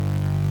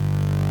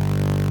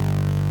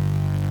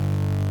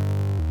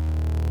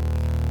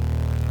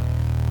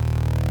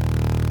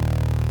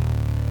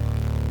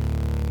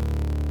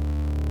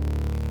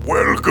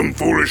Welcome,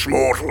 foolish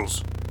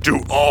mortals, to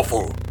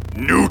Awful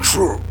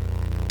Neutral.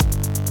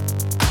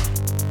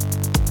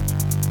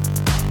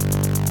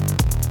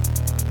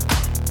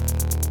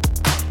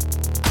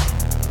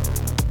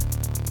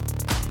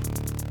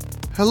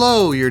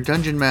 Hello, your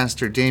Dungeon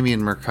Master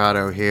Damian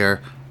Mercado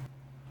here.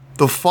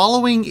 The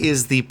following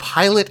is the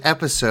pilot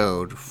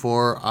episode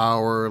for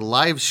our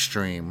live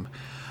stream.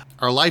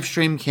 Our live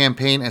stream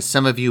campaign, as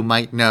some of you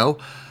might know,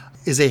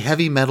 is a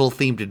heavy metal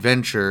themed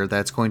adventure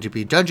that's going to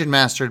be dungeon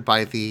mastered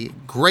by the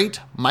great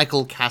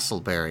Michael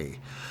Castleberry.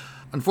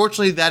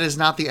 Unfortunately, that is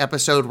not the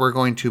episode we're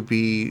going to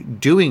be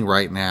doing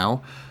right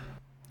now.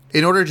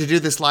 In order to do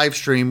this live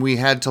stream, we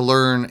had to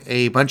learn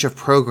a bunch of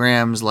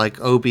programs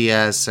like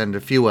OBS and a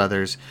few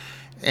others.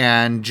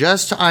 And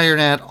just to iron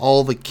out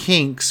all the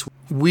kinks,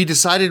 we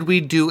decided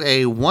we'd do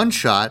a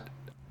one-shot,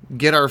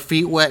 get our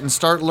feet wet, and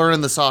start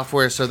learning the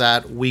software so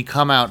that we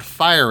come out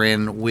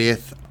firing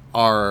with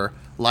our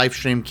live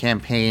stream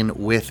campaign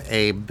with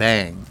a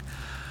bang.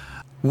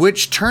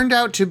 Which turned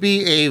out to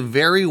be a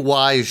very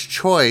wise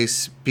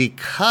choice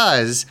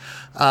because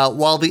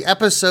while the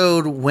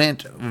episode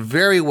went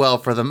very well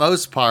for the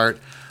most part,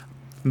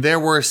 there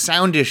were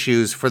sound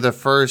issues for the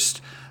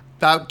first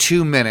about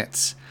 2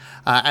 minutes.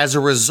 As a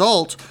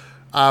result,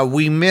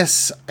 we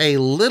miss a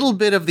little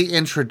bit of the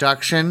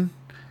introduction,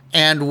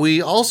 and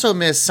we also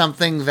miss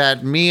something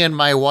that me and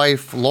my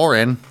wife,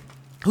 Lauren,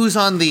 who's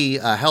on the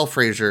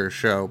Hellfraiser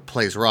show,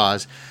 plays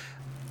Roz,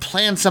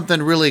 planned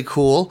something really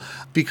cool.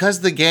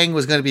 Because the gang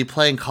was going to be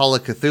playing Call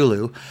of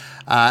Cthulhu,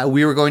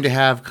 we were going to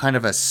have kind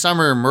of a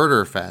summer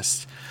murder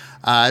fest.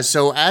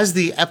 So as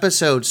the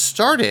episode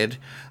started,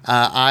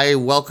 I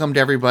welcomed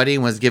everybody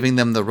and was giving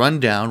them the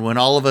rundown when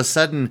all of a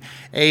sudden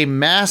a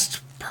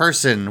masked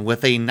person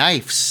with a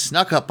knife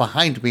snuck up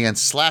behind me and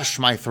slashed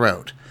my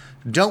throat.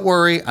 Don't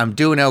worry, I'm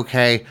doing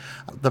okay.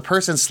 The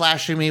person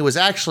slashing me was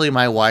actually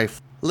my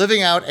wife,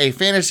 living out a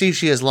fantasy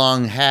she has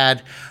long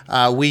had.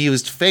 We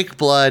used fake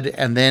blood,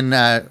 and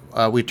then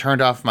we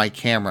turned off my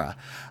camera.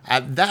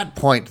 At that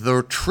point,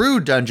 the true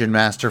dungeon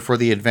master for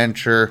the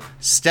adventure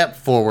stepped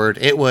forward.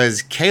 It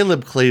was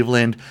Caleb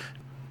Cleveland,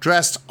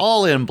 dressed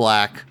all in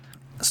black,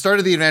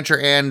 started the adventure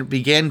and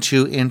began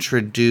to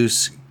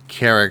introduce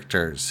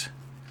characters.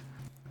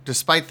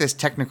 Despite this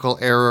technical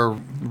error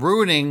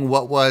ruining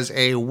what was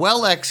a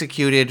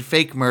well-executed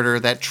fake murder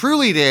that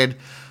truly did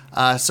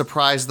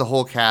surprise the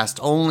whole cast,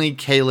 only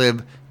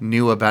Caleb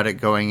knew about it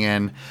going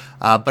in.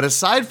 But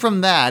aside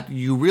from that,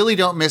 you really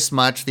don't miss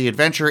much. The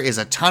adventure is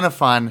a ton of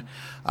fun.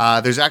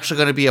 There's actually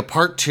going to be a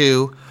part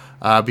 2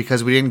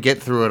 because we didn't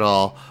get through it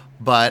all.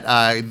 But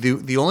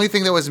the only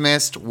thing that was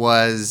missed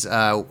was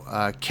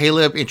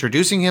Caleb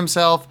introducing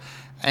himself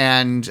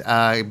and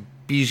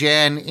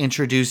Bijan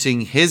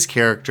introducing his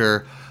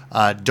character,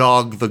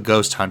 Dog the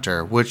Ghost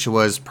Hunter, which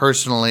was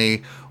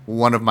personally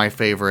one of my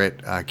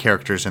favorite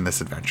characters in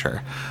this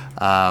adventure.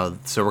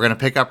 So we're going to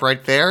pick up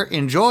right there.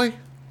 Enjoy.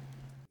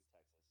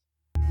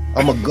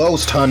 I'm a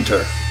ghost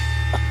hunter.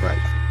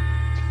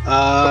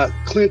 Right.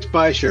 Clint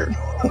Beischer,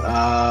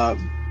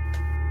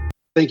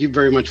 thank you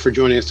very much for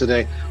joining us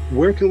today.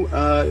 What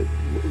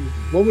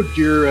would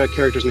your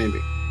character's name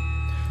be?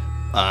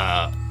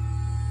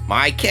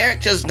 My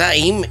character's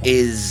name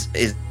is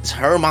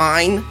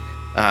Hermine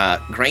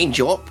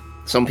Grainjop.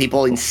 Some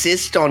people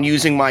insist on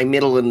using my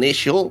middle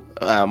initial.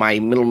 My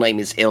middle name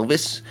is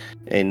Elvis,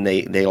 and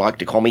they like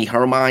to call me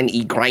Hermine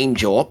E.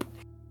 Grainjop.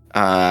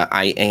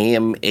 I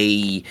am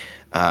a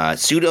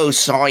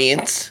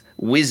pseudoscience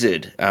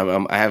wizard.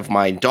 I have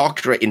my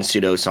doctorate in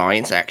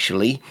pseudoscience,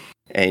 actually,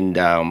 and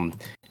I'm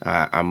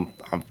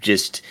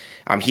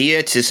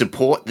here to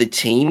support the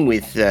team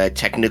with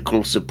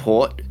technical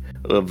support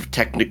of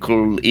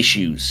technical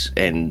issues,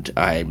 and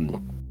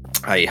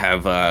I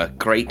have a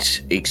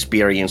great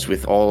experience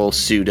with all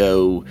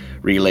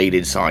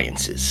pseudo-related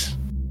sciences.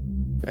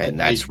 And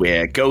that's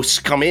where ghosts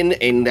come in,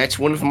 and that's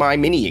one of my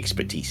mini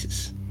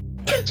expertises.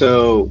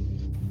 So,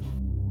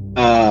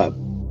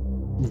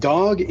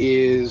 Dog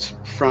is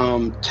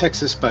from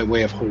Texas by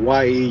way of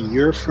Hawaii.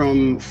 You're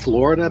from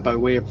Florida by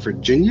way of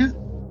Virginia?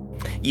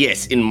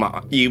 Yes,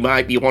 you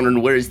might be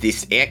wondering, where is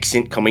this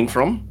accent coming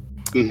from?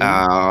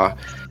 Mm-hmm.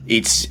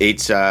 It's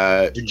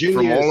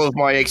from all of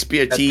my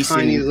expertise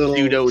in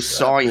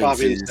pseudosciences.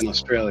 Province in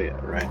Australia,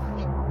 right?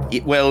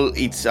 It was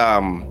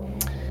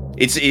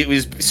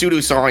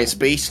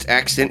pseudoscience-based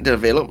accent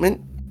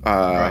development.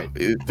 Right.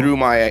 Through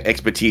my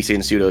expertise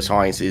in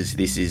pseudosciences,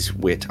 this is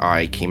what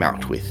I came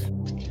out with.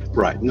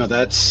 Right. No,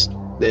 it's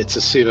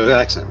a pseudo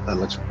accent.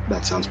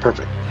 That sounds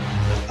perfect.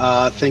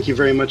 Thank you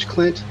very much,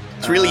 Clint.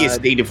 It's really a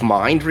state of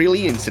mind,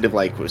 really, instead of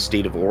like a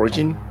state of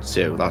origin.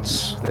 So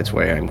that's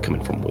where I'm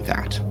coming from with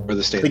that. For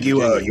the state. I think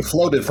you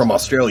floated from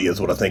Australia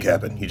is what I think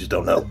happened. You just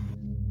don't know.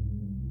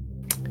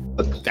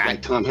 That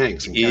like Tom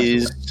Hanks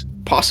is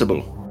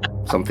possible.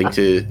 Something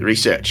to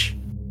research.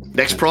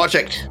 Next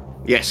project.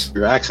 Yes.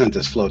 Your accent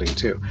is floating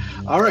too.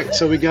 All right,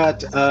 so we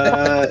got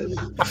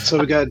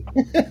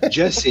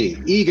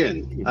Jesse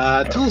Egan.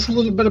 Tell us a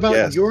little bit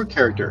about your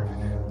character.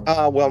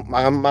 Well,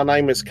 my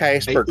name is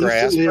Casper I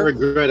instantly Grasper.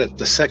 regret it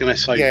the second I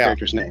saw your Yeah.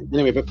 character's name.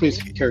 Anyway, but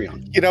please carry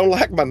on. You don't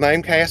like my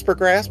name, Casper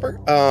Grasper?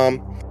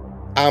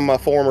 I'm a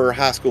former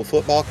high school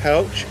football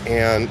coach,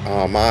 and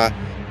my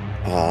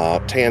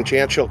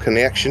tangential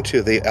connection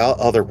to the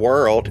other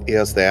world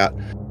is that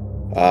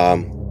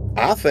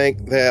I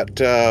think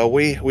that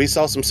we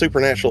saw some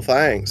supernatural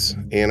things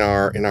in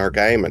our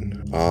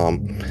gaming.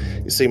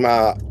 You see,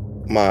 my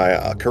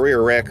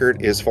career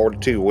record is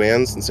 42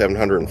 wins and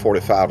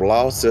 745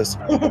 losses,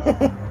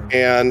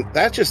 and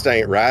that just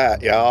ain't right,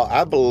 y'all.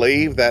 I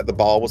believe that the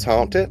ball was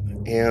haunted,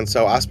 and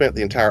so I spent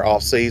the entire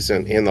off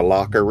season in the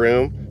locker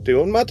room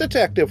doing my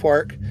detective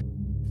work.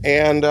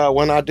 And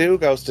when I do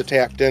ghost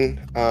detecting,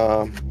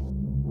 I'll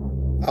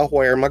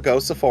wear my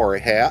Ghost Safari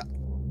hat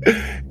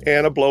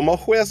and I blow my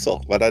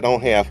whistle, but I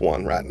don't have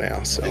one right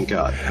now. So, Thank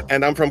God.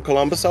 and I'm from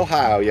Columbus,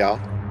 Ohio, y'all.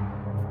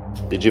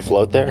 Did you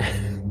float there?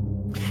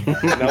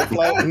 No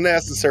floating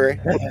necessary.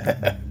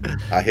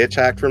 I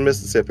hitchhiked from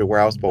Mississippi,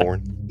 where I was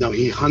born. No,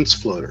 he hunts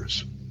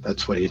floaters.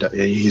 That's what he does.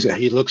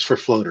 He looks for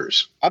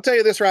floaters. I'll tell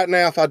you this right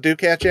now: if I do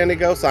catch any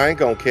ghosts, I ain't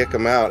gonna kick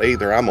them out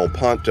either. I'm gonna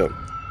punt them.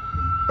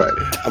 Right.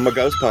 I'm a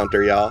ghost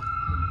punter, y'all.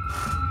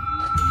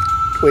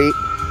 Tweet.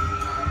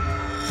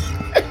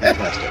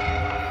 Fantastic.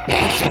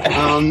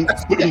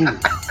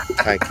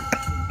 Thank you.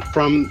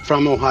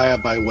 From Ohio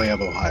by way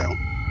of Ohio.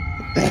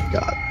 Thank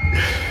God.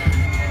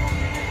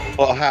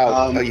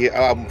 Ohio.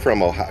 Yeah, I'm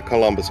from Ohio,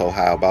 Columbus,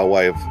 Ohio, by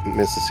way of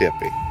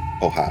Mississippi,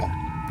 Ohio.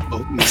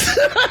 Oh,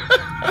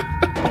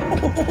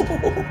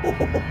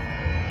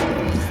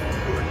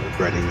 we're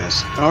regretting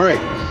this. All right.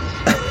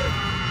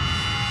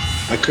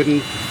 I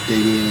couldn't.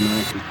 Damien and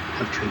I could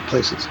have trade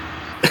places.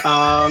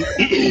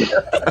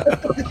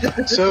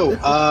 So,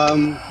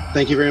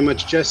 thank you very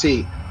much,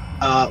 Jesse.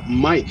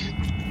 Mike.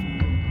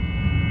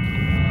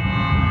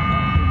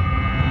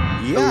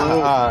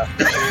 Yeah.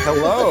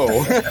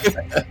 Hello.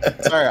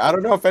 Sorry, I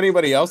don't know if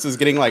anybody else is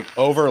getting like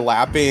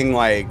overlapping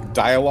like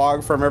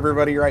dialogue from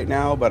everybody right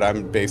now, but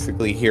I'm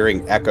basically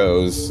hearing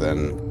echoes,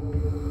 and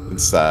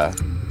it's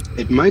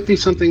It might be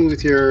something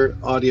with your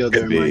audio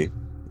there, Mike.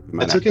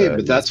 That's okay,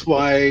 but that's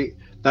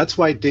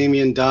why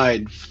Damien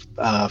died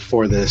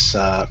for your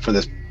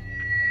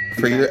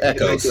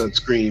echoes.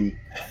 Scream.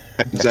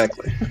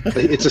 Exactly.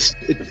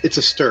 It's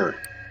a stir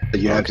that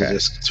you have to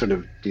just sort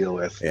of deal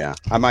with. Yeah,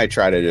 I might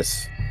try to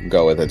just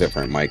go with a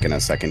different mic in a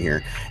second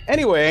here.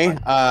 Anyway,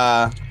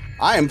 I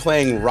am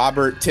playing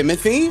Robert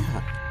Timothy.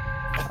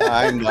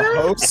 I'm the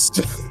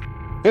host.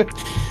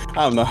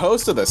 I'm the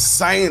host of the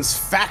Science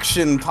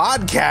Faction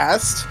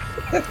podcast.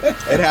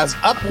 It has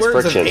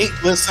upwards of 8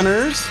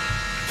 listeners.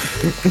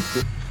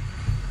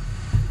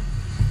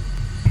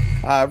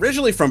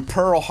 Originally from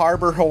Pearl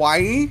Harbor,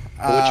 Hawaii.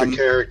 What's your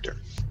character?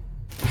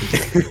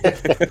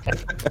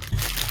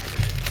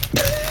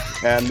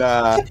 And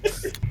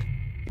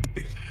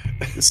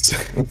Is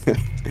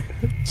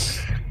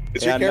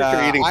your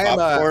character eating I am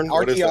popcorn? an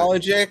What is that?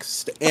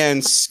 archaeologist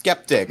and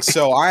skeptic,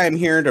 so I am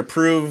here to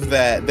prove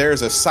that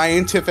there's a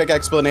scientific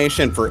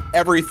explanation for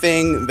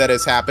everything that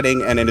is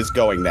happening, and it is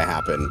going to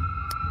happen.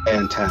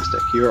 Fantastic.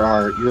 You're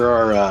our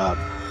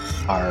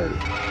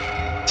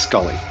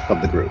Scully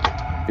of the group,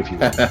 if you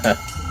will.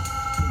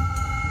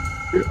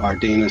 You're our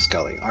Dana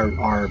Scully,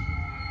 our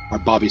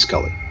Bobby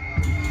Scully.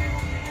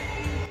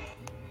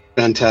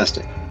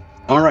 Fantastic.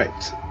 All right.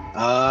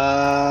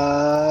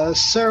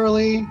 Sarah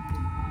Lee,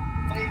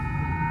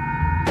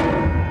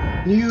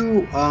 can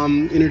you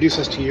introduce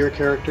us to your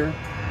character?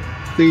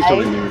 Please don't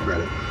make me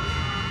regret it.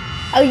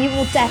 Oh, you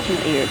will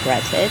definitely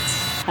regret it.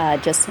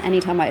 Just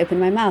anytime I open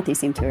my mouth, you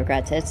seem to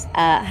regret it.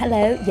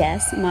 Hello,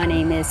 yes, my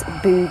name is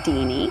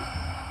Boudini.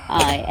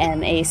 I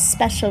am a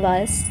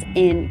specialist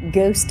in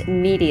ghost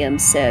medium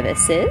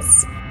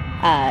services.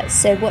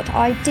 So what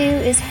I do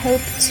is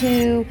hope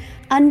to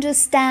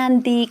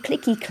understand the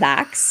clicky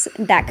clacks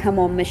that come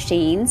on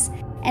machines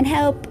and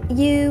help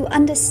you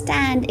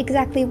understand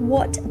exactly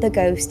what the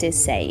ghost is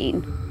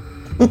saying.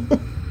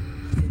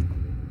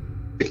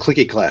 The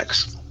clicky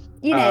clacks.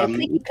 You know,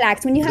 clicky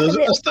clacks. When you have Those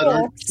a of little us that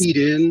aren't keyed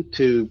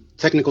into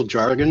technical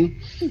jargon,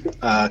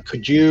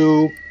 could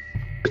you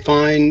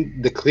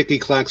define the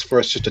clicky clacks for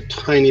us just a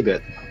tiny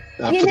bit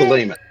for the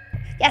layman?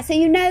 Yeah, so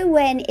you know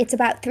when it's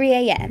about 3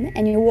 a.m.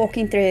 and you're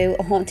walking through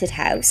a haunted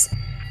house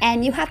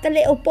and you have the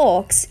little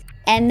box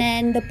and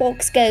then the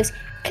box goes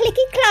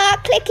clicky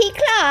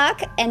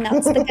clack, and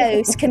that's the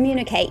ghost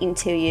communicating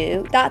to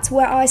you. That's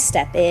where I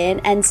step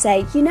in and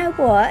say, you know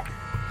what?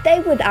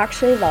 They would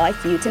actually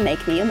like you to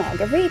make me a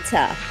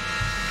margarita.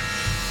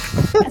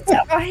 So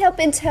I help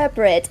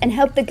interpret and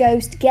help the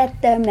ghost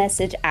get their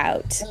message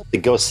out. The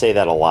ghosts say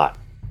that a lot.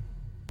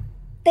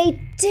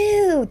 They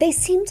do. They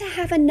seem to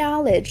have a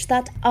knowledge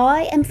that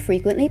I am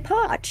frequently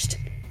parched.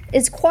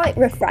 It's quite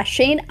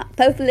refreshing,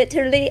 both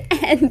literally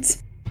and...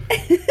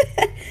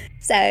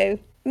 So,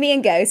 me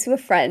and Ghost were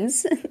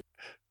friends.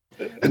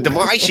 The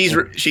device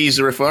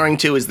she's referring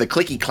to is the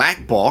Clicky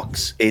Clack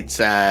box. It's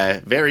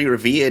very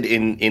revered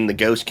in the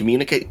ghost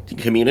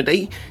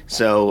community.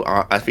 So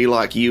I feel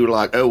like you're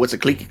like, oh, what's a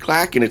Clicky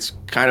Clack? And it's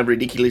kind of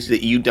ridiculous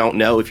that you don't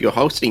know if you're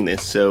hosting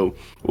this. So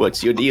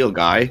what's your deal,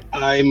 guy?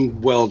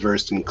 I'm well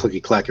versed in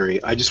clicky clackery.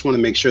 I just want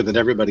to make sure that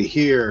everybody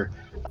here,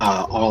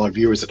 all our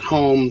viewers at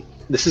home,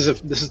 this is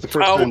the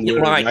first time. Oh,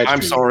 right.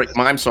 I'm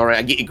sorry.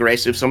 I get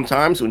aggressive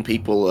sometimes when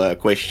people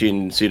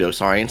question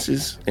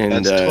pseudosciences. And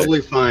that's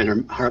totally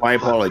fine. My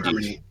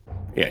apologies.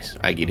 Yes,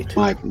 I get it.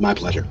 My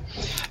pleasure.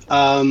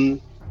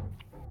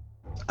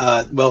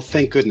 Well,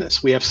 thank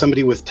goodness we have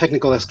somebody with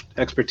technical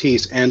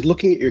expertise. And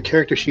looking at your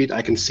character sheet,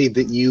 I can see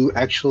that you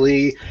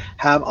actually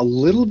have a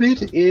little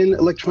bit in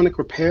electronic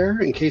repair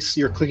in case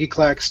your clicky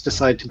clacks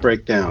decide to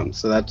break down.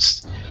 So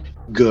that's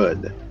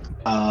good.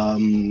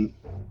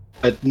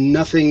 But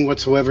nothing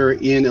whatsoever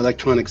in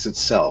electronics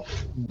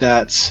itself.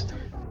 That's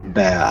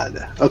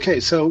bad.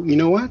 Okay, so you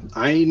know what?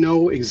 I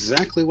know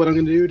exactly what I'm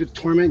going to do to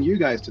torment you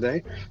guys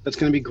today. That's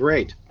going to be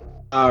great.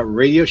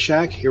 Radio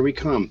Shack, here we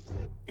come.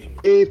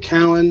 Dave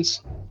Callens.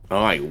 Oh,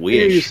 I wish.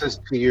 Introduce us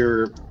to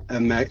your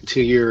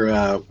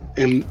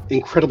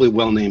incredibly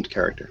well-named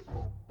character.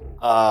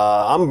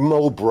 I'm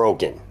Mo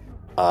Brogan.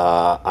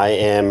 I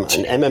am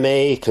an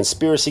MMA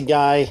conspiracy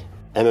guy.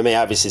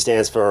 MMA obviously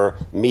stands for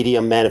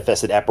Medium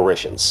Manifested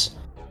Apparitions.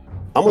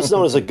 I'm what's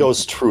known as a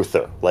ghost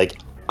truther. Like,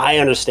 I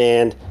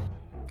understand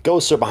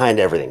ghosts are behind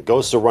everything.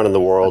 Ghosts are running the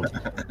world.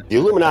 The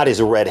Illuminati is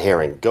a red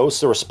herring.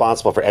 Ghosts are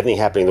responsible for everything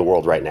happening in the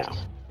world right now.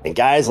 And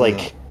guys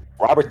like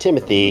Robert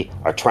Timothy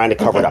are trying to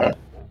cover it up.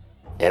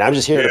 And I'm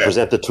just here to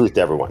present the truth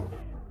to everyone.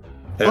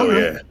 Hell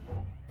yeah.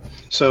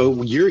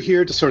 So you're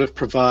here to sort of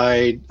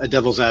provide a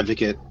devil's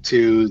advocate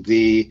to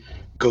the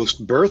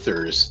ghost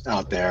birthers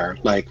out there,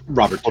 like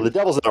Robert. Well, the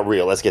devil's not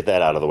real. Let's get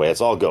that out of the way.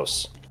 It's all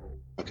ghosts.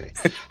 Okay.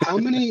 How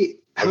many?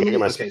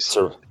 Okay,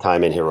 so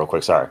time in here real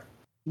quick. Sorry.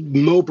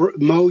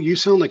 Mo, you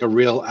sound like a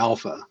real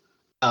alpha.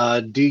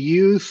 Do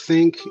you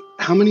think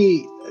how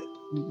many?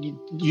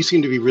 You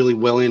seem to be really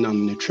well in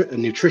on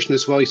nutrition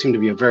as well. You seem to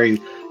be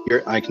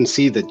I can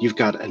see that you've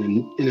got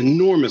an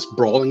enormous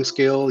brawling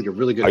skill. You're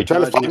really good. Are you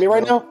trying to fight me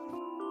right now?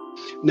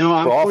 No,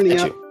 I'm pointing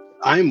out.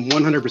 I'm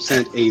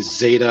 100% a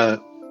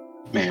Zeta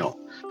male.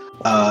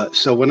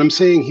 So what I'm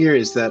saying here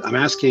is that I'm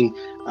asking,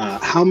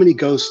 how many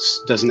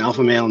ghosts does an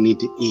alpha male need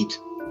to eat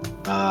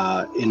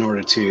in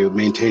order to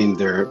maintain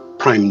their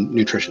prime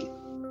nutrition?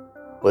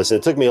 Listen,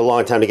 it took me a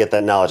long time to get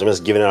that knowledge. I'm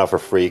just giving it out for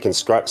free. You can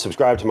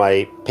subscribe to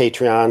my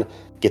Patreon,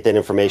 get that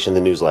information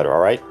in the newsletter,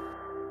 all right?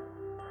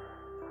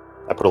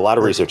 I put a lot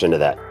of research into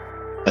that.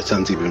 That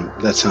sounds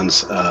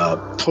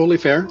totally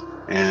fair,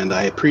 and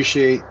I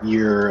appreciate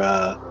your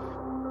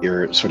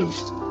sort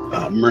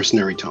of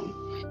mercenary tone.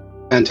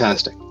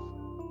 Fantastic.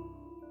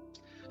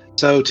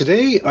 So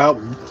today,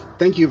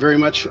 thank you very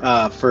much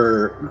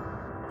for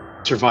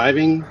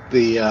surviving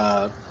the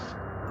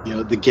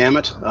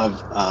gamut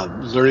of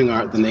learning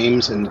the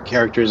names and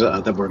characters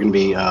that we're going to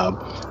be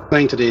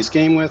playing today's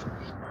game with.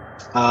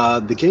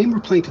 The game we're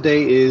playing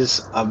today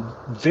is a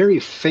very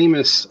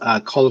famous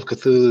Call of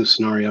Cthulhu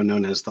scenario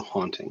known as The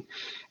Haunting.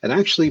 It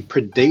actually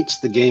predates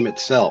the game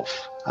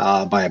itself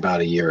by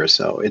about a year or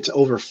so. It's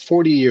over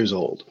 40 years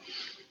old,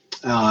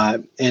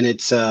 and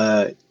it's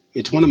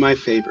one of my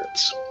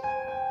favorites.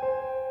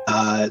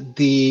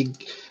 The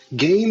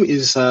game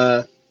is,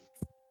 well,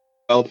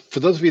 for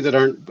those of you that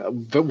aren't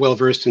well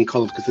versed in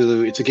Call of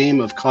Cthulhu, it's a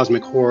game of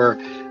cosmic horror.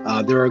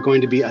 There are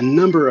going to be a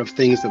number of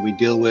things that we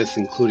deal with,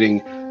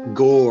 including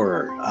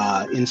gore,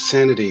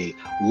 insanity,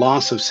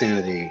 loss of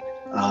sanity,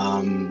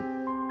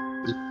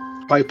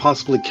 quite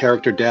possibly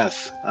character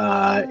death,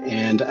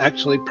 and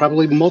actually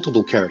probably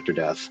multiple character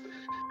death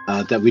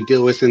that we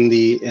deal with in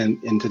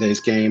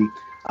today's game,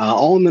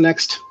 all in the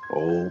next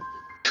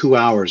 2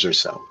 hours or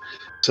so.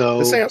 So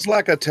this sounds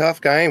like a tough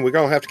game. We're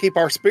gonna have to keep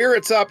our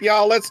spirits up,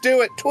 y'all. Let's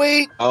do it.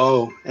 Tweet.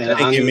 Oh, and I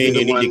think you mean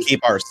you need to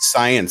keep our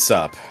science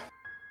up.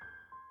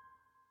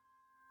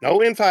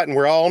 No infighting.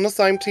 We're all on the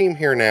same team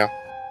here now.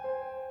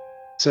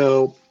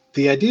 So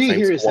the idea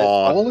here is that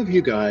all of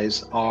you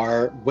guys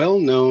are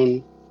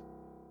well-known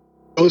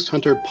Ghost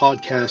Hunter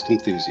podcast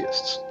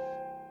enthusiasts.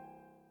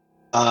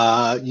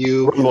 We're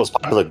the most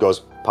popular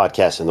ghost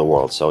podcast in the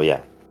world, so yeah.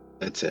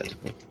 That's it.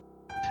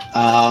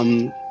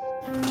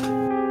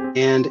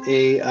 And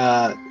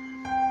a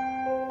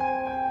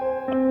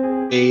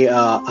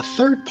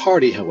third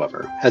party,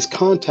 however, has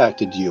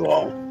contacted you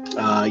all.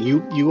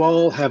 You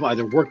all have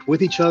either worked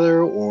with each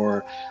other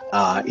or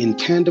in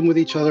tandem with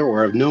each other,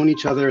 or have known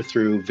each other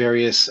through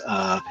various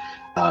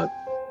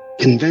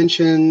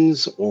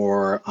conventions,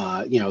 or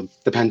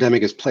the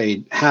pandemic has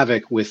played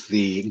havoc with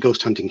the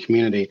ghost hunting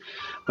community.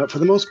 But for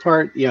the most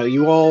part,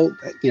 you all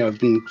have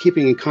been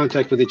keeping in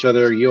contact with each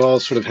other. You all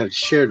sort of have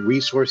shared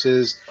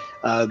resources.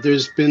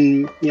 There's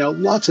been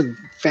lots of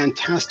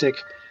fantastic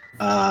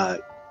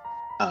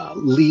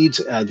leads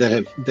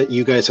that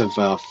you guys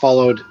have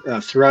followed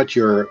throughout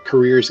your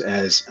careers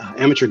as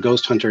amateur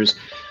ghost hunters.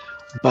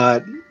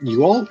 But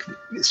you all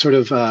sort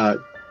of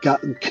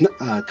got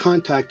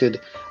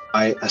contacted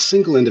by a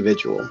single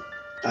individual,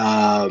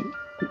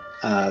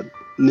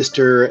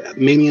 Mr.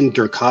 Manian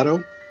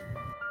Durcado,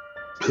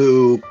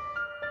 who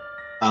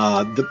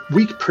the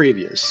week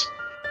previous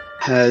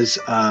has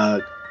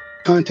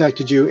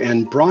contacted you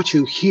and brought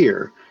you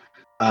here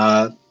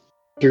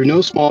through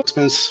no small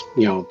expense,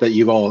 that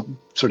you've all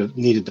sort of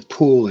needed to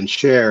pool and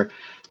share,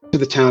 to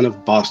the town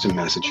of Boston,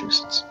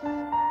 Massachusetts.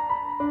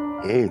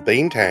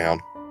 Beantown.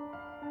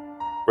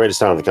 Greatest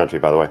town in the country,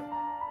 by the way.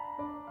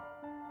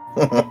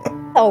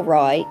 All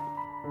right.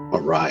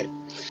 All right.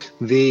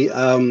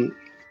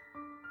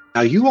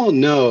 Now you all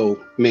know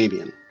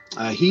Mabian.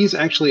 He's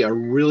actually a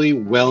really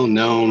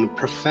well-known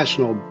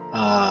professional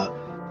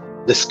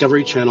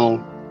Discovery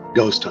Channel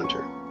ghost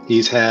hunter.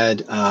 He's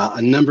had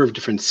a number of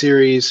different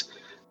series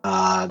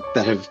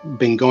that have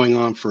been going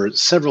on for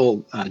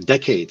several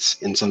decades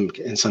in some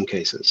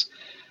cases,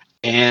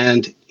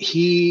 and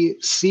he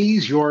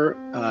sees your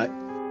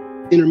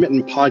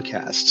intermittent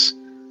podcasts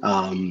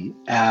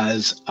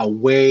as a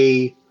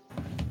way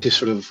to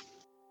sort of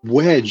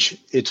wedge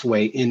its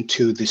way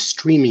into the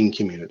streaming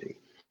community.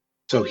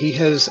 So he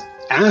has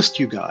asked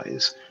you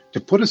guys to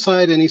put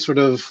aside any sort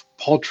of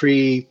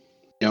paltry,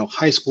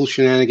 high school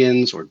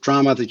shenanigans or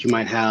drama that you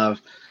might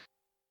have,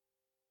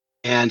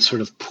 and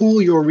sort of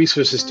pool your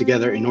resources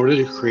together in order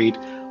to create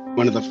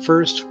one of the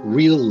first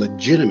real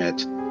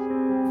legitimate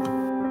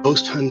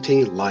ghost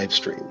hunting live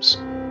streams.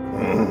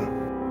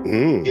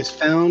 He's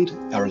found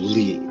our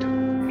lead,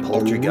 a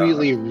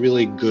really,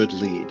 really good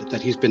lead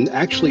that he's been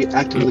actually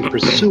actively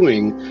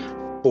pursuing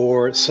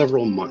for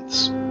several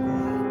months.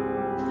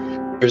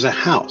 There's a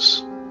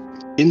house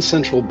in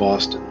central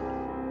Boston,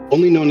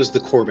 only known as the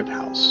Corbett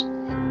House,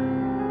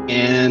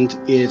 and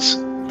it's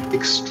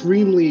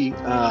extremely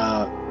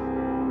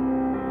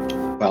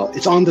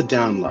it's on the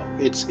down low.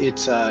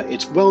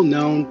 It's well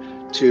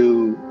known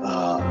to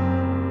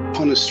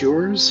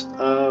connoisseurs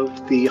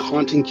of the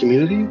haunting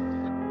community,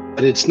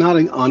 but it's not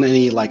on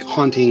any like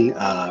haunting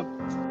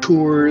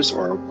tours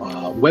or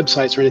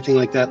websites or anything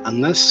like that,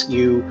 unless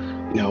you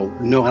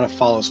know how to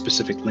follow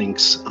specific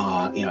links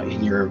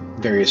in your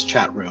various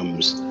chat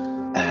rooms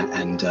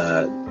and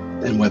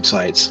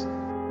websites.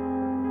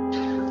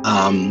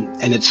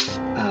 And it's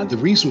the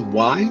reason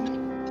why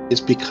is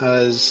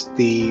because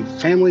the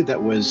family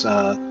that was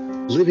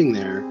living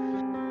there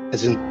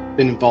has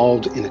been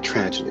involved in a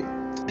tragedy,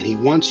 and he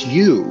wants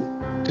you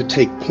to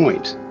take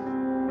point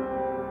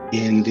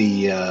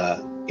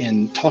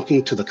in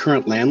talking to the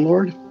current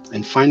landlord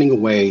and finding a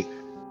way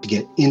to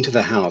get into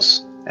the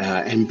house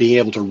and be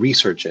able to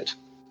research it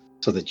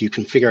so that you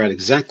can figure out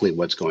exactly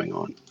what's going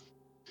on.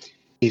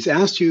 He's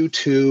asked you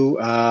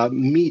to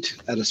meet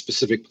at a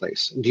specific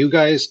place. Do you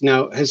guys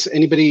has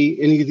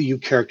any of you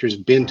characters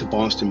been to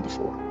Boston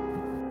before?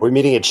 We're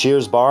meeting at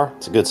Cheers Bar.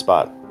 It's a good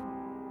spot.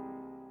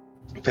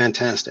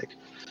 Fantastic.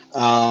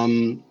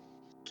 So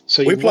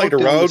we played a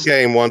road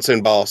game once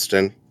in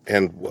Boston,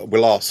 and we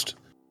lost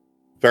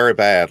very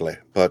badly,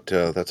 but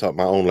that's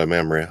my only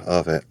memory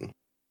of it.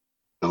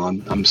 Oh,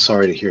 I'm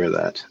sorry to hear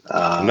that.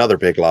 Another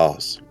big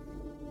loss.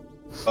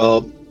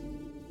 Well,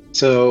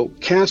 so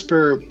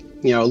Casper,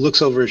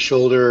 looks over his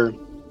shoulder,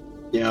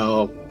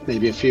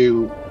 maybe a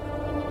few...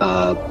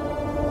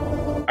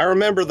 I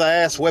remember the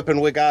ass whipping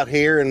we got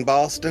here in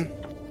Boston.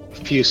 A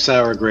few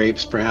sour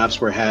grapes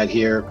perhaps were had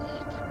here.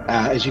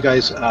 As you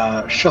guys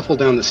shuffle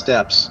down the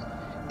steps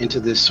into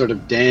this sort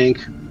of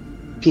dank,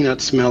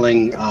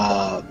 peanut-smelling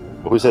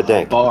Who's that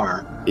dank?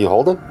 Bar. You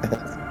holding?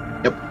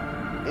 Yep.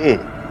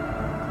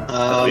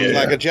 Seems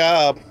like a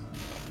job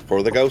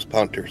for the ghost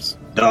punters.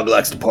 Dog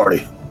likes to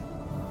party.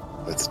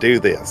 Let's do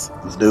this.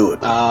 Let's do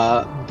it.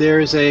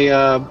 There's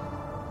a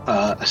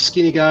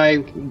skinny guy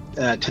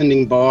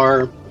tending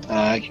bar.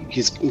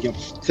 He's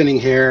thinning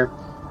hair.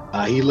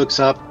 He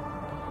looks up.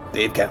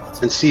 Dave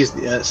Cowens. And sees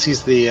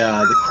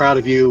the crowd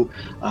of you,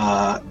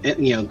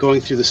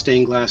 going through the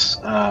stained glass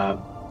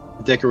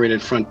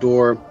decorated front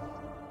door.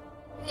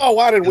 Oh,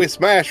 why did we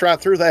smash right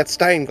through that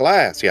stained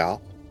glass,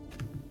 y'all?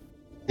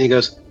 And he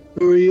goes,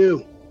 "Who are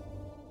you?"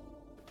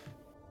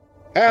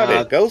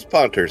 Howdy, ghost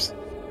punters.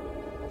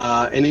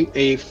 And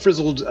a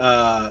frizzled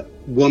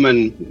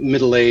woman,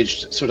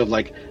 middle-aged, sort of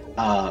like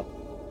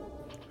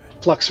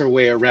plucks her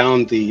way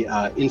around the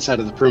inside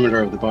of the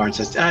perimeter of the bar and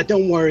says,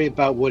 "Don't worry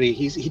about Woody.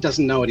 He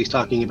doesn't know what he's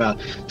talking about.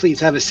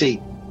 Please have a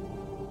seat."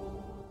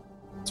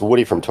 It's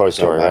Woody from Toy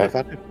Story,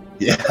 right?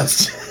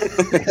 Yes.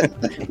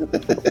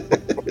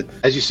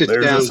 As you sit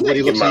down,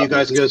 Woody looks at you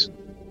guys and goes,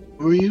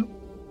 "Who are you?"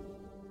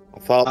 I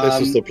thought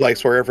this was the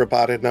place where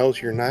everybody knows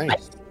your name.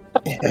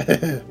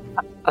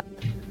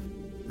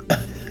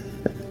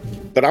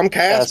 But I'm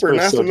Casper.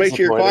 Nice to meet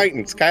your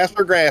acquaintance.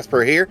 Casper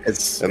Grasper here.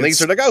 And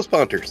these are the ghost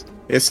punters.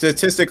 It's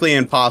statistically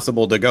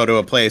impossible to go to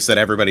a place that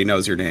everybody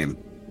knows your name.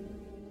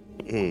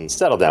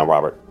 Settle down,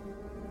 Robert.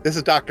 This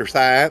is Dr.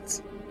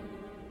 Science.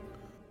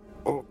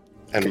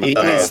 And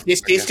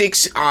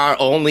statistics are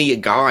only a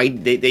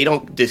guide. They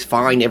don't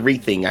define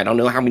everything. I don't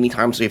know how many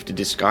times we have to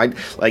describe.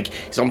 Like,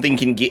 something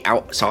can get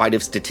outside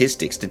of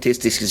statistics.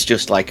 Statistics is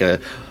just like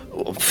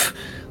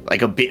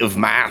like a bit of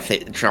math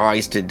it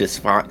tries to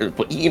define.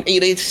 But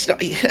it's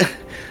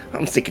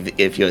I'm sick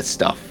of your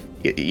stuff.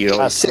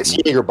 You 6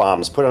 Jaeger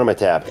bombs. Put it on my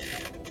tab.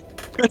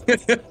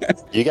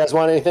 You guys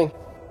want anything?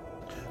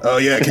 Oh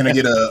yeah, can I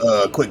get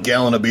a quick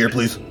gallon of beer,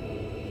 please?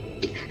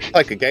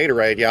 Like a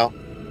Gatorade, y'all.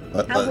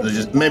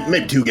 Just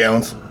maybe 2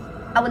 gallons.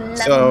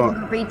 So,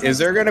 is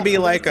there going to be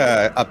like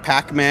a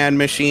Pac-Man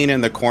machine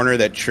in the corner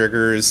that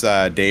triggers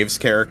Dave's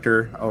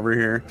character over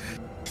here?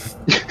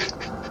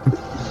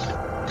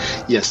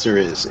 Yes, there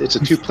is. It's a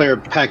 2-player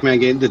Pac-Man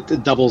game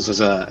that doubles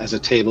as a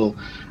table.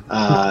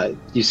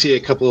 You see a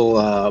couple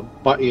of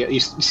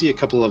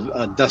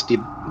dusty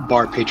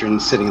bar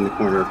patrons sitting in the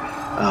corner,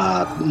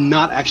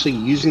 not actually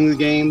using the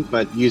game,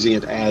 but using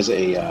it as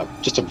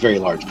just a very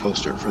large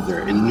poster for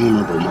their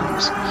innumerable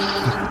mugs.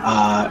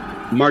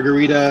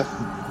 Margarita,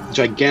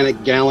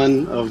 gigantic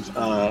gallon of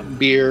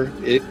beer.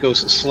 It goes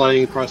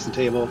sliding across the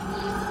table.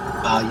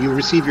 You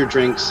receive your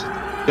drinks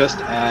just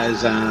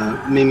as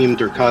Mimium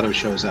Durcado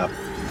shows up.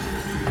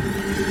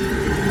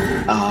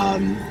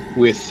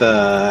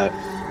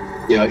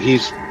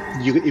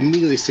 You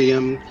immediately see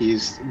him.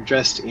 He's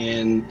dressed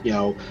in,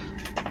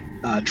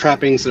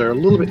 trappings that are a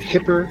little bit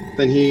hipper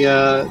than he.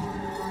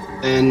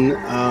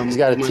 He's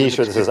got a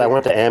T-shirt that says, "I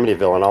went to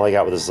Amityville," and all I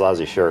got was this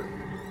lousy shirt.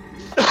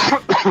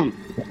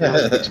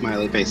 Has a big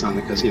smiley face on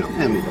it because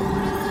Amityville.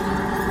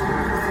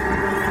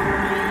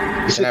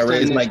 And I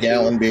raise my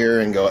gallon beer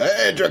and go,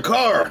 "Hey,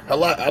 Drakkar,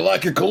 I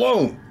like your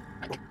cologne."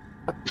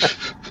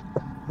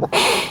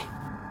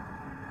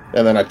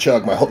 And then I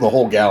chug the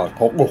whole gallon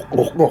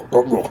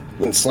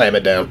and slam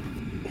it down.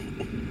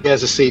 He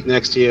has a seat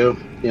next to you.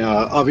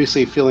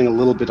 Obviously feeling a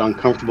little bit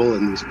uncomfortable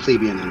in these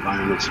plebeian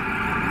environments.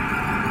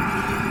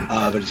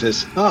 But he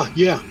says, "Oh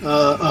yeah,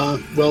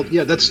 well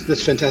yeah, that's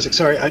fantastic.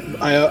 Sorry,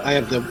 I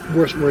have the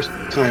worst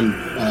time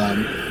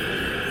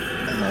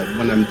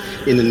when I'm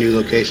in the new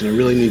location. I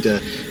really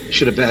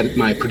should have had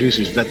my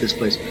producers vet this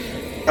place.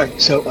 All right,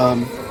 so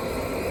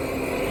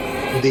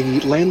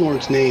the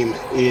landlord's name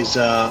is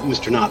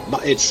Mr. Knott.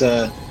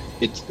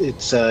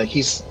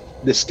 He's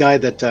this guy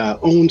that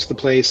owns the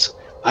place.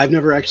 I've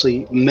never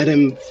actually met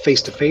him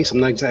face to face.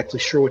 I'm not exactly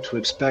sure what to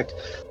expect.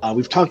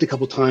 We've talked a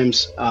couple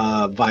times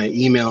via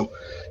email,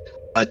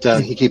 but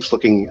he keeps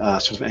looking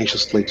sort of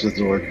anxiously to the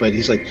door. But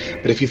he's like,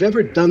 but if you've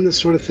ever done this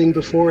sort of thing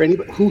before,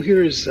 who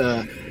here has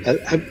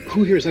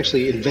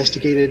actually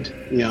investigated,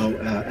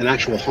 an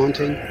actual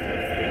haunting?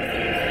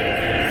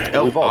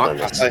 We've all done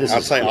this.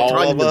 I'd say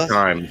all of us.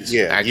 Times,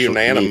 yeah,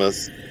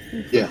 unanimous.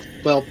 Yeah.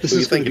 Well, this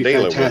is going to be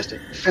fantastic.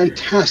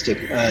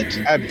 Fantastic.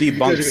 I've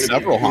debunked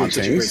several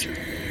hauntings.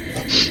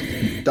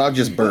 Dog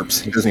just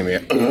burps. He doesn't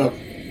even.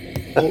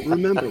 Well,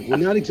 remember, we're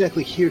not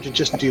exactly here to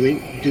just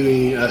doing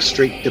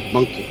straight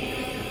debunking.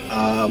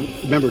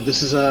 Remember,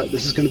 this is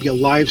going to be a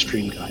live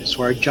stream, guys.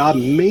 So our job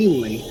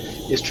mainly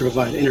is to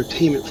provide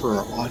entertainment for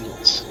our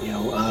audience.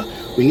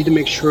 We need to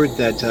make sure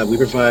that we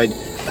provide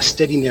a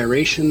steady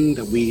narration,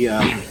 that we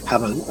have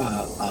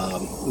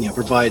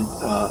provide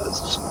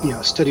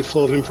a steady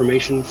flow of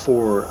information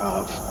for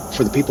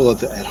the people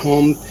at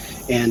home,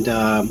 and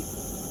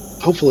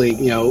hopefully,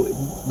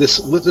 this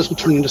will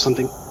turn into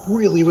something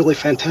really, really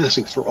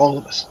fantastic for all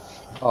of us.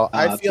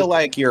 I feel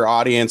like your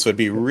audience would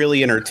be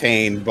really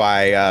entertained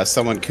by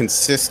someone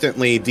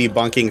consistently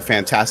debunking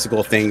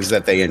fantastical things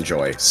that they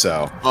enjoy.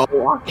 So,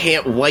 I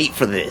can't wait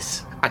for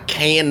this. I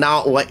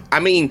cannot wait. I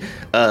mean,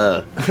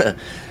 I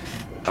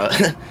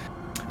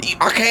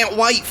can't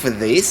wait for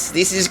this.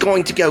 This is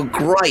going to go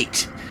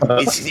great.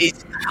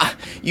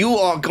 You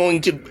are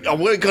going to.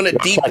 We're going to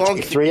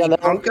debunk the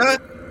debunker.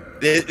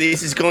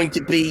 This is going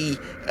to be.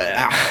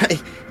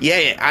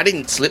 Yeah, I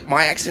didn't slip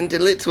my accent a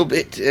little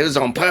bit. It was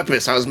on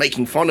purpose. I was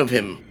making fun of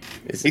him.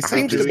 He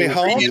seems to be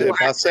haunted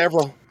by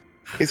several.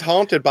 He's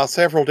haunted by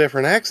several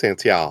different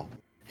accents, y'all.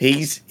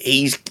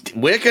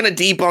 We're gonna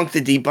debunk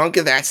the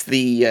debunker. That's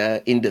the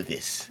end of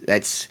this.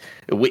 Is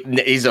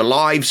a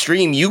live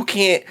stream. You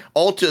can't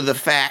alter the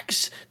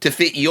facts to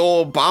fit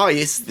your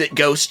bias that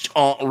ghosts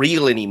aren't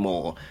real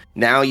anymore.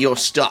 Now you're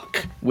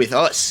stuck with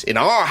us in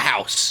our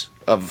house.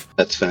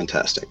 That's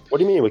fantastic. What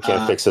do you mean we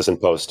can't fix this in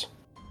post?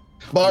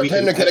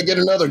 Bartender, can I get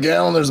another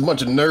gallon? There's a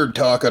bunch of nerd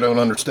talk I don't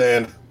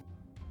understand.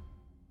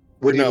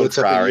 What do you what's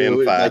up with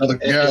you? Another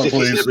gallon, if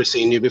he's never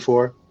seen you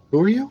before.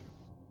 Who are you?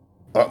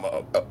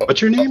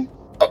 What's your name?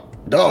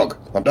 Dog.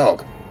 I'm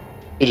Dog.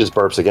 He just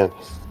burps again.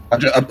 I'm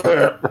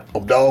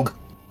Dog.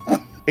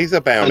 He's a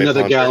bounty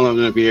Another hunter.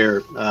 gallon of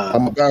beer.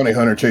 I'm a bounty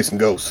hunter chasing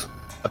ghosts.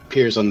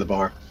 Appears on the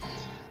bar.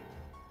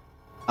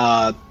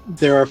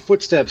 There are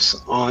footsteps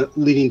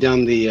leading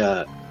down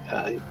the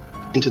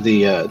into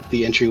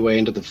the entryway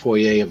into the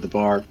foyer of the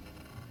bar,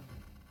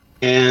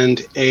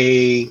 and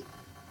a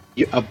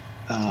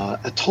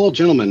tall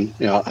gentleman,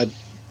 a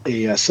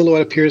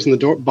silhouette appears in the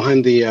door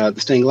behind the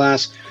stained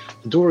glass.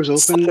 The door is open.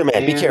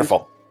 Slenderman, be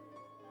careful.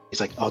 He's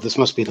like, "Oh, this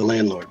must be the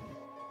landlord."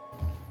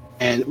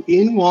 And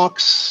in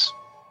walks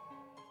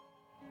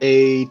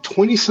a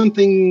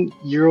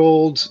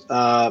 20-something-year-old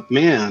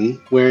man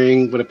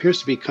wearing what appears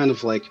to be kind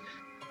of like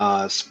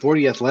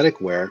sporty athletic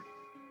wear.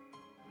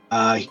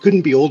 He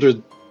couldn't be older,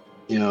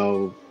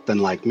 than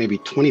like maybe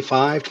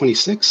 25,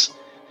 26.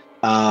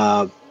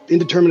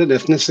 Indeterminate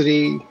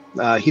ethnicity.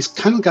 He's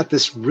kind of got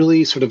this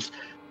really sort of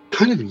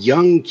kind of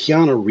young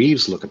Keanu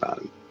Reeves look about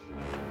him.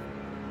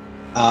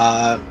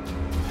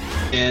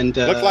 And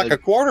Looked like a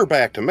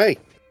quarterback to me.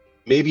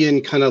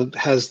 Mabian kind of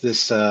has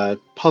this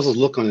puzzled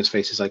look on his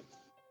face. He's like,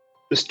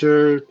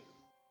 Mr.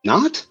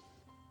 Knott?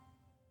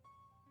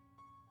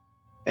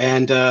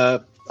 And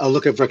a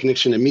look of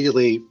recognition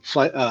immediately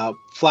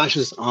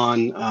flashes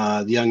on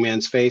the young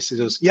man's face. He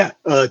goes, yeah,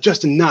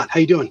 Justin Knott,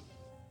 how you doing?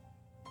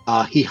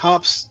 He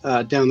hops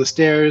down the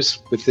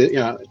stairs with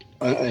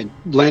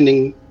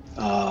landing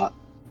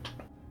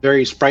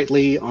very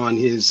sprightly on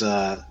his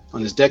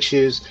deck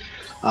shoes,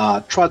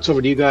 trots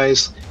over to you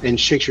guys and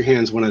shakes your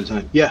hands one at a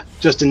time. Yeah,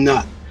 Justin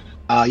Knott.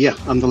 Yeah,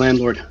 I'm the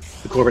landlord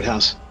of the Corbett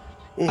House.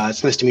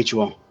 It's nice to meet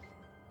you all.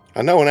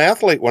 I know an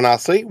athlete when I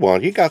see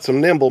one. You got some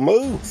nimble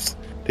moves.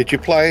 Did you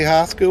play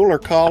high school or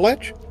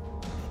college?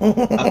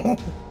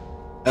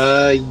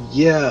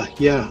 Yeah.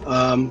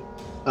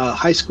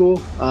 High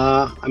school.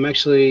 I'm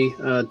actually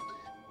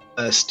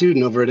a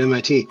student over at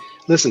MIT.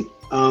 Listen,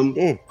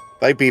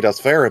 they beat us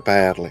very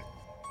badly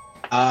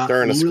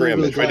during a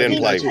scrimmage. We didn't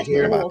play with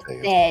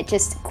MIT. There,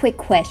 just a quick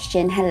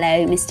question.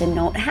 Hello, Mr.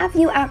 Knott. Have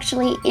you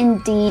actually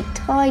indeed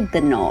tied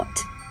the knot?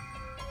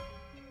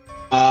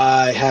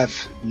 I have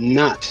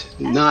not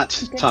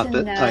tied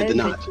the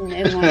knot. My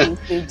name's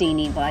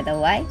Boudini, by the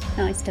way.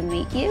 Nice to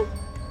meet you.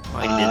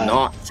 I did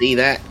not see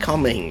that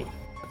coming.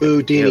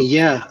 Boudini,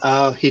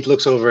 yeah. He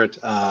looks over at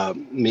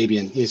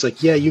Mabian. He's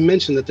like, yeah, you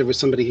mentioned that there was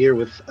somebody here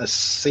with a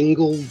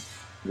single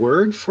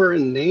word for a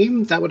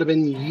name. That would have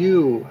been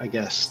you, I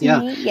guess.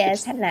 Yeah.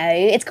 Yes, hello.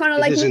 It's kind of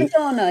like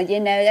Madonna,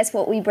 that's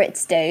what we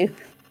Brits do.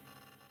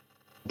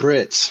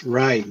 Brits,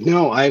 right.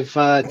 No, I've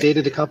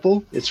dated a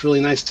couple. It's really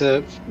nice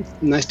to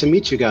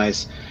meet you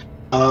guys.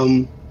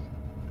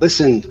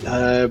 Listen,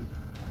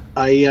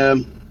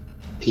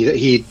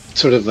 he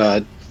sort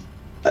of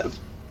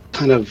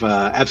kind of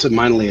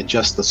absentmindedly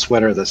adjusts the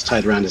sweater that's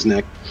tied around his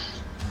neck.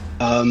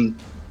 I'm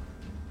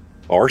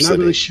not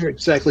really sure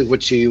exactly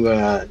what you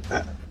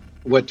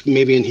what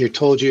Mabian here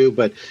told you,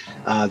 but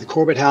the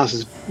Corbett House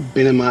has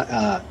been in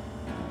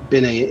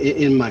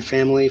my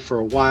family for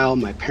a while.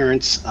 My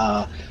parents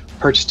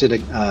purchased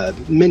it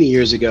many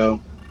years ago,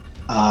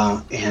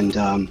 and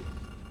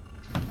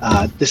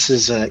this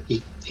is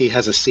he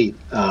has a seat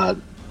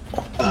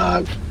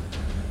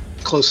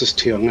closest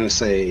to, I'm going to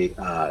say,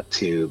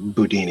 to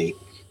Boudini.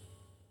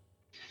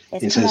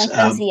 He says,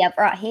 cozy up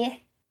right here.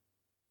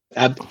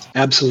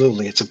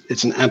 Absolutely,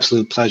 it's an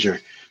absolute pleasure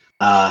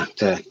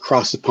to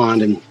cross the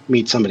pond and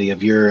meet somebody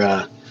of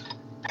your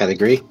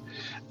pedigree.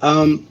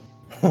 But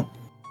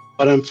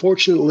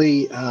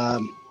unfortunately, I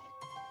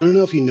don't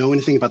know if you know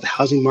anything about the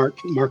housing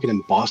market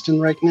in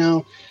Boston right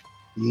now.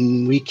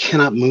 We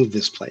cannot move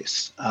this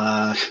place.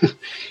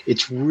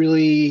 It's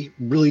really,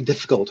 really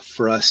difficult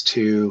for us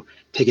to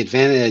take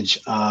advantage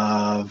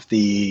of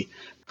the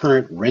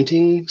current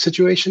renting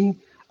situation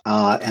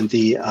and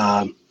the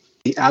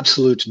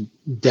absolute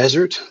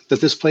desert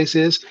that this place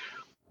is.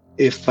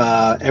 If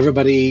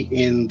everybody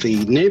in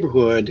the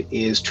neighborhood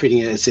is treating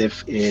it as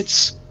if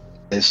it's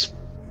this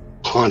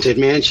haunted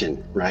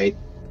mansion, right?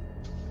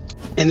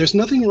 And there's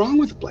nothing wrong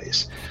with the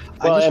place.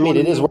 Well,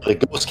 it is where the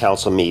Ghost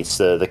Council meets,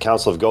 the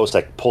Council of Ghosts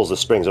that pulls the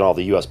strings on all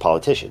the U.S.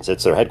 politicians.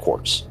 It's their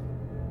headquarters.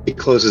 He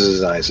closes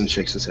his eyes and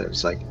shakes his head.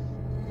 It's like,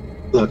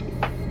 look,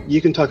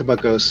 you can talk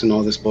about ghosts and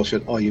all this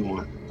bullshit all you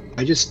want.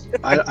 I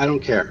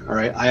don't care, all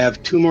right? I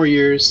have 2 more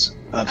years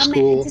of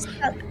school.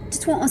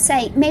 Just want to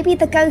say, maybe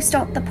the ghosts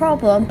aren't the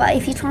problem, but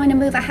if you're trying to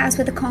move a house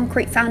with a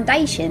concrete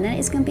foundation, then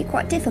it's going to be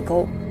quite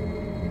difficult.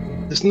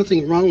 There's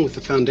nothing wrong with the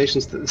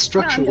foundations that are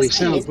structurally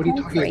sound. What are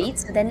you talking about?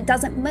 So then it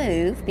doesn't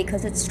move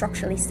because it's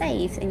structurally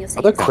safe, and you're saying.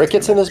 Are there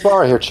crickets in this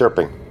bar? I hear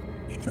chirping.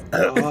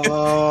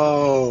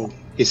 Oh,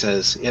 he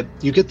says.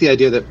 You get the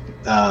idea that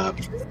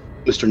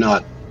Mr.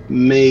 Knott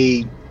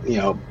may, be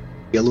a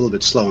little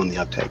bit slow on the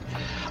uptake.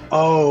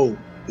 Oh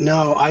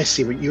no, I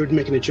see. You were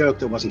making a joke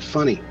that wasn't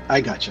funny.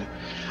 I gotcha.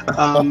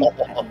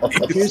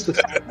 Here's the.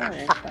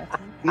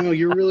 No,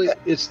 you're really.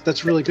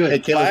 That's really good. Hey,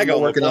 Caleb, you're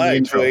working on the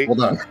intro.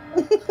 Hold on.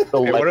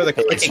 Hey, what are the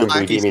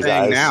clicky-clacky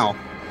saying now?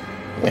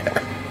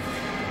 Yeah.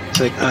 It's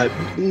like,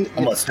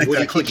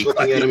 Woody keeps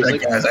looking at him. He's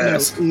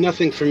like, no,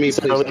 nothing for me,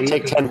 please. I'm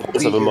take 10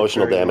 points of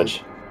emotional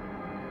damage.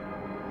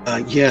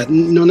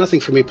 No, nothing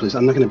for me, please.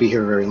 I'm not going to be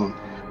here very long.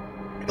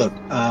 Look,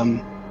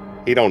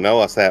 he don't know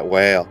us that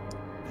well.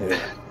 Yeah.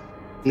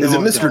 Is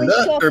it Mr.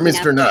 Knott or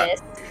Mr. Knott?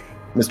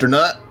 Mr.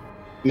 Knott?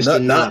 Mr.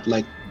 Knott,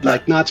 like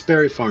Knott's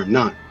Berry Farm,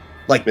 Knott.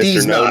 Like Mr.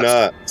 these No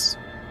nuts.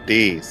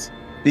 These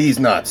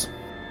nuts.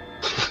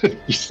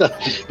 you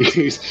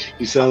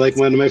sound like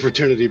one of my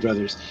fraternity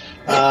brothers.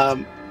 Hell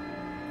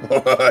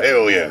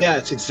yeah. Yeah,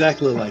 it's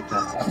exactly like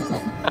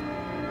that.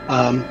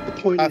 The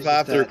point high is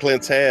five through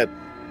Clint's head.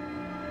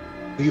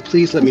 Will you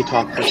please let me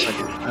talk for a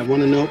second? I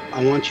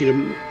want you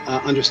to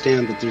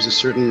understand that there's a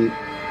certain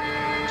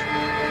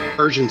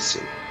urgency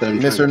that I'm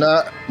Mr.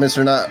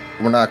 Knott,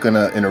 we're not going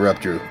to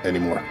interrupt you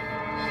anymore.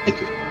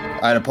 Thank you.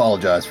 I'd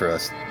apologize for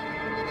us.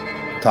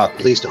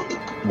 Please don't.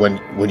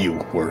 When you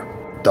were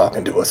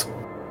talking to us.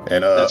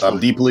 And That's I'm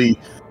fine. deeply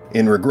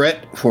in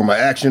regret for my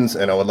actions,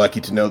 and I would like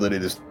you to know that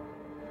it is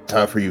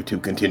time for you to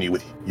continue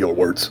with your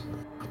words.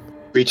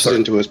 Reaches Sir.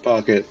 into his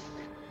pocket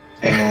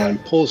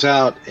and pulls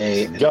out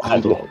an God.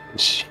 envelope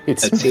It's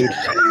that seems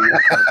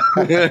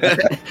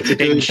to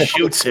And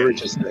shoots him.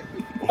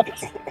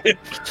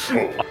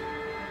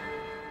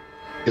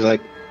 He's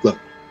like, look,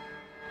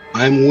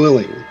 I'm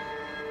willing to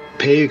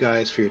pay you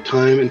guys for your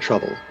time and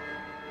trouble.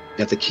 I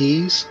got the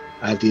keys,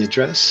 I have the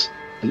address,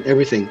 and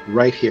everything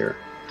right here.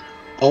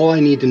 All I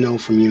need to know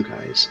from you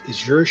guys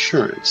is your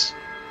assurance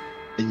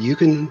that you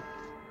can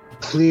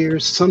clear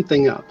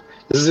something up.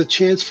 This is a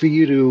chance for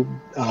you to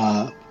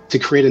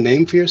create a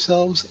name for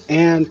yourselves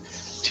and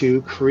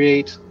to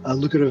create a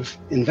lucrative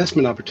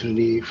investment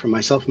opportunity for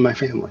myself and my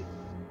family.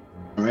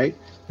 All right?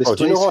 This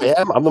do you know who place-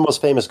 I am? I'm the most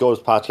famous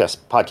ghost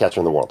podcaster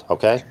in the world,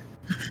 okay?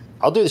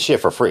 I'll do this shit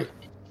for free.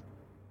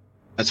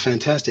 That's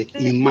fantastic.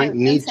 You Don't might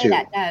need say to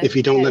that, no. if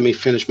you don't No. let me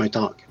finish my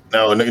talk.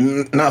 No,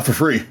 not for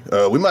free.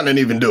 We might not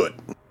even do it.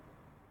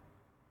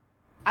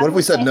 What if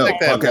we said no? Take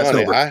that Podcast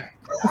money. over.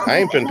 I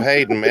ain't been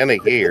paid in many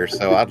years,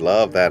 so I'd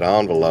love that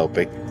envelope.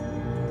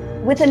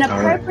 With an All right.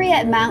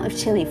 appropriate amount of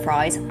chili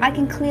fries, I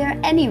can clear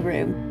any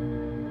room.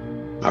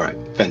 All right,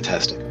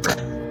 fantastic.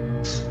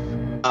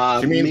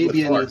 She means Maybe with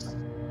in farts.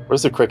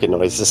 Where's the cricket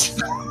noises?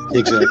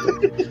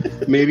 exactly.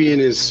 Maybe in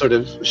his sort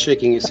of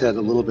shaking his head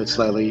a little bit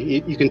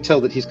slightly, you can tell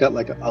that he's got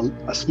like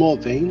a small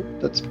vein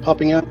that's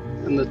popping out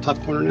in the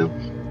top corner now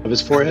of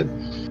his forehead.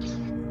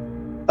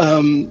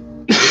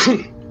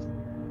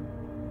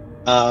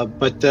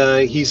 But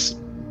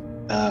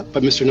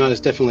Mr. Knott is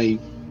definitely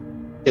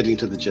getting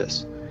to the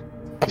gist.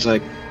 He's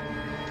like,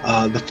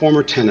 the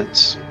former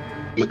tenants.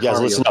 You guys,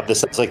 Macario- listen up.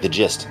 This sounds like the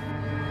gist.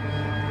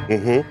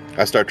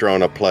 I start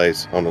drawing up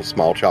plays on a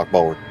small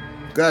chalkboard.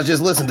 Guys,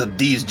 just listen to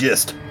D's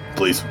gist,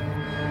 please.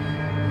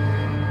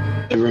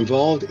 They were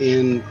involved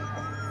in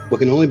what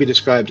can only be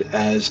described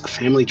as a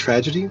family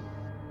tragedy.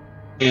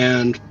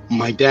 And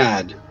my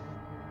dad,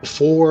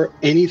 before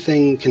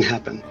anything can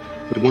happen,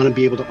 would want to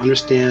be able to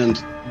understand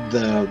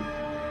the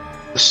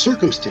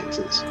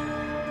circumstances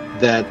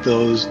that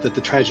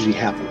the tragedy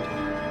happened,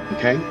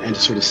 okay, and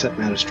to sort of set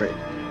matters straight.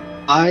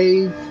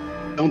 I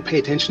don't pay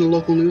attention to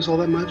local news all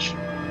that much,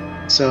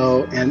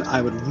 so, and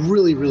I would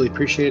really, really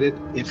appreciate it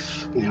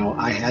if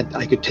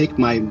I could take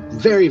my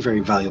very,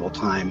 very valuable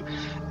time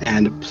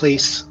and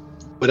place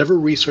whatever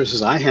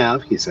resources I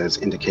have, he says,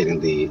 indicating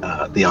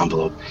the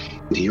envelope,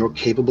 into your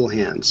capable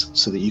hands,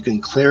 so that you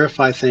can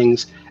clarify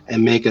things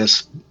and make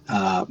this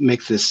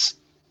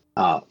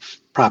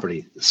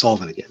property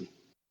solvent again.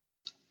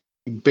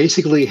 You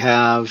basically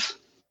have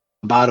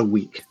about a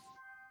week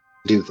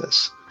to do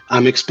this.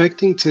 I'm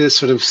expecting to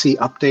sort of see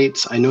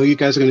updates. I know you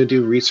guys are going to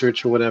do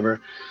research or whatever,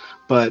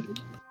 but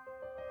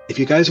if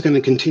you guys are going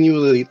to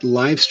continually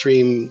live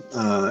stream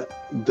the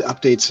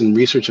updates and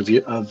research of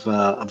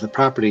the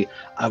property,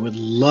 I would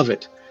love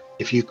it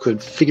if you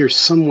could figure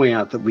some way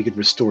out that we could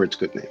restore its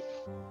good name.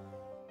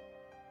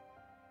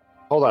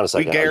 Hold on a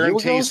second. Are you a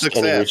guarantee ghost? And he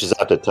success. reaches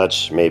out to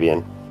touch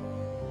Mabian.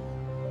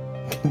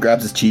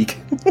 Grabs his cheek.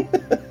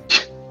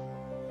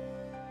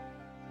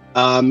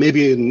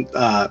 Maybe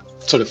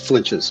sort of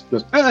flinches.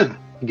 Goes,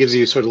 gives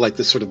you sort of like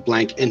this sort of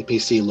blank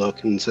NPC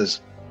look and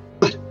says,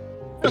 what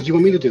do you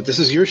want me to do? This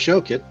is your show,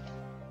 kid.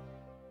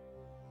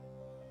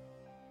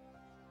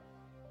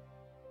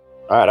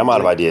 All right, I'm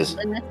out of ideas.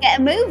 Then let's get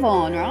a move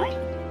on, right?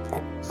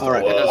 All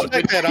right. I'll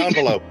take that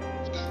envelope.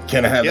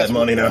 Can I have Yes, that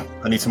money now?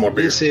 I need some more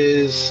beer. This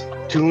is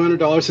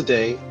 $200 a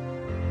day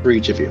for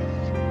each of you.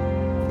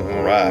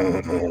 All right.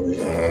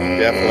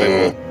 Definitely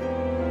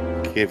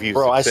will give you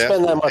Bro, I success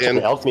spend that much on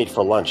within elk meat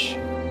for lunch.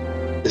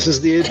 This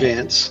is the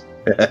advance,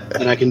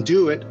 and I can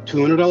do it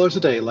 $200 a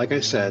day, like I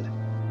said,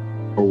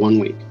 for 1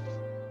 week.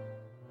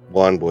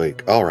 1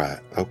 week. All right.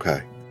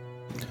 Okay.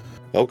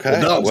 Okay.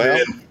 Well,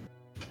 Well,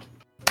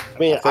 I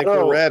mean, I think don't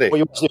know we're ready. what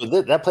you want to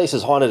do. That place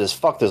is haunted as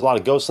fuck. There's a lot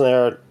of ghosts in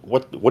there.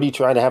 What are you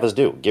trying to have us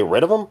do? Get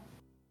rid of them?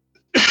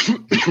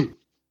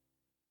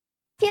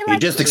 You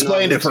just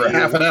explained it for a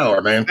half an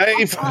hour, man.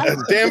 Dave,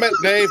 damn it,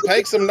 Dave,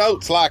 take some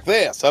notes like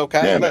this,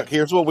 okay? Damn it. Look,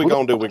 here's what we're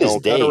going to do. We're Who is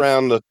going to cut Dave?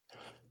 around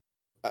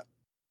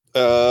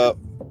the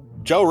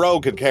Joe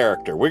Rogan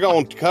character. We're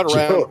going to cut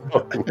around.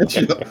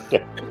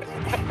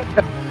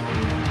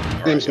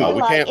 Name's Oh, Mo.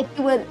 we Like,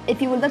 can't.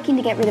 if you were looking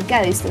to get rid of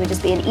ghosts, it would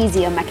just be an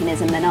easier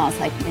mechanism than ours,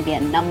 like maybe a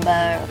number,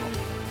 or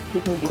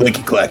people who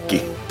Clicky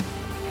clacky.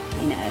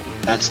 You know.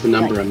 That's the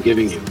number I'm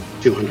giving you,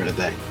 200 a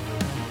day.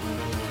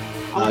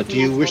 Do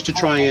you wish to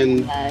try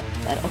and...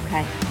 But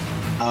okay.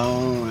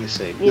 Oh, I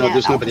see. You No, know,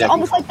 there's nobody I can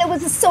almost like there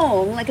was a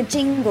song, like a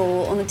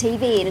jingle on the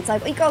TV, and it's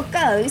like, we got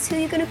ghosts, who are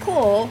you going to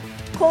call?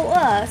 Call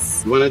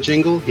us. You want a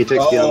jingle? He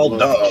takes the Oh, envelope,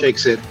 dog.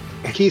 shakes it.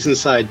 Keys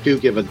inside do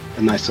give a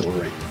nice little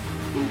ring.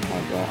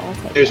 Okay, well, I'll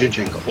take Here's that. your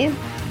jingle. Thank you.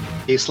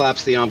 He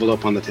slaps the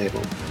envelope on the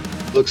table,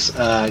 looks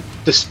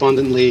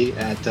despondently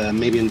at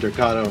Mabian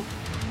Durcado,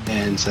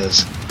 and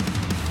says,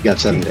 you got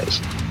 7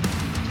 days.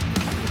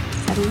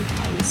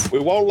 7 days. We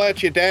won't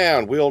let you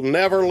down. We'll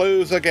never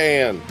lose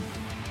again.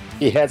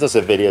 He hands us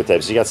a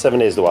videotape, so you got 7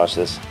 days to watch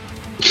this.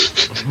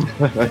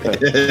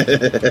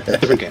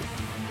 Different game.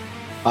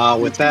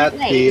 With that,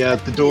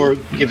 the door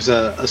gives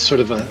a sort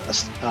of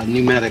a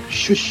pneumatic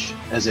shush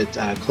as it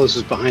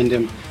closes behind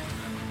him.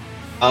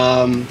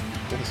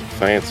 That's a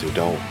fancy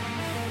door.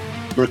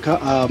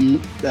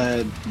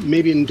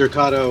 Maybe in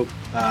Durcado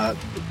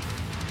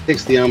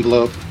takes the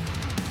envelope,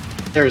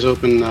 tears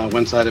open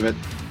one side of it.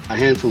 A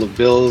handful of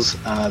bills,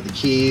 the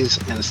keys,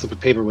 and a slip of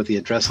paper with the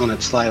address on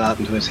it slide out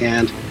into his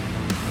hand.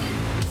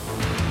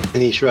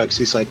 And he shrugs.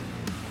 He's like,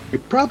 "We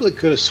probably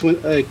could have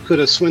swindled.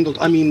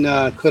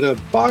 Could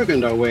have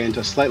bargained our way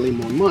into slightly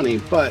more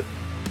money, but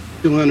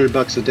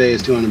 $200 a day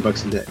is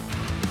 $200 a day."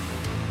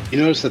 You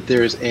notice that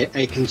there's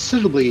a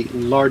considerably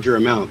larger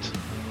amount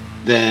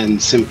than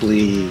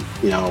simply,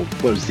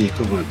 what is the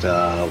equivalent?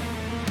 The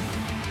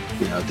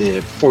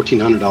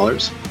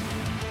 $1,400.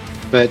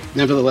 But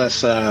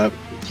nevertheless,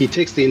 he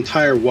takes the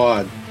entire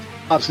wad,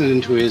 pops it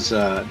into his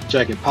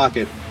jacket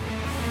pocket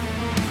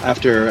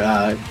after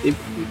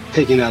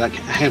taking out a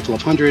handful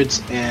of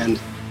hundreds and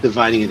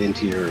dividing it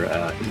into your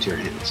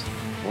hands.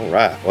 All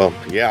right. Well,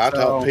 yeah, I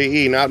taught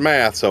PE, not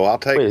math, so I'll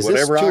take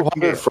whatever I can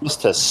 $200 get. for us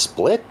to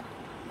split?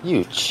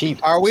 You cheap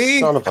Are we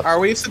son of a... are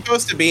we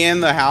supposed to be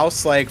in the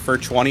house like for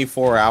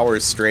 24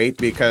 hours straight?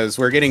 Because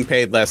we're getting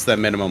paid less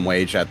than minimum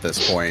wage at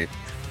this point.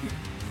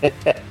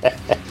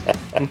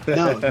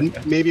 No,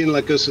 maybe in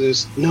Goes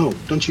says, "No,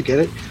 don't you get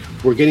it?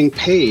 We're getting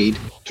paid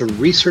to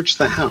research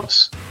the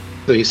house."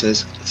 So he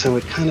says, "So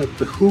it kind of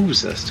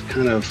behooves us to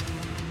kind of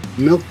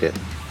milk it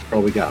for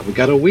all we got. We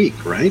got a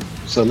week, right?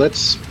 So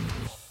let's,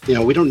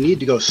 we don't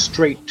need to go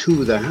straight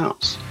to the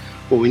house.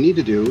 What we need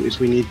to do is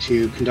we need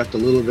to conduct a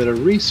little bit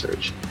of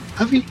research.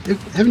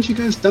 Haven't you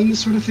guys done this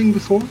sort of thing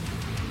before?"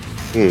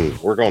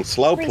 We're going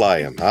slow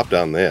playing. I've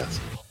done this.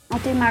 I'll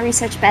do my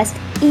research best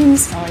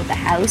inside the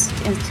house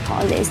and just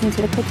gotta listen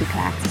to the cookie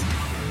clacks.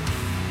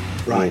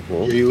 Right.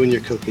 You and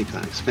your cookie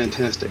clacks.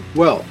 Fantastic.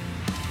 Well,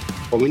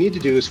 what we need to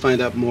do is find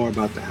out more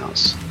about the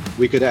house.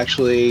 We could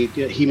actually...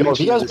 if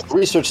you guys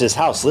research this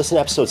house, listen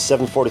to episode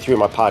 743 of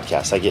my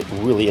podcast. I get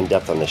really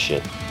in-depth on this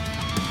shit.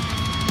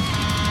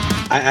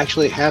 I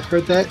actually have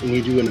heard that, and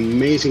you do an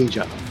amazing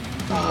job,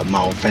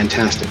 Mao.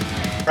 Fantastic.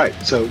 Right,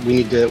 so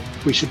we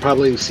should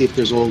probably see if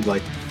there's old,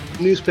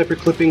 newspaper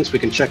clippings we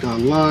can check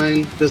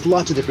online. There's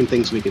lots of different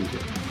things we can do.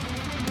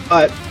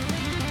 But,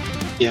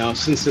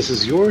 since this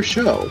is your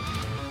show,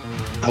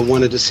 I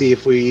wanted to see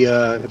if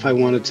I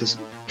wanted to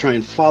try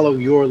and follow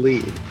your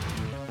lead,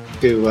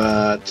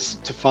 to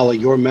follow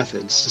your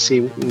methods, to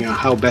see,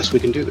 how best we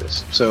can do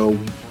this. So,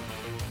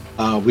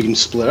 we can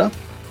split up.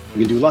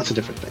 We can do lots of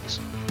different things.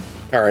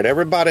 All right,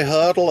 everybody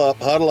huddle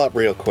up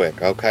real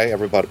quick, okay?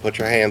 Everybody put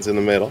your hands in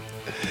the middle.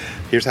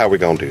 Here's how we're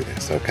going to do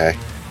this, okay?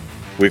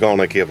 We're going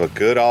to give a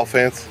good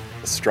offense,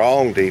 a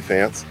strong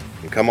defense,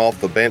 and come off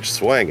the bench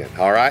swinging.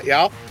 All right,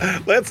 y'all?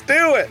 Let's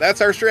do it.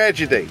 That's our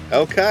strategy,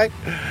 okay?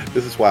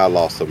 This is why I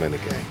lost so many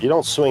games. You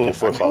don't swing in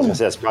football.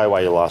 That's probably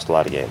why you lost a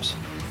lot of games.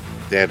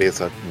 That is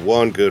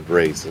one good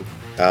reason.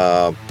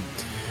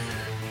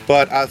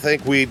 But I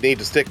think we need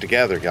to stick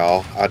together,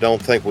 y'all. I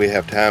don't think we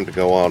have time to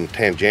go on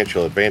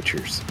tangential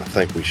adventures. I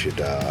think we should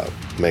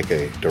make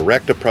a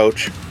direct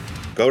approach,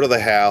 go to the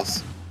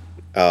house,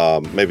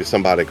 maybe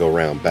somebody go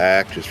around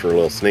back just for a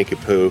little sneaky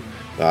poo.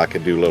 I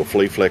could do a little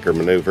flea flicker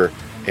maneuver,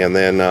 and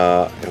then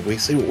we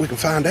see what we can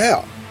find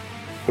out.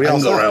 I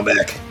can go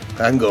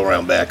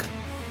around back.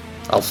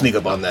 I'll sneak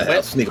up on that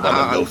house. Sneak up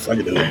on the ghost. I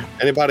can do it.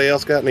 Anybody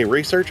else got any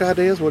research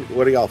ideas? What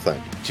do y'all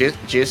think?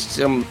 Just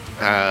some.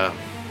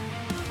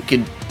 We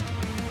could.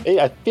 Hey,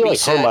 I feel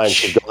research. like Hermione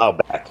should go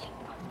out back.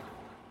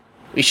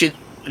 We should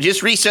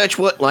just research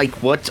what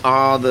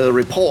are the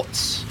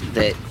reports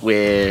that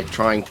we're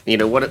trying.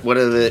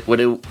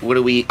 What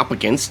are we up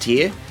against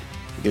here?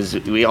 Because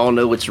we all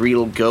know it's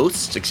real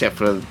ghosts, except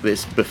for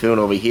this buffoon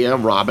over here,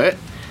 Robert.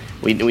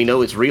 We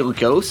know it's real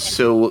ghosts,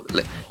 so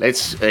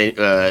let's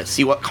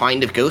see what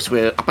kind of ghosts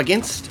we're up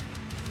against.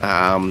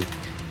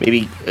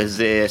 Maybe is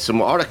there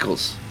some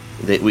articles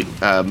that we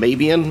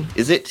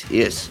is it?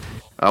 Yes.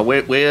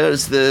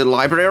 Where's the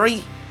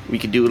library? We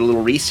could do a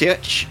little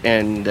research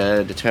and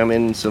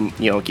determine some,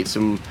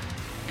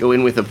 go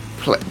in with a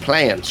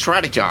plan,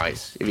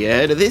 strategize. Have you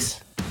heard of this?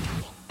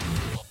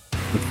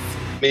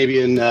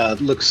 Fabian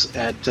looks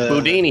at...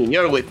 Boudini,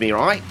 you're with me,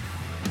 right?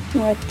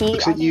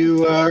 Looks at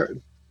you,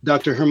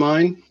 Dr.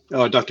 Hermine,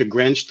 Dr.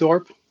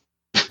 Grangethorpe.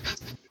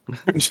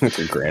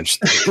 Dr.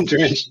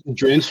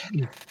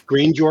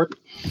 Greenjorp.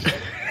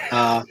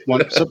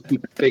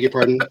 Beg your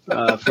pardon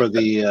for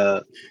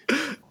the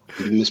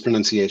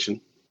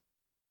mispronunciation.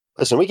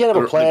 Listen, we can have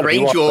a plan.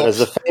 As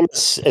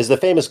the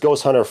famous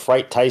ghost hunter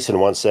Fright Tyson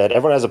once said,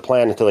 everyone has a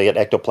plan until they get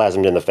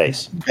ectoplasmed in the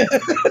face.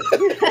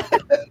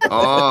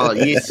 Oh,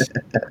 yes.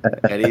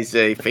 That is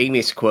a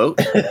famous quote.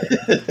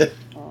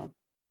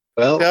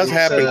 Well, it does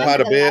happen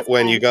quite a bit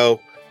when you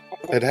go.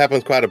 It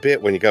happens quite a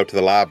bit when you go to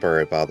the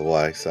library, by the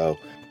way. So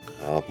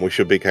we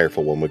should be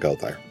careful when we go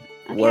there.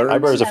 Words.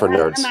 Libraries are for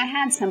nerds. I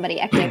had somebody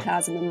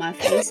ectoplasm in my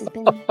face. It's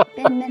been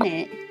a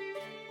minute.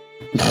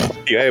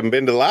 You haven't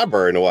been to the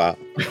library in a while.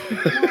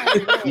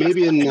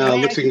 Maybe in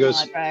Lixing goes.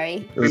 Library.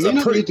 It We was may a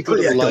not pretty, need to go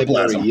to the pretty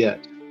library ectoplasm. yet,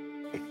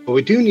 but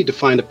we do need to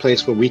find a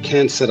place where we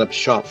can set up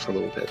shop for a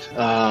little bit.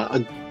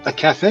 A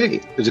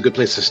cafe is a good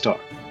place to start.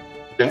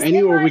 Now,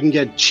 anywhere we can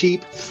get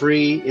cheap,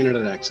 free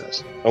internet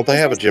access. Don't they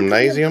have a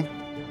gymnasium?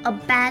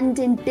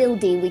 Abandoned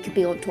building we could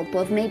be on top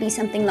of. Maybe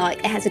something like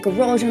it has a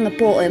garage on the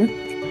bottom,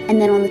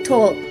 and then on the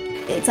top,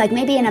 it's like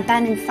maybe an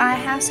abandoned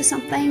firehouse or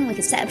something. We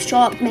could set up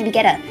shop. Maybe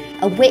get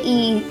a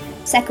witty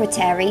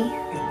secretary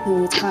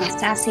who's kind of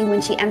sassy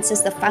when she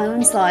answers the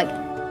phones, like,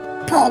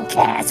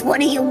 "Podcast, what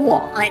do you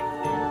want?"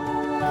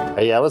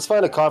 Hey, yeah, let's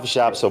find a coffee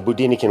shop so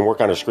Boudini can work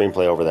on her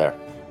screenplay over there.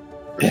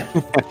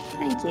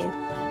 Thank you.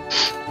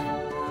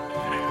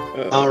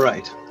 All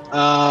right.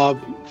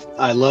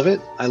 I love it.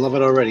 I love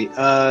it already.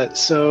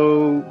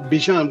 So,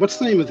 Bijan, what's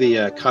the name of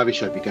the coffee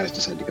shop you guys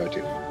decided to go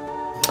to?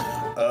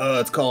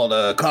 It's called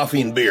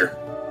Coffee and Beer.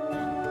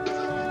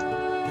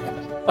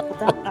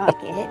 Don't like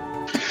it.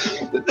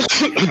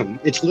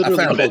 It's literally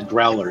found called it.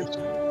 Growlers.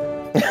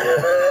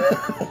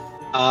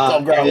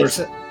 called Growlers.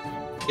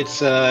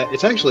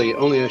 It's actually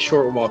only a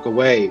short walk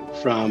away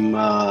from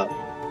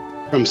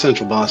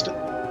Central Boston,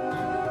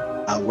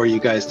 where you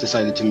guys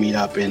decided to meet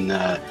up in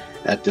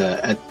at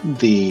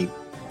the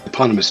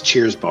eponymous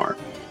Cheers bar.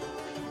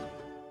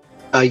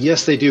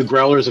 Yes, they do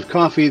growlers of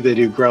coffee. They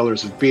do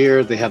growlers of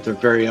beer. They have their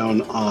very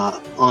own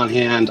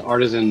on-hand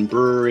artisan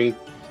brewery.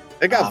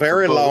 They got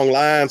very for both. long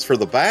lines for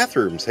the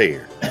bathrooms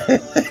here.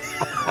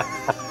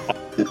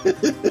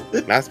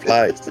 Nice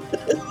place. The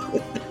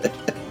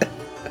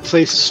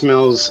place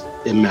smells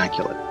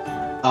immaculate,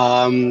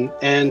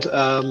 and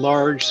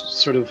large,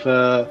 sort of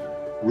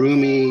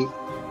roomy,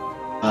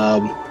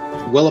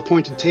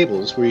 well-appointed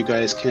tables where you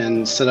guys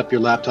can set up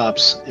your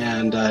laptops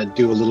and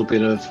do a little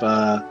bit of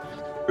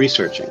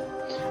researching.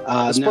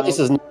 This place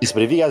is nice,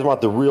 but if you guys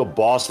want the real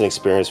Boston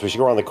experience, we should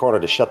go around the corner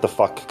to Shut the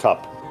Fuck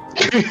Cup.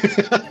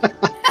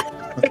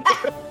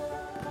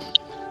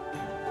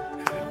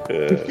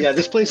 Yeah,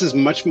 this place is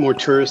much more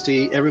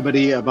touristy.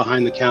 Everybody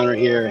behind the counter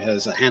here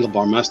has a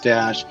handlebar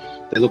mustache.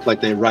 They look like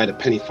they ride a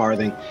penny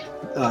farthing.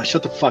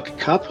 Shut the Fuck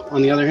Cup,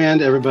 on the other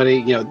hand,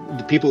 everybody,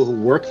 the people who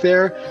work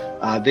there,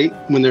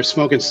 when they're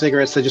smoking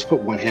cigarettes, they just put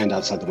one hand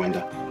outside the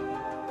window.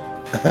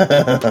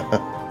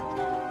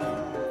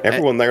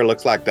 Everyone there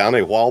looks like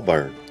Donnie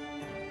Wahlberg.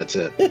 That's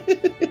it.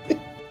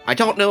 I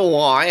don't know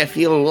why. I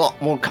feel a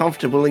lot more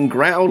comfortable in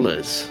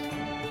growlers.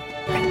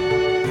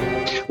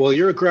 Well,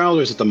 you're at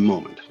Growlers at the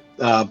moment.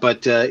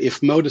 But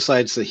if Mo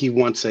decides that he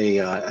wants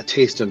a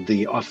taste of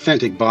the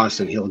authentic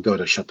Boston, he'll go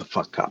to Shut the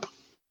Fuck Cup,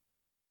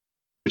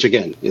 which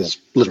again is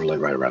literally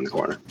right around the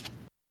corner.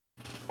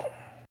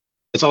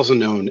 It's also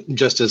known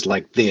just as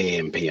like the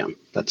AM PM.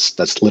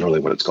 That's literally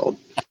what it's called.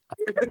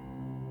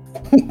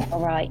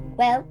 All right.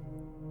 Well,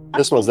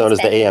 This one's known as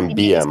the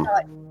AMBM.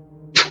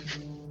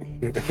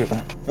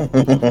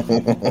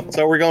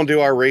 So we're going to do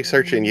our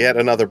research in yet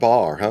another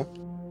bar, huh?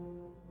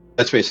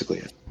 That's basically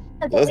it.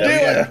 Let's do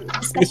it.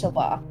 A special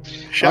bar.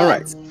 All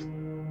right.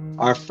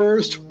 Our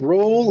first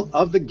roll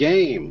of the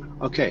game.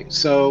 Okay,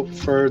 so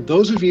for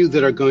those of you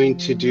that are going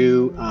to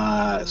do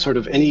sort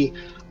of any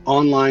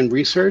online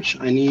research,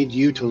 I need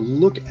you to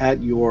look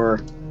at your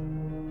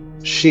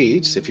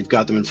sheets, if you've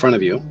got them in front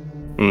of you.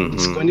 Mm-hmm.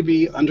 It's going to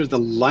be under the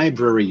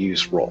library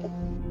use roll.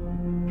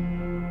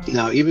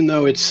 Now, even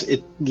though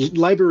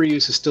library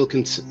use is still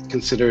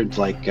considered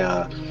like,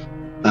 I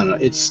don't know,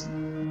 it's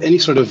any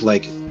sort of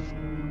like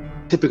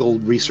typical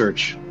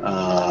research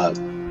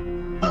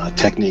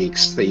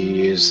techniques that you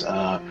use,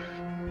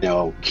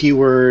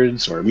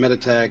 keywords or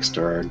metatext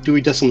or Dewey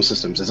Decimal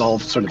Systems is all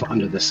sort of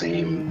under the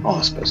same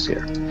auspice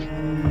here.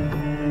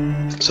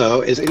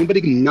 So is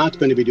anybody not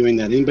going to be doing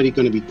that? Anybody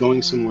going to be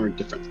going somewhere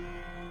different?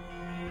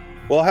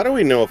 Well, how do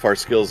we know if our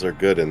skills are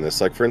good in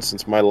this? Like, for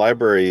instance, my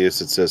library use,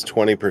 it says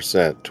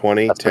 20%,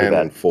 20, That's pretty 10,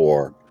 bad. and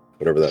 4,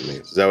 whatever that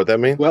means. Is that what that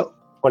means? Well,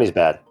 20 is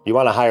bad. You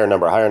want a higher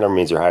number. A higher number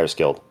means you're higher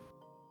skilled.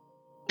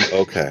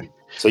 Okay.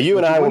 So you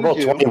and What I, you we're wanna both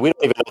do- 20. We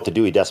don't even know what the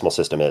Dewey Decimal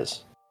System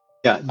is.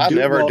 yeah. I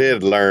never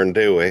did learn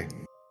Dewey.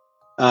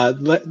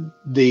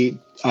 The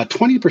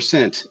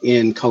 20%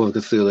 in Call of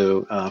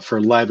Cthulhu for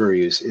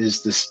library use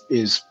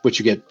is what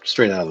you get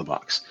straight out of the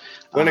box.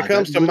 When it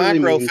comes that to literally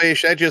means-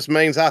 microfish, that just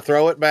means I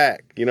throw it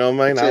back. You know what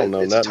I mean? That's I it. don't know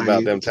It's nothing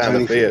about them it's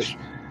tiny fish.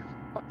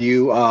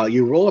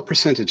 You roll a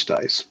percentage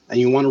dice, and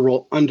you want to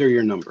roll under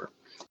your number.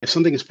 If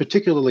something is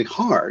particularly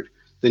hard,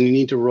 then you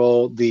need to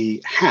roll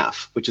the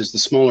half, which is the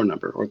smaller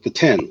number, or the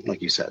 10,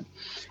 like you said.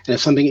 And if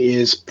something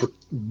is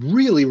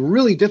really,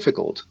 really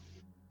difficult,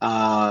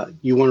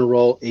 you want to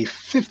roll a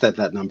fifth at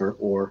that number,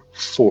 or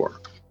 4.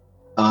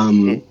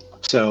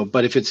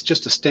 But if it's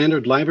just a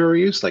standard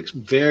library use, like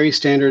very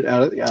standard,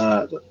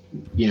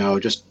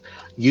 just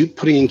you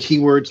putting in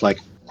keywords like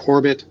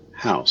Corbett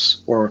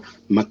House or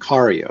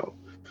Macario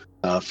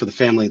for the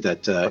family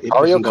that it was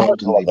Mario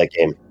involved Kart, I love that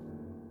game.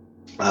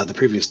 the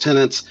previous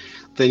tenants,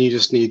 then you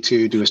just need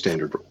to do a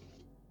standard roll.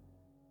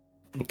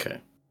 Okay.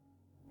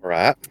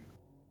 Right.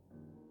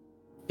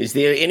 Is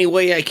there any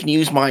way I can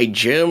use my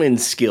German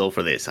skill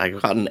for this? I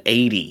got an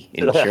 80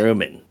 in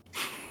German.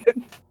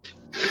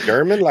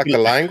 German, like the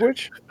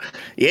language?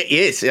 Yeah,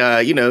 yes.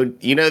 You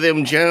know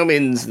them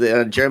Germans.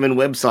 The German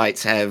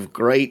websites have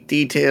great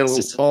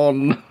details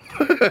on.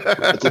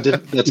 That's a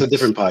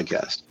different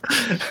podcast.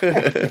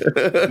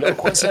 No,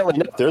 coincidentally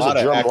enough, there's a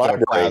German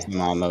library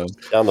on those.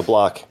 down the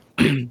block.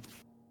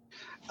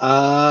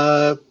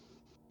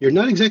 You're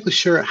not exactly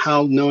sure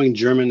how knowing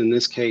German in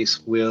this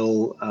case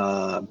will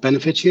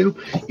benefit you.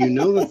 You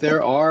know that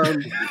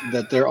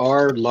there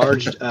are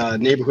large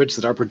neighborhoods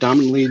that are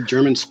predominantly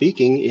German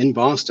speaking in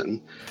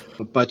Boston,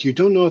 but you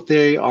don't know if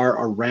they are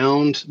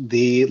around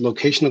the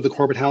location of the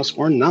Corbett House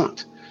or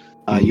not.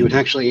 You would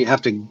actually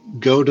have to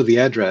go to the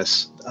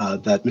address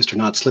that Mr.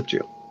 Knott slipped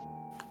you.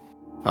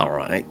 All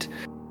right.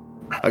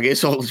 I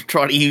guess I'll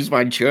try to use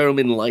my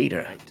German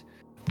later.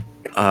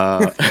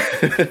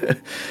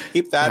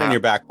 Keep that in your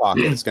back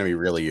pocket. It's going to be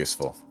really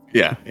useful.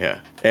 Yeah.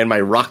 And my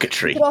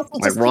rocketry. You could also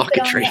My just keep it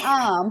on rocketry. your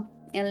arm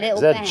in a little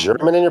Is that band.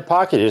 German in your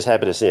pocket? You're just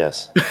happy to see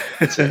us.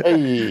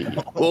 Hey.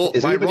 Well,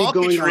 Is my anybody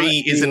going rocketry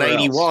on is an anywhere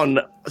else? 81.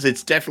 So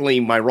it's definitely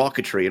my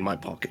rocketry in my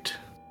pocket.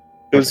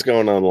 Who's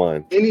going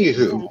online?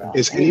 Anywho,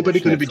 is anybody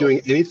going to be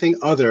doing anything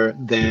other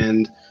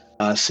than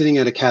sitting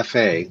at a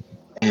cafe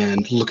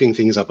and looking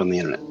things up on the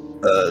internet?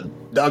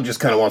 Dog just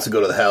kind of wants to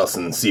go to the house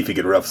and see if he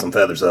could rough some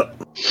feathers up.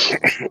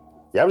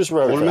 Yeah, I'm just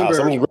running for the house.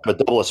 I'm going to grab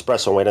a double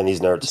espresso and wait on these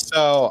nerds.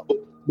 So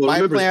my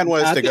remember, plan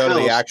was at to go to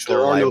the house, actual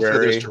there are no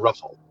library. feathers to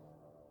ruffle.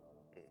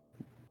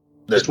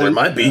 There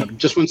might be.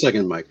 Just one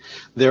second, Mike.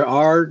 There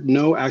are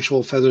no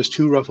actual feathers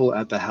to ruffle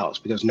at the house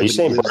because Are you nobody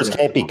saying lives birds there.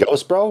 can't be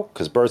ghosts, bro?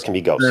 Because birds can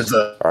be ghosts. There's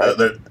a, All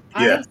right.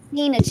 yeah. I've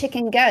seen a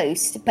chicken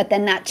ghost, but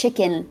then that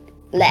chicken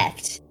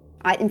left.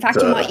 In fact,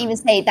 you Uh, might even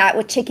say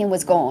that chicken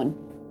was gone.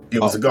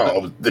 It was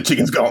gone. The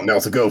chicken's gone. Now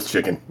it's a ghost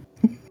chicken.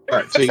 All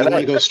right, so you want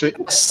to go straight.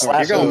 Slap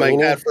You're going to them. make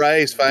that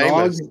phrase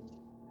famous. Dog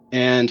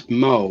and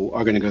Mo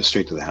are going to go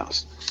straight to the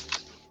house.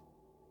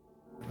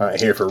 I ain't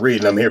here for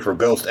reading. I'm here for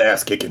ghost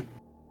ass kicking.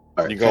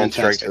 All right, You're going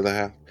fantastic. straight to the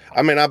house.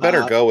 I mean, I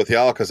better go with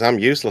y'all because I'm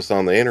useless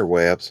on the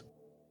interwebs.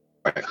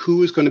 All right,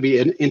 who is going to be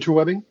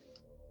interwebbing?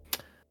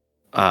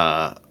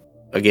 I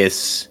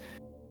guess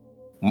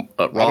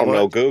Robert, I don't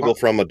know Google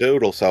from a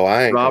doodle, so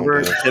I ain't. gonna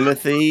Robert, do it.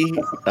 Timothy,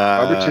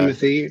 Robert,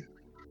 Timothy,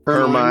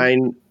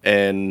 Hermine,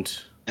 and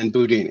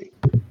Boudini.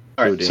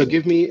 All right, so Boudini.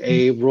 give me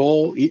a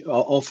roll,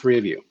 all three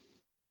of you,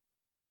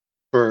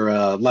 for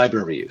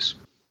library use.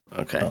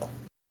 Okay.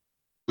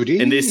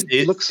 Boudini And this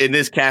looks in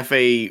this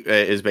cafe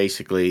is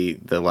basically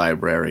the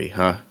library,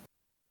 huh?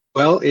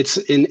 well. It's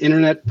an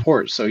internet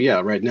port, so yeah.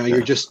 Right now,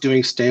 you're just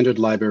doing standard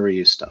library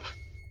use stuff.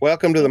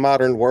 Welcome to the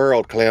modern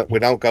world, Clint. We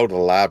don't go to the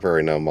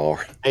library no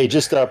more. Hey,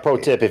 just a pro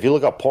tip. If you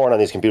look up porn on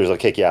these computers, they'll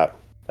kick you out.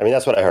 I mean,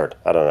 that's what I heard.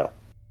 I don't know.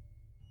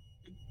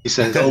 He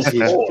says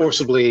he's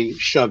forcibly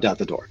shoved out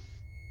the door.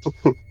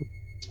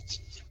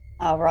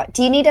 All right.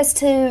 Do you need us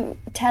to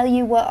tell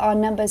you what our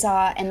numbers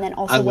are and then I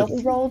also what would-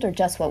 we rolled, or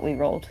just what we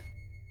rolled?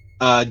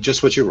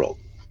 Just what you rolled.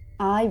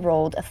 I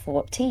rolled a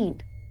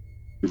 14.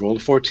 You rolled a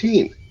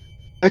 14.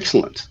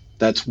 Excellent.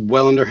 That's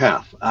well under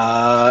half.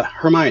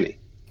 Hermione.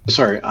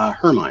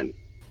 Hermine.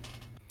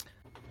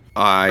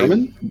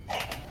 Herman?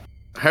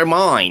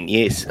 Hermine,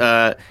 yes.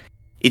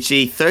 It's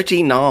a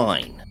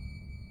 39,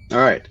 All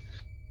right. which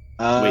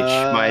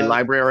my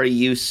library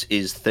use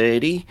is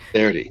 30.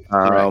 30.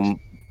 Correct.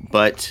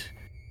 But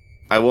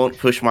I won't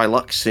push my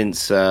luck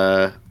since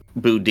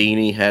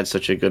Boudini had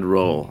such a good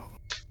roll.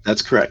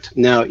 That's correct.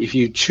 Now, if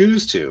you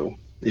choose to,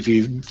 if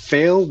you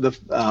fail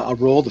a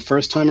roll the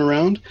first time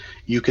around,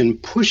 you can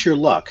push your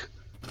luck.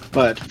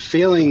 But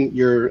failing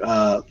your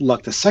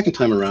luck the second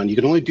time around, you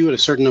can only do it a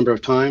certain number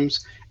of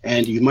times,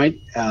 and you might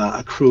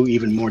accrue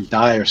even more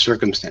dire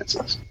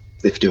circumstances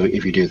if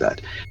you do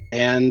that.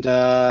 And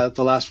the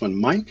last one,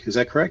 Mike, is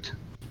that correct?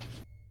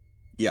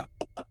 Yeah.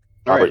 All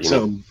Robert, right. you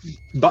So,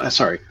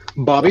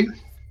 Bobby,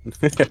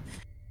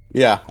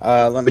 Yeah.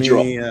 Let What'd you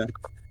me.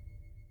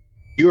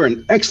 you are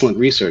an excellent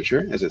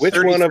researcher. As it's Which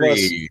one of us?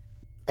 33.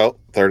 Oh,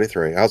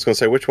 33. I was going to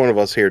say, which one of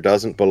us here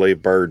doesn't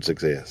believe birds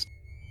exist?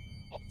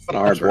 what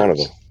are Which one of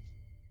birds?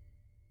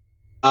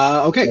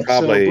 them? Okay. So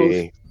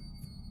Probably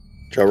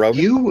Joe both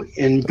Rogan. you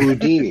and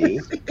Boudini.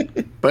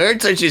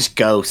 Birds are just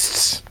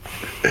ghosts.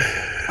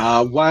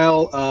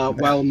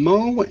 While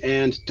Mo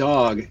and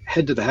Dog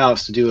head to the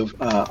house to do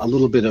a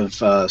little bit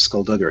of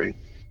skullduggery,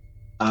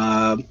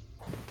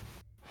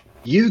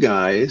 you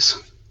guys,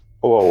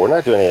 Whoa, we're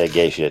not doing any of that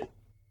gay shit.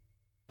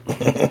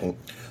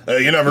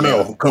 You never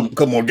know.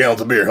 Couple more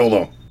gallons of beer. Hold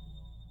on.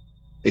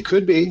 it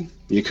could be,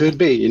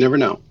 you never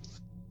know.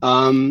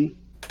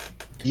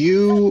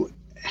 You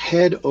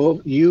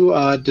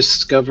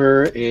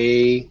discover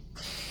an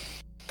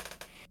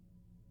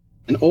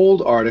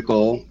old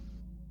article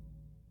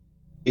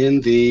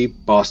in the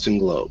Boston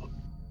Globe.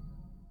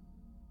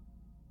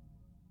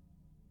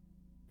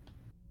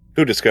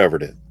 Who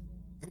discovered it?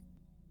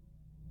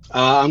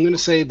 I'm going to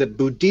say that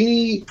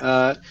Boudini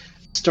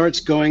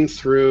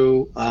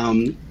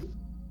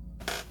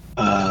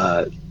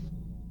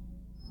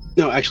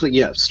No, actually,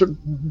 yeah.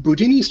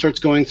 Boudini starts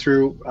going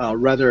through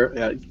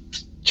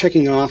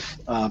checking off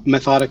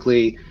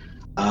methodically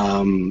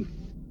the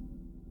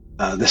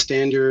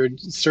standard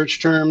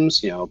search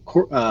terms.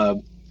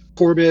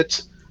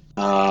 Corbett,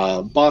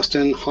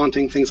 Boston,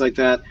 haunting, things like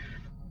that.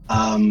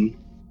 Hey,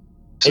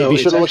 be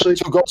sure to look at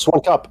 2 ghosts,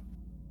 1 cup.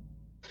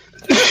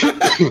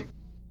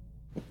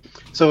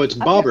 So it's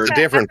Bobbert. It's a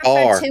different I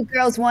prefer bar. 2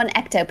 girls, 1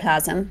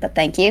 ectoplasm, but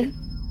thank you.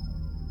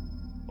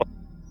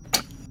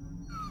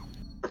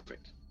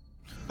 Perfect.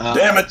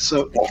 Damn it!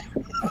 So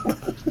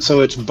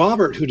it's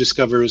Bobbert who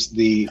discovers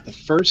the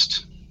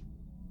first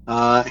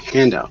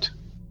handout.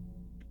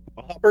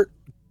 Bobbert?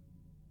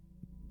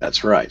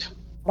 That's right,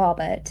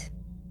 Bobbert.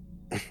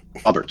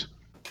 Bobbert.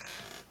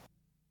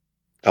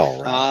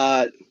 All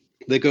right.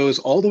 That goes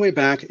all the way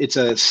back. It's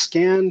a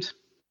scanned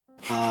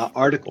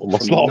article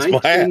Almost from lost my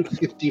hat.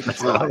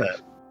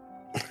 1955.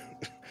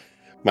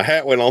 My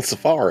hat went on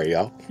safari,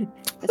 y'all.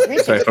 It's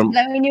Richard Sorry, from-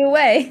 blowing you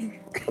away.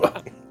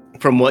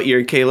 From what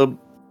year, Caleb?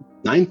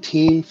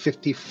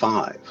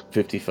 1955.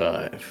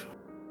 55.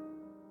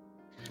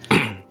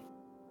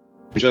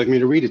 Would you like me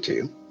to read it to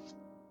you?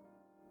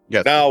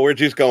 Yes. No, we're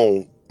just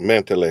going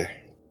mentally.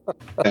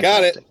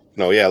 Got it.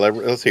 No, yeah,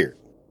 let's hear it.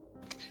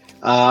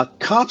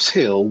 Cops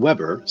Hill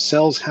Weber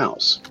sells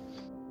house.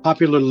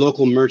 Popular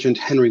local merchant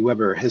Henry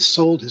Weber has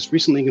sold his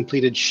recently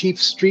completed Sheep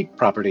Street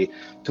property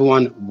to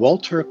one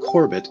Walter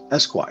Corbett,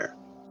 Esquire,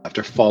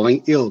 after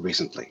falling ill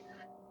recently.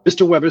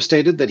 Mr. Weber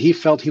stated that he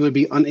felt he would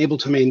be unable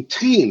to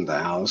maintain the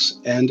house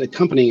and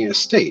accompanying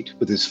estate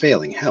with his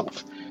failing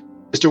health.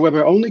 Mr.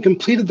 Weber only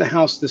completed the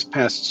house this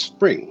past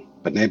spring,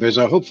 but neighbors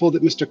are hopeful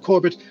that Mr.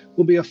 Corbett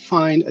will be a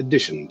fine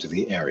addition to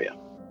the area.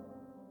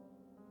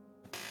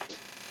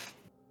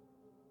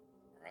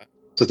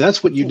 So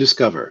that's what you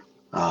discover,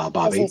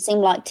 Bobby. Doesn't seem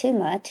like too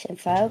much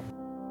info.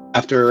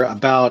 After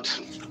about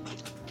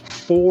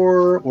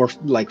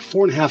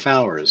 4.5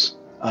 hours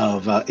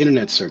of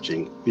internet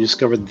searching, you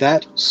discovered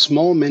that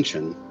small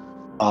mention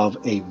of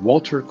a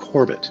Walter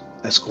Corbett,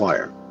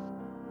 Esquire.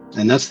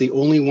 And that's the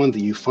only one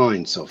that you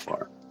find so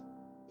far.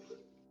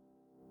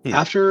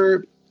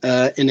 After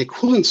an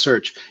equivalent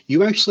search,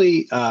 you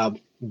actually,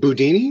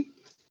 Boudini,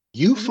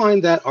 you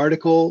find that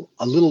article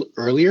a little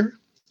earlier.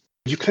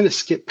 You kind of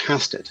skip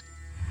past it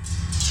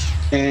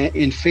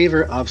in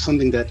favor of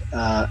something that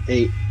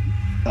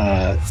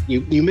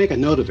you make a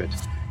note of it,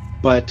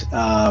 but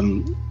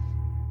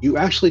you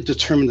actually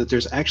determine that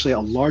there's actually a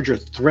larger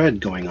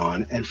thread going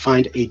on and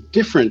find a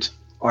different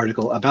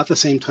article about the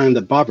same time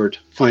that Bobbert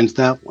finds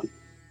that one.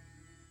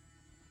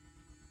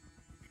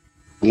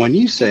 When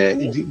you say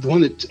the one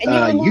that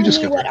you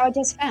discovered, what I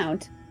just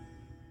found.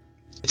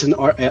 it's an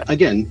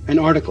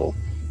article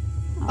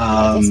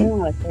Just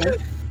another thing.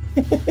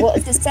 What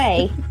does it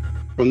say?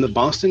 from the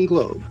Boston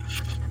Globe,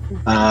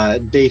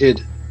 dated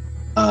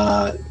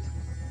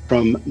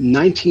from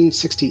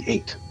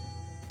 1968.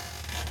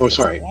 Oh,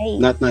 sorry, Great.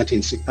 not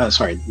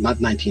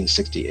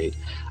 1968.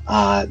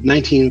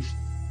 19.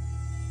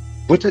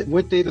 What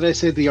day did I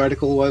say the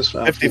article was?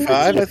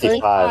 55, I think.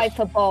 55.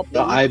 For Bob.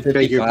 No, I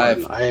beg your 55.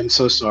 pardon. I am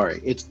so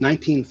sorry. It's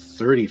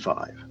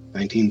 1935.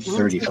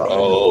 1935.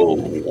 Oh,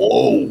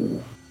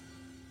 whoa.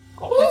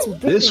 That's really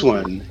This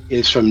one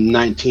is from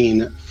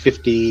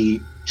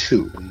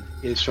 1952.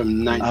 Is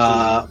from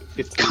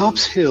 1950.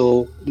 Cops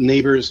Hill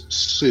neighbors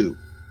sue.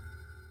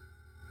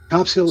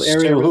 Cops Hill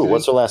area. Sue who? resident-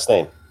 What's her last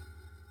name?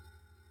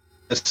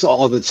 That's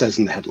all that says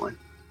in the headline.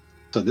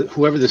 So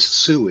whoever this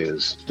Sue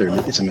is,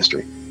 it's a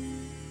mystery.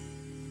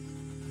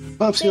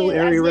 Cops Hill Sue,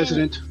 area as in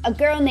resident. a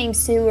girl named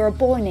Sue or a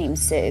boy named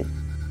Sue?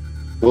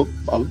 Well,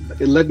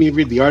 let me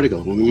read the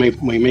article. We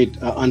may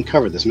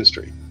uncover this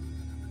mystery.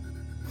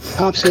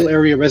 Cops Hill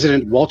area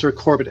resident Walter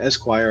Corbett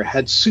Esquire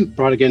had suit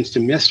brought against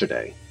him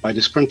yesterday by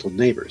disgruntled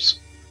neighbors.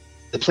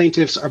 The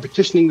plaintiffs are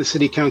petitioning the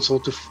city council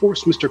to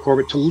force Mr.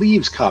 Corbett to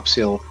leave Cops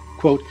Hill,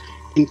 quote,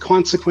 in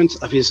consequence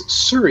of his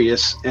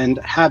serious and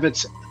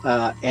habits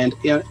and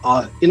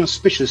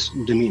inauspicious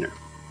demeanor.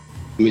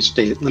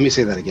 Let me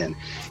say that again.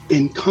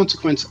 In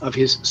consequence of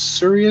his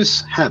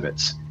serious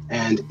habits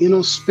and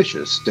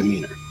inauspicious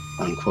demeanor,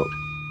 unquote.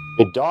 I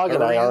mean, Dog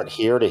and I aren't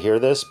here to hear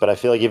this, but I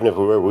feel like even if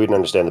we were, we wouldn't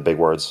understand the big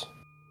words.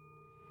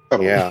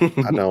 Yeah,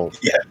 I don't.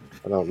 Yeah.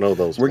 I don't know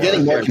those. We're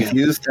getting words. more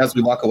confused as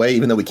we walk away,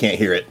 even though we can't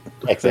hear it.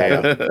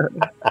 Exactly.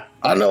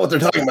 I know what they're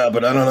talking about,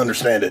 but I don't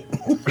understand it.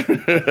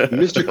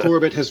 Mr.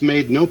 Corbett has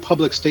made no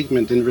public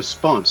statement in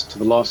response to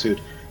the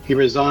lawsuit. He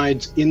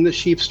resides in the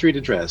Sheep Street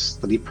address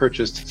that he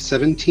purchased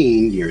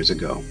 17 years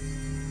ago.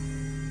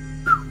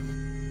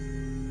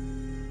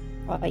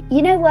 Right.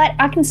 You know what?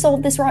 I can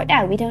solve this right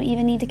now. We don't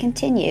even need to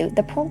continue.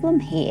 The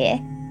problem here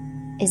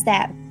is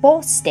that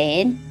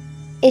Boston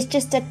is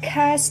just a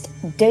cursed,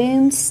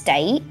 doomed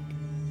state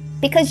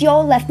because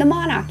y'all left the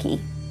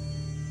monarchy.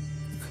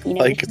 You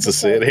know, Like you it's can a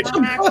city. just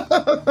go back.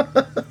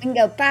 You can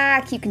go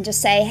back. You can just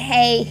say,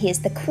 hey, here's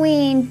the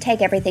Queen.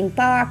 Take everything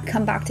back.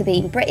 Come back to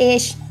being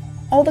British.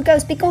 All the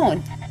ghosts be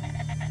gone.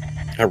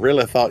 I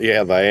really thought you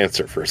had the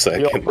answer for a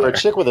second. You know, for a there.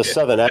 chick with a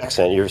southern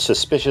accent, you're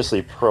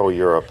suspiciously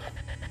pro-Europe.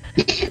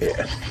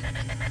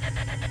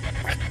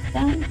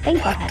 don't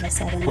think I have a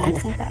southern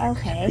accent, but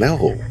okay.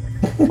 No.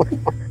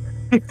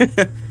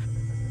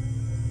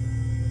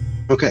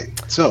 Okay,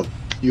 so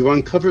you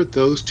uncovered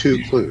those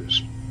 2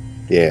 clues.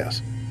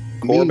 Yes.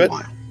 Corbett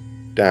Meanwhile,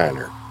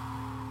 Diner.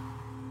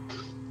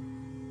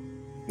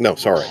 No,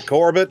 sorry.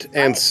 Corbett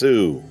and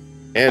Sue.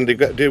 And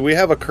did we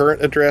have a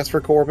current address for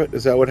Corbett?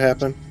 Is that what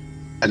happened?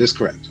 that is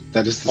correct.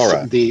 That is All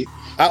right.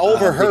 I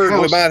overheard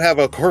we house- might have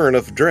a current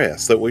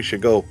address that we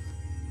should go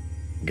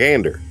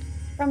gander.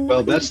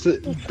 Well, that's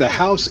the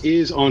house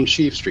is on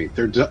Chief Street.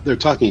 They're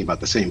talking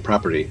about the same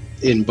property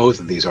in both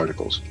of these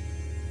articles.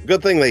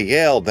 Good thing they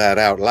yelled that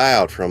out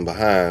loud from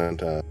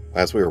behind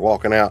as we were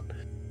walking out.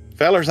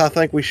 Fellers, I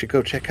think we should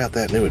go check out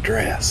that new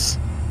address.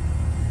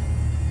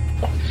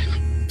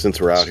 Since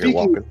we're out here Speaking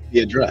walking. of the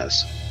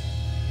address.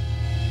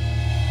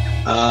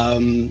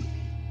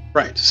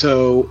 Right.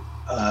 So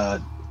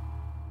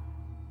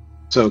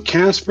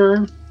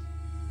Casper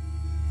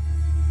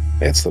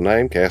That's the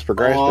name, Casper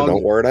Grasper. Og.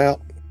 Don't wear it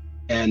out.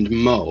 and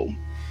Mo.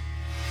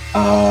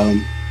 How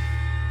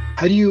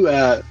do you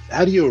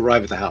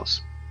arrive at the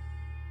house?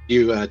 Do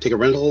you take a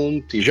rental?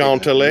 Do you Jean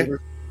take a Tillet.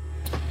 Uber?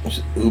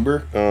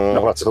 Uber?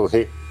 No,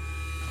 absolutely.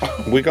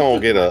 We're gonna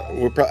get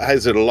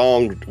is it a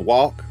long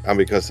walk?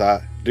 Because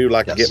I do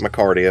like to Yes. get my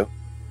cardio.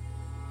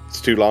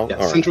 It's too long. Yeah,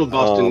 All right. Central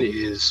Boston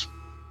is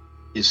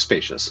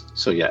spacious,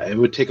 so yeah, it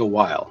would take a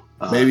while.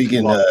 Maybe you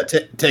can well,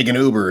 take an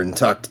Uber and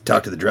talk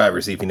to the driver,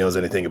 see if he knows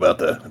anything about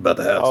the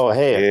house. Oh,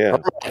 hey. Yeah.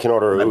 I can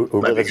order Might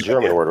Uber. be a That's a good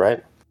German idea. word,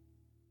 right?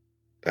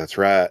 That's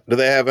right. Do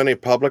they have any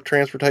public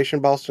transportation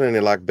in Boston?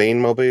 Any like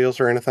bean mobiles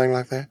or anything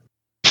like that?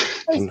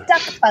 Those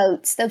duck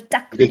boats. Those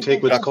duck. you can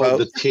take what's called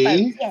the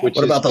T, Yeah. which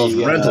What about is those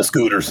the, rental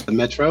scooters? the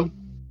Metro.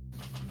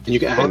 And you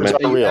can Motors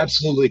are you real.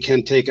 absolutely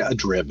can take a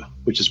Drib,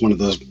 which is one of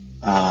those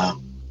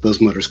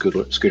motor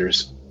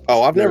scooters.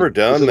 Oh, I've never Those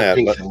done little that,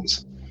 pink but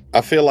things. I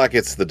feel like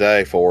it's the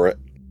day for it.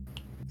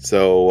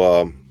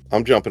 So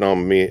I'm jumping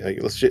on me.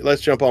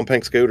 Let's jump on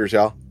pink scooters,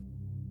 y'all.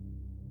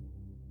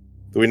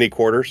 Do we need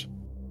quarters?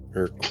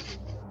 Or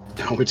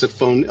No, it's a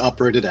phone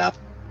operated app.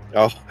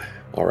 oh,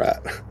 all right.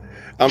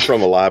 I'm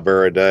from a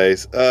library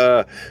days.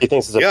 He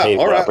thinks it's a Yeah, paid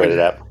all right. operated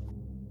app.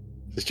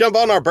 Let's jump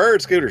on our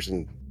bird scooters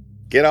and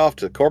get off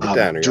to Corbett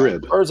Diner. y'all.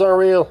 Drib. Birds aren't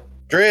real.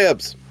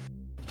 Dribs.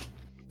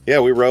 Yeah,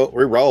 we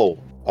roll.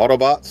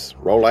 Autobots,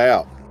 roll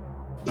out.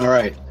 All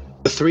right.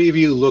 The 3 of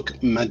you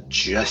look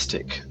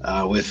majestic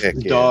with Heck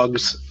yeah.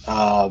 dogs,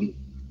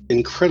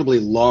 incredibly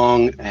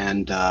long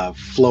and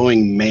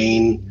flowing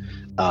mane,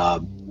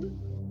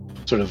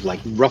 sort of like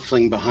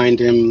ruffling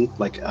behind him,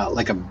 like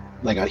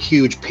a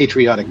huge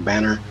patriotic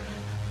banner.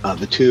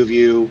 The 2 of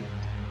you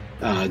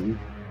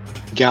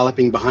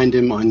galloping behind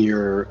him on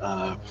your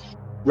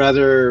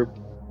rather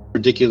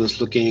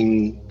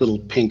ridiculous-looking little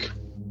pink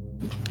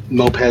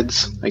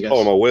mopeds, I guess.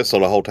 Oh, my whistle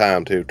the whole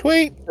time too.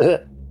 Tweet.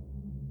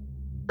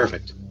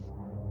 Perfect.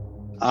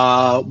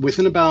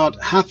 Within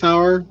about half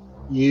hour,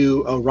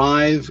 you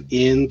arrive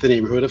in the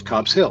neighborhood of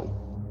Cobb's Hill.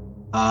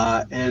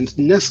 And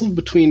nestled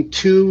between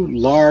 2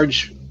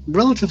 large,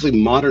 relatively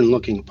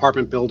modern-looking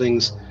apartment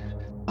buildings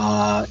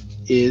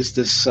is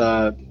this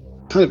kind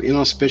of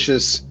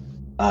inauspicious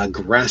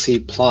grassy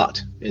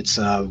plot. It's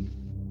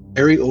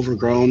very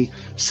overgrown,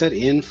 set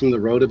in from the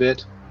road a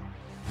bit.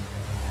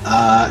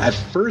 At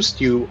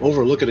first, you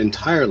overlook it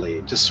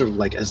entirely, just sort of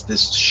like as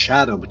this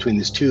shadow between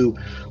these 2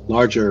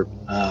 larger,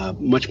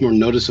 much more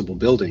noticeable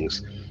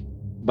buildings.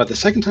 But the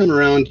second time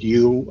around,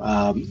 you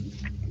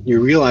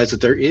realize that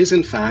there is,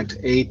 in fact,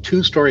 a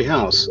 2-story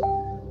house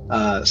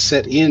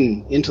set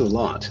into the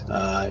lot,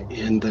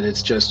 and that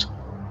it's just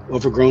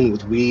overgrown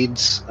with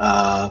weeds,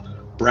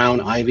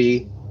 brown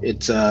ivy.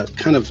 It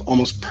kind of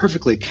almost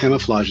perfectly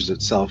camouflages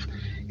itself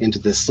into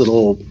this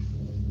little,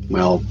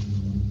 well,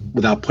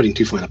 without putting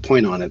too fine a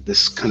point on it,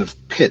 this kind of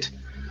pit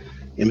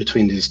in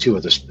between these 2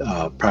 other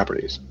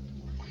properties.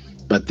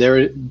 But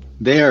there,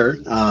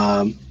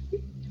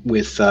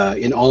 with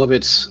in all of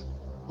its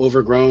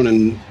overgrown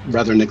and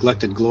rather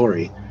neglected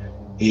glory,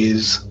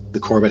 is the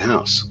Corbett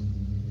house.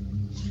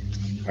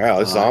 Wow,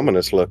 it's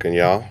ominous looking,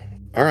 y'all.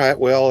 All right,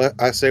 well,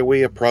 I say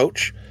we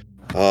approach.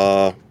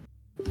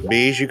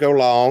 Bees, you go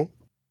long.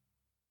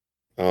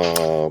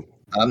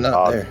 I'm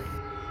not there.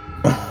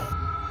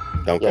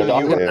 Don't Yeah, go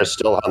dog there. are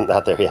still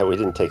not there. Yeah, we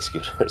didn't take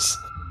scooters.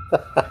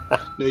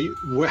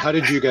 No, how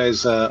did you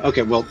guys?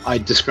 Okay, well, I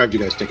described you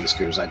guys taking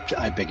scooters.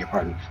 I beg your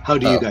pardon. How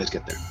do you guys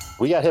get there?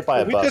 We got hit by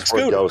a We bus. took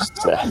We're scooters.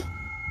 ghosts now.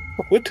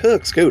 We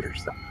took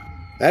scooters.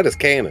 That is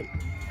canon.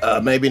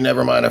 Maybe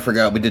never mind. I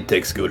forgot we did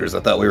take scooters.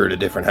 I thought we were at a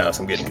different house.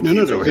 I'm getting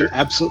confused over You're here.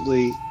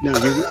 absolutely no.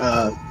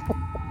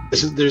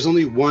 You. There's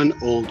only one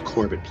old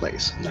Corbett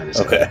place. And that is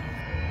it. Okay.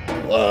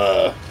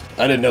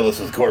 I didn't know this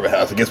was the Corbett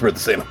house. I guess we're at the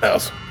same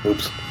house.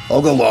 Oops.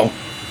 I'll go long.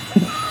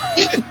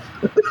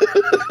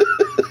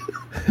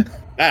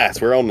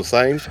 Nice, we're on the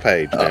same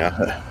page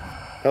now.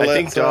 I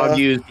think Dog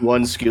used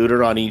 1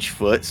 scooter on each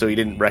foot, so he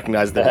didn't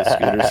recognize them as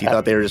scooters. He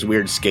thought they were just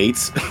weird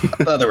skates.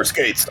 I thought there were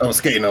skates. I was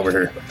skating over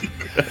here.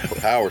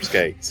 power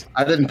skates.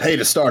 I didn't pay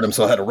to start them,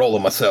 so I had to roll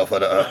them myself.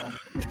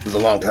 It was a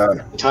long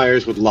time.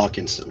 Tires would lock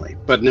instantly,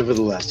 but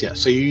nevertheless, yeah.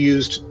 So you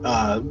used 2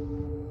 I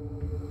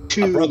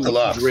broke the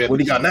locks. What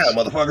do you got now,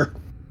 motherfucker?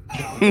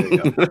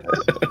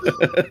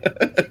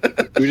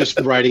 You're just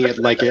riding it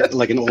like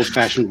an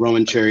old-fashioned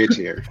Roman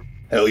charioteer.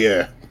 Hell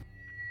yeah.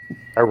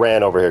 I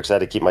ran over here because I had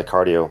to keep my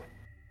cardio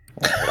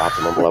at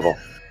optimum level.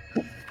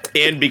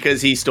 And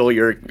because he stole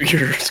your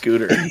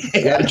scooter.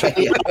 Yeah,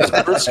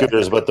 bird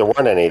scooters, but there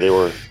weren't any. They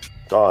were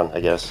gone, I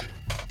guess.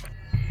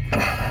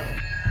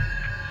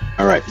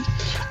 All right.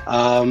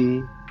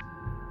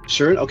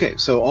 Sure. Okay.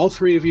 So all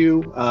 3 of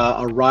you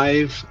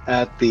arrive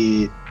at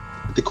the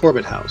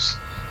Corbett house.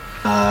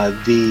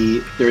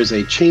 There is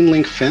a chain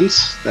link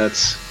fence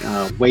that's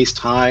waist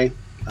high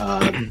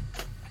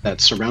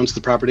that surrounds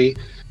the property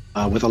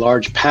with a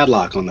large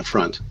padlock on the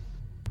front.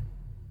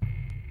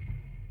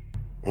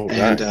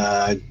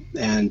 Okay.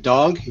 And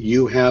Dog,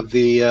 you have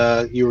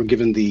you were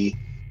given the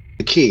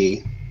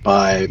key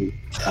by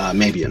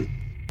Mabian.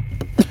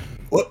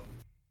 What?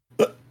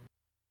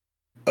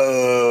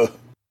 I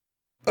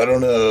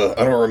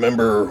don't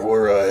remember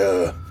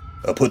where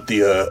I put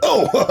the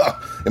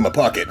in my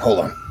pocket. Hold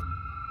on.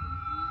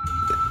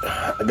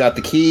 I got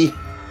the key,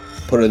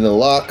 put it in the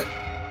lock.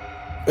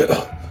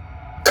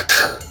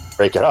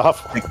 Break it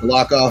off. Take the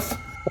lock off,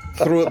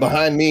 threw it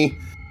behind me,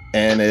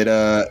 and it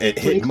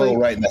hit Mo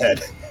right in the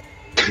head.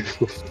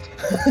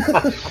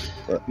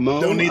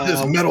 Mo, don't need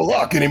this metal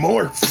lock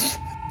anymore.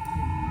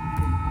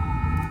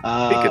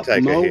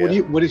 Mo,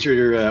 what's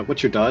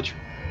your dodge?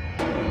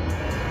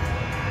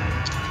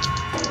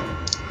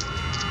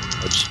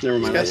 Never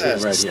mind. I see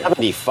it right here.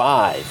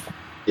 75.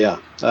 Yeah.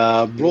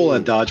 Roll a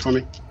dodge for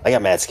me. I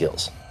got mad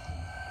skills.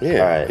 Yeah.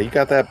 All right. You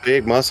got that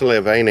big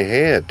muscly veiny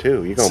head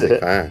too. You're gonna be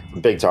fine.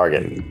 Big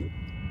target.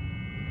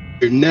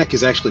 Your neck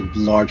is actually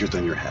larger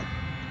than your head.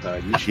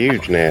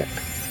 Huge neck.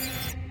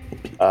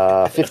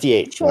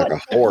 58. Like a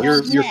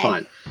horse. You're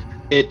fine.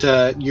 I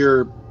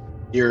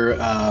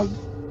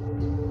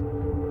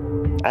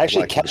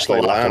actually Like catch the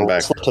a lock and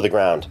linebacker. slip to the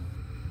ground.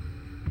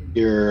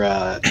 Your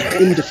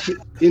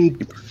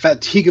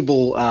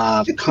indefatigable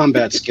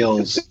combat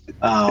skills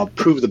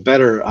prove the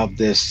better of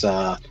this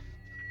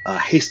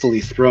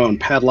hastily thrown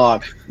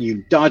padlock.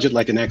 You dodge it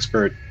like an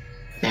expert,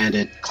 and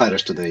it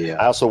clatters to the.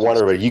 I also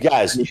wonder, but you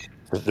guys,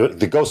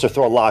 the ghosts are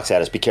throwing locks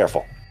at us. Be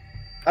careful.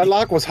 That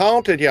lock was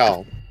haunted,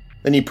 y'all.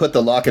 Then you put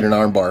the lock in an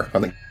armbar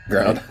on the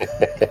ground.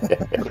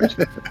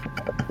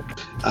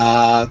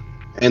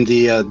 And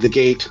the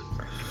gate,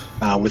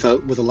 with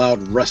a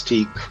loud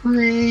rusty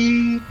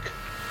creak,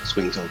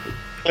 swings open.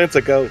 It's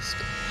a ghost.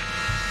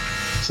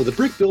 So the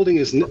brick building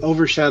is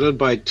overshadowed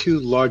by 2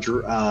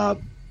 larger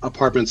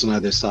apartments on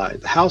either side.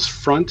 The house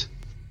front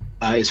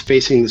is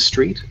facing the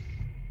street.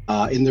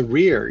 In the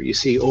rear, you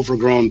see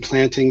overgrown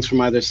plantings from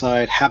either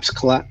side.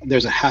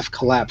 There's a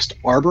half-collapsed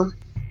arbor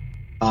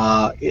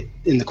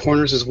in the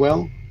corners as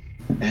well.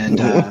 And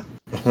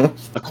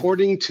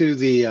according to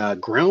the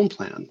ground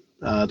plan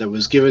that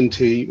was given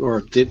to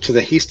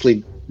the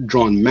hastily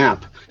drawn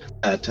map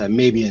that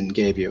Mabian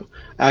gave you,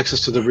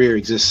 access to the rear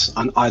exists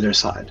on either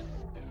side.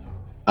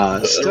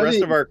 The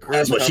rest of our crew.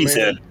 That's what she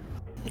said.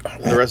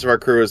 The rest of our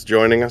crew is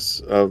joining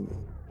us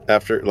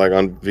after, like,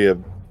 via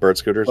bird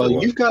scooters. Well,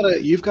 you've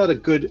got a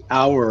good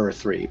hour or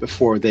 3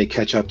 before they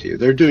catch up to you.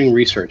 They're doing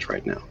research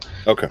right now.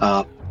 Okay.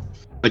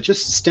 But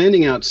just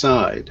standing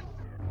outside,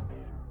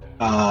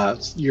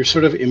 you're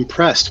sort of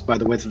impressed by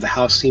the way that the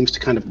house seems to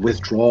kind of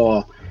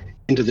withdraw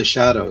into the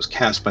shadows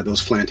cast by those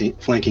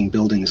flanking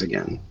buildings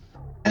again.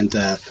 And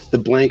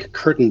the blank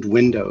curtained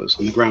windows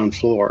on the ground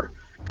floor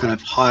kind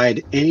of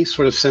hide any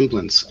sort of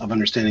semblance of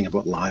understanding of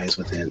what lies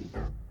within.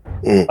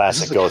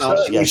 Classic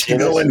ghost. You should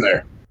go in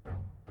there.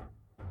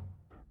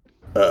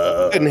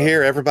 I couldn't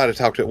hear everybody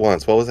talked at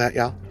once. What was that,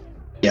 y'all?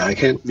 Yeah, I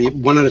can't be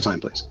one at a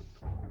time, please.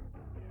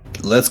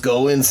 Let's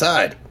go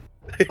inside.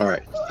 All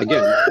right.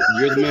 Again,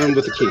 you're the man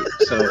with the key.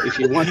 So if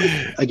you want,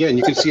 again,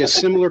 you can see a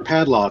similar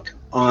padlock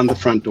on the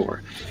front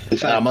door. In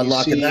fact, I'm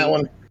unlocking that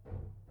one.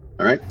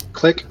 All right.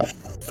 Click.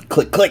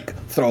 Click, click.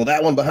 Throw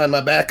that one behind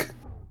my back.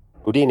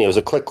 Houdini, it was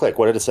a click, click.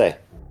 What did it say?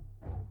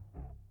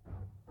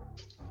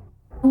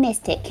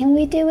 Missed it. Can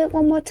we do it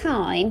one more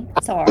time?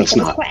 Sorry, Let's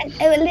there was not. quite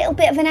a little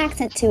bit of an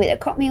accent to it that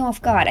caught me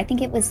off guard. I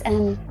think it was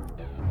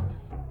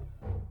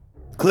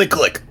Click,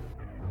 click.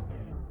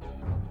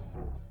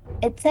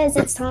 It says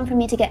it's time for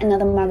me to get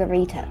another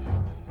margarita.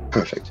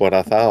 Perfect. What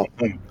I thought.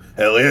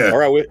 Hell yeah. All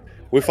right,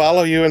 we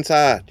follow you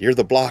inside. You're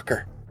the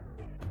blocker.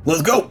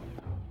 Let's go.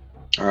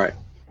 All right.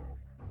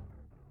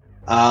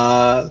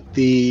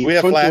 The We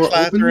have front door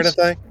flashlights or opens.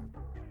 anything?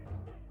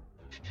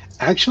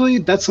 Actually,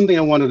 that's something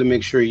I wanted to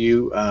make sure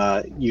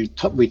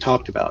we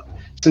talked about.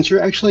 Since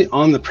you're actually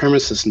on the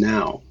premises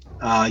now,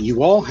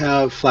 you all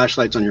have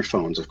flashlights on your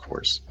phones, of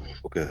course.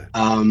 Good.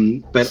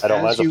 But I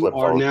don't like as the you flip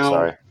are phone. now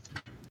Sorry.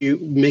 you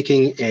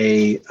making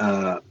a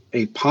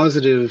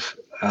positive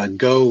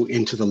go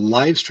into the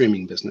live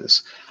streaming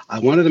business, I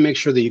wanted to make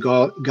sure that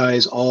you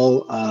guys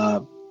all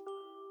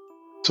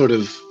sort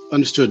of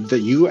understood that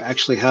you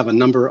actually have a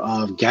number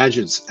of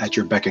gadgets at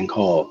your beck and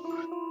call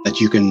that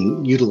you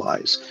can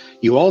utilize.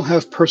 You all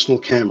have personal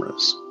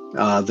cameras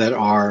that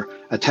are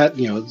attached.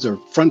 They're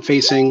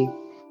front-facing,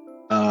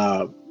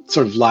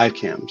 sort of live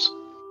cams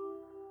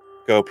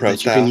GoPro that you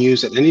style. can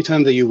use at any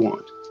time that you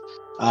want.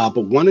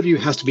 But one of you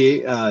has to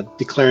be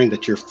declaring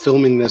that you're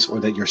filming this or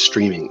that you're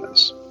streaming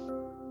this.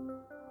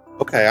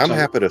 Okay, I'm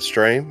happy to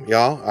stream,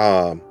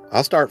 y'all.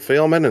 I'll start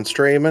filming and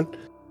streaming.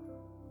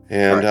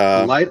 And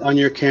the light on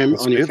your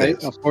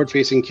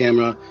forward-facing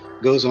camera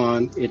goes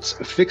on. It's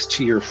affixed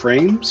to your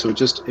frame, so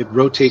it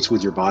rotates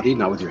with your body,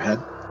 not with your head.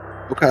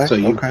 Okay. So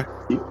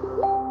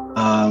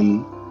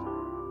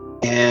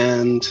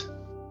and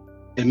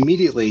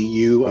immediately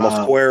you I'm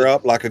gonna square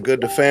up like a good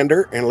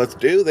defender, and let's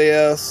do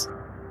this.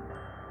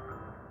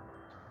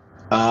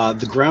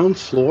 The ground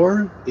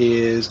floor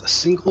is a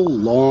single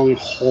long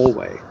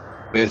hallway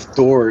with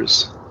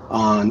doors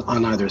on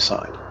either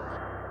side.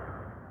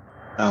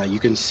 You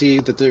can see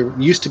that there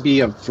used to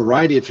be a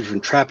variety of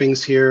different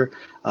trappings here,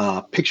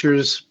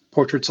 pictures,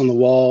 portraits on the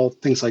wall,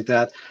 things like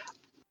that.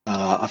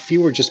 A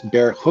few were just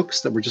bare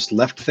hooks that were just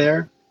left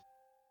there.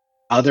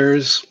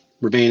 Others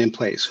remain in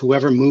place.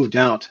 Whoever moved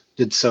out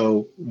did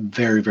so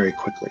very, very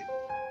quickly.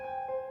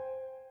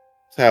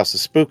 This house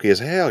is spooky as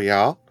hell,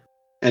 y'all.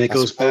 And it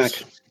goes back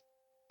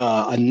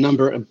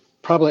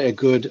probably a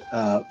good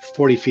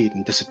 40 feet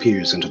and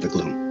disappears into the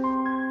gloom.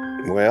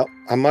 Well,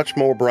 I'm much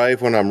more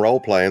brave when I'm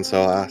role-playing,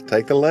 so I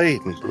take the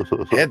lead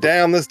and head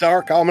down this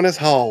dark, ominous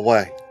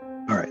hallway.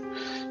 All right.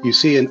 You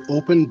see an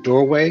open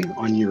doorway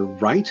on your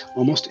right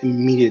almost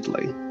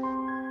immediately.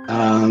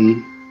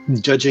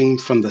 Judging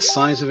from the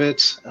size of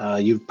it,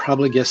 you'd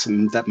probably guess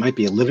that might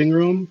be a living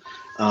room.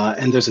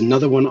 And there's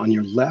another one on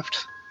your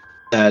left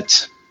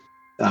that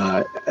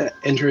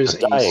enters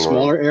a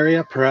smaller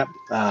area, perhaps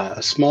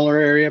a smaller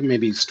area,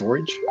 maybe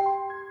storage.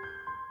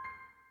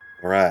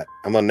 All right.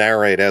 I'm going to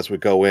narrate as we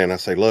go in. I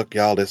say, look,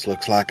 y'all, this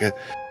looks like a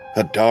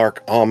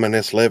dark,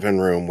 ominous living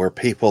room where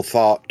people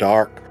thought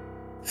dark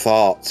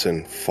thoughts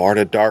and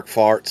farted dark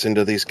farts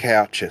into these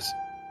couches.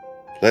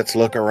 Let's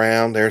look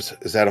around.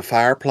 Is that a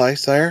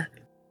fireplace there?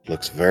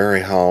 Looks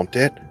very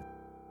haunted.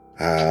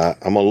 I'm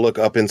going to look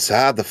up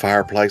inside the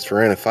fireplace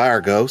for any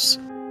fire ghosts.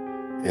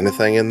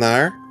 Anything in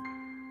there?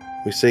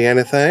 We see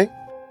anything?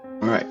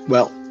 All right.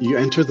 Well, you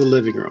enter the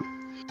living room.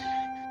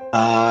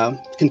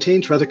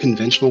 Contains rather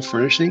conventional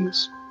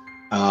furnishings.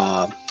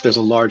 There's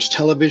a large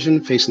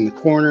television facing the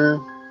corner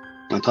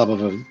on top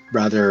of a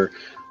rather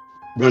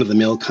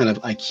run-of-the-mill kind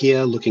of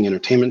IKEA-looking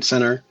entertainment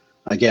center.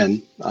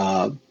 Again,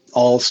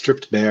 all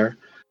stripped bare.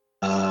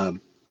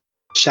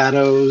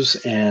 Shadows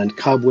and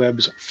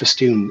cobwebs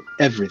festoon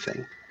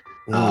everything.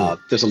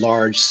 There's a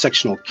large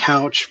sectional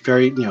couch.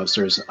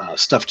 There's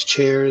stuffed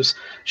chairs,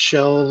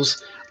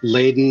 shelves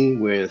laden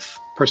with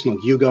personal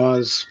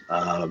gewgaws,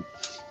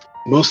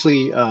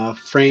 mostly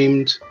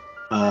framed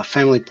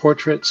family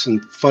portraits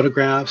and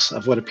photographs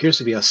of what appears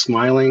to be a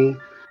smiling,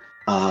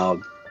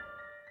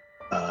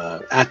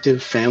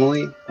 active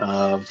family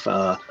of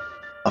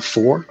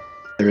four.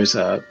 There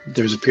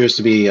appears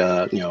to be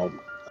a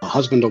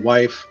husband, a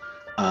wife,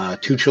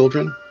 2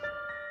 children.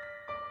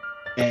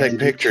 Take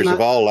pictures of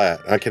all that.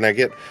 I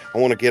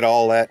want to get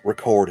all that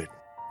recorded.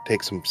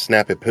 Take some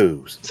snappy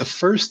poos. The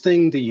first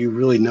thing that you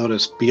really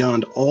notice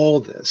beyond all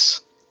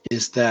this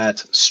is that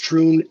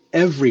strewn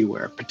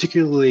everywhere,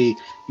 particularly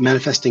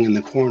manifesting in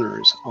the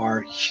corners,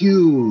 are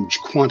huge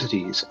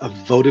quantities of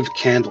votive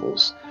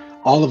candles,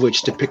 all of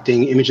which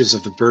depicting images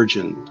of the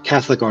Virgin,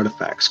 Catholic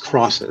artifacts,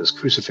 crosses,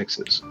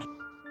 crucifixes.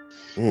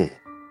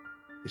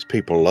 These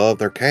people love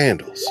their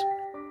candles.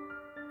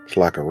 It's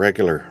like a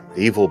regular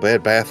evil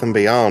Bed Bath &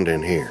 Beyond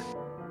in here.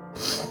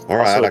 All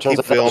right, I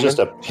keep filming. Just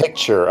a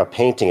picture, a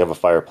painting of a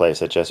fireplace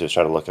that Jesse was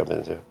trying to look up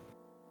into.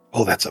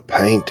 Oh, that's a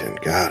painting.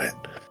 Got it.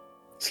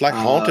 It's like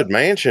Haunted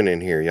Mansion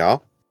in here,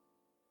 y'all.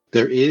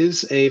 There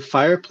is a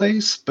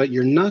fireplace, but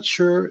you're not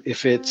sure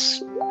if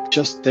it's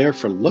just there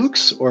for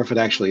looks or if it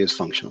actually is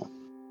functional.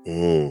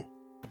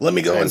 Let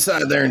me go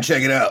inside there and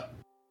check it out.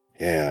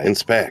 Yeah,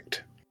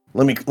 inspect.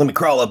 Let me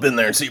crawl up in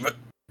there and see if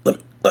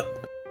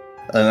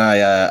and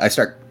I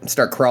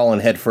start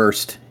crawling head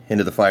first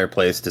into the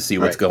fireplace to see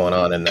what's going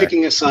on in there.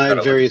 Picking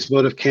aside various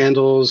votive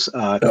candles,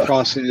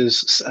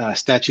 crosses,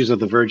 statues of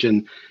the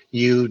Virgin,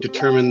 you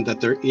determine that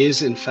there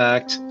is, in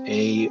fact,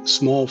 a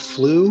small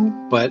flue,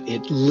 but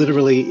it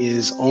literally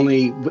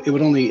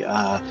would only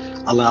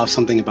allow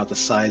something about the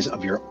size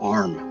of your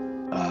arm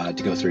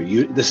to go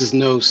through. This is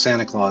no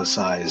Santa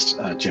Claus-sized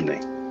chimney.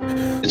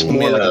 It's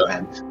more like a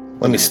vent.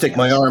 Let me stick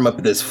my arm up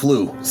at this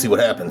flue, see what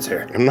happens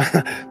here.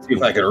 See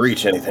if I can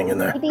reach anything in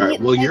there. All right,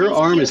 well, your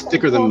arm is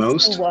thicker than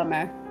most.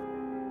 Warmer.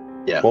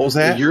 Yeah. What was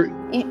that? You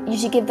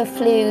should give the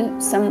flue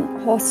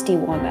some horse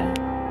dewormer.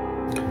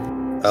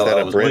 Is that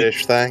a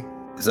British thing?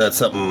 Is that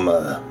something,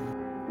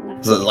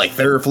 is it like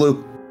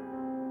Theraflu?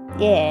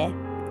 Yeah.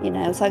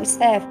 It's like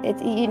Steph.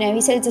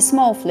 He said it's a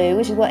small flu,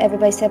 which is what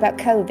everybody said about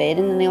COVID,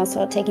 and then they all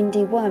started taking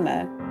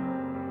dewormer.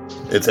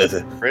 It's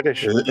a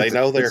British. They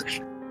know they're...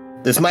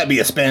 This might be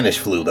a Spanish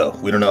flu, though.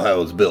 We don't know how it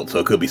was built, so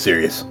it could be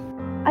serious.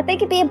 I think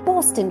it'd be a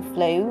Boston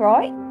flu,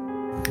 right?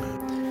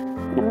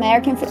 An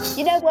American flu.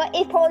 You know what?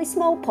 It's probably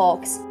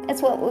smallpox.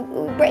 That's what we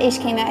British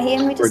came out here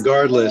and we just.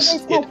 Regardless,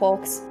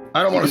 smallpox.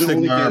 I don't want to stick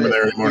my arm in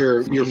there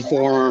anymore. Your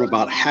forearm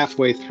about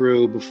halfway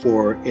through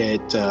before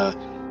it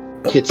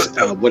hits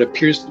what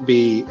appears to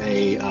be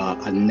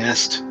a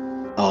nest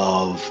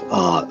of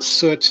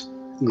soot,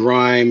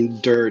 grime,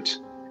 dirt,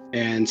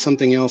 and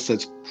something else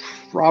that's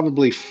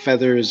probably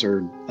feathers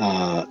or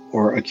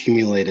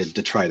accumulated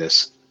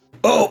detritus.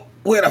 Oh,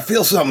 wait, I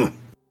feel something.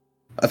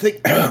 I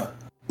think,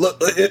 look,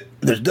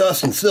 there's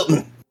dust and silt.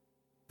 And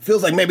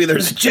feels like maybe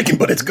there's a chicken,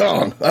 but it's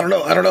gone. I don't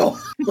know. I don't know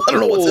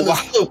what's in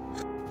this soup.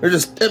 They're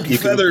just empty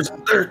feathers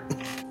and dirt.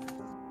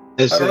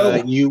 As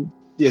you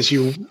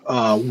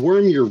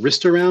worm your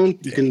wrist around,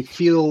 you can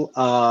feel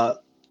a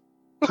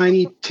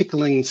tiny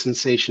tickling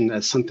sensation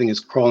as something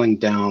is crawling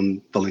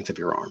down the length of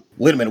your arm.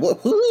 Wait a minute. What?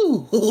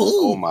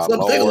 Oh, my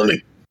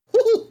Lord.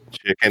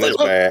 Chicken is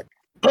back.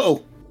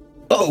 Oh.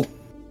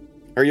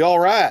 Are you all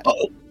right?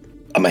 Oh.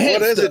 My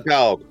hand What is it,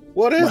 dog?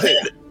 What is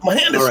it? My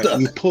hand is stuck.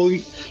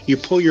 You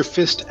pull your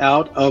fist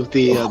out of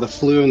the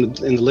flue in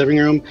the living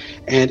room,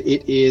 and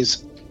it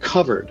is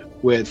covered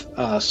with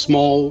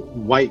small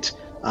white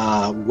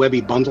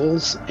webby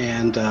bundles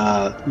and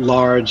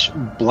large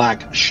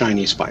black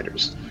shiny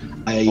spiders.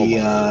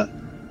 The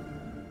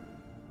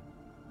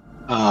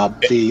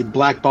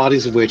black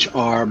bodies of which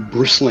are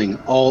bristling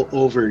all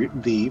over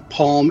the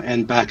palm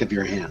and back of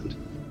your hand.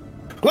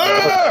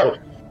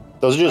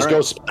 Those are just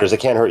ghost spiders. They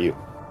can't hurt you.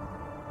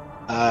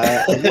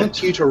 I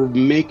want you to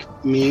make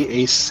me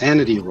a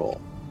sanity roll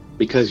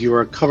because you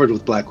are covered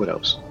with black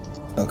widows.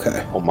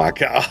 Okay. Oh my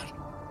God.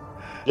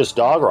 Just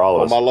dog or all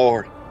of us? Oh my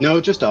Lord.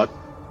 No, just dog.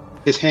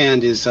 His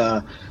hand is,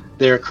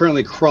 they're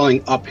currently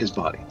crawling up his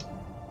body.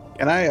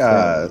 Can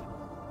I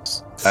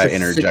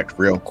interject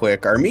real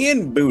quick? Are me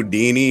and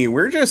Boudini,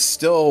 we're just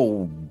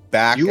still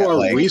back You at, are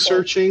like,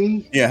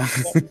 researching Yeah.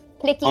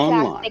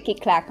 Clicky-clack,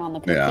 clicky-clack on the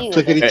computer.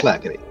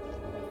 Clickety-clackety.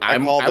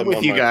 I'm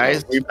with you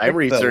guys. I'm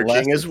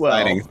researching as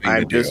well.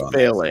 I'm just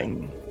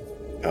failing.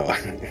 Oh.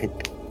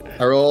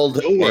 I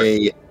rolled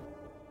a...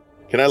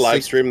 Can I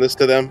live stream this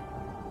to them?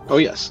 Oh,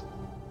 yes.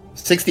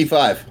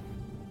 65.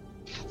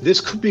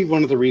 This could be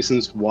one of the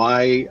reasons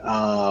why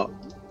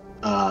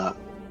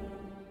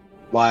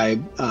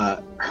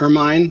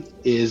Hermine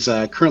is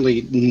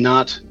currently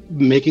not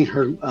making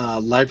her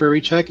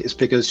library check is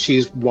because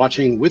she's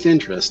watching with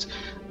interest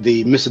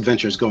the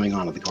misadventures going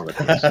on at the Corbett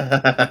House.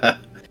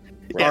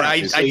 And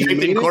I typed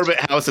in Corbett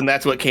House, and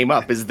that's what came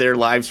up: is their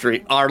live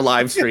stream, our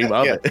live stream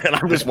of it, and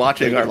I'm just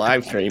watching our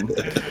live stream.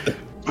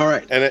 All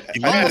right, and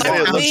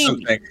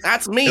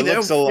that's me.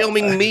 They're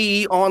filming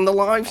me on the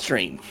live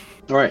stream.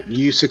 All right,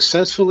 you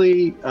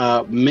successfully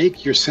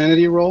make your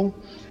sanity roll.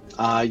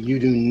 You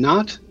do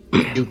not.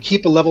 You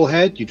keep a level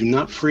head. You do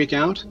not freak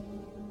out.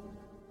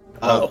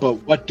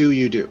 But what do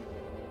you do?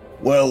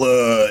 Well,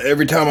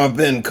 every time I've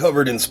been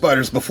covered in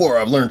spiders before,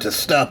 I've learned to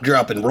stop,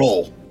 drop, and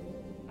roll.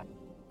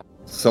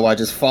 So I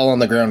just fall on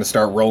the ground and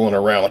start rolling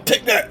around. Like,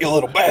 take that, you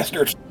little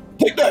bastards!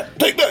 Take that!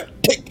 Take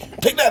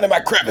that in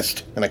my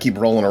crevice! And I keep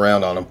rolling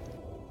around on them.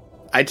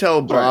 I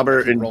tell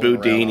Bobbert and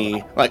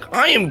Boudini, like,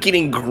 I am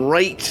getting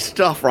great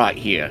stuff right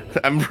here.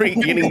 I'm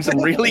getting some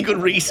really good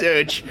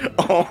research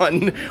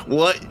on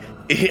what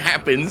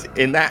happens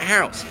in that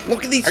house.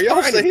 Look at these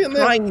spiders.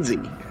 Crazy.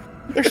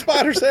 There's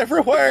spiders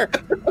everywhere.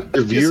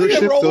 Your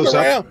viewership goes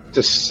up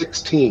to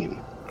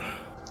 16.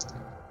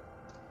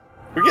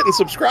 We're getting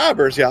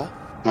subscribers, y'all.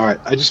 All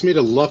right, I just made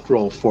a luck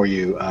roll for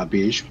you,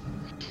 Beige.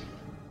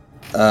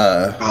 For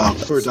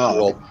a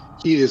dog.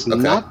 He is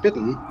not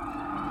bitten.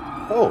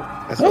 Oh,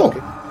 that's lucky.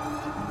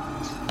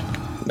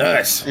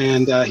 Nice.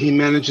 And he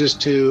manages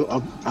to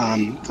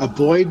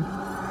avoid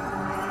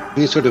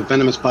any sort of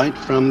venomous bite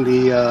from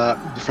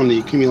the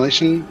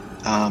accumulation,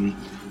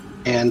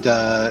 and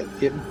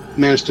it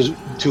managed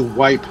to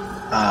wipe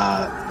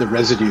the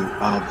residue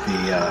of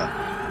the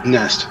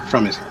nest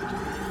from his hand.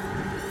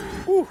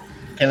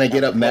 Can I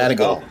get up mad and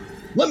go,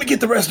 let me get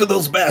the rest of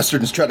those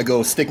bastards, and try to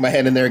go stick my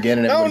hand in there again,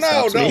 and everybody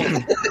stops me?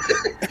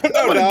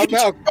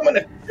 No. I'm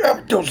gonna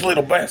grab those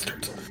little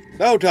bastards.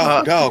 No,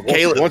 dog.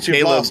 Once you've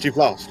Caleb, lost, you've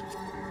lost.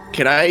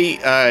 Can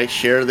I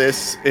share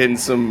this in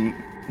some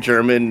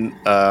German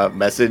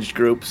message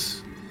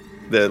groups?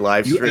 The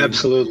live stream? You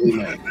absolutely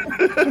may.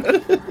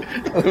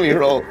 Let me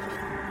roll.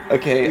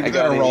 Okay, I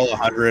gotta roll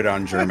 100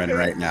 on German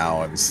right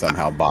now and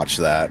somehow botch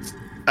that.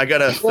 I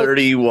got a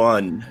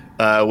 31,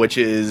 which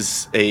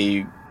is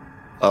a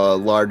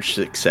large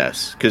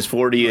success because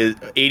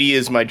 80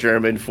 is my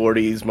German,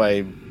 40 is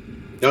my.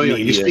 No,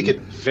 you speak it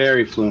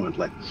very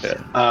fluently.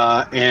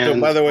 Yeah. And so,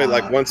 by the way,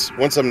 like once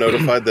I'm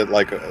notified that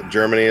like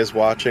Germany is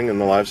watching in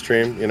the live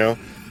stream,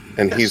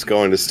 and he's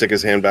going to stick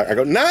his hand back, I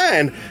go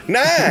 9.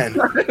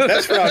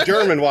 That's for our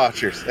German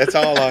watchers. That's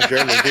all our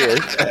German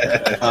viewers.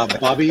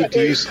 Bobby,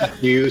 do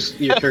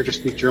your character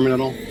speak German at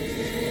all?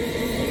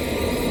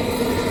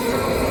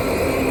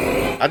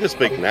 I just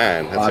speak 9.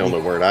 That's the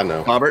only word I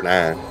know. Robert? 9.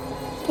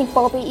 I think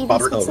Bobby even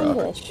speaks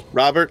English.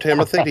 Robert,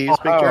 Timothy, do you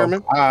speak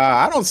German?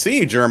 I don't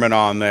see German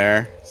on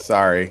there.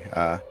 Sorry.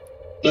 No,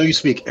 you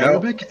speak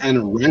Arabic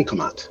and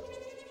Rancomat.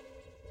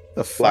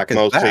 The fuck Like is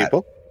most that?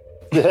 people.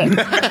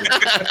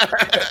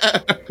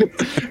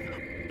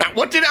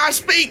 What did I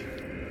speak?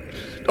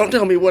 Don't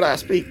tell me what I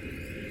speak.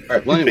 All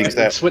right. Well, anyway, Fix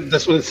that.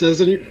 that's what it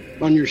says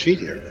on your sheet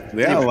here.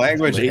 Yeah, Anyway,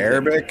 language amazing.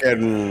 Arabic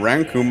and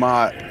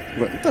Rankumat.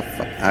 What the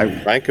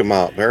fuck? Rank 'em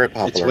up. Very it's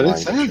popular what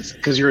it language. says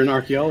because you're an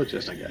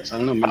archaeologist, I guess. I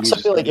don't know. I Maybe also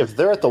feel like if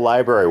they're at the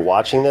library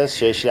watching this,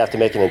 they should have to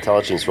make an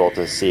intelligence roll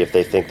to see if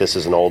they think this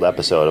is an old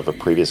episode of a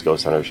previous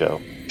Ghost Hunter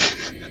show.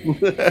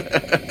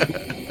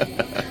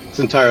 it's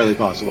entirely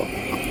possible.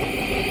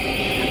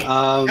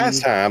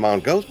 Last time on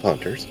Ghost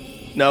Hunters.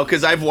 No,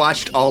 because I've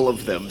watched all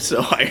of them,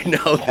 so I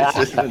know this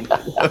isn't.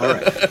 All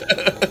right.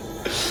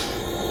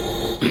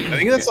 I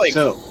think that's like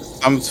So,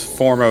 some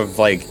form of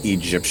like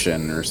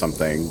Egyptian or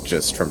something,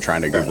 just from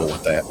trying to Google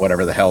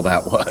whatever the hell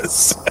that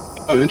was.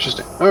 oh,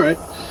 interesting. All right.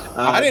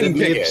 I didn't it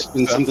may pick have it,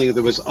 been so- something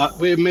that was.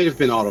 It may have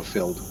been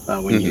autofilled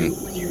when you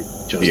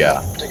chose Yeah.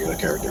 that particular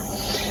character.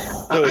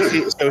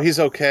 So he's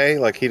okay?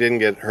 Like he didn't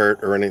get hurt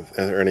or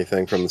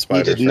anything from the He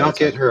spider? did not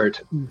get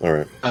hurt. All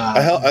right.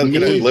 I'm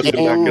gonna me- lift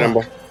him back. Get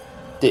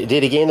him.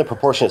 Did he gain the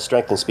proportionate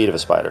strength and speed of a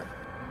spider?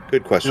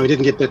 Good No, question. he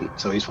didn't get bitten,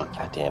 so he's fine.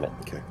 God damn it.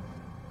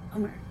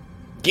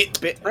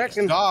 Get bit.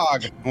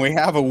 Dog, we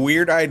have a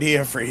weird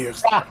idea for you.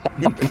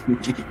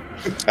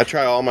 I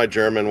try all my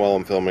German while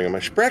I'm filming. I'm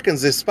like,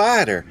 Sprecken's this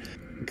spider.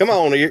 Come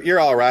on, you're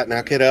all right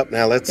now. Get up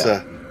now. Let's move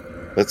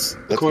out of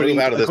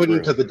this According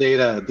room. to the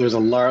data, there's a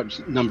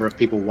large number of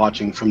people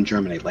watching from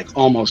Germany, like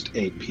almost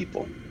 8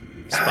 people.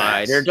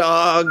 Spider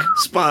dog.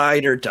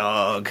 Spider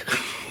dog.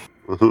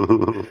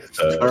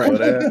 right.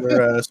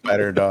 Whatever a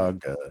spider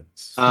dog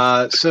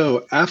does.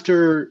 So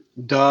after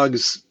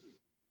Dog's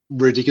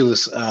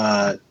ridiculous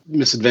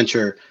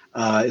misadventure,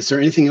 is there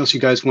anything else you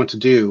guys want to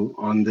do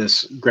on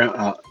this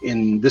ground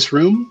in this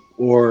room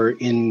or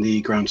in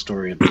the ground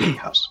story of the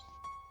house?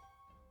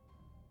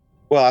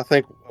 Well, I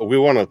think we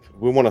want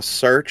to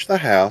search the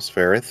house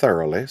very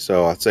thoroughly.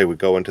 So I'd say we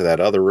go into that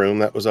other room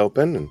that was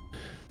open and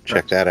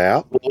check that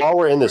out. While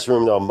we're in this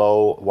room, though,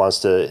 Mo wants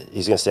to.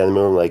 He's gonna stand in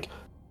the room like,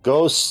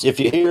 "Ghosts, if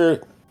you're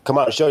here, come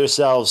out and show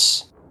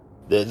yourselves."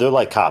 They're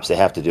like cops; they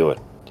have to do it.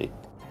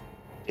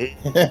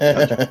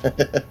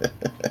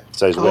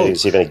 So he's waiting to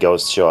see if any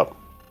ghosts show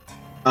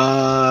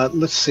up.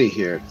 Let's see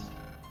here.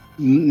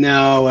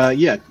 Now,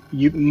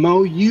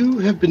 Mo, you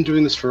have been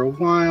doing this for a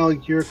while.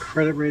 Your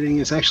credit rating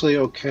is actually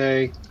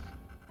okay.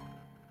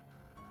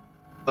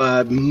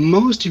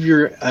 Most of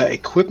your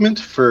equipment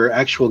for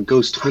actual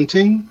ghost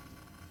hunting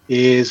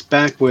is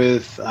back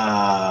with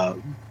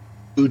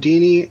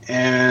Houdini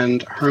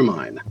and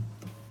Hermine.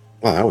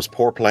 Well, that was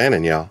poor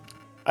planning, y'all.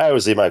 I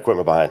always leave my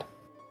equipment behind.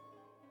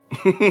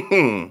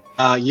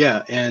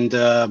 And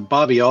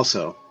Bobby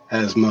also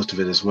has most of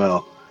it as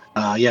well.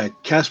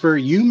 Casper,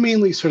 you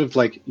mainly sort of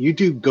like you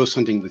do ghost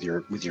hunting with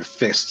your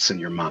fists and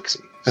your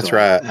moxie. That's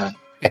right.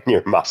 And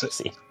your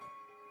moxie.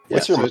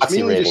 What's your so it's moxie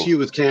mainly rating? just you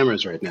with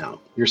cameras right now.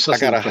 You're I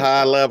got a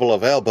high level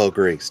of elbow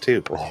grease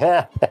too.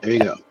 There you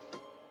go.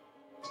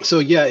 So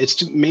it's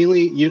just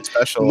mainly you.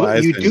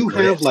 Specialized You in do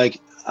grit. have like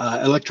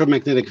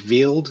electromagnetic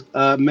field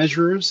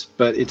measurers,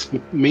 but it's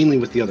mainly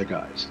with the other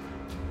guys.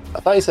 I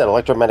thought you said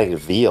electromagnetic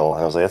veal.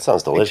 I was like, that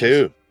sounds Me delicious.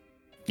 too.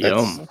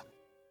 Yum.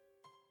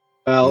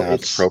 Well, Now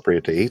it's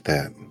appropriate to eat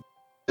that.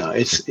 No,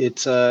 it's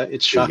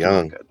shocking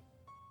young. good.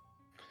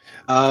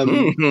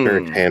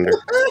 Very tender.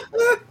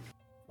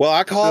 Well,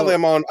 I call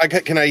them on.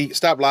 Can I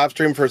stop live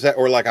stream for a sec,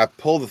 or like I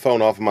pull the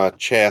phone off my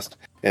chest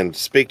and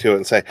speak to it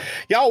and say,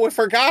 "Y'all, we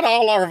forgot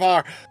all of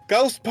our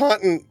ghost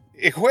hunting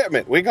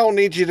equipment. We gonna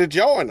need you to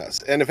join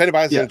us." And if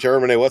anybody's in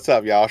Germany, what's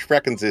up, y'all?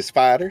 Spreckens the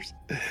spiders.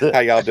 How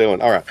y'all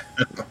doing? All right.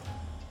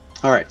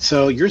 All right,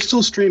 so you're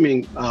still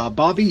streaming.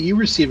 Bobby, you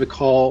receive a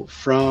call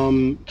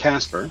from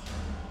Casper.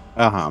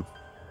 Uh-huh.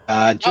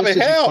 Just Bobby, as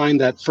you help! find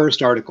that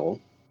first article.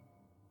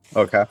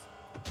 Okay.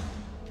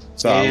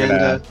 So I'm And,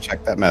 gonna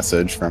check that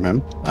message from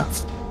him.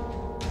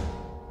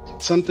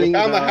 Something We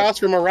found the about- house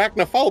from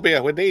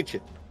arachnophobia. We need you.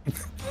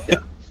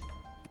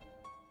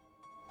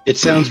 It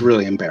sounds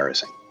really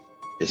embarrassing.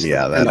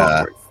 Yeah, and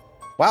awkward.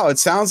 Wow, it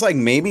sounds like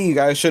maybe you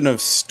guys shouldn't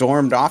have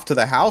stormed off to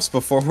the house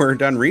before we're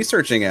done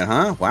researching it,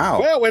 huh? Wow.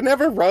 Well, we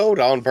never rode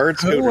on bird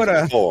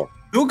scooters before.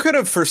 Who could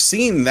have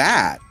foreseen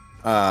that?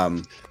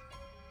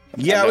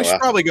 Yeah, we should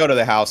probably go to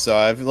the house. So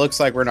it looks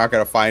like we're not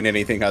going to find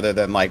anything other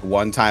than like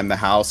one time the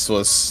house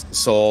was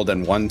sold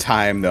and one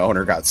time the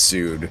owner got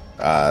sued.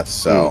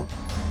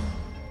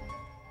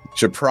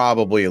 Should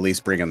probably at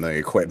least bring in the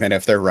equipment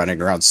if they're running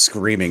around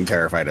screaming,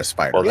 terrified of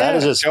spiders. Well, that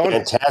is just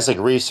fantastic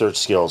research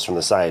skills from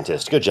the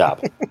scientist. Good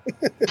job.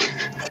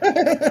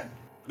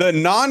 The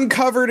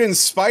non-covered in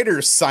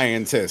spiders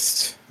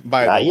scientist.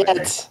 By Not the way.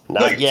 yet.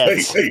 Not yet.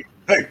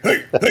 Hey,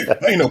 I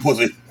ain't no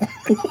pussy.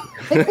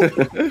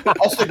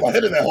 I'll stick my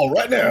head in that hole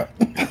right now.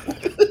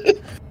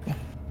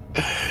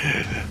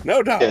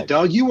 No, dog. Yeah,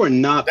 dog, you are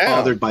not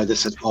bothered by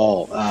this at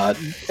all.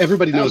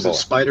 Everybody knows that boy.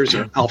 spiders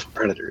are alpha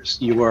predators.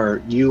 You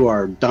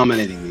are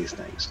dominating these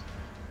things.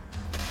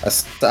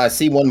 I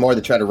see one more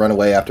that tried to run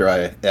away after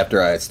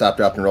I stopped,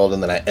 dropped, and rolled,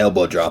 and then I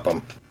elbow drop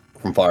him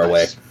from far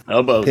away.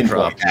 Elbow Pinpoint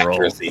drop and roll.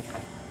 accuracy.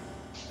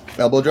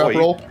 Elbow drop Oh,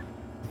 roll.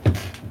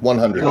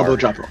 100. Elbow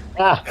drop roll.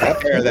 Take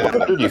care of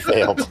that. You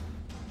failed.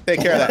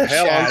 Take care of that.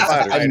 Hell on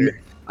Shaz.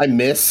 fire. I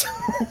miss.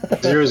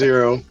 0,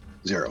 0,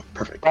 0.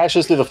 Perfect.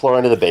 Crashes through the floor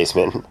into the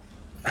basement.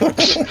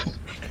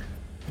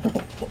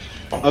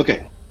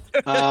 Okay.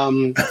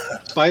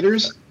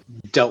 Spiders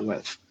dealt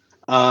with.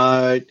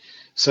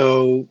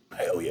 So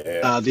Hell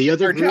yeah. the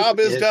other Our group job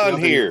is done now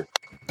been- here.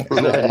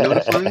 We're now been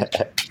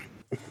notified.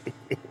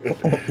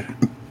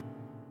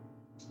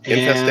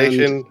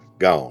 Infestation And-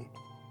 gone.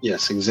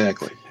 Yes,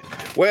 exactly.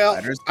 Well,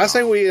 I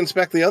say we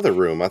inspect the other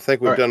room. I think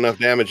we've All right. done enough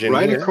damage in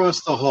Right here.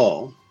 across the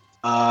hall,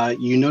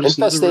 you notice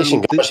another Infestation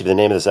room. Gone should be the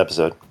name of this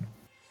episode.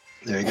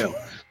 There you go.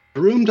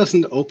 The room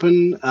doesn't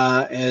open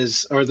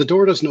the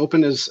door doesn't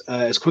open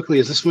as quickly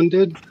as this one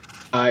did,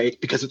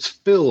 because it's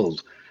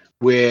filled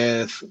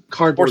with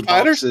cardboard More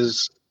spiders?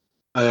 boxes,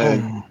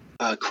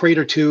 a crate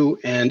or two,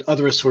 and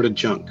other assorted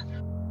junk.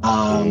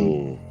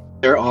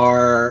 There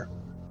are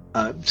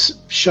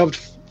shoved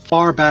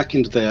far back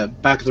into the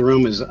back of the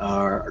room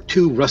are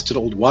two rusted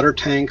old water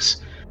tanks,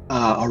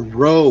 a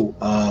row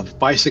of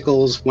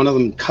bicycles, one of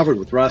them covered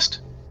with rust.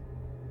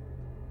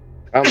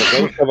 I'm the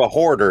ghost of a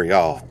hoarder,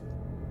 y'all.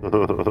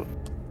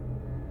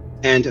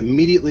 And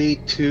immediately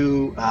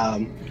to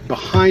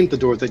behind the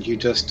door that you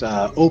just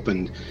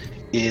opened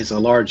is a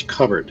large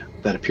cupboard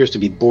that appears to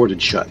be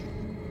boarded shut.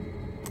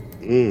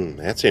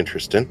 That's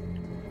interesting.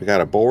 We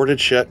got a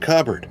boarded shut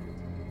cupboard.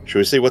 Should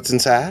we see what's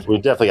inside? We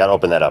definitely got to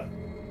open that up.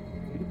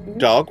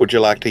 Dog, would you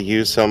like to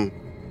use some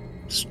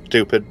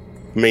stupid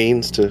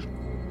means to...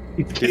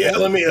 Yeah,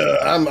 let me.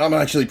 I'm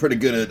actually pretty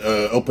good at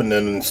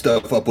opening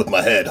stuff up with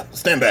my head.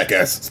 Stand back,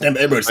 guys.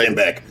 Everybody, stand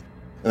back.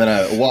 And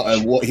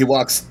then he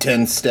walks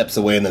 10 steps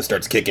away and then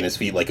starts kicking his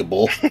feet like a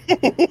bull.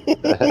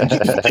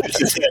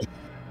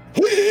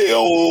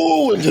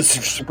 And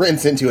just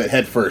sprints into it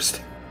head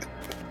first.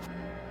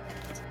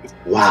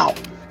 Wow.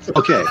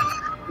 Okay.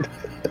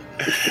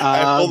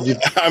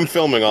 I'm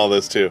filming all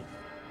this too.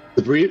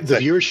 The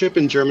viewership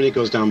in Germany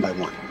goes down by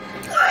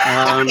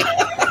 1.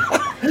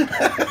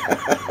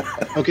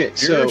 Okay,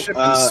 so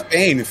Viewership in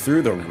Spain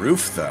through the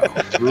roof, though.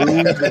 through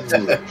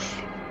the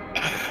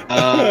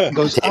roof.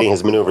 Goes up. Taking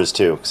his maneuvers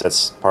too, because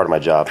that's part of my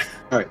job.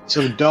 All right,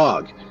 so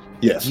dog,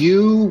 Yes.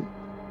 you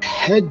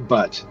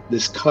headbutt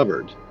this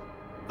cupboard.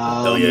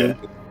 Hell yeah.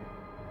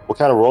 What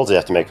kind of rolls do you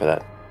have to make for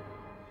that?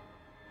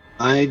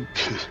 I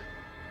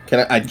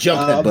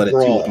jump that butt at you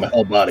brawl. with my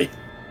whole body.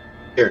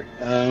 Here.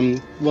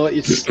 Well,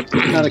 it's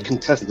not a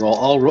contested roll.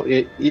 I'll roll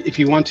if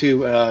you want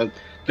to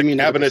give me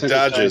another Cabinet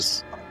percentage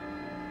dodges.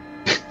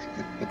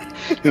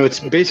 No, it's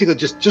basically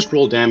just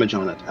roll damage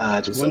on it.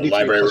 It's It's a 1d3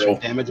 library plus your roll.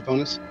 damage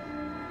bonus.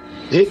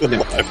 Hit?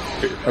 No.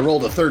 I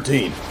rolled a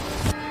 13.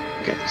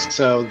 Okay,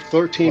 so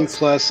 13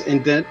 plus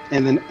and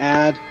then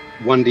add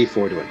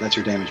 1d4 to it. That's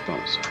your damage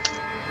bonus.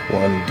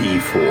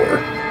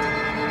 1d4.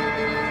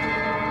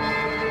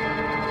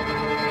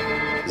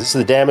 Is this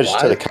the damage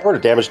to the cupboard or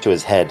damage to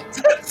his head?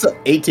 So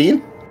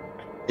 18?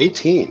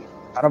 18.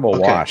 Out of a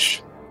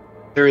wash.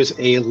 There is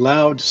a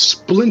loud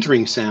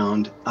splintering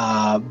sound.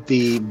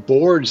 The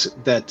boards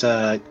that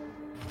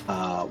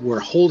were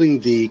holding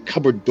the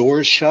cupboard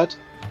doors shut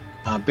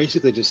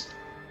basically just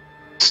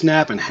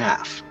snap in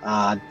half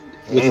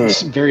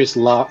with various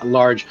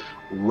large,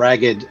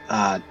 ragged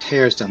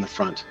tears down the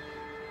front.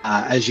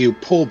 As you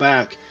pull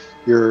back,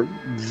 you're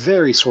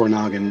very sore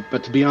noggin,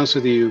 but to be honest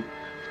with you,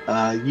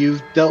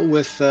 you've dealt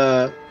with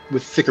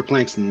thicker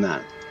planks than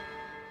that.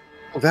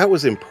 Well, that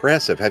was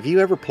impressive. Have you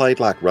ever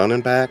played like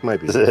running back,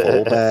 maybe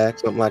fullback,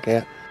 something like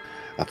that?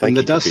 I think When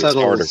the you could dust be a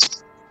starter.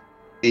 settles,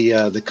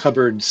 the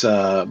cupboard's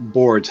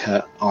boards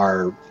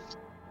are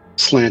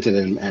slanted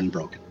and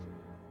broken.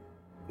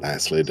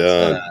 Nicely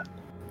done.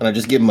 And I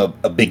just give him a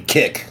big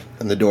kick,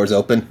 and the door's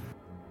open.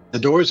 The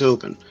door's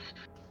open.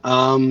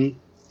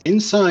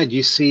 Inside,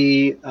 you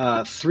see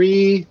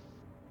 3.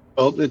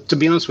 Well, to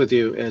be honest with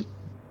you,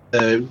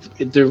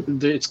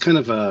 it's kind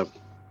of a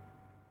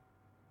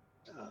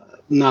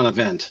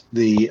non-event.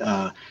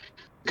 The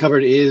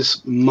cupboard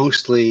is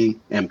mostly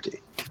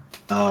empty.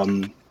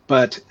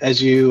 But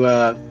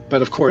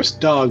of course,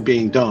 dog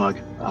being dog,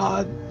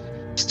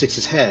 sticks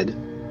his head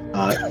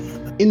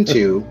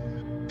into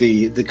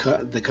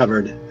the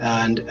cupboard,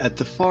 and at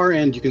the far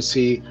end, you can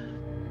see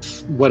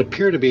what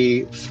appear to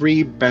be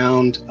 3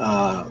 bound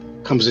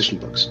composition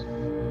books.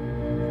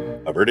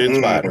 Covered in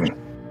spiders.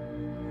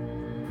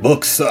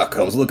 Books suck.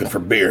 I was looking for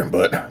beer,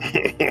 but I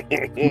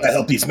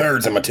help these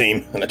nerds on my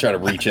team, and I try to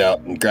reach out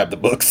and grab the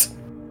books.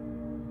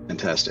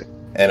 Fantastic.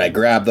 And I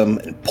grab them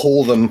and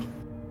pull them,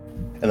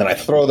 and then I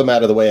throw them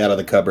out of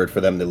the cupboard for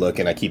them to look,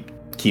 and I keep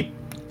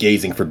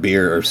gazing for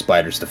beer or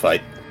spiders to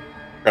fight.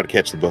 Try to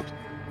catch the book.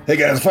 Hey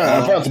guys,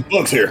 I found some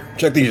books here.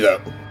 Check these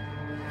out.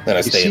 Then I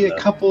You stay see in a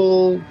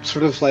couple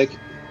sort of like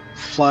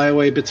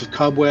flyaway bits of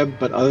cobweb,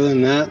 but other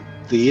than that,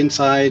 the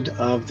inside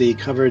of the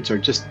cupboards are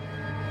just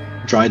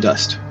dry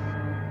dust.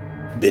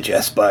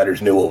 Bitch-ass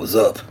spiders knew what was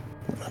up.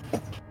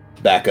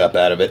 Back up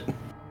out of it.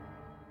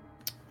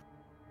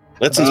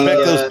 Let's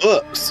inspect those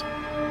books.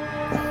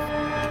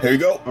 Here you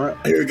go. All right.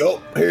 Here you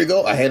go. Here you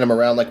go. I hand them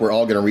around like we're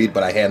all gonna read,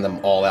 but I hand them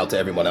all out to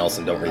everyone else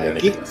and don't read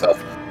anything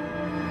myself.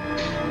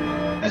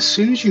 As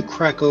soon as you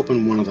crack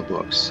open one of the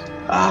books,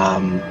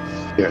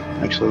 here,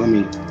 actually, let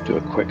me do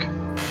a quick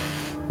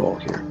roll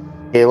here.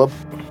 Caleb,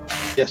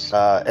 Yes.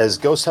 as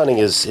ghost hunting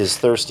is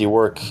thirsty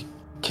work,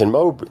 can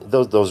Mo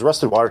those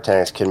rusted water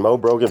tanks? Can Mo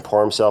Brogan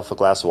pour himself a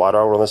glass of water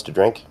on us to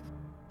drink?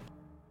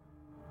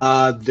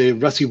 The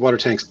rusty water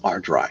tanks are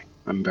dry.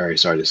 I'm very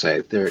sorry to say.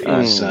 There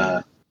is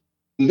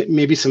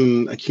maybe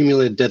some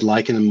accumulated dead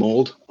lichen and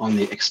mold on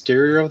the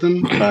exterior of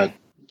them, but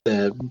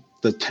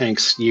the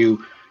tanks,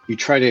 you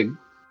try to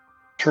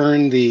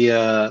turn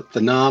the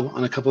knob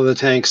on a couple of the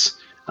tanks,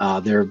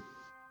 they're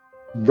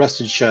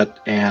rusted shut,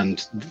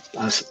 and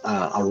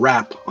a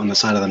wrap on the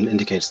side of them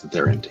indicates that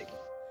they're empty.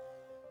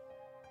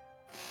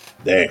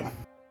 Damn.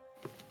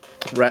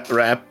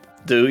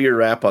 Do your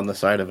rap on the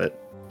side of it,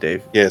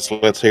 Dave. Yes,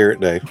 let's hear it,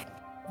 Dave.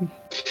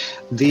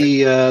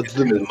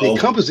 The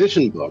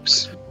composition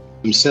books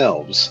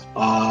themselves,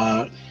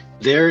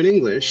 they're in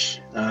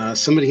English.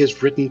 Somebody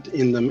has written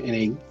in them in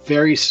a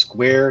very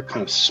square,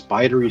 kind of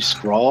spidery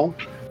scrawl.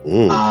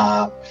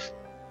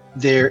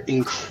 They're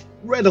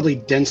incredibly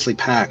densely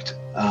packed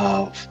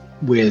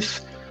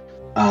with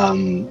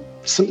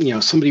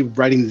somebody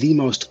writing the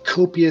most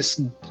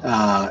copious,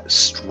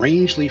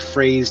 strangely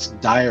phrased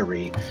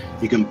diary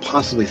you can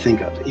possibly think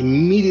of.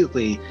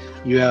 Immediately,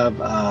 you have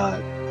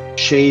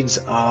shades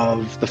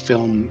of the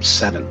film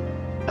Seven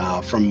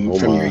from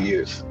your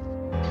youth.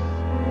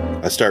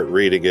 I start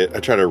reading it. I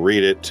try to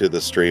read it to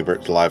the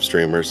live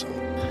streamers.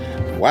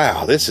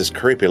 Wow, this is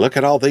creepy. Look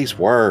at all these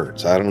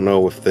words. I don't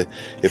know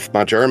if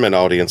my German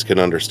audience can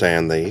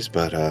understand these,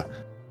 but I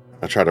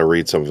try to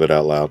read some of it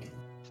out loud.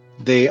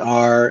 They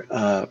are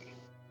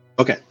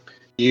okay.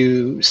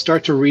 You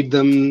start to read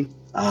them.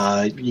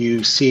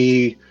 You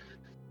see,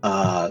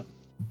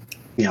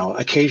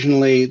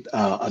 occasionally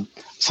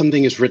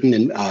something is written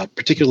in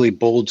particularly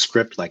bold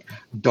script, like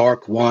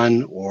 "Dark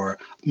One" or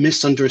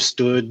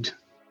 "Misunderstood."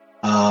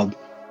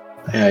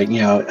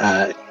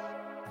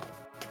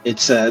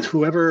 It's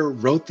whoever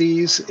wrote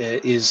these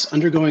is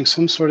undergoing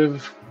some sort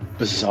of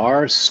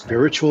bizarre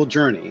spiritual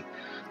journey,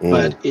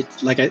 but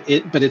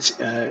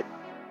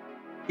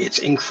it's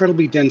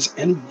incredibly dense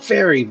and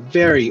very,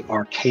 very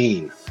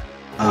arcane.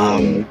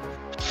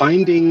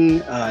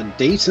 Finding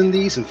dates in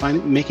these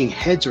and making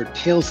heads or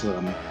tails of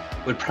them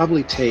would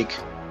probably take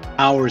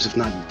hours, if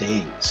not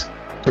days,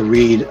 to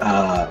read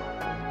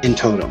in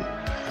totem.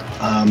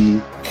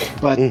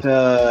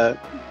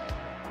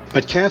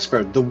 But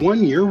Casper, the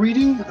one you're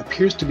reading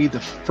appears to be the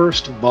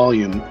first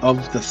volume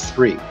of the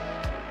three,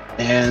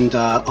 and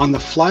on the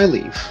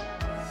flyleaf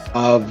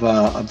of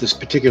this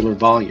particular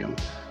volume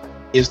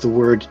is the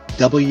word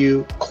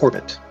W.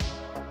 Corbett.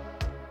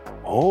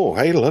 Oh,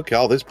 hey, look,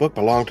 y'all! This book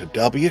belonged to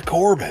W.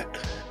 Corbett.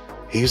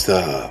 He's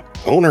the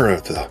owner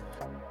of the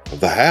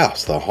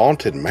house, the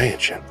haunted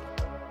mansion,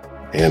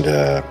 and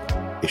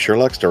he sure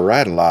likes to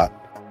write a lot.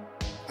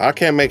 I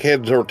can't make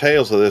heads or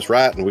tails of this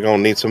writing. We're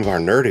gonna need some of our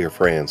nerdier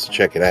friends to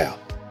check it out.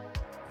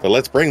 But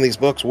let's bring these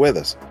books with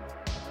us.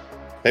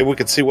 Maybe we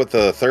could see what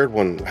the third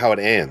one, how it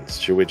ends.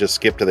 Should we just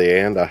skip to the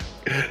end?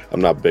 I'm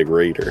not a big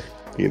reader,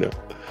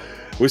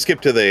 We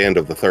skip to the end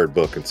of the third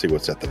book and see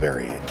what's at the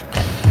very end.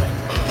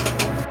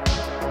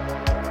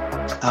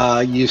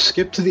 You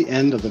skip to the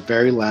end of the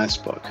very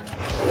last book.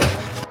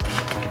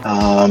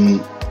 1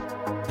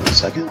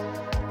 second.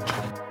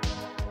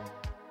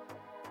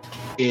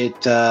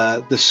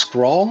 The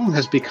scrawl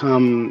has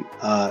become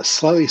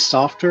slightly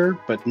softer,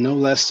 but no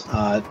less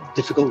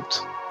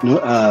difficult.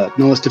 No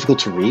less difficult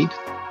to read.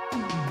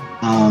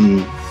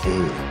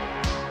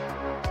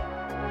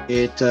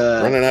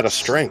 Running out of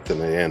strength in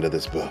the end of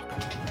this book.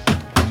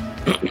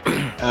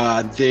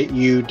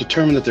 You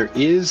determine that there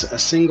is a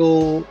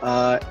single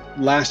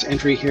last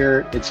entry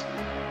here.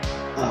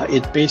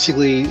 It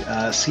basically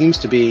seems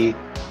to be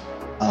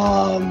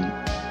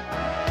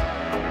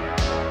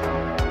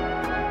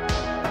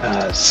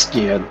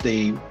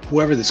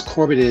whoever this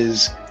Corbett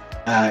is.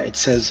 It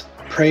says,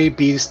 "Pray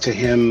bees to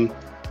him.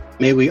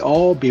 May we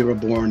all be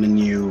reborn in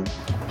you.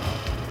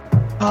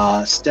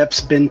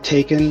 Steps been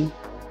taken.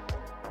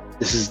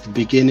 This is the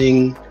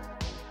beginning.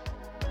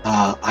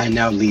 I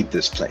now leave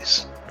this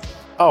place."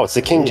 Oh, it's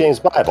the King James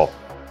Bible.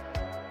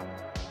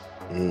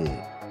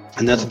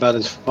 And that's about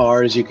as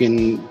far as you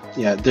can.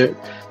 Yeah,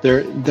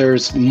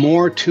 there's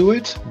more to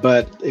it,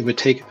 but it would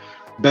take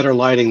better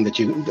lighting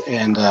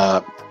and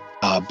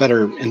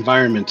better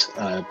environment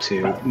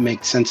to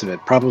make sense of it.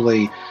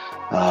 Probably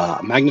a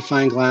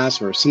magnifying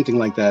glass or something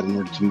like that in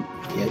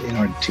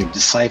order to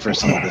decipher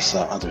some of this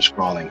other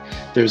scrawling.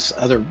 There's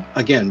other,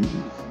 again,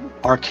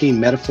 arcane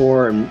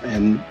metaphor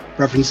and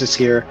references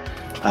here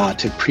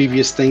to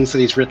previous things that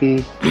he's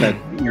written that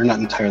you're not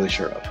entirely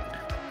sure of.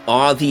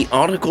 Are the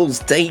articles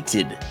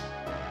dated?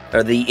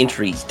 Are the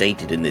entries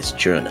dated in this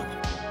journal?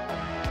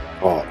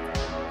 Oh,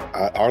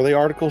 Are the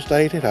articles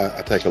dated?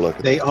 I take a look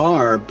at They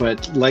are,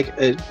 but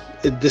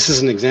this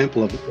is an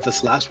example of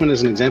this last one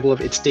is an example of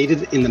it's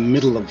dated in the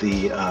middle of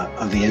the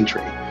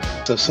entry.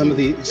 So some of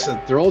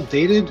they're all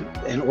dated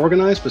and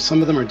organized, but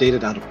some of them are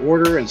dated out of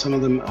order, and some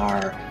of them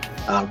are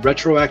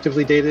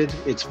retroactively dated.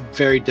 It's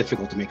very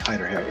difficult to make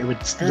hide or hair. It would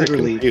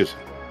literally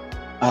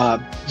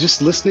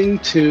just listening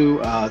to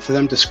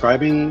them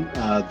describing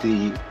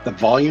the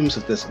volumes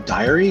of this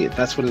diary.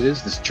 That's what it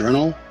is. This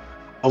journal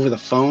over the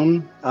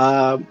phone.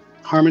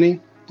 Harmony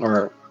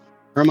or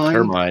Ermine.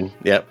 Ermine.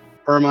 Yep.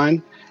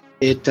 Ermine.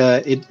 It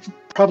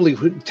probably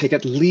would take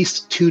at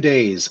least 2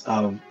 days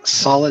of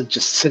solid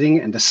just sitting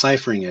and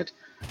deciphering it,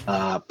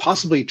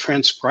 possibly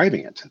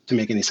transcribing it to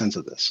make any sense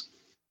of this.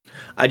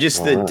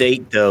 The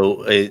date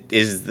though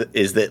is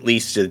at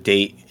least a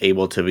date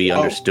able to be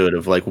understood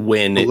of like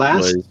when the it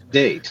last was.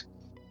 Date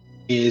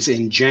is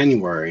in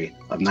January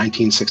of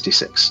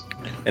 1966.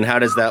 And how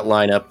does that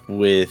line up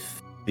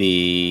with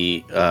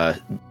the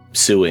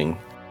suing?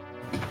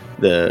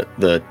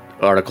 The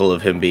article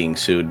of him being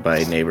sued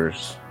by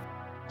neighbors.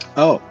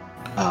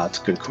 That's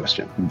a good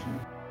question.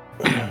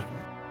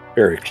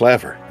 Very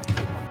clever.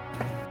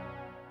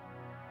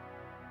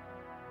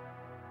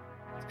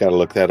 Got to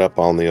look that up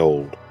on the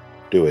old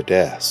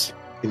Do-A-Des.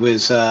 It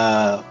was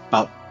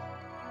about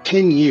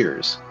 10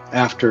 years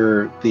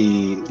after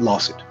the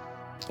lawsuit.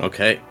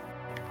 Okay.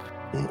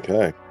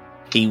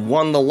 He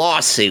won the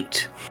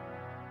lawsuit.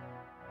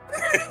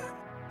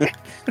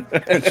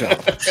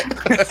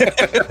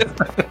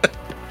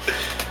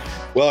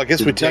 Well, I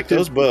guess we take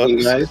those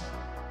books.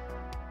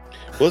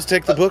 Let's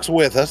take the books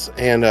with us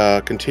and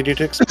continue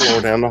to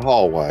explore down the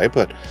hallway.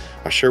 But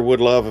I sure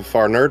would love if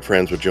our nerd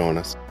friends would join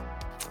us.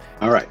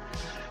 All right.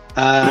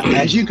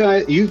 As you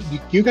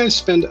guys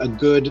spend a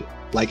good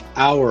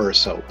hour or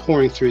so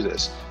pouring through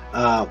this.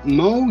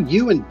 Mo,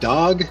 you and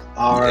Dog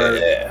are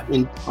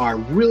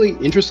really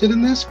interested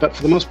in this, but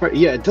for the most part,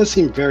 it does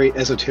seem very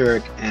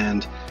esoteric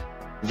and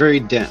very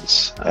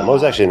dense.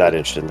 Mo's actually not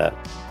interested in that.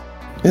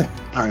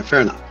 All right,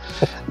 fair enough.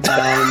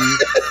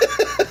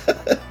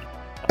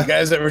 You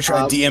guys ever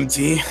tried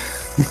DMT?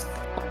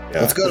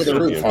 Let's go to the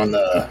roof on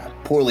the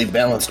poorly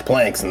balanced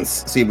planks and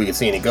see if we can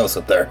see any ghosts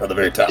up there at the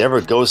very top. You ever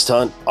ghost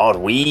hunt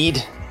on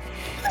weed?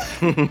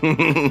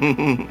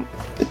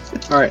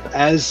 All right,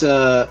 as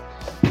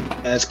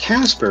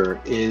Casper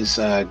is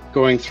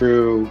going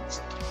through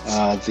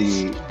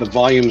the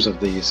volumes of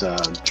these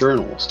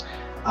journals,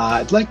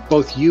 I'd like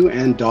both you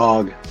and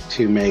Dog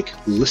to make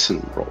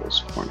listen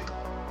rolls for me.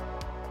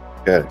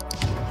 Okay.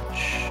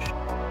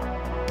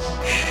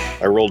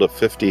 I rolled a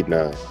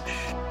 59.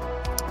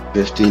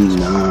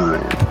 59.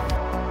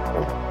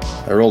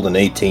 I rolled an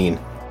 18.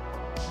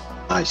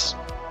 Nice.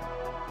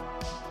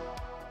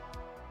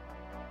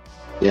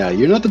 Yeah,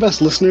 you're not the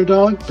best listener,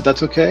 Dog, but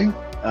that's okay.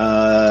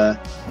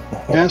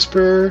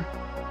 Casper.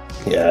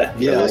 Yeah,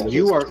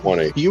 you are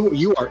 20.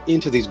 You are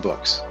into these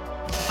books.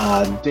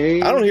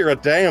 Dave. I don't hear a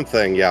damn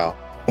thing, y'all.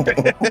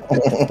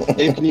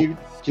 Dave, can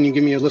you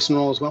give me a listen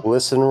roll as well?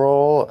 Listen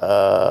roll.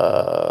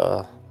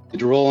 Did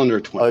you roll under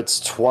 20?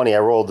 It's 20. I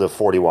rolled a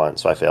 41,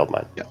 so I failed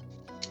mine. Yeah,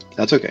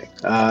 that's okay.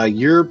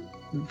 Your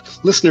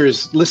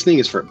listening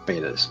is for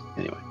betas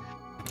anyway.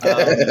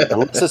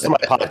 Listen to my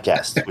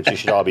podcast, which you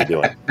should all be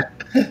doing.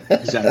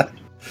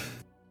 Exactly.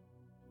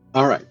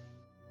 All right.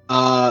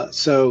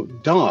 So,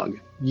 Dog,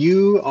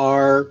 you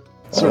are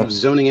sort of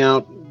zoning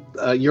out.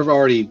 You're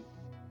already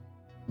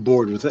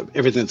bored with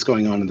everything that's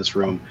going on in this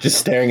room. Just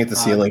staring at the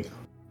ceiling.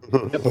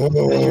 Yep. As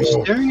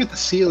you're staring at the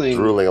ceiling,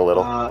 drooling a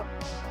little.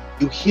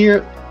 You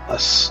hear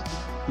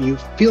you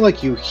feel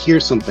like you hear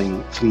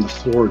something from the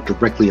floor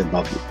directly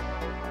above you.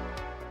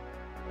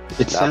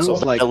 It sounds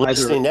like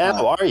listening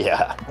now, are you?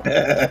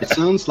 It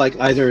sounds like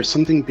either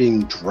something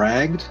being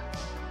dragged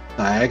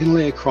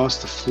diagonally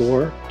across the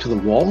floor to the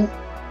wall,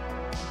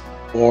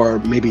 or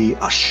maybe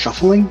a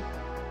shuffling.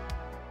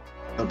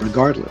 But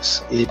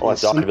regardless, it is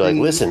something to be like,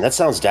 listen, that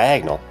sounds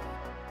diagonal.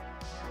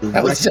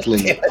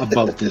 Directly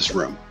above this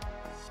room.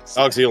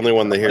 Dog's the only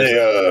one that hears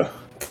it.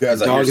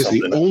 Dog is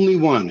the only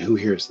one who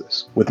hears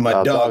this. With my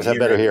dog, dogs have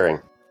better hearing.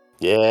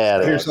 Yeah,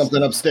 I hear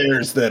something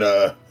upstairs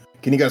that.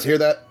 Can you guys hear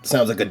that?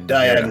 Sounds like a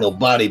diagonal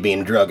body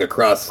being dragged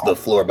across the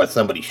floor by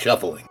somebody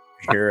shuffling.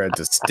 Hear a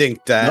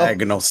distinct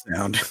diagonal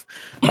sound.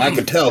 I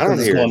could tell because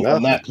it's going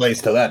from that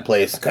place to that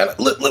place. Kind of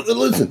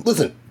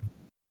listen.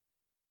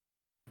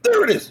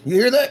 There it is. You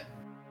hear that?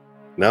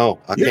 No,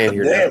 I can't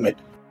hear that. Damn it.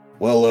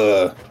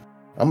 Well,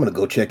 I'm gonna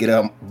go check it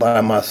out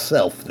by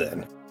myself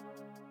then.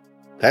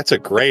 That's a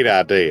great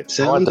idea.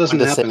 Sound doesn't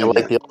happen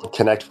like the old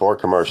Connect 4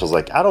 commercials.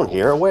 Like, I don't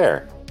hear it.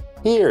 Where?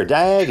 Here,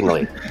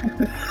 diagonally.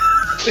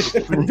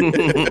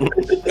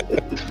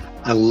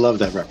 I love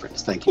that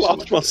reference. Thank you so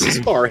much. Lost my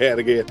star head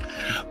again.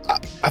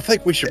 I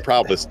think we should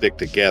probably stick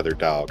together,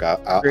 Dog.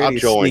 I'll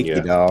join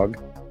you, Dog.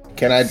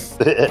 Can I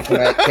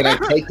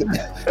take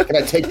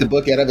the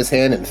book out of his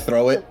hand and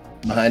throw it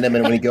behind him?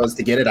 And when he goes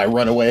to get it, I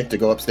run away to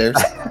go upstairs.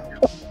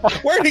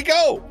 Where'd he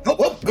go?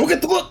 Oh, go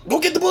get the book. Go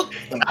get the book.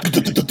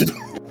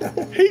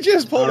 He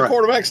just pulled a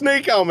quarterback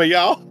sneak on me,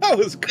 y'all. That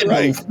was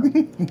great.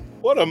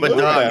 What a move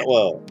that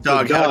was.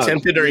 Dog, how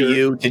tempted are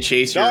you to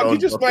chase your own Dog, you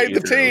just book that made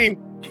the threw? team.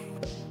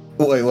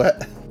 Wait,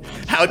 what?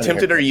 How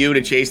tempted are you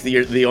to chase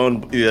the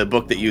own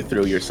book that you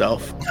threw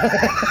yourself?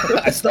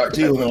 I start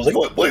to, and I was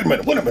like, wait a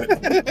minute.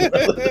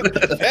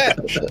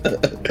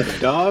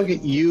 Dog,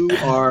 you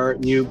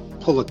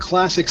pull a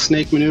classic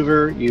snake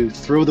maneuver. You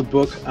throw the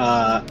book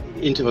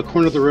into a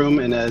corner of the room,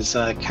 and as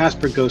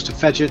Casper goes to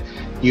fetch it,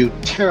 you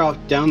tear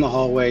out down the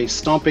hallway,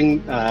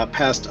 stomping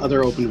past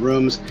other open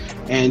rooms,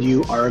 and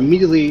you are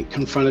immediately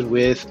confronted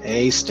with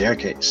a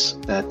staircase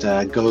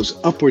that goes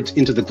upwards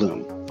into the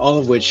gloom, all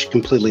of which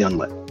completely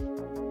unlit.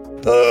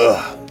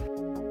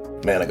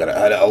 Man,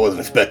 I wasn't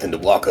expecting to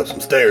walk up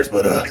some stairs,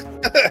 but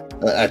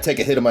I take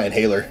a hit of my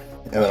inhaler,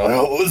 and then I'm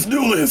like, let's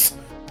do this.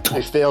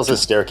 He fails his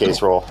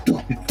staircase roll.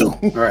 All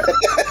right.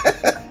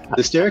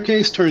 The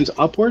staircase turns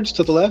upwards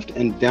to the left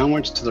and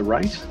downwards to the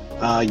right.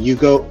 You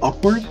go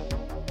upward.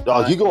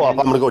 Dog, you go up.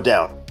 I'm gonna go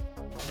down.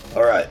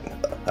 All right.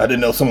 I didn't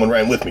know someone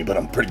ran with me, but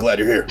I'm pretty glad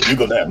you're here. You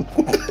go down.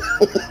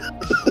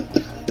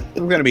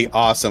 It's gonna be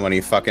awesome when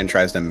he fucking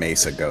tries to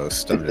mace a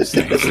ghost. I'm just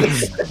saying.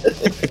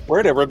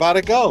 Where'd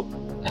everybody go?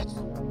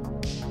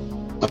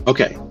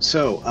 Okay,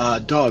 so,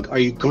 Dog, are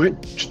you going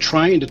to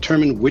try and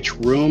determine which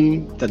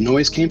room the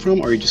noise came from,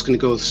 or are you just going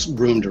to go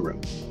room to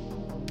room?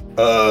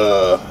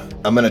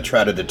 I'm going to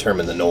try to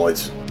determine the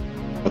noise.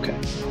 Okay,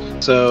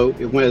 so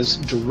it was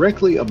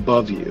directly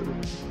above you.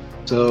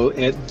 So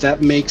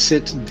that makes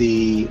it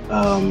the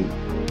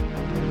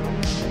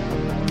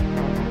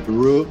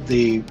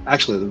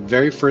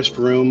very first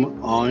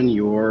room on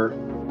your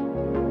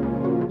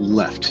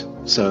left.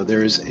 So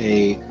there's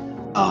it's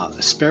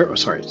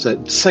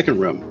a second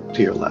room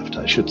to your left,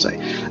 I should say.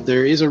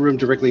 There is a room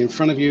directly in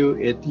front of you.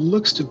 It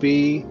looks to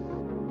be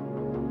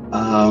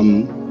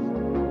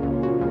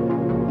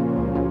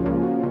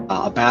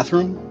a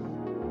bathroom.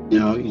 You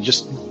know, you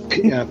just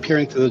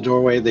peering through the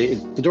doorway. The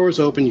door is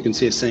open. You can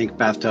see a sink,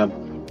 bathtub.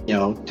 You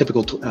know,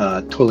 typical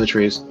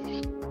toiletries.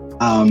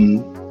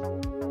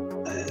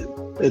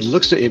 It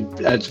looks to,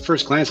 at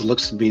first glance, it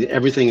looks to be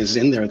everything is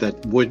in there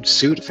that would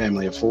suit a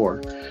family of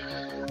four.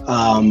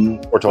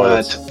 Or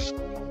toilets. But,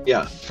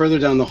 yeah, further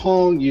down the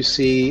hall, you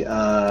see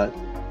a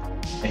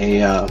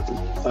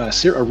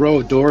row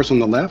of doors on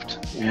the left,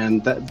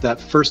 and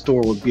that first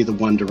door would be the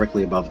one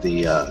directly above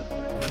the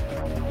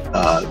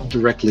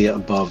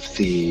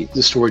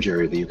storage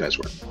area that you guys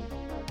were.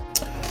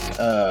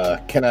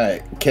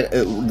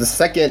 The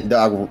second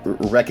Dog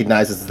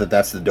recognizes that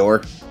that's the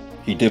door,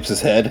 he dips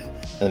his head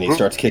and he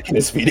starts kicking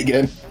his feet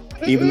again.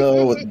 Even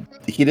though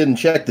he didn't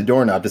check the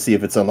doorknob to see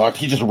if it's unlocked,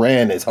 he just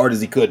ran as hard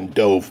as he could and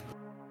dove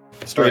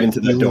straight into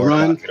the door.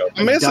 I'm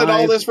missing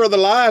all this for the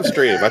live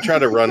stream. I try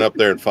to run up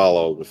there and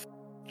follow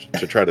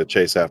to try to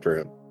chase after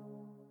him.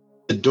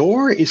 The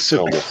door is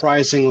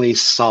surprisingly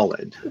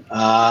solid.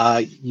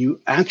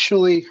 You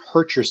actually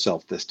hurt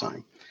yourself this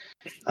time.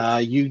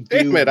 You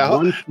do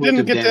one point didn't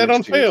of get that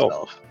on damage to film.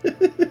 yourself.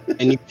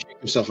 And you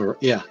shake yourself over.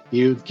 Yeah,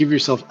 you give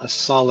yourself a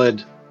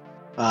solid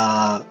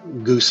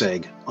goose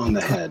egg on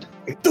the head.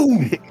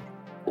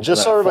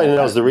 Just so everybody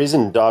knows, the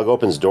reason Dog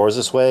opens doors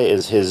this way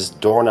is his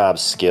doorknob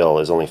skill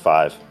is only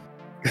 5.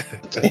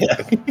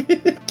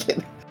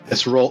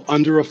 Let's roll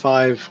under a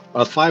 5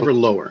 or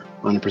lower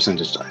on a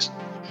percentage dice.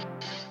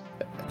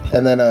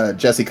 And then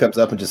Jesse comes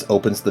up and just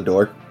opens the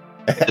door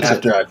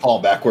after I fall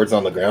backwards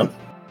on the ground.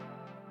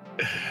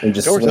 And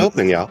just door's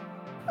open, y'all.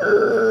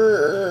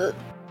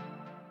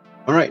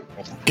 All right.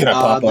 Can I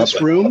pop up?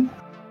 This room,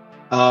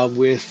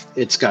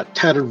 it's got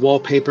tattered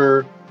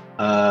wallpaper.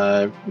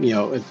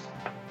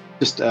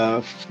 Just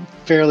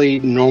fairly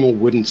normal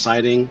wooden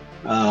siding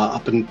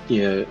up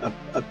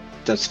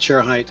that's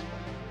chair height.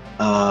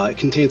 It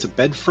contains a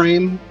bed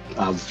frame,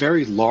 a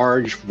very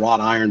large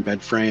wrought iron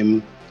bed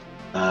frame.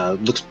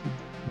 Looks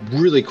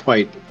really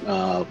quite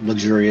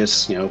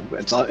luxurious. You know,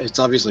 it's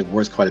obviously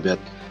worth quite a bit.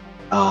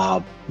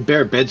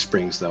 Bare bed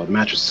springs, though. The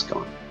mattress is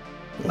gone.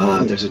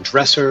 There's a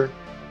dresser,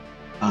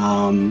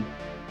 and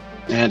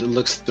it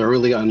looks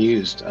thoroughly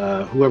unused.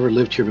 Whoever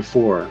lived here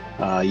before,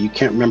 you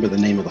can't remember the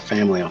name of the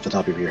family off the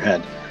top of your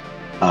head,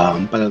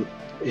 but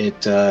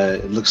it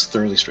looks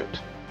thoroughly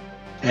stripped.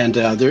 And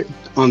there,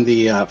 on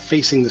the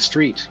facing the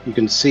street, you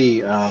can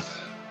see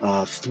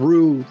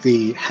through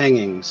the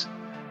hangings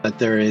that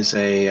there is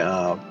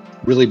a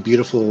really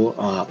beautiful,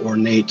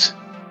 ornate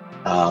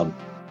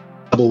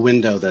double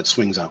window that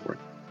swings outward.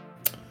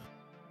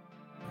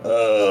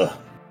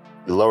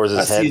 He lowers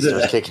his head and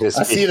starts kicking his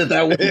feet. I see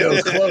that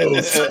window's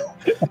closed.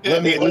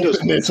 Let me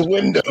open this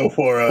window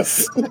for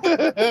us.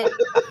 Are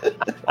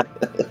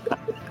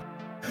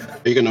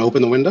you going to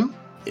open the window?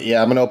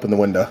 Yeah, I'm going to open the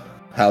window.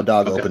 How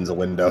Dog opens a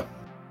window.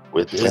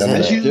 With his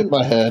head. Dip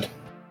my head.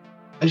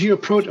 As you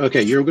approach,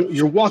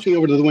 you're walking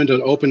over to the window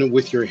and open it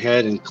with your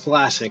head in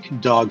classic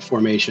Dog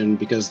formation,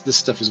 because this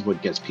stuff is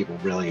what gets people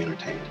really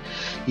entertained.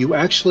 You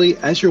actually,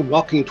 as you're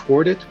walking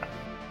toward it,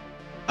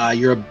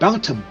 you're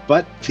about to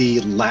butt the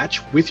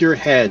latch with your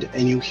head,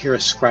 and you hear a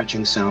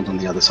scratching sound on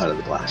the other side of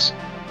the glass.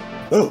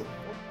 Oh,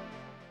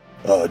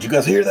 did you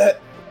guys hear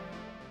that?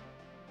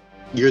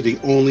 You're the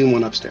only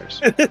one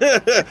upstairs.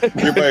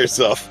 You're by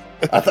yourself.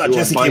 I thought You are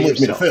Jesse by came with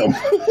me to yourself.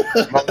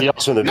 film. Somebody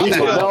else in the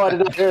basement. No, I did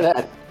not hear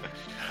that.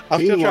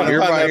 I'm still trying to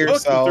You're find by that book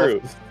yourself.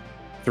 through.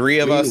 3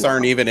 of us Meanwhile-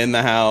 aren't even in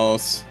the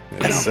house.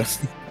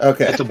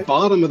 Okay. At the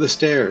bottom of the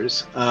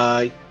stairs,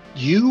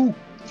 you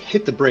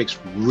hit the brakes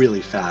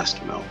really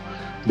fast, Mel,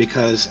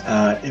 because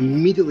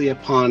immediately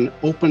upon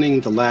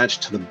opening the latch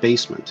to the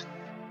basement,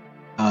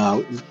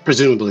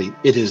 presumably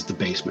it is the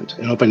basement,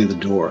 and opening the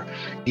door,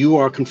 you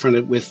are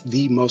confronted with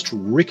the most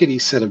rickety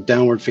set of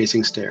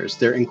downward-facing stairs.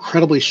 They're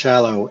incredibly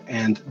shallow,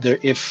 and they're,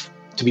 if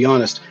to be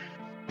honest,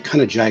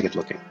 kind of jagged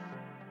looking.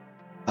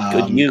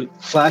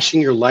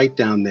 Flashing your light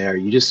down there,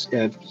 you just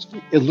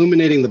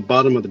illuminating the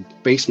bottom of the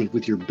basement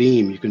with your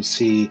beam. You can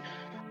see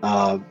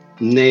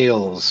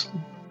nails,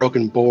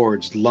 broken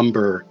boards,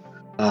 lumber,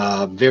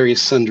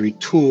 various sundry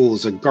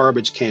tools, a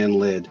garbage can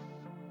lid.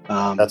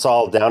 That's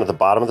all down at the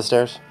bottom of the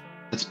stairs?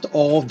 It's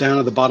all down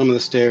at the bottom of the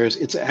stairs.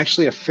 It's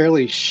actually a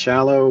fairly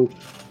shallow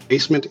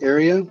basement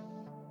area.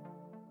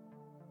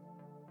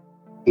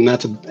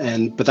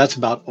 But that's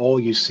about all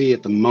you see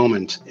at the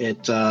moment.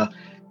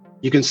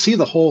 You can see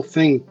the whole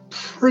thing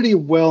pretty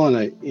well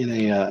at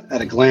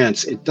a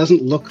glance. It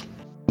doesn't look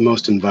the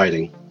most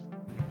inviting.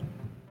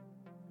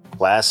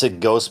 Classic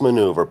ghost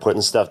maneuver,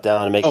 putting stuff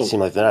down and making it seem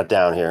like they're not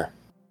down here.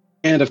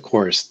 And of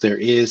course, there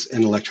is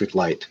an electric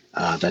light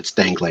that's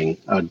dangling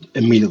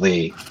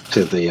immediately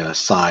to the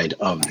side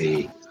of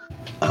the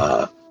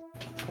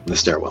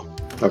stairwell,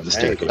 of the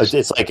staircase.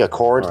 It's like a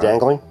cord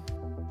dangling?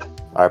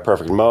 All right,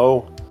 perfect.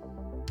 Mo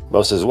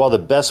says, well, the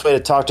best way to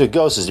talk to a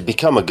ghost is to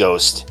become a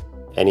ghost.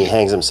 And he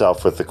hangs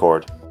himself with the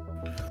cord.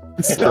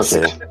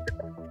 Okay.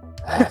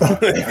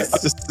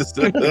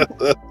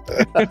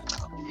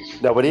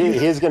 No, but he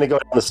is going to go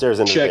down the stairs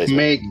into the basement.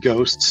 Checkmate,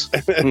 ghosts.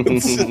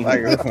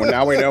 Well,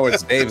 now we know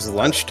it's Dave's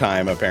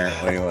lunchtime,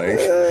 apparently.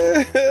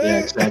 Yeah,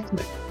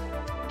 exactly.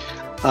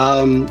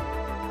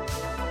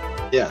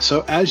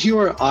 So as you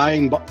are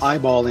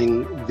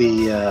eyeballing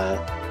the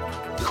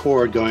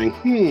cord going,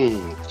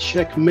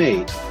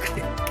 checkmate,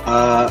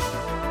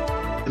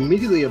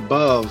 immediately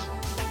above,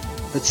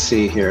 let's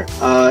see here.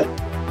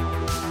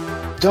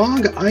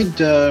 Dog,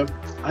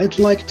 I'd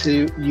like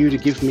you to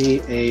give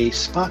me a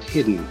spot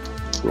hidden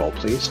roll,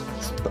 please.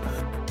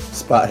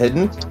 Spot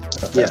hidden?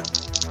 Okay. Yeah.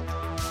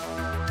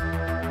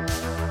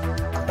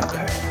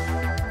 Okay.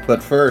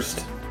 But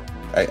first,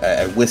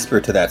 I whisper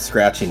to that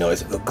scratchy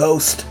noise,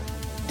 Ghost,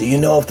 do you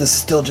know if this is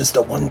still just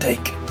a one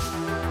take?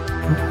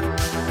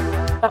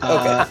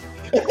 Okay.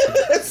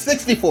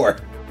 64.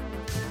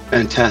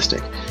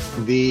 Fantastic.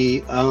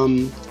 The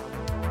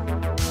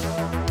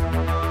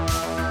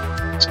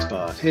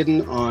spot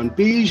hidden on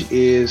Beige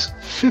is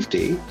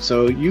 50,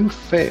 so you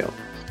fail.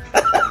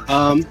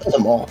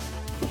 Them all.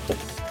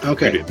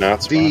 Okay. I did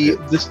not spot it.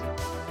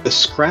 The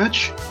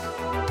scratch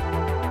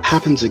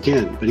happens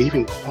again, but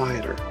even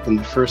quieter than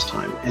the first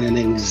time, and in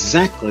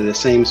exactly the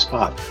same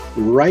spot,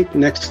 right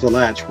next to the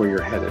latch where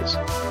your head is.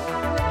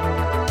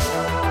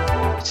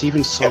 It's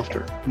even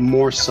softer,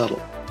 more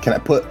subtle.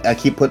 I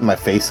keep putting my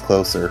face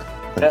closer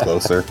and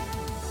closer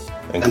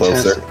and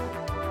closer.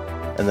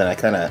 Fantastic. And then I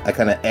kind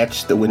of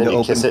etch the window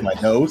open with my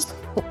nose,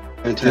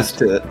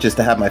 Fantastic. just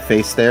to have my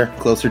face there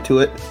closer to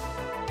it.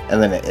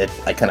 And then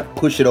I kind of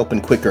push it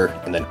open quicker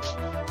and then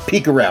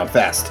peek around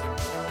fast.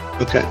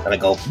 Okay. And I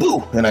go,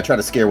 boo! And I try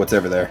to scare what's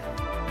ever there.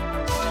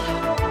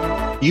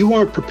 You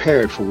aren't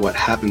prepared for what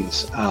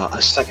happens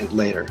a second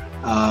later.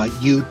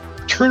 You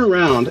turn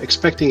around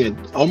expecting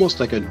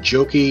almost like a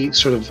jokey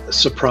sort of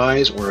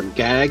surprise or a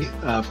gag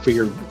for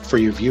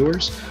your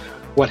viewers.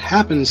 What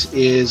happens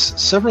is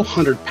several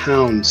hundred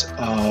pounds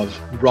of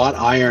wrought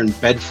iron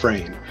bed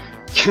frame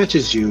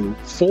catches you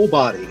full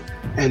body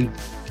and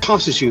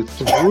tosses you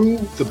through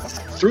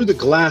the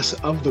glass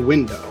of the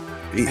window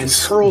and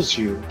hurls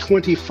you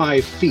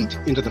 25 feet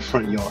into the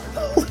front yard.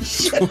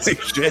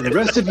 The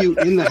rest of you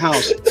in the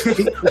house,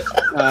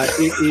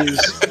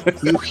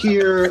 you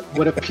hear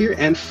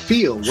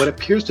feel what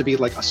appears to be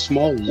like a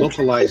small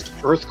localized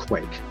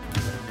earthquake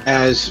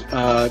as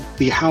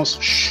the house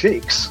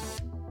shakes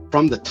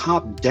from the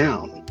top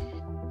down,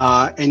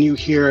 and you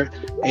hear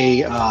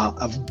a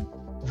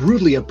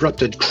rudely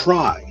abrupted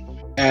cry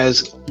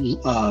as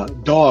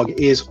Dog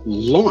is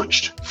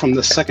launched from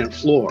the second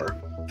floor.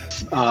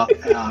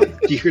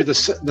 You hear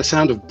the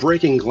sound of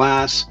breaking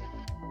glass,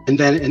 and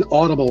then an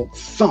audible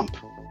thump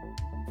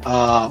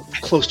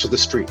close to the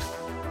street.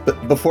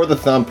 But before the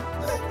thump,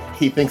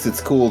 he thinks it's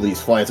cool that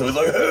he's flying, so he's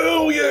like,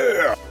 hell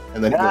yeah!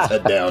 And then he goes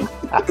head down.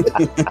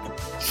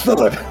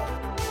 Thud.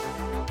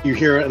 You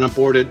hear an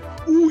aborted,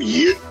 ooh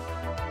yeah!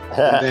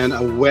 And then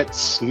a wet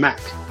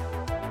smack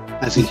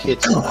as he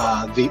hits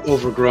the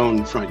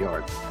overgrown front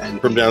yard. And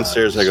From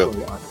downstairs, I go,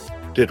 yard.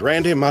 did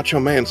Randy Macho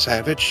Man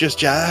Savage just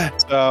die?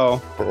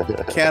 So,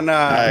 can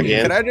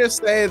I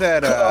just say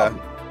that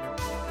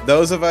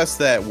those of us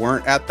that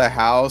weren't at the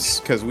house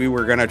because we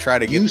were gonna try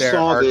to get You there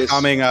saw are this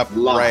coming up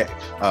live. right.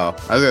 Oh,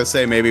 I was gonna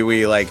say maybe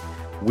we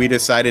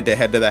decided to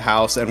head to the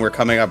house and we're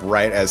coming up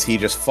right as he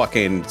just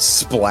fucking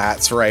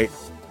splats right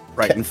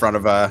in front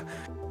of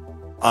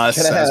us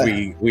Can I as have-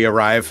 we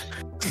arrive.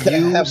 Can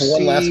I have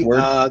one last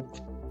word?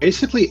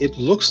 Basically, it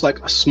looks like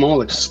a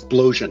small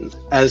explosion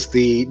as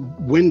the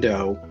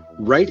window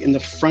right in the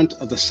front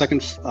of the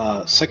second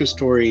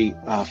story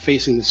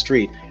facing the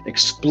street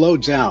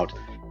explodes out,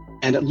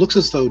 and it looks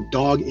as though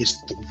Dog is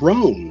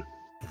thrown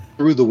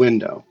through the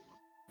window.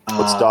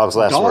 What's Dog's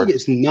last Dog word?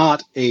 is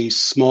not a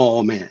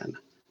small man.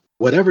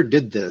 Whatever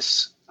did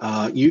this,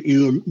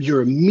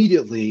 your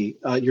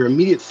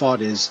immediate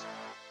thought is,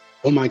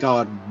 "Oh my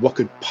God, what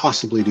could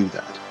possibly do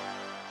that?"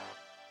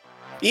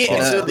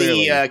 Yeah, so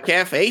clearly. the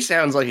cafe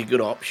sounds like a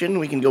good option.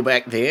 We can go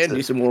back there and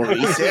do some more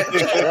research.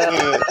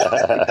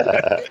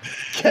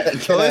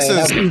 So this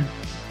is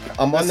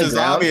I'm on this the is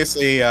ground.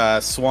 obviously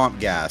swamp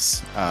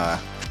gas.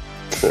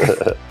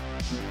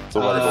 It's a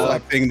wonderful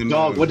Reflecting the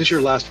Dog, moon. what is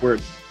your last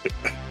word?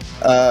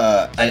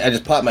 I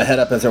just pop my head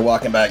up as they're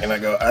walking back, and I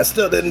go, "I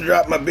still didn't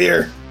drop my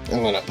beer."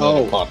 And then it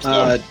pops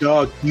down.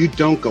 Dog, you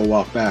don't go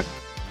walk back.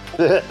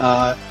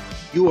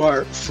 You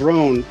are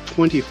thrown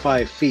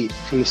 25 feet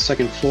from the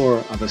second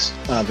floor of a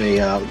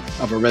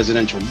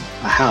residential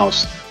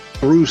house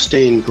through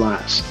stained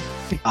glass.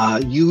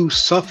 You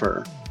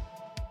suffer.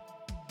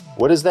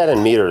 What is that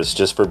in meters,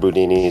 just for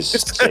Boudini's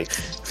sake?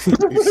 I'm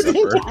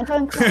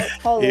going to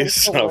follow You the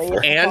story suffer.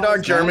 as And far our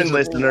as German I know.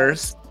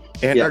 listeners.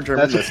 And Yeah, our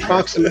German that's listeners.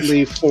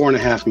 approximately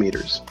 4.5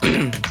 meters.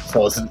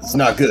 So it's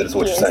not good, is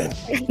what you're saying.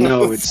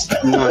 No, it's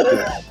not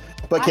good.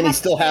 But can he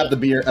still have a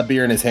beer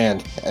in his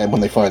hand? And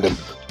when they find him,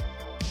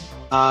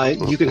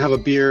 You can have a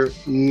beer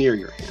near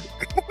your hand.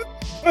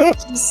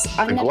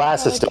 I'm The never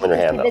glass is going still in your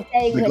hand, to the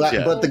day The when-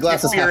 gla- but the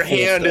glass is Your half full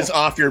hand still. is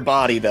off your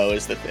body, though,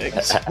 is the thing.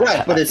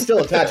 Right, but it's still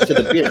attached to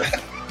the beer.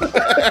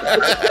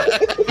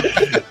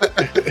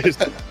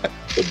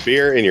 The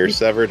beer in your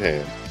severed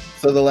hand.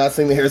 So the last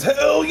thing they hear is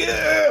 "Hell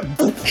yeah!"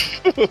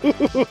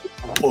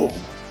 Boom.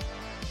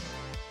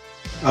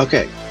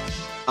 Okay.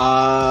 So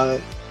Wow.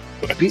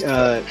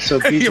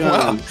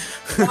 Bijan,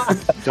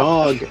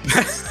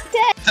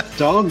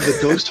 Dog the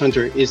Ghost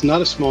Hunter is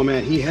not a small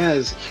man. He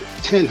has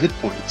 10 hit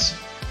points.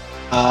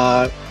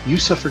 You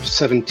suffered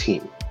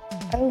 17.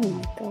 Oh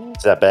my god.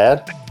 Is that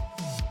bad?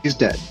 He's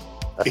dead.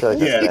 I feel like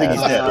Yeah, I that's think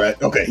he's bad. dead,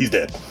 right? Okay, he's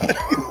dead.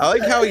 I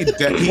like how he You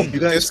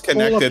guys pull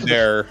disconnected up to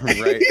there. Right.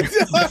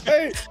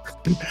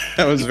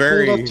 That was Pull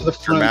very up to the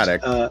front.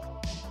 dramatic.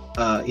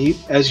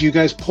 As you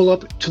guys pull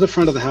up to the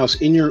front of the house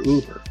in your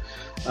Uber,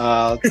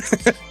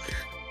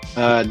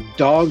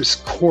 Dog's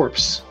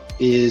corpse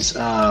is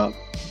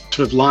sort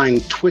of lying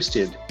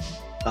twisted,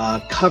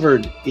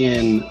 covered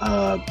in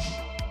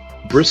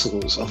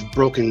bristles of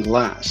broken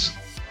glass.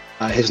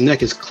 His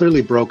neck is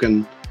clearly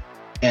broken,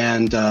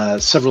 and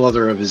several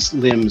other of his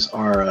limbs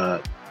are,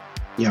 at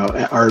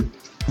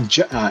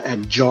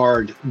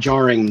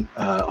jarring,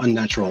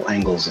 unnatural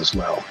angles as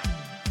well.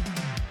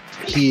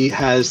 He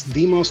has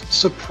the most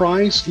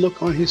surprised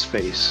look on his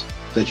face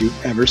that you've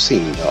ever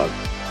seen, Dog.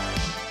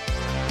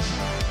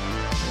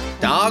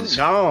 Dog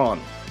gone.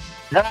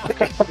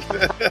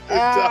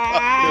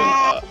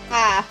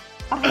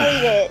 I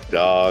hate it.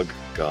 Dog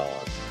gone.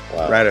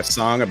 Wow. Write a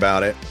song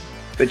about it.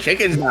 The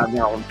chicken's not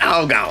gone.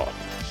 Dog gone.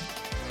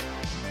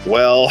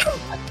 Well,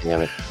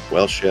 Damn it.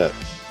 well, shit.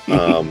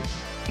 Well,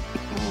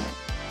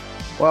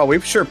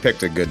 we've sure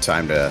picked a good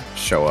time to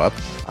show up.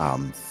 Yeah,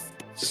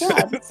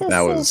 this is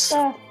That just,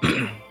 was-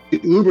 The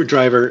Uber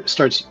driver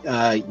starts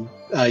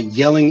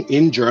yelling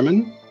in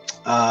German.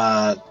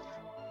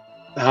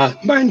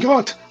 Mein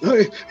Gott!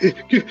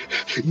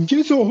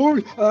 Get so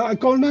hard!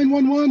 Call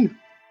 911!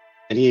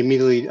 And he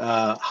immediately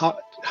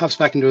hops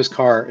back into his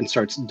car and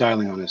starts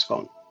dialing on his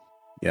phone.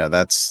 Yeah,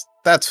 that's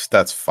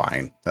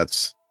fine.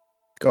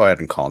 Go ahead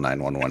and call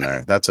 911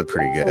 there. That's a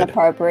pretty an good.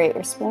 appropriate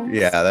response.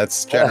 Yeah,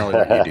 that's generally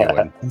what you do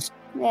when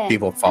Yeah.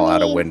 people fall I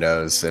out of mean,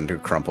 windows into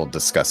crumpled,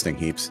 disgusting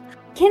heaps.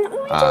 Can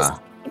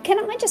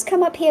I just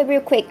come up here real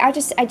quick? I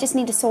just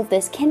need to solve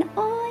this. Can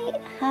I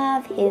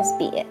have his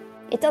beer?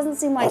 It doesn't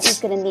seem like he's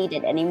gonna need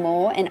it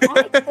anymore, and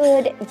I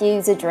could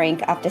use a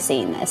drink after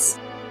seeing this.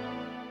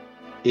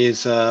 I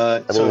mean,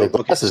 the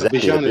glass is empty.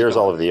 The Bijan beer's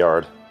gone. all over the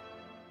yard.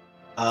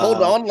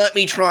 Hold on, let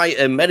me try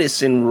a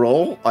medicine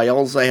roll.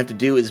 All I have to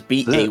do is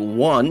beat a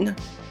 1.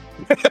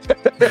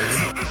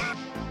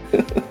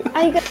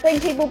 Are you gonna bring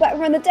people back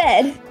from the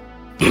dead?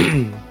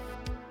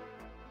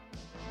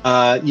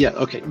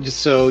 Okay.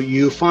 So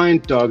you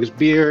find Dog's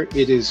beer.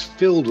 It is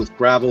filled with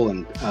gravel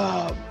and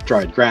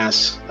dried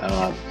grass,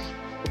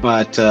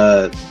 but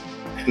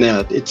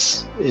no,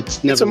 it's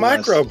It's a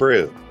nevertheless-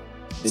 microbrew.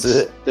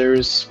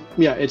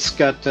 It's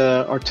got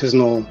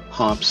artisanal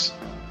hops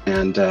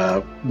and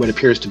what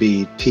appears to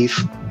be teeth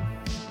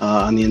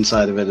on the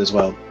inside of it as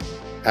well.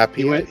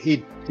 Happy.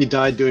 He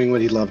died doing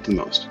what he loved the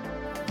most,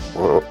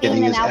 getting Being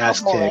an his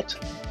ass alcoholic.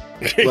 kicked.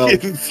 Well,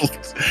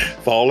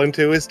 Fall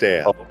into his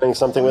death. Doing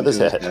something with his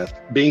to his head. death,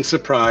 being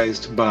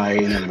surprised by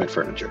inanimate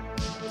furniture.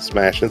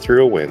 Smashing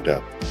through a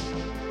window.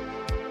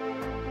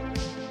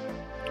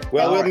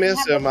 Well, All we'll right.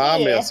 miss him. I'll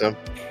Yeah. miss him.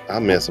 I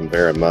miss him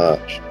very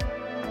much.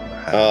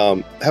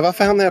 Have I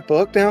found that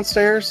book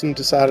downstairs and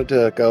decided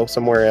to go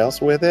somewhere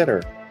else with it,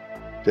 or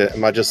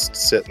am I just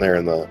sitting there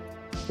in the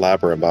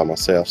blabbering by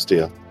myself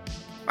still.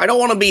 I don't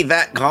want to be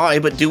that guy,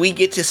 but do we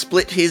get to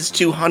split his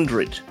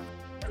 200?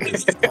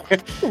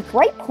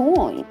 Great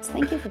point.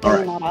 Thank you for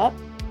bringing that up.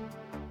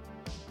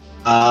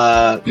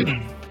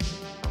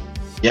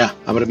 Yeah,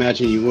 I would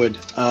imagine you would.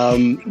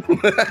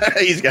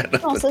 He's got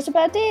nothing. Not such a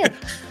bad deal.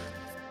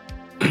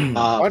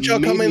 Why don't y'all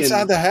come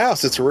inside the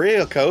house? It's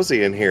real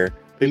cozy in here.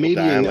 People dying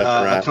Median left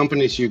and right.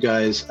 accompanies you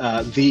guys.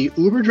 The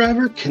Uber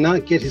driver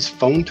cannot get his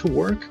phone to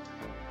work,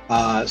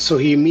 so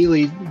he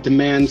immediately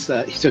demands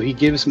that. So he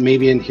gives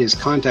Mavian his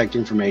contact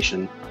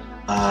information.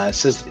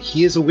 Says that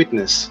he is a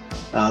witness,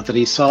 that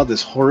he saw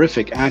this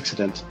horrific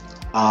accident,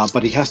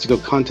 but he has to go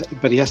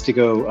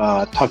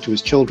talk to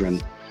his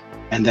children,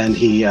 and then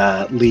he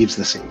leaves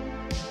the scene.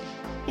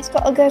 He's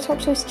got to go talk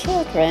to his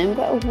children.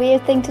 What a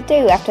weird thing to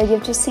do after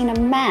you've just seen a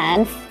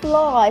man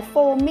fly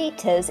 4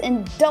 meters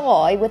and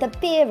die with a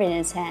beer in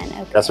his hand.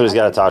 Okay. That's what he's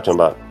got to talk to him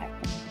about.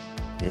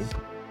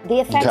 The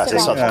effects God,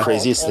 this is the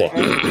craziest thing.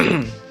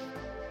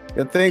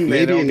 Good thing they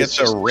Maybe don't get it's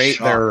to just rate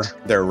shocked.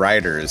 their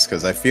writers,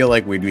 because I feel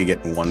like we'd be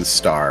getting 1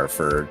 star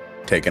for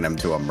taking him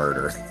to a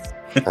murder.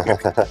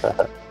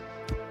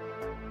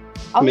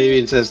 Maybe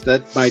it says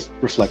that might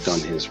reflect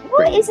on his What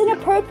rating. is an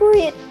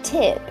appropriate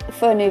tip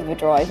for an Uber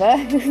driver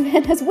who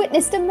then has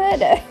witnessed a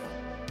murder?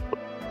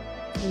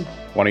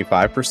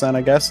 25%,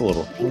 I guess. A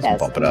little. I think Let's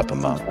that's bump it up a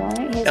month.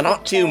 right. His And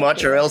not too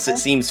much, or else it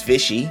seems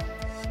fishy.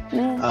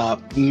 Yeah.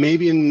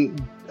 Mavian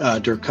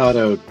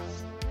Durcado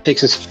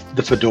takes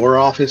the fedora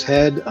off his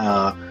head,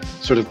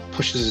 sort of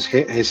pushes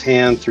his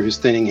hand through his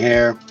thinning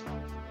hair,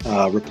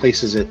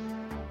 replaces it,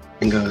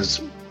 and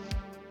goes,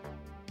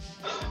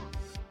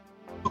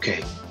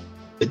 "Okay,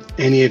 did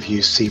any of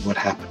you see what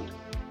happened?"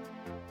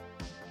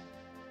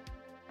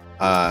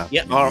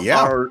 Yeah,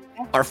 yeah.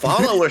 our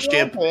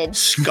followership Yeah.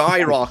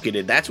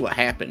 skyrocketed. That's what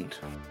happened.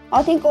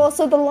 I think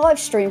also the live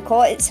stream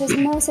caught it, says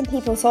more some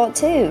people saw it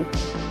too.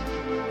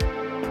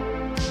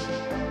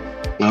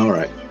 All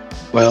right.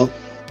 Well,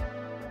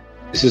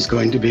 this is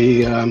going to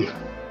be a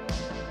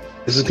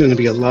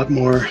lot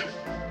more.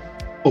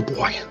 Oh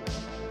boy.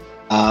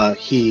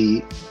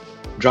 He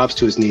drops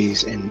to his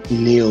knees and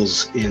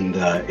kneels in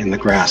the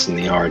grass in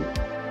the yard.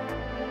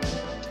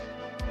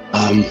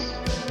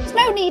 There's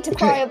no need to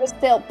cry over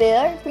spilt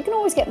beer. We can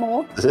always get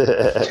more.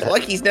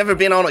 Like he's never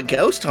been on a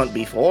ghost hunt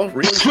before.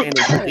 Really standing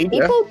procedure.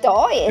 People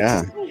die. It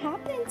Yeah. just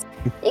happens.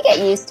 You get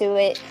used to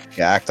it.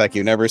 You act like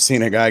you've never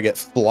seen a guy get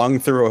flung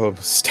through a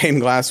stained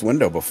glass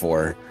window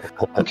before.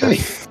 Okay.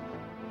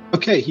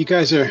 Okay, you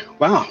guys are,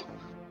 wow.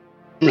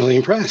 I'm really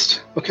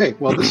impressed. Okay,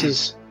 well, this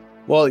is,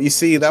 Well, you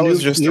see, that New-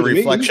 was just new a to me.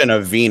 reflection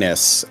of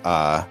Venus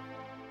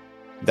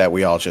that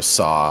we all just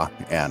saw,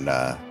 and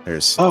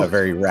there's Oh. a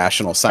very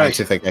rational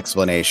scientific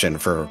explanation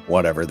for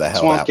whatever the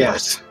hell swamp that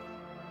gas.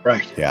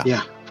 Right. Yeah.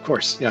 Yeah, of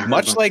course. Yeah. I was. heard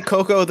Much about like that.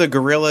 Coco the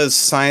gorilla's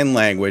sign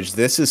language,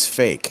 this is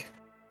fake.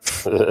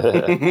 Fake.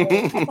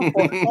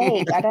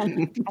 I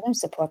don't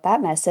support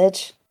that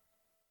message.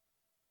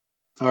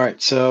 All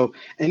right, so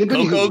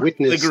anybody who Coco the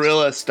witnessed...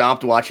 gorilla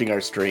stopped watching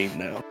our stream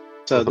now.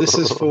 So this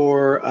is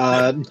for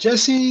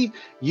Jesse.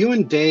 You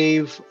and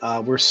Dave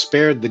were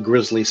spared the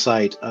grisly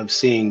sight of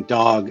seeing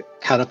Dog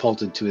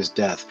catapulted to his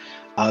death.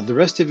 The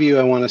rest of you,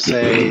 I want to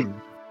say,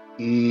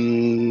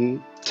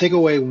 take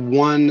away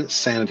 1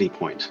 sanity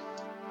point,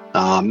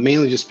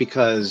 mainly just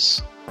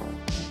because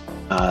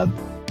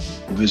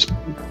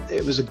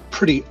it was a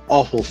pretty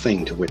awful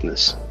thing to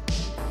witness.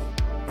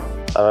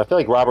 I feel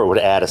like Robert would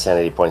add a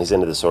sanity point. He's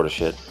into this sort of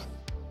shit.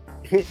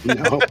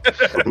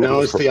 No,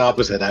 it's the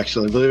opposite,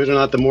 actually. Believe it or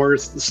not, the more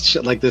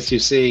shit like this you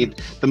see,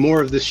 the more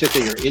of this shit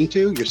that you're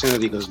into, your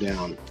sanity goes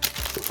down.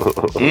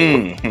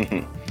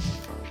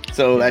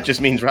 So that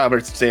just means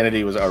Robert's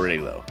sanity was already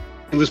low.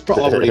 It was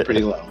already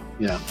pretty low.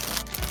 Yeah.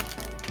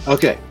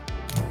 Okay.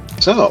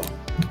 So,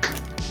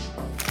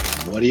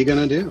 what are you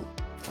gonna do?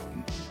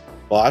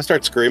 Well, I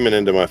start screaming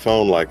into my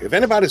phone like, if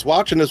anybody's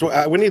watching this,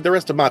 we need the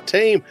rest of my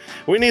team.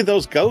 We need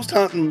those ghost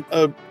hunting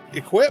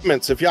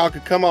equipments. If y'all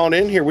could come on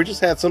in here. We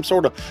just had some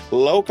sort of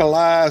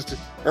localized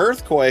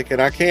earthquake, and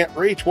I can't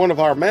reach one of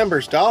our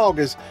members. Dog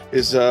is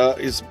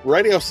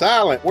radio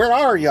silent. Where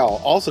are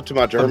y'all? Also to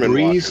my German A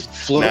breeze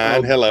watchers.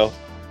 Nine, hello.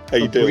 How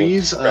you A doing?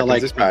 breeze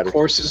Reckons it's Spider.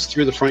 courses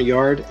through the front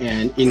yard,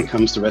 and in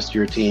comes the rest of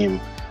your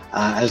team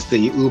as the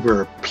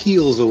Uber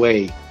peels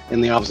away in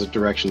the opposite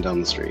direction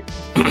down the street.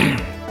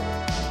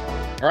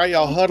 All right,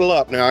 y'all huddle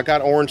up now. I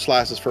got orange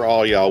slices for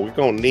all y'all. We're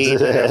gonna need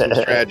to have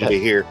some tragedy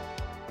here.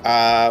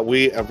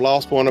 We have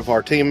lost one of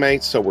our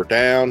teammates, so we're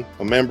down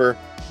a member.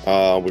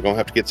 We're gonna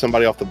have to get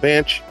somebody off the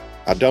bench.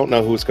 I don't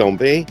know who it's gonna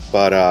be,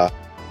 but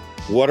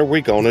what are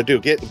we gonna do?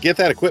 Get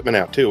that equipment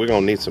out too. We're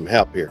gonna need some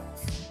help here.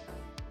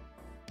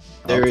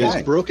 There is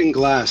Okay. broken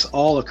glass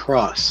all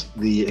across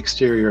the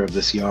exterior of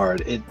this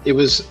yard. It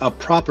was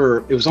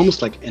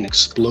almost like an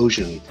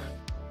explosion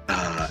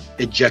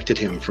ejected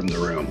him from the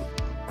room.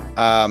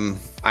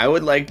 I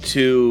would like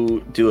to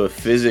do a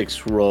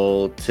physics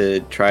roll to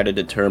try to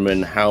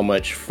determine how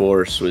much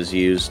force was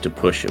used to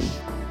push him.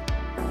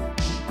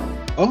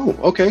 Oh,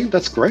 okay,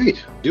 that's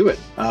great. Do it.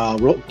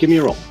 Roll. Give me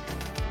a roll.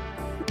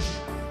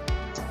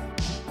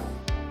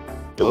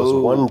 It was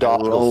one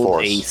dot I of rolled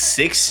force. a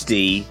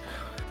 60,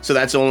 so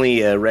that's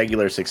only a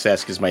regular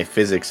success because my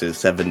physics is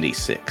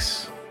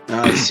 76.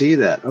 I see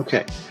that.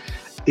 Okay.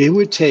 It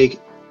would take.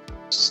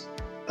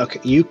 Okay,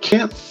 you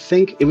can't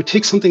think. It would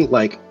take something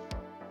like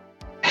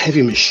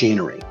heavy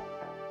machinery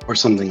or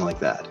something like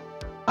that.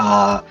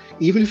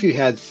 Even if you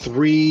had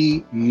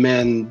 3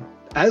 men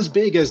as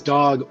big as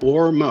Dog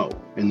or Mo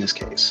in this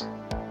case,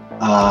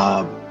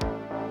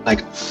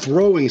 like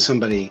throwing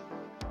somebody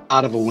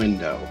out of a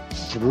window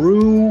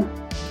through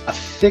a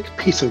thick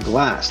piece of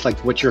glass, like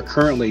what you're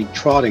currently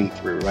trotting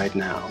through right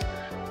now,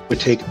 would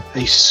take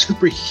a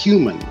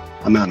superhuman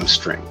amount of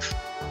strength.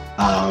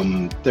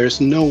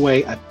 There's no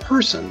way a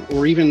person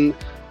or even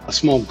a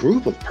small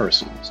group of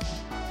persons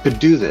could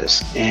do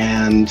this.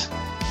 And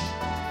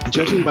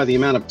judging by the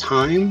amount of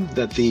time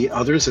that the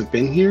others have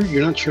been here,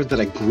 you're not sure that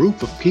a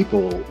group of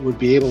people would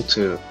be able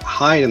to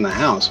hide in the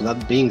house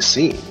without being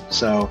seen.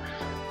 So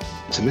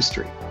it's a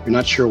mystery. You're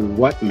not sure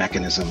what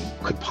mechanism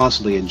could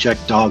possibly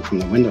eject Dog from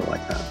the window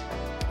like that.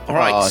 All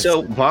right,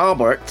 so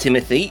Robert,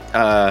 Timothy,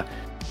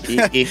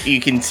 if you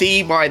can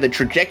see by the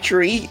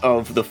trajectory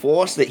of the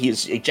force that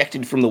he's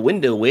ejected from the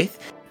window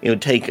with, it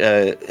would take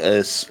a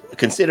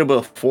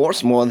considerable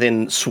force, more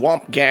than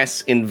swamp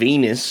gas and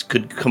Venus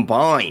could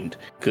combined.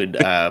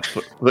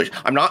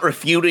 I'm not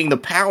refuting the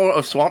power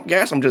of swamp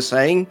gas. I'm just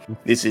saying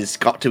this has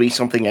got to be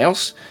something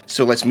else.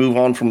 So let's move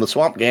on from the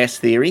swamp gas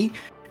theory,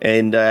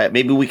 and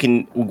maybe we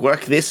can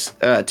work this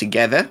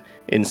together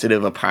instead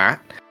of apart,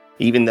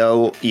 even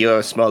though you're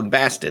a smug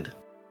bastard.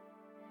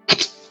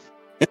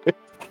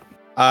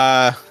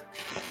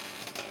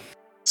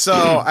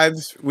 So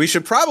we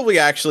should probably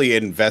actually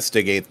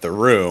investigate the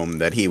room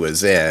that he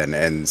was in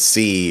and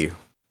see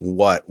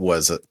what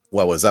was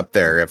up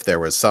there. If there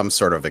was some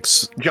sort of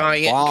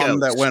giant bomb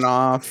ghost that went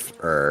off,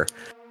 or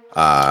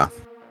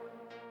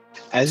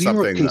as you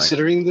were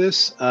considering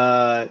this,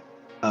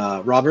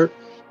 Robert,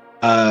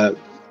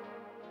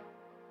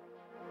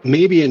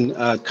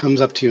 Mabian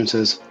comes up to you and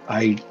says,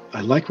 "I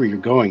like where you're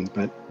going,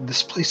 but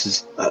this place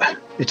is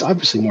it's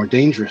obviously more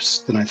dangerous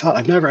than I thought.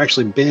 I've never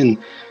actually been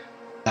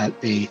at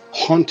a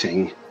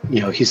haunting,"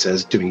 he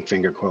says, doing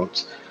finger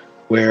quotes,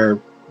 "where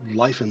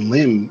life and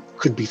limb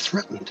could be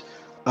threatened.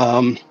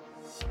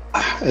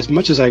 As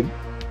much as I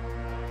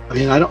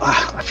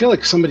feel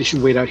like somebody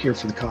should wait out here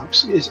for the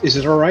cops. Is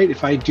it all right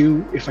if I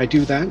do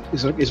that?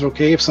 Is it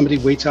okay if somebody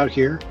waits out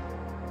here?"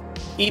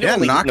 You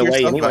don't knock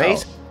away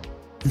anyways.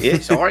 Yeah,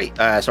 sorry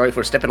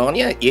for stepping on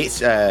you.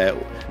 Yes,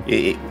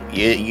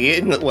 you're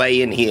in the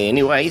way in here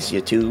anyways.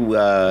 You're too. You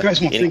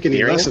guys won't think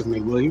any less of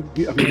me, will you?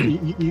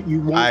 You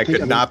won't. I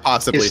could not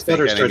possibly think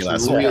any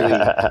less of you.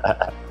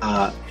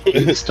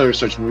 His stutter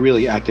starts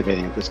really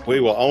activating at this point. We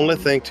will only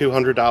think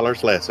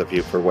 $200 less of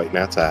you for waiting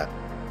outside.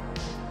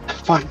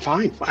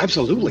 Fine,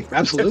 absolutely.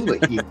 That's up to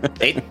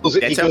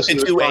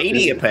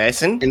 $280 a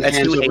person. And that's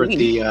hands over $280.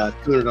 the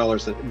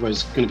 $200 that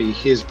was going to be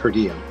his per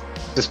diem.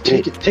 Just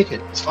take it.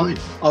 It's fine.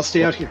 I'll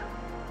stay out here.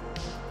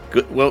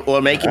 Good.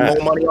 We're making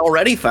more money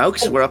already,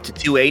 folks. We're up to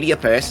 $280 a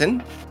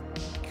person.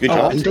 Good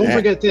job. And don't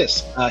forget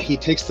this. He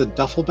takes the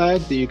duffel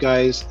bag that you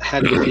guys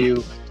had with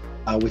you,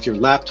 with your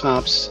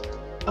laptops,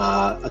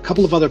 a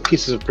couple of other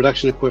pieces of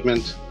production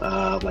equipment,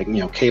 like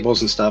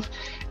cables and stuff,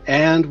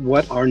 and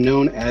what are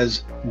known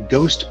as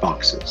ghost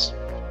boxes.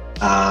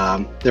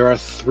 There are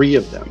 3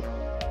 of them.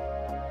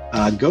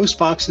 Ghost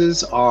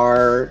boxes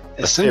are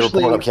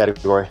essentially favorite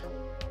category.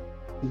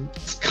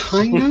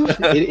 Kind of.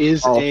 It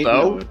is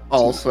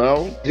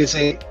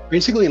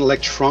basically an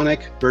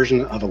electronic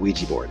version of a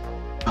Ouija board.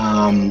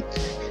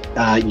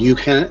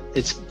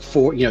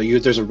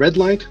 There's a red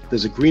light,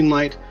 there's a green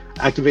light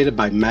activated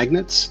by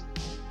magnets,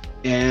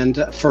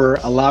 and for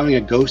allowing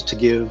a ghost to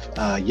give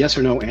yes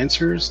or no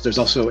answers, there's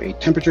also a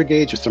temperature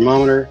gauge, a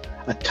thermometer,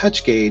 a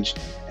touch gauge,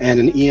 and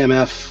an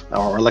EMF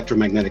or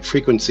electromagnetic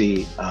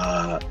frequency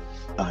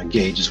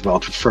gauge as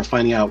well for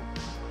finding out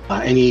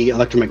any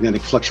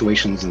electromagnetic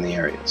fluctuations in the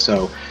area.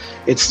 So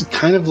it's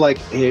kind of like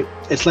a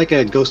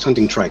ghost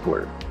hunting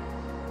tricorder.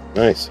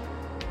 Nice.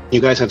 You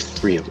guys have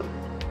 3 of them.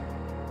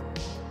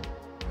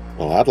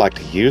 Well, I'd like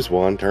to use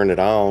one, turn it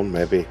on,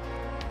 maybe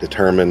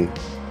determine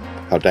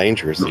how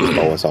dangerous these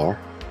boys are.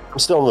 I'm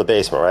still in the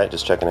basement, right?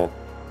 Just checking in.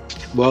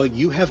 Well,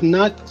 you have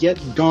not yet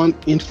gone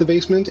into the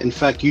basement. In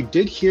fact, you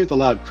did hear the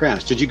loud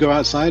crash. Did you go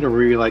outside, or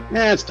were you like,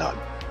 it's Dog?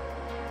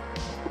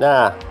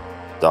 Nah,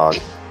 Dog.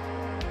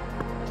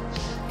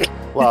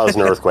 Well, it was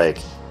an earthquake.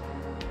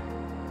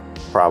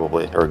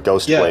 Probably. Or a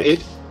ghost quake.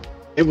 Yeah,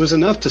 it was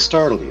enough to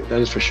startle you,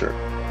 that is for sure.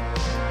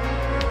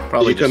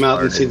 Probably. Did you come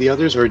out and see the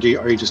others, or are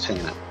you just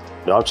hanging out?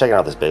 No, I'm checking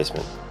out this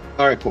basement.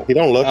 All right, cool. You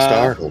don't look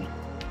startled.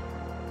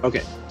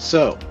 Okay,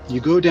 so you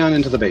go down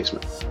into the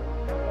basement.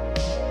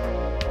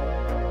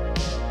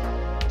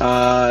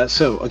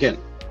 So again,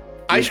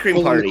 ice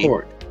cream party.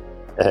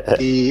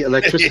 The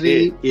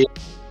electricity is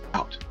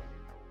out.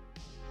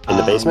 In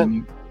the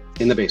basement?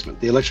 In the basement.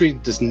 The electricity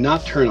does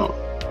not turn on.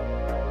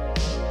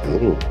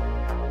 Ooh.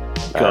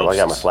 Well, I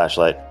got my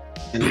flashlight.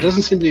 And there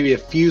doesn't seem to be a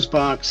fuse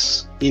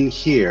box in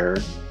here.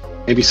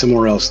 Maybe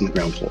somewhere else in the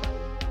ground floor.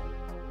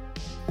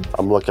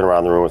 I'm looking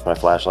around the room with my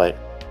flashlight.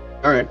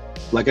 All right.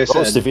 Like I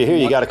Ghost, said, if you're here,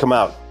 you got to come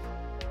out.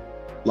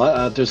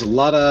 there's a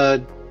lot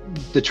of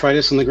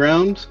detritus on the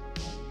ground,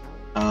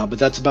 but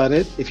that's about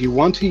it. If you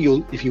want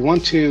to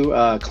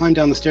climb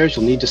down the stairs,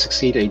 you'll need to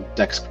succeed a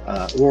dex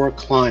or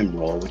climb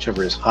roll,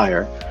 whichever is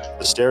higher.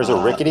 The stairs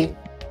are rickety?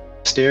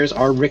 Stairs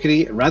are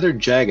rickety, rather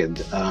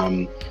jagged.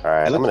 All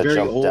right, I'm going to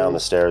jump down the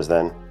stairs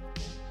then.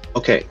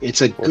 Okay,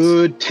 it's a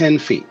good 10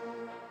 feet.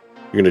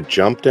 You're going to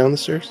jump down the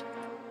stairs?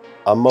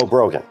 I'm Mo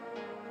Brogan.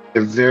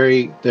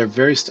 Okay,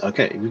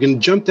 you're going to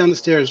jump down the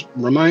stairs.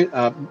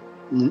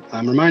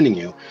 I'm reminding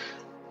you,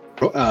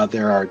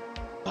 there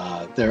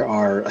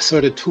are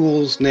assorted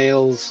tools,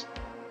 nails,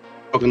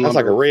 broken That's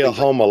like a lumber, real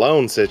Home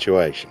Alone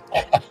situation.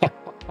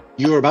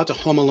 You are about to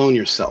Home Alone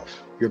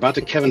yourself. You're about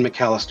to Kevin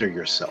McAllister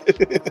yourself.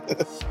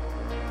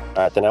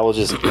 All right, then I will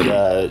just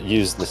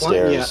use the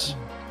stairs. Yeah.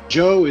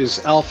 Joe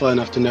is alpha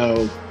enough to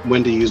know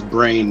when to use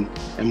brain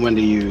and when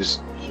to use,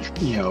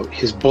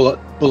 his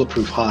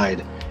bulletproof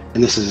hide.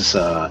 And this is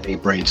a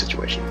brain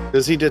situation.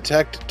 Does he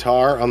detect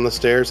tar on the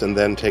stairs and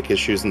then take his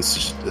shoes and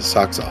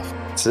socks off?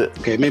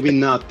 Okay, maybe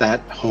not that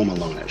Home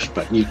Alone-ish,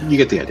 but you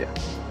get the idea.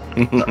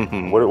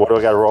 What do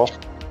I got to roll?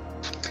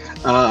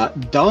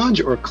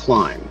 Dodge or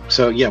climb.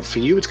 So yeah, for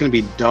you it's going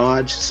to be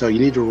dodge. So you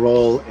need to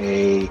roll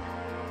a.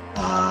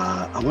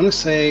 I want to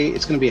say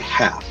it's going to be a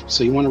half.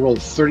 So you want to roll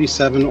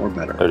 37 or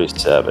better.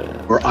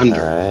 37 or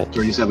under. All right.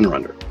 37 or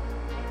under.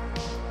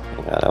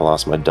 God, I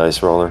lost my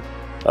dice roller.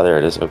 Oh, there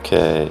it is.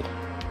 Okay.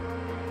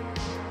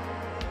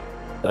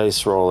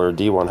 Dice roller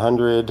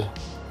D100.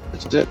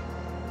 That's it.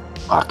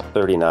 Fuck,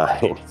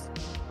 39.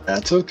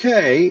 That's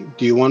okay.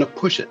 Do you want to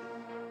push it?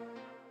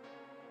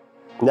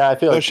 No, I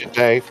feel push it,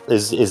 Dave.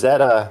 Is that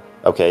a...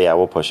 Okay, yeah,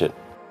 we'll push it.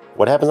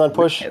 What happens on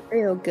push?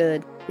 Real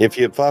good. If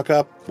you fuck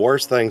up,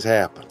 worse things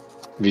happen.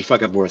 If you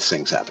fuck up, worse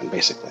things happen,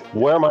 basically.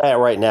 Where am I at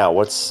right now?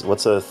 What's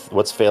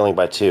failing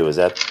by 2? Is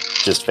that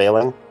just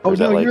failing? Oh,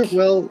 no, you're...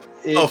 Well...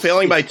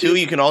 failing by 2,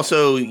 you can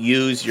also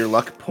use your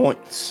luck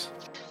points.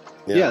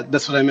 Yeah,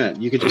 that's what I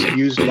meant. You could just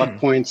use luck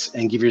points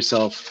and give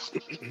yourself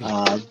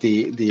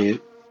the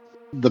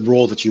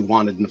roll that you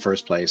wanted in the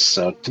first place.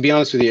 So, to be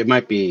honest with you, it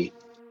might be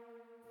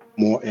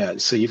more. Yeah.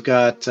 So you've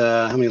got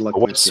how many luck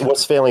points?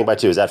 What's failing by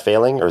 2? Is that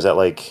failing, or is that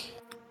like?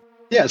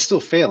 Yeah, it's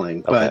still failing.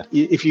 Okay. But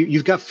if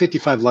you've got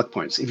 55 luck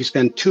points, if you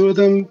spend 2 of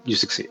them, you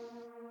succeed.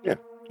 Yeah.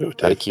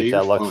 Gotta keep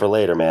that luck for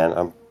later, man.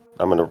 I'm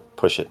gonna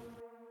push it.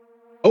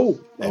 Oh,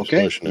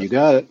 okay. You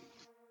got it.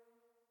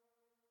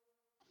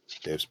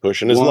 Dave's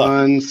pushing his luck.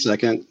 1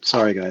 second.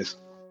 Sorry, guys.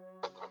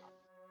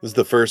 This is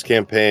the first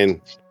campaign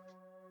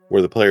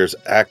where the players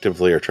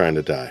actively are trying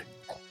to die.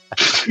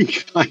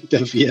 Kind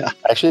of, yeah.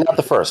 Actually, not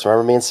the first.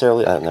 Remember me and Sarah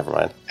Lee? Never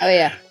mind. Oh,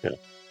 yeah.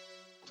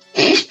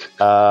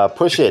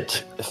 Push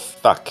it.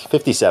 Fuck.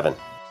 57.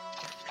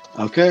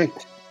 Okay.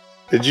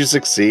 Did you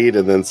succeed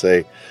and then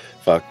say,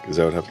 fuck? Is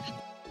that what happened?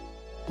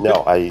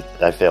 No,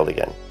 I failed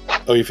again.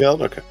 Oh, you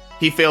failed? Okay.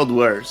 He failed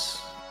worse.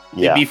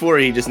 Yeah. Before,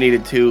 he just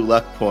needed 2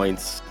 luck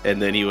points, and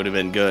then he would have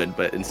been good.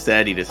 But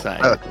instead, he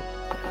decided.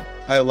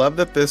 I love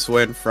that this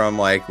went from,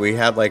 we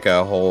had,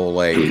 a whole,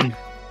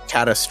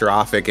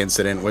 catastrophic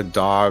incident with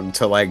Dog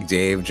to,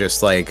 Dave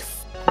just,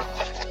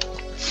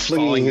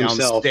 falling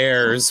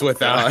downstairs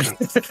without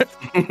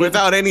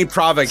without any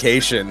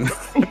provocation.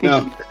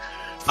 No,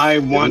 I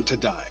want to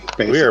die,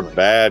 basically. We are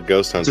bad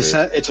ghost hunters.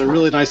 It's a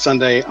really nice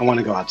Sunday. I want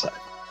to go outside.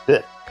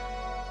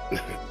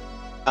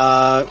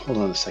 Hold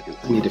on a second.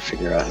 I need to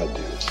figure out how to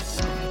do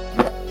this.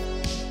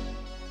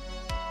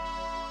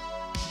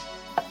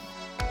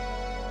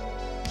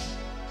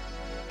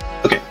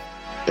 Okay,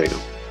 there you go.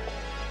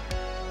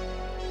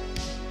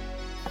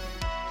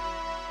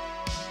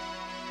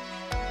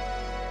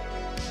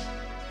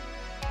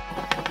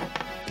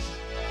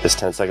 This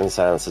 10-second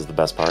silence is the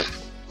best part.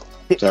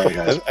 Sorry,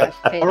 guys.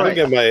 All right. Look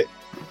at my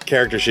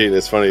character sheet.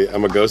 It's funny.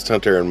 I'm a ghost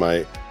hunter, and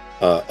my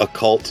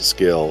occult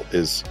skill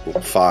is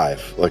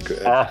 5.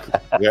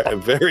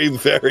 Very,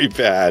 very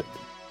bad.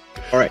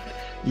 All right.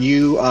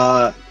 You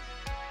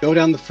go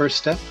down the first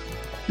step.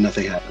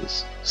 Nothing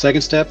happens.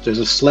 Second step, there's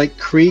a slight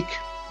creak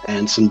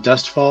and some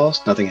dust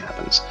falls. Nothing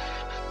happens.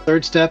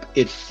 Third step,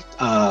 it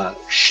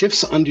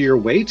shifts under your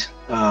weight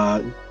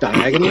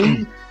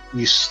diagonally.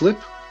 You slip.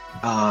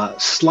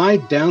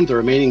 Slide down the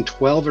remaining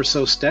 12 or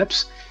so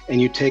steps, and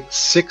you take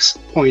 6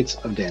 points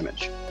of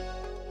damage.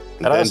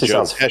 That honestly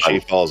Joe sounds Pesci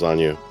fun. falls on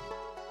you.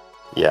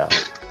 Yeah.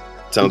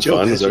 Sounds Joe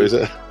fun, is that what you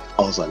said?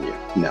 Falls on you.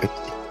 No.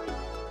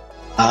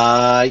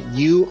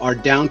 You are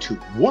down to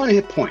 1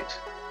 hit point.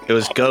 It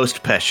was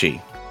Ghost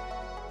Pesci.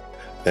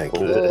 Thank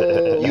you.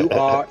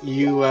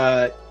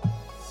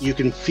 You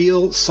can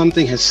feel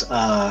something has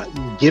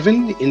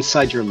given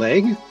inside your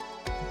leg.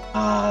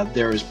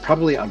 There is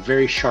probably a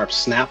very sharp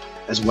snap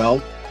as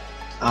well,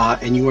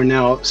 and you are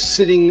now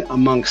sitting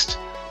amongst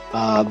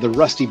the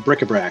rusty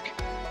bric-a-brac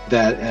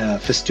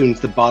that festoons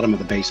the bottom of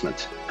the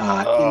basement in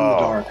the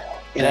dark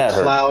in a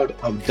cloud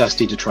of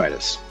dusty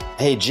detritus.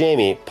 Hey,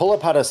 Jamie, pull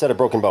up how to set a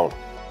broken bone.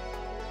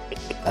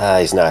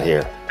 He's not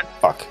here.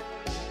 Fuck.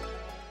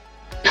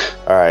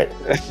 All right.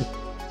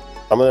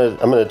 I'm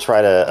gonna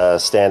try to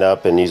stand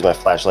up and use my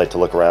flashlight to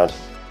look around.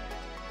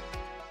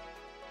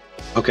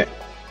 Okay.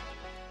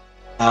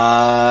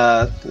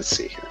 Let's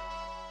see here.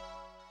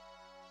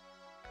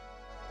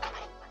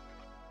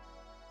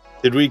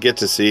 Did we get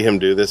to see him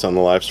do this on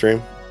the live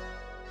stream?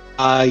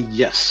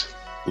 Yes.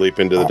 Leap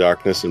into the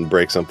darkness and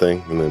break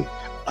something, and then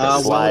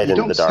slide you into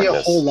don't the see a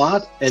darkness. whole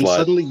lot, and Slide.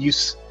 suddenly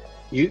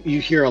you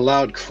hear a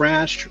loud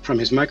crash from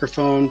his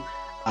microphone,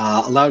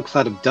 a loud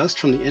cloud of dust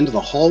from the end of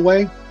the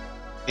hallway,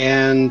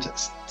 and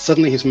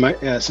suddenly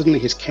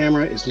his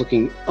camera is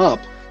looking up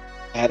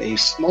at a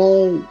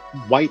small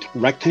white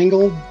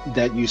rectangle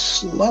that you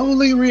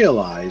slowly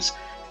realize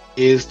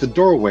is the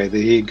doorway that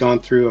he had gone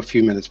through a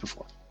few minutes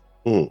before.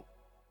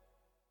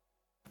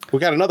 we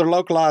got another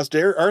localized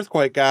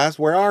earthquake, guys.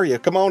 Where are you?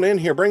 Come on in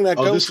here. Bring that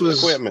Oh, ghost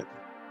equipment.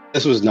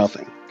 This was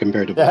nothing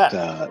compared to what,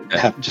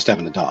 just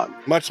having a dog.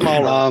 Much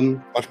smaller,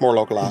 much more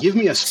localized. Give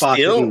me a spot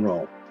hidden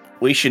roll.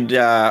 We should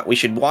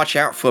watch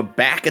out for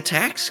back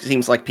attacks.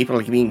 Seems like people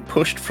are being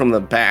pushed from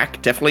the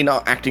back. Definitely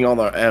not acting on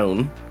their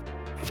own.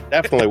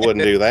 Definitely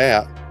wouldn't do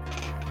that.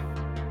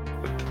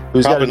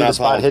 Who's got to Probably do the not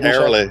spot hidden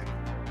check? voluntarily.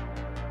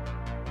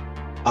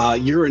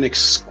 You're in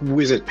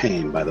exquisite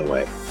pain, by the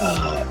way.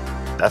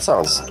 That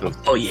sounds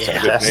Oh yeah,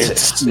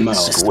 fantastic. Mo.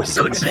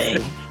 good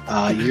pain.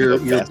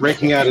 You're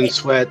breaking out in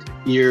sweat.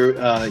 You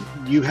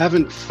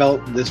haven't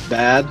felt this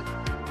bad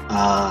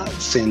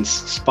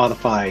since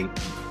Spotify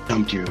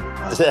dumped you.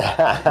 Dumped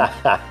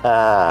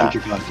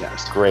your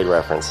podcast. Great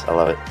reference. I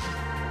love it.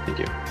 Thank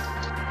you.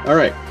 All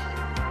right.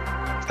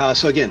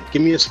 So again,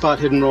 give me a spot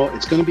hidden roll.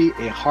 It's going to be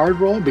a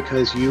hard roll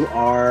because you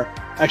are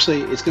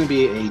actually. It's going to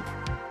be a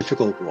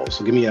difficult roll.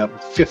 So give me a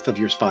fifth of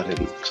your spot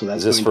hidden. So that's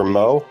Is this going for to be-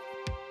 Mo?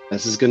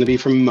 This is going to be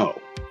from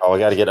Mo. Oh, I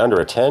got to get under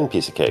a 10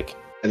 piece of cake.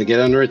 And to get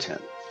under a 10.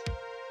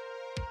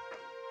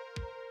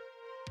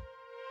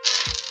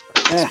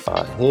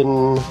 Spot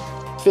hidden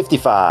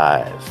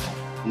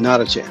 55. Not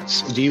a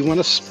chance. Do you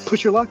want to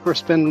push your luck or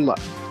spend luck?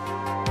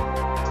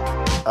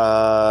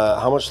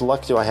 How much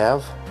luck do I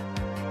have?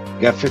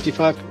 You got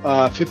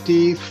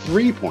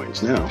 53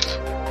 points now.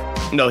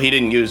 No, he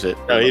didn't use it.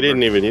 No, he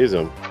didn't even use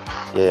them.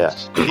 Yeah.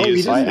 He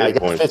used didn't? I 8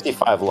 got points.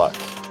 55 luck.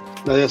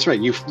 No, that's right.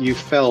 You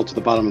fell to the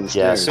bottom of the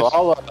Yeah, stairs. so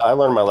I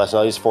learned my lesson.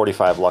 I'll use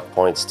 45 luck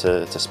points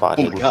to spot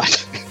Oh my hidden.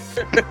 gosh.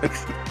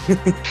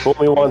 Fool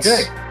me once,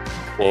 Okay.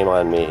 shame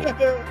on me.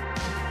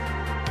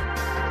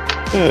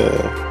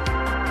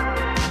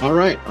 All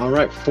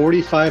right.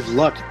 45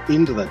 luck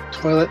into the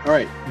toilet. All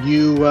right.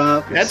 You.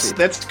 let's see.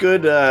 That's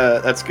good.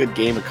 That's good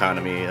game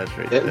economy. That's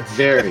right.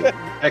 Very Not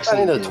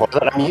excellent. into the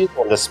toilet. I'm using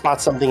one to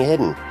spot something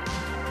hidden.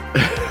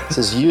 This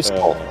is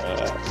useful.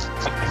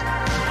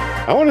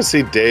 I want to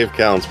see Dave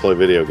Callens play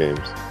video games.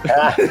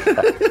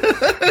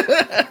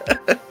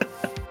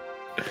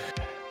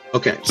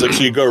 Okay. So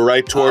you go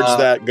right towards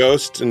that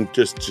ghost and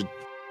just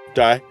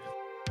die.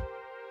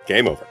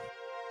 Game over.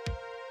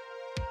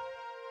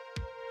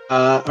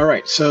 All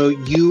right. So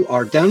you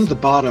are down at the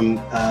bottom.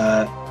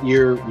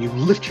 You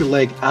lift your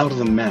leg out of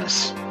the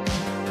mess.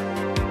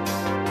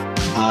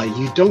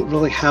 You don't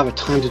really have a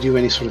time to do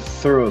any sort of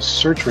thorough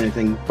search or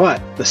anything. But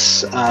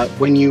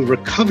when you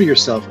recover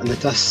yourself and the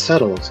dust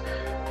settles,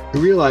 you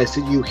realize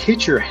that you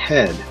hit your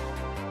head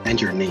and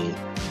your knee,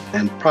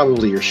 and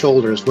probably your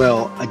shoulder as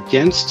well,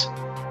 against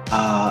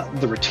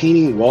the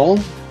retaining wall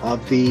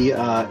of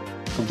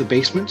the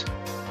basement,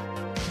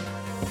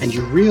 and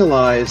you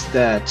realize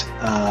that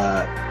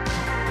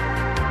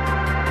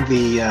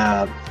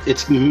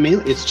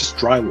it's just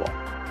drywall.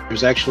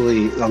 There's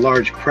actually a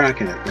large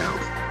crack in it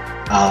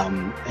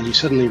now, and you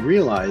suddenly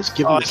realize,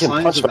 given the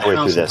size of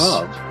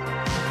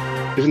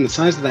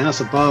the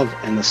house above,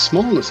 and the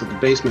smallness of the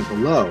basement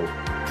below,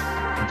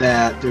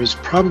 that there's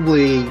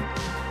probably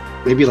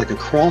maybe like a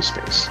crawl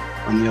space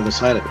on the other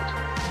side of it.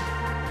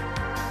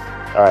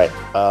 All right.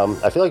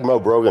 I feel like Mo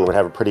Brogan would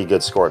have a pretty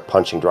good score at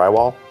punching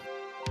drywall.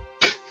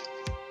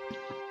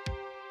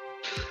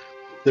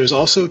 There's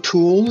also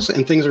tools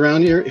and things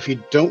around here if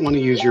you don't want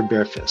to use your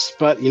bare fists.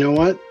 But you know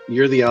what?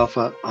 You're the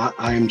alpha.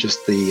 I am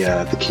just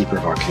the keeper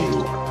of arcane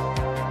lore.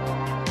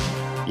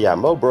 Yeah,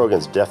 Mo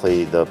Brogan's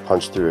definitely the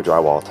punch through a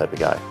drywall type of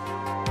guy.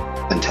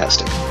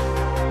 Fantastic.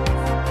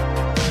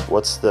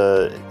 Is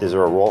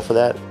there a roll for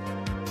that?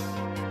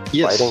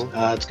 Yes, Fighting?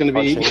 it's going to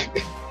be.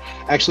 Punching?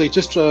 Actually,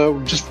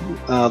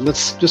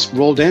 let's just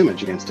roll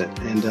damage against it,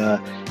 and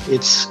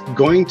it's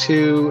going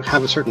to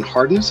have a certain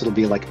hardness. It'll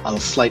be like a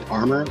slight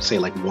armor, say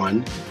like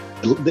 1.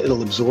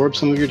 It'll absorb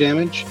some of your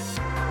damage.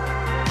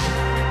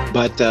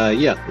 But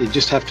yeah, you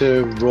just have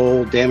to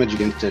roll damage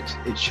against it.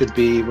 It should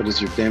be, what is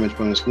your damage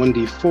bonus?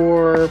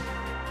 1d4.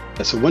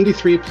 So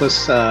 1d3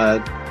 plus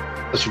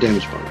your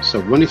damage bonus.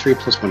 So 1d3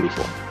 plus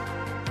 1d4.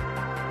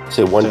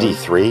 Say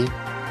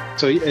 1d3?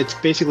 So it's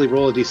basically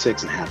roll a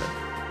d6 and have it.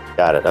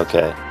 Got it,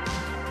 okay.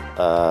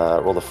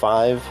 Roll the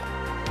 5.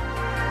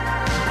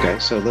 Okay,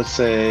 so let's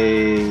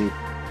say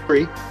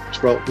 3.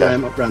 Just round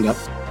up.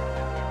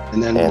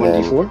 And then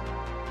 1d4.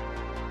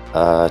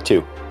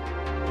 2.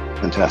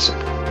 Fantastic.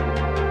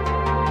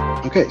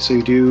 Okay, so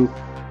you do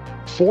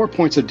 4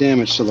 points of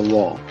damage to the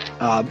wall.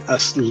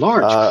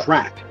 large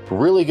crack.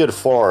 Really good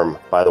form,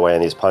 by the way,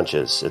 on these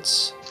punches.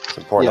 It's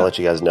important to let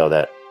you guys know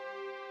that.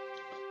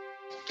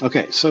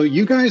 Okay, so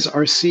you guys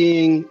are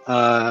seeing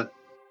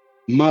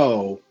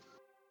Mo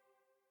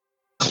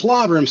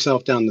clobber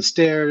himself down the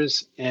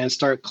stairs and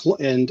start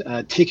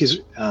take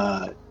his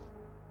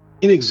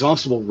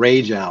inexhaustible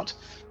rage out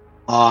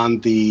on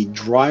the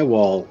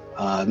drywall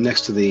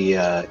next to the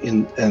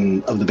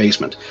of the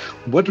basement.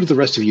 What are the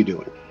rest of you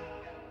doing?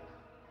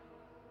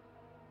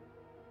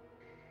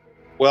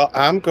 Well,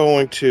 I'm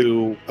going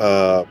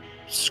to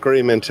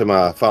scream into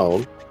my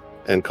phone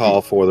and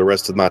call for the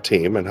rest of my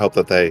team and hope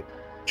that they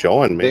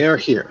join me. They are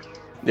here.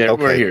 Yeah,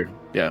 Okay. we're here.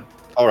 Yeah.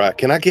 All right.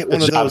 Can I get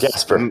one of those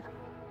Jasper.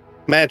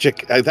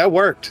 magic? That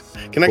worked.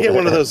 Can I get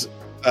one of those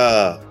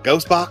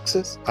ghost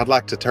boxes? I'd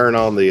like to turn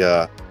on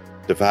the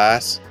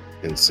device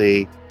and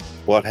see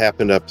what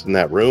happened up in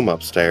that room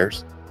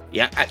upstairs.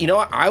 Yeah, you know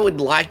what? I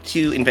would like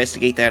to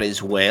investigate that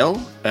as well.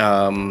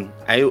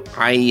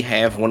 I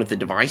have one of the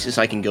devices.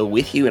 I can go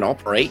with you and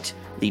operate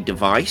the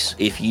device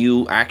if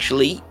you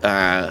actually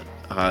are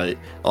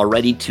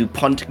ready to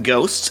punt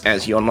ghosts,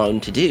 as you're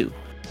known to do.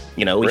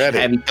 You know, we should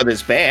have each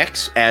other's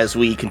backs as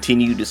we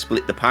continue to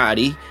split the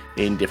party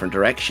in different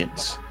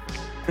directions.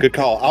 Good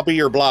call. I'll be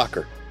your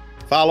blocker.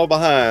 Follow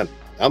behind.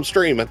 I'm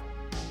streaming.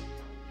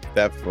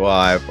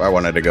 I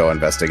wanted to go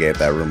investigate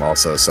that room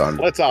also, so I'm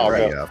Let's all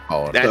go.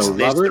 following. There's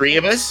Robert, three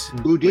of us.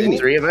 Boudini.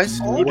 Three of us.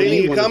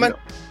 Boudini, you coming?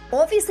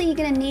 Obviously, you're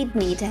going to need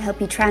me to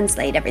help you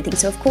translate everything,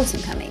 so of course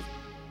I'm coming.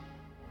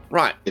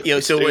 Right. You know,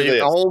 so do we're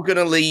this. all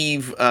gonna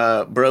leave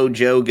Bro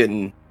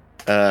Jogan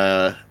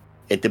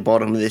at the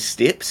bottom of the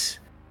steps.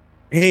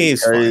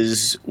 He's fine.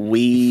 Because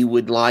we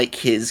would like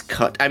his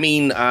cut. I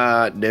mean,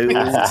 no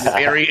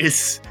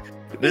various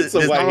That's the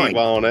way design. he'd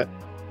want it.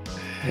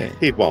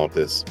 He'd want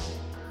this.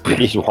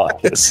 You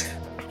want this?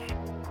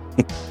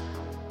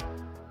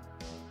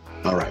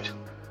 All right.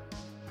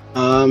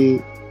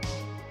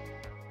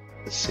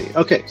 Let's see.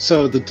 Okay,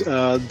 so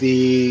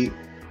the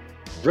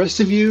rest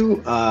of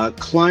you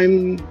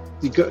climb.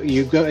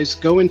 You guys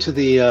go into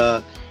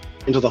the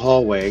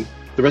hallway.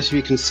 The rest of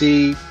you can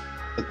see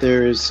that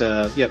there's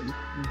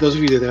those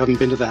of you that haven't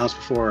been to the house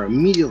before are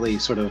immediately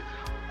sort of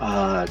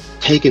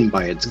taken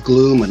by its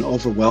gloom and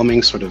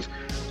overwhelming sort of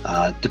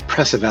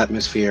depressive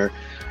atmosphere.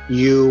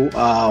 You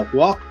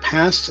walk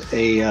past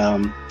a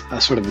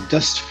sort of a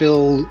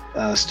dust-filled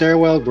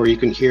stairwell where you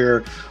can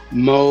hear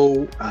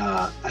Mo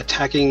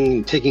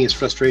taking his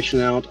frustration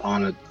out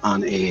on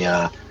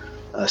a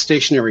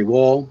stationary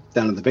wall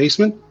down in the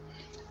basement.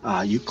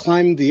 You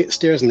climb the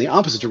stairs in the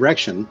opposite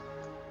direction,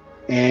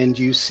 and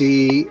you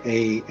see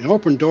an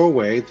open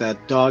doorway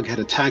that Dog had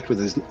attacked with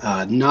his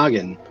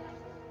noggin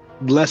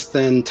less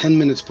than 10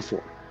 minutes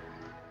before.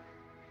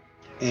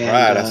 And,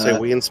 Right, I say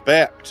we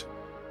inspect.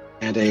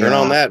 And Turn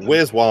on that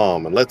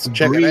whiz-wom and let's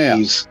check it out.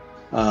 breeze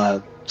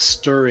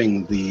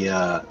stirring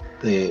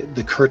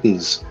the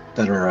curtains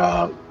that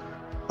are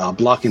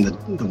blocking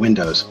the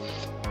windows.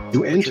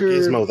 You enter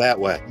Gizmo that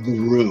way. the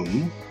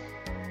room,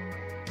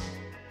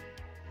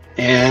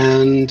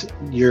 and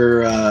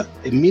you're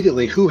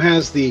immediately. Who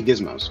has the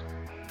gizmos?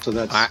 So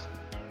that's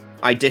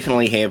I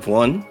definitely have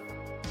one.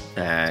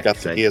 Got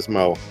the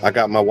gizmo. I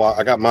got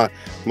my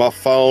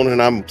phone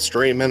and I'm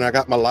streaming. I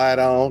got my light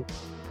on.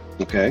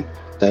 okay.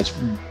 That's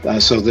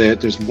so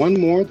there's one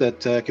more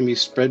that can be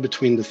spread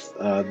between the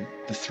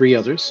three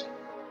others.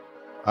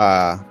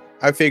 I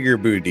figure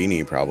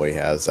Boudini probably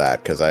has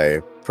that because I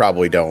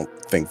probably don't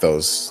think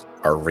those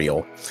are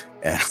real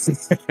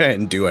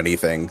and do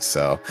anything.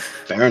 So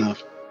Fair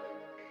enough.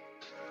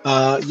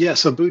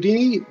 So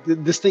Boudini,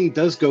 this thing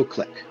does go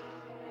click.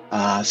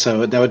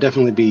 So that would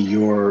definitely be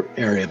your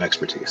area of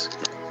expertise.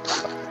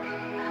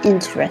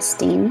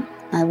 Interesting.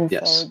 I will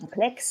Yes. follow the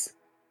clicks.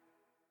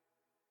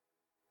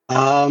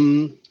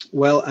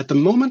 Well, at the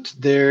moment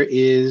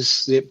you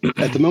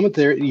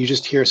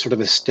just hear sort of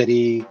a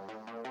steady.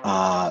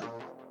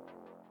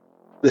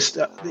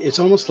 It's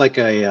almost like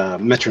a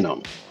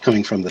metronome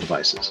coming from the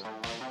devices,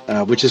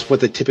 which is what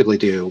they typically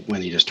do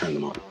when you just turn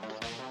them on.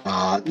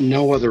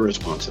 No other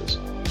responses.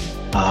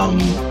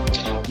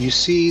 You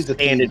see that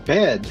the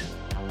bed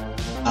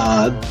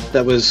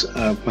that was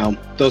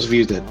those of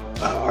you that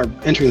are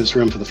entering this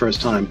room for the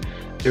first time,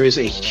 there is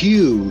a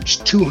huge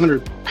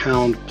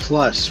 200-pound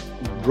plus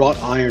wrought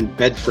iron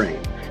bed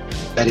frame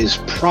that is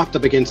propped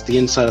up against the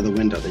inside of the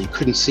window that you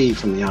couldn't see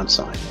from the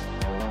outside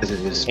because it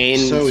is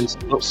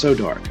so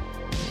dark.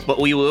 But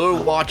we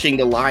were watching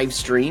the live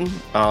stream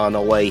on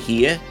the way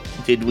here.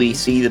 Did we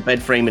see the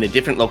bed frame in a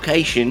different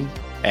location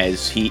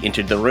as he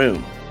entered the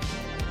room?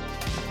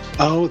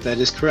 Oh, that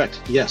is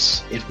correct.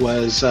 Yes, it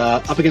was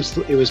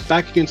it was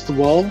back against the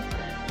wall.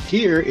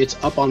 Here, it's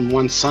up on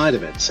one side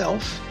of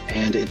itself,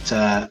 and it's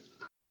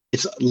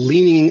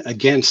leaning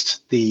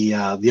against the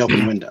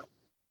open window.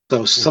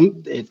 So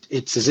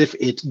it's as if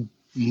it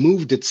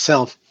moved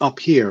itself up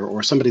here,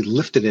 or somebody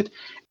lifted it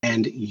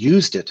and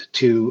used it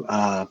to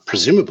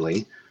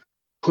presumably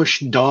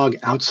push Dog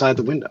outside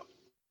the window.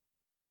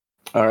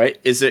 All right.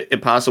 Is it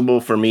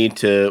impossible for me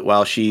to,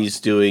 while she's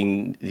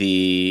doing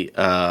the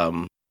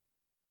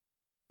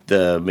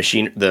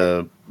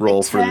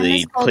roll for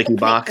the clicky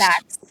box,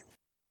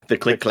 the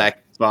click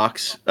clack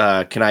box?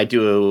 Can I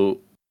do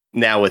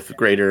now with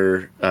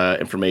greater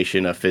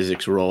information a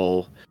physics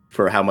roll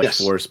for how much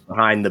force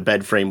behind the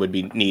bed frame would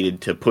be needed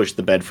to push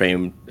the bed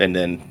frame and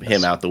then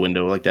him out the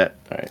window like that?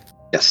 All right.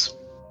 Yes.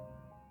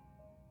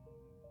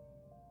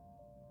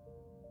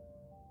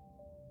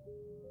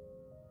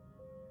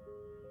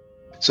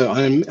 So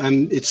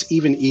it's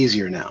even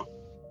easier now.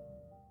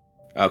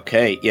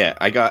 Okay, yeah,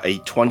 I got a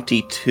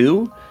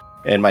 22,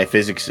 and my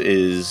physics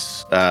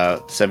is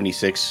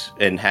 76,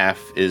 and half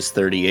is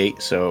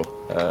 38,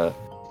 so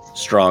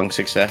strong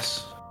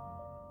success.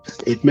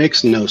 It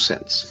makes no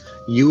sense.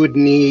 You would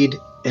need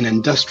an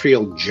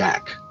industrial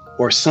jack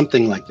or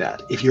something like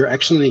that. If you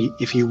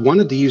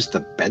wanted to use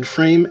the bed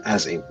frame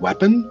as a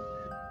weapon,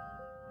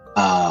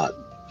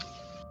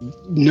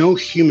 no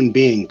human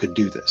being could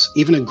do this.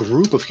 Even a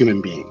group of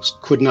human beings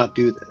could not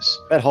do this.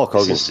 Bet Hulk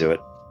Hogan could do it.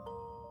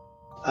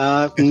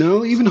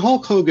 No, even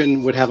Hulk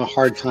Hogan would have a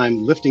hard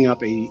time lifting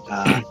up a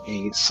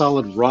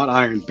solid wrought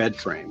iron bed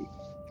frame.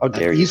 How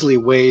dare you? Easily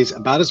weighs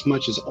about as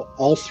much as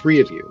all three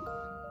of you,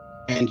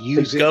 and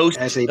use it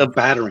as a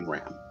battering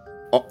ram.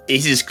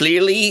 This is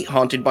clearly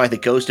haunted by the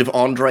ghost of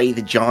Andre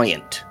the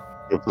Giant.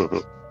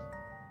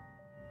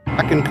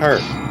 I concur.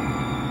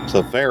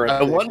 So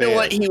I wonder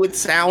what he would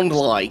sound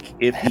like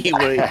if he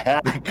were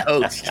the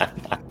ghost.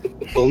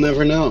 We'll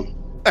never know.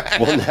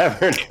 We'll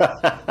never know.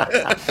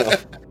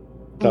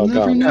 We'll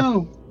never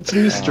know. It's a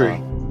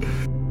mystery.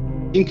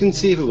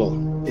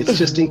 Inconceivable. It's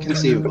just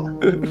inconceivable.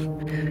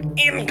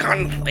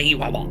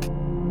 Inconceivable.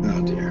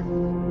 Oh dear.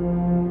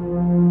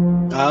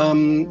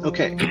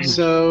 Okay,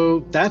 so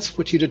that's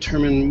what you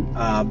determine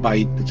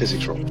by the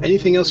physics roll.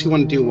 Anything else you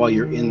want to do while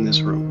you're in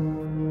this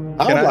room?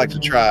 I would like to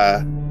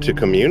try to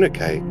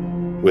communicate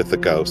with the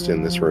ghost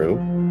in this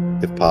room,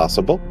 if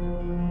possible.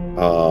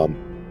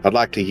 I'd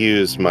like to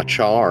use my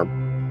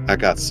charm. I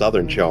got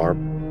Southern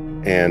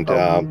Charm, and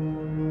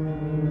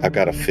I've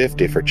got a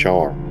 50 for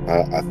charm.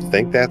 I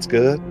think that's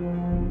good.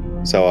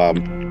 So I'm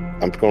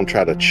going to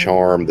try to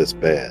charm this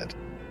bed.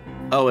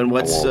 Oh, and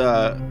what's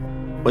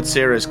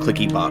Sarah's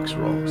clicky box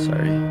roll?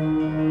 Sorry.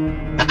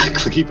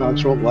 Clicky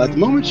box roll. Well, at the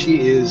moment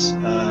she is.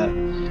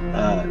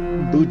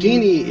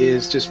 Boudini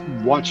is just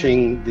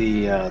watching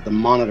the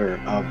monitor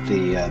of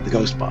the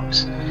ghost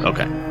box.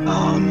 Okay.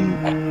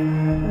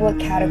 What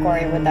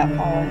category would that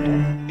fall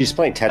under? He's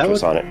playing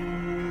Tetris on it.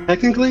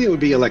 Technically, it would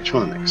be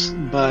electronics,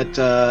 but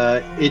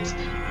it's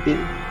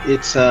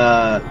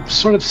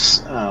sort of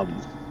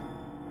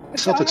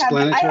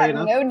self-explanatory. I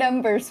have no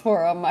numbers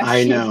for on my sheet.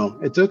 I know,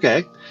 it's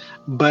okay,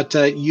 but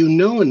you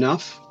know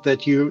enough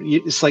that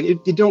it's like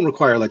you don't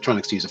require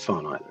electronics to use a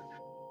phone either.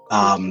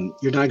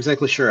 You're not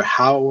exactly sure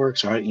how it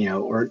works, or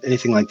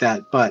anything like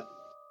that, but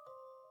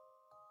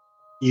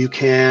you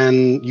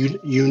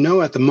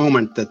know at the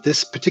moment that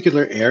this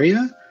particular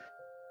area,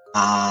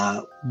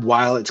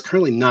 while it's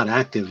currently not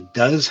active,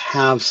 does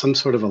have some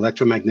sort of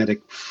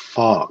electromagnetic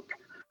fog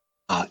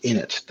in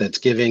it that's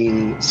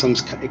giving some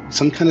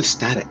kind of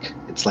static.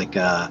 It's like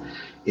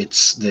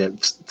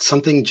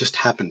something just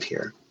happened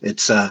here.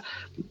 It's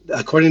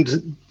according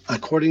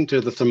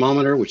to the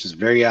thermometer, which is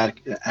very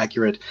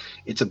accurate,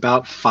 it's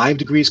about 5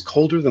 degrees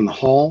colder than the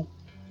hall.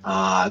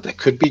 That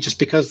could be just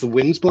because the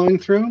wind's blowing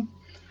through,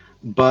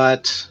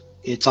 but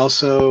it's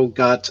also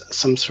got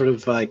some sort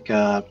of like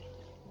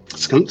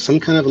some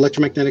kind of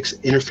electromagnetic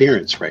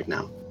interference right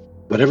now.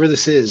 Whatever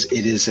this is,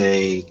 this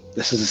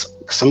is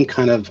some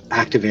kind of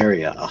active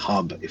area, a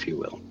hub, if you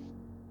will.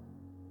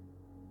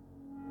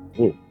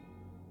 Ooh.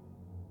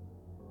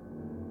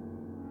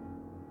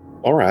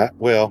 All right.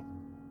 Well,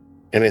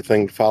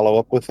 anything to follow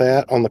up with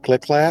that on the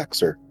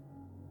click-clacks, or?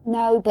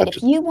 No, but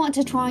if you want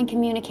to try and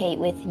communicate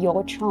with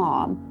your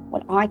charm,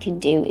 what I can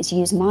do is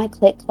use my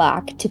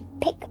click-clack to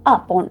pick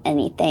up on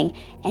anything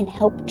and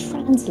help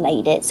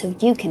translate it so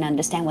you can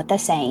understand what they're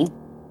saying.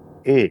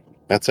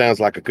 That sounds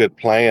like a good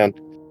plan.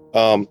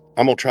 I'm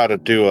gonna try to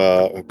do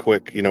a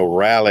quick,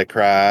 rally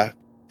cry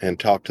and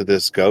talk to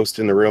this ghost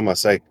in the room. I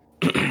say,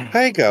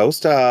 "Hey,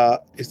 ghost,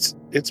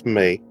 it's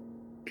me,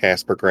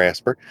 Casper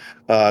Grasper.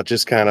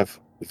 Just kind of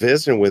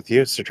visiting with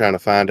you, so trying to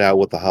find out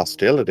what the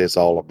hostility is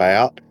all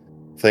about.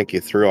 Think you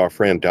threw our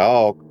friend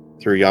Dog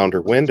through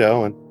yonder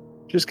window, and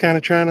just kind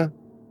of trying to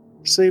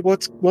see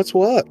what's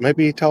what.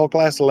 Maybe a tall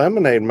glass of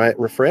lemonade might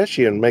refresh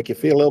you and make you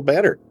feel a little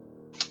better.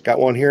 Got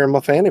one here in my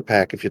fanny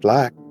pack if you'd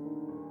like."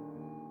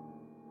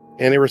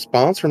 Any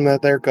response from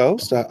that there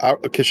ghost?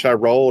 Should I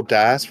roll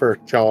dice for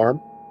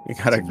charm? You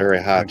got a very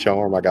high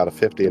charm. I got a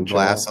 50 in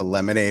glass charm. of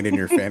lemonade in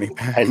your fanny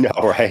pack. I know,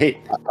 right?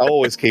 I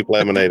always keep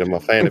lemonade in my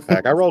fanny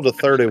pack. I rolled a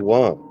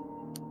 31.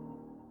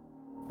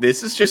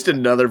 This is just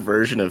another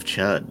version of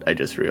Chud, I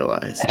just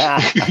realized.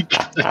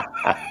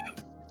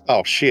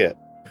 Oh, shit.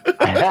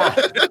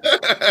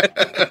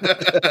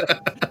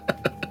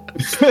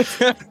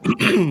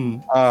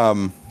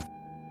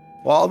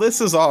 While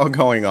this is all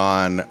going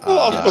on,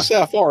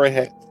 how far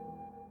ahead?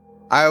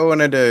 I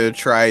wanted to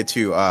try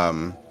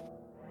to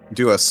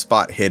do a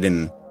spot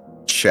hidden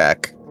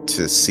check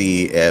to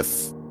see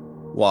if,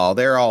 while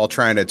they're all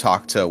trying to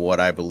talk to what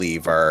I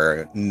believe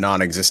are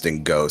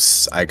non-existent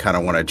ghosts, I kind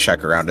of want to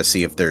check around to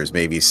see if there's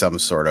maybe some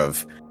sort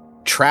of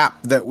trap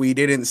that we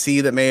didn't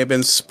see that may have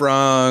been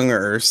sprung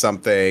or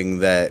something,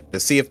 that to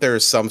see if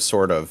there's some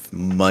sort of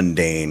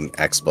mundane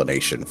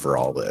explanation for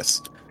all this.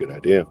 Good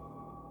idea.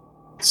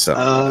 So,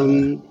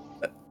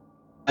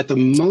 at the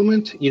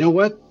moment, you know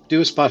what? Do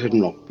a spot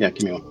hidden roll. Yeah,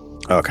 give me one.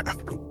 okay.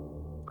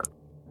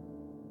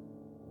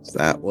 So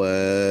that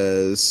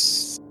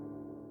was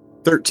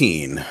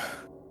 13.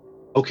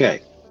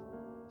 Okay.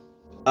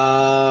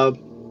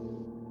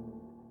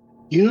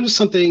 You notice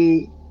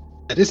something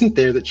that isn't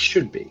there that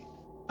should be.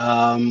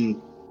 The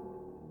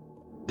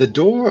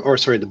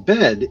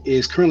bed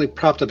is currently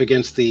propped up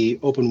against the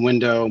open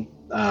window.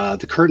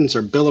 The curtains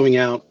are billowing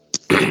out.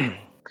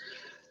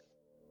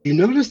 You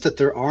notice that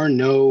there are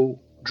no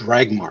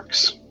drag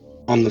marks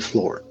on the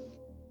floor.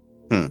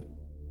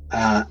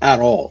 At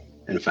all,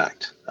 in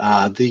fact.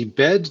 The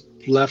bed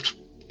left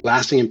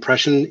lasting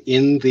impression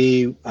in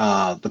the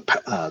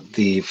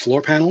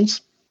floor panels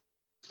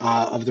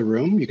of the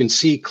room. You can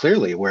see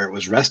clearly where it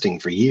was resting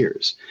for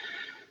years,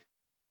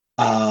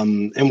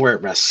 and where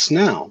it rests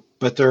now.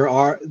 But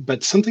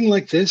but something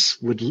like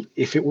this would,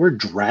 if it were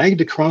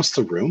dragged across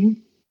the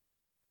room,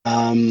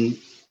 there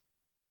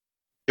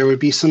would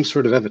be some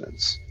sort of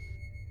evidence.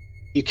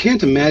 You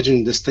can't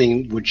imagine this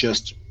thing would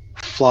just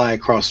fly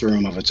across the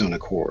room of its own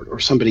accord, or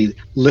somebody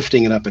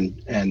lifting it up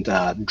and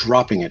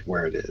dropping it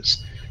where it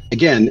is.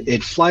 Again,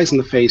 it flies in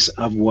the face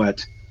of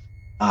what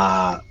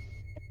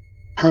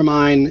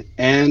Hermine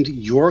and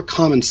your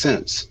common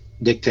sense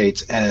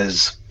dictates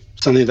as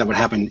something that would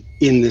happen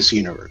in this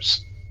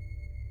universe.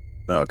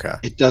 Okay.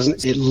 It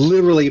doesn't. It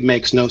literally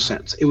makes no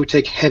sense. It would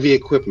take heavy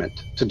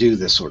equipment to do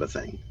this sort of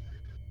thing,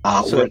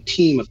 or a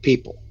team of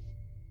people.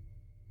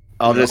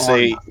 I'll just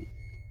say,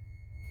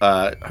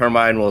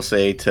 Hermine will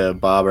say to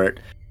Bobbert,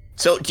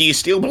 so do you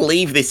still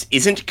believe this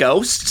isn't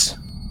ghosts?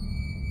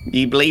 Do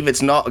you believe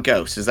it's not a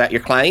ghost? Is that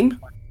your claim?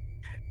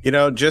 You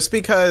know, just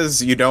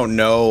because you don't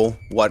know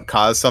what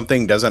caused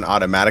something doesn't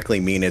automatically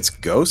mean it's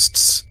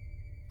ghosts.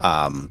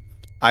 I'm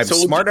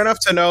smart enough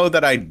to know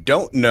that I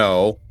don't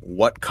know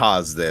what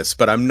caused this,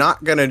 but I'm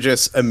not going to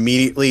just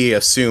immediately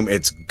assume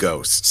it's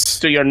ghosts.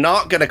 So you're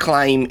not going to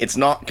claim it's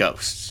not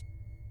ghosts?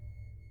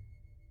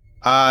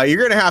 You're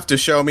going to have to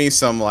show me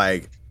some,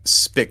 like,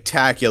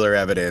 spectacular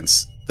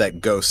evidence that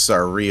ghosts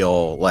are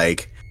real.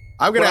 Like,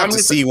 I'm going to have to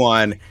see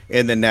one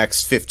in the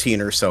next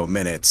 15 or so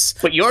minutes.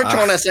 But you're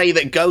trying to say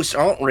that ghosts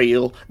aren't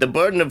real. The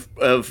burden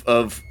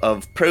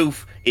of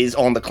proof is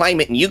on the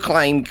claimant, and you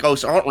claim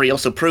ghosts aren't real,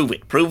 so prove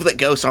it. Prove that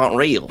ghosts aren't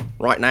real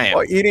right now.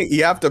 Well,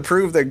 you have to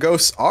prove that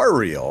ghosts are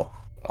real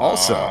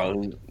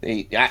also.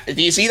 Do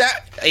you see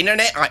that?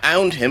 Internet, I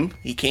owned him.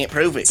 He can't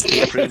prove it. He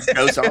can't prove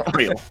ghosts aren't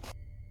real.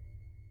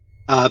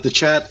 The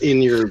chat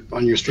on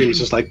your stream is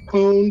just like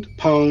pwnage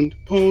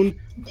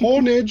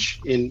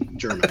in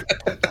German.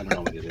 I don't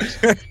know what it is.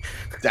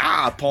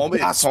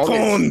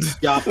 Pwned.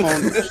 Yeah,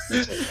 pwnage.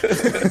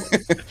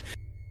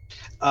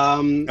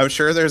 I'm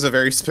sure there's a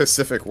very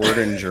specific word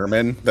in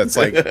German that's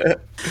like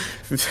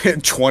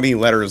 20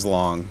 letters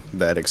long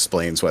that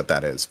explains what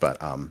that is. But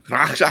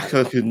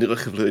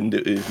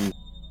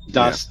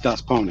Das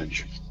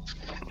pwnage.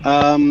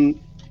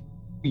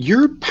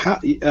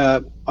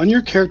 On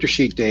your character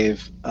sheet,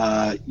 Dave,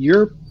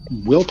 your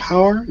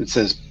willpower, it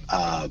says,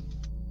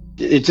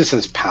 it just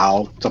says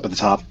POW. It's up at the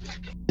top.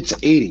 It's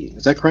 80.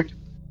 Is that correct?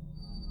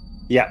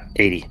 Yeah,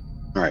 80.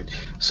 All right.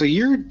 So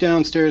you're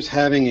downstairs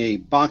having a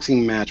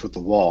boxing match with the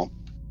wall.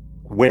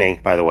 Winning,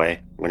 by the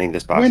way. Winning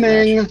this boxing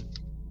match.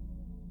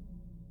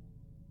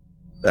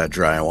 That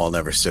drywall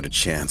never stood a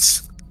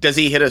chance. Does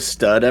he hit a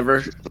stud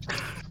ever?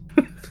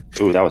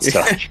 Ooh, that was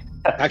tough.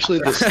 Actually,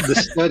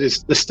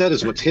 the stud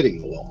is what's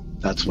hitting the wall.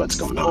 That's what's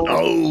going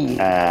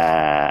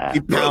on.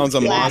 He pounds a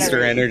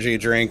Monster Energy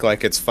drink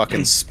like it's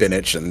fucking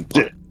spinach and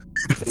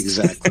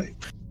exactly.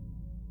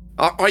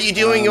 Are you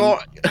doing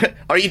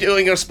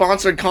your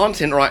sponsored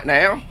content right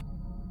now?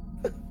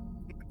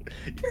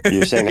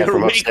 You're saying that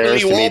from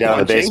upstairs to me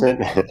down in the basement?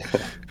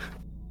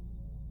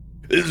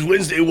 This is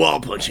Wednesday wall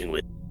punching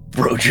with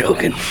Bro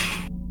Joking.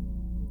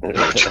 Bro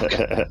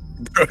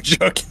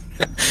Joking.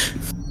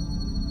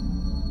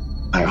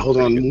 All right, hold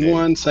on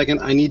 1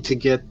 second. I need to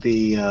get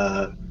the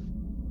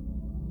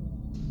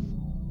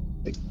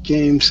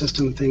game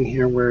system thing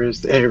here. Where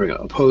is here we go.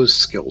 Opposed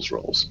skills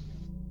rolls.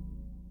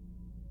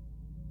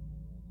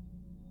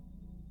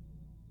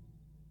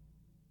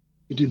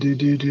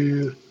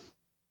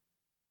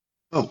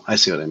 Oh, I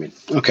see what I mean.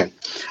 Okay.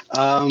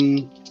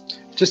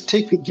 Just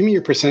give me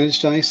your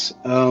percentage dice,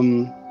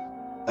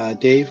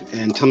 Dave,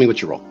 and tell me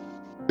what you roll.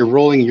 You're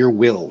rolling your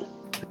will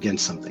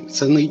against something.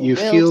 Suddenly you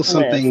feel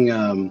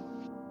something.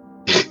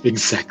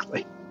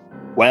 Exactly.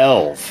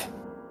 12.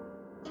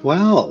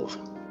 12.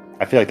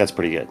 I feel like that's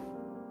pretty good.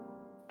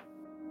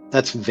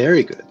 That's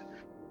very good.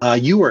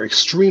 You are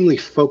extremely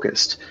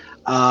focused.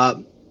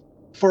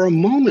 For a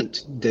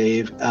moment,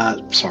 Dave,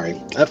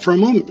 for a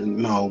moment,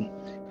 Mo,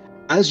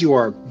 as you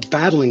are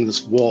battling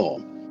this wall,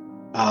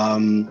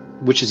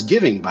 which is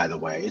giving, by the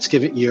way,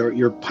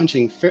 you're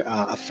punching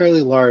a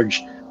fairly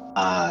large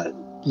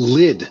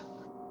lid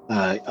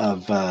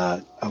of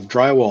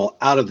drywall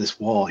out of this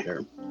wall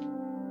here.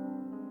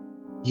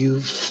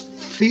 You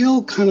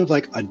feel kind of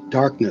like a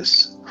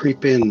darkness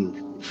creep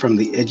in from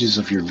the edges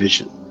of your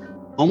vision,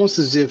 almost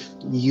as if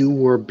you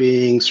were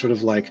being sort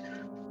of like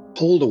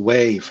pulled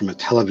away from a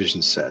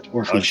television set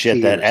or from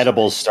shit, that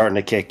edible's starting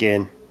to kick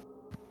in.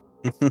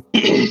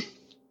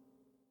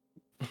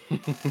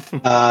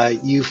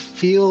 You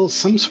feel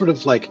some sort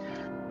of like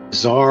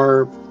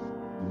bizarre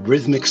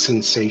rhythmic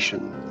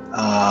sensation,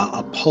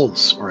 a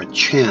pulse or a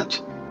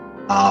chant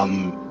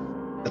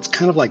that's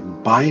kind of like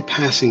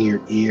bypassing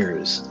your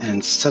ears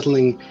and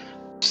settling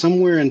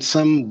somewhere in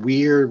some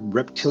weird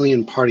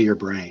reptilian part of your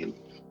brain.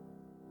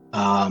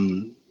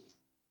 And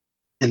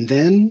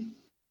then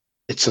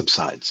it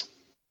subsides.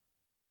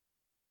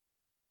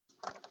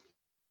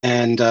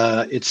 And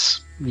it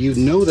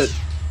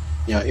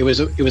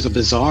was a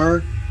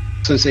bizarre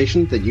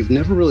sensation that you've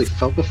never really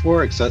felt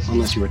before, except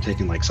unless you were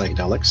taking like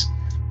psychedelics.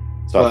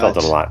 So I felt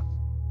it a lot.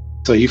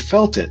 So you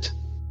felt it,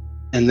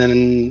 and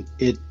then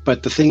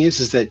but the thing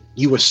is that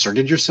you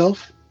asserted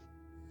yourself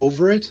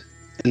over it,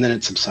 and then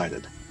it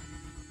subsided.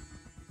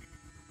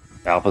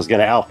 Alpha's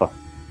gonna alpha.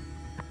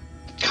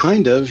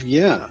 Kind of,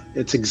 yeah.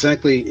 It's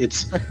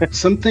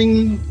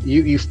something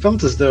you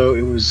felt as though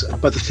it was.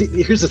 But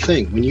here's the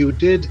thing: when you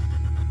did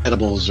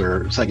edibles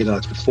or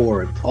psychedelics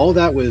before, all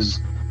that was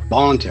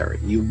voluntary.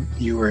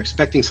 You were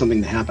expecting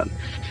something to happen.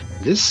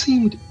 This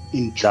seemed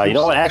intrusive. No, you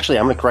know what? Actually,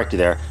 I'm going to correct you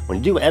there. When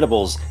you do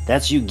edibles,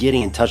 that's you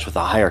getting in touch with a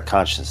higher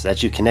consciousness.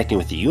 That's you connecting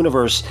with the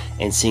universe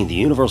and seeing the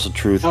universal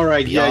truth. All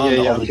right, yeah.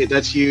 Okay,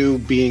 that's you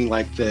being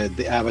like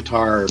the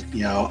avatar,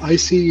 I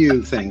see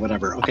you thing,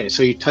 whatever. Okay,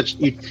 so you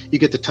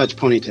get to touch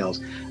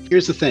ponytails.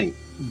 Here's the thing.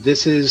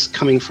 This is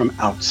coming from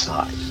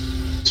outside.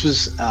 This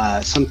was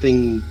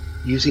something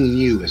using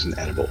you as an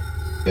edible.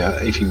 Yeah,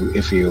 if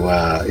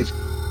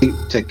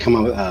to come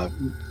up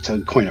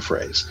to coin a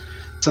phrase,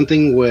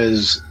 something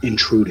was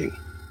intruding,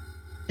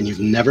 and you've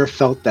never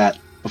felt that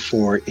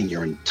before in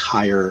your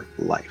entire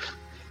life.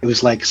 It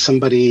was like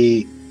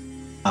somebody,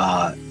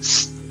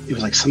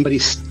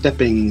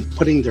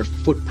 putting their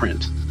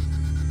footprint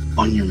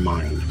on your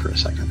mind for a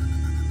second.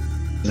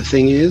 The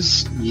thing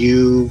is,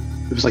 it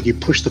was like you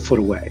pushed the foot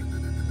away.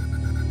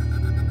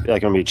 I feel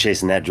like I'm gonna be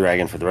chasing that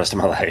dragon for the rest of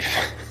my life.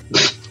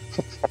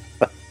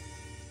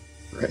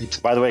 Right.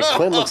 By the way,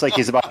 Clint looks like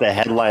he's about to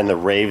headline the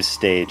rave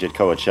stage at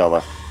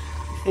Coachella.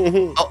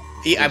 Oh,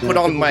 yeah, I put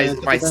on my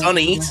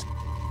sunnies.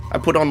 I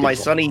put on my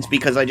sunnies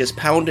because I just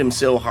pounded him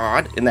so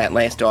hard in that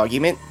last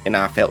argument, and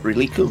I felt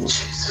really cool.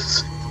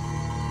 Jesus.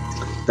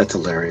 That's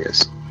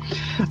hilarious.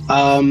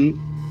 Robert,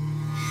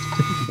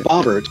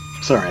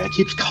 sorry, I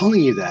keep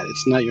calling you that.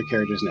 It's not your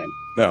character's name.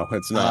 No,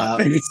 it's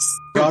not. It's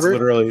Robert?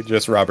 literally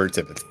just Robert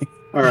Timothy.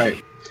 All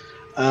right.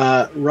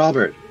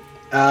 Robert,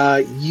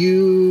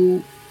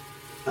 you...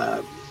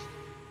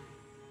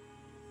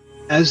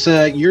 as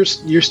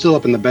you're still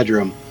up in the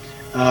bedroom,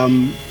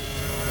 you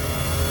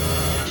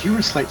hear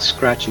a slight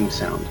scratching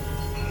sound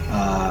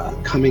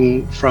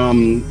coming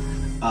from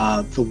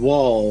the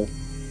wall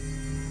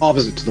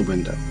opposite to the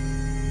window.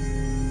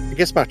 I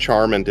guess my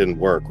charming didn't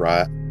work,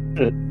 right?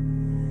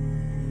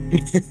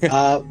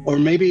 Or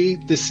maybe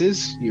this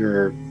is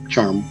your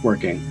charm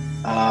working.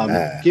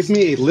 Give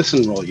me a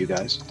listen roll, you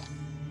guys.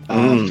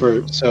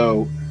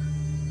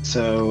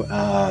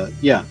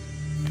 Yeah.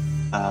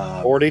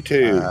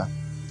 42.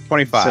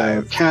 25.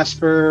 So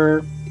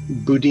Casper,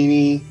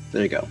 Boudini,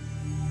 there you go.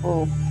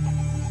 Oh,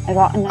 I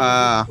got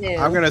another 2.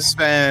 I'm gonna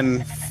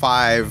spend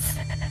 5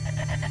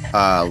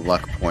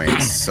 luck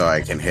points so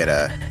I can hit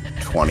a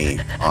 20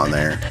 on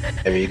there.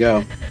 There you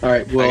go. All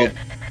right. Well,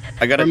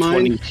 I got a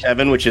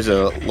 27, which is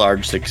a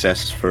large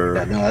success for.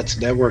 Yeah, no,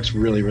 that works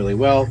really, really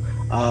well.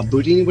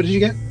 Boudini, what did you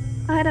get?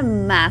 I had a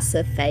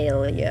massive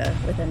failure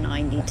with a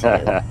 92.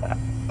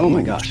 Oh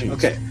my gosh.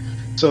 Okay.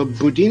 So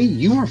Boudini,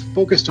 you are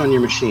focused on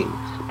your machine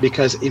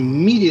because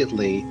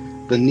immediately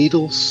the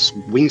needle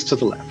swings to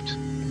the left.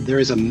 There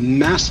is a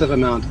massive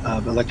amount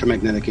of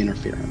electromagnetic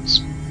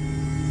interference.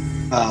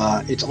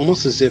 It's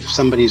almost as if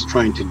somebody's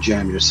trying to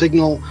jam your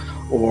signal,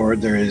 or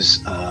there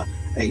is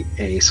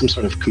some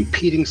sort of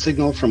competing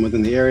signal from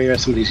within the area.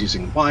 Somebody's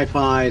using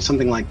Wi-Fi,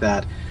 something like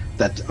that.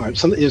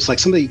 It's like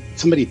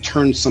somebody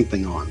turned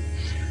something on.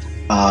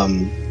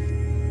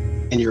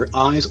 And your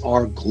eyes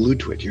are glued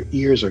to it. Your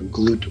ears are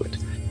glued to it.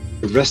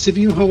 The rest of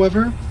you,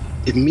 however,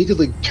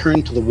 immediately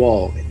turn to the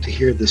wall to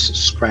hear this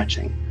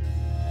scratching.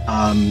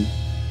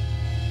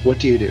 What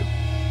do you do?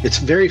 It's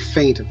very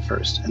faint at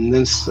first, and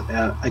then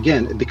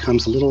again, it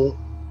becomes a little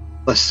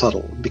less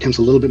subtle. It becomes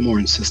a little bit more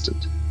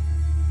insistent.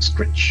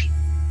 Scritch.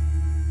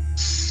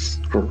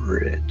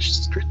 Scritch.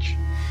 Scritch.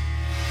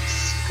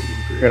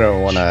 You're gonna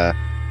want to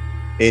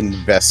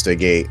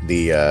investigate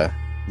the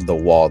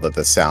wall that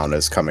the sound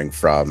is coming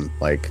from.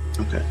 Like,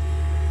 okay,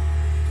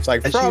 it's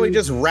like probably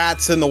just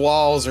rats in the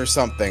walls or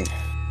something.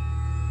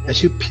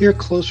 as you peer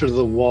closer to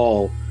the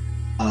wall,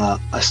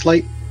 a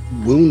slight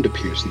wound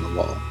appears in the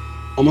wall,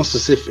 almost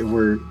as if it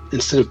were,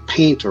 instead of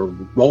paint or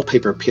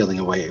wallpaper peeling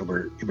away, it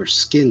were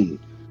skin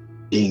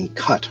being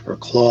cut or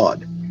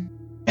clawed,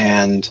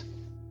 and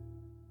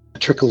a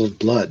trickle of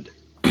blood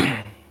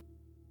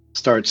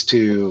starts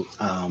to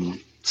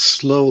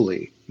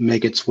slowly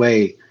make its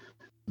way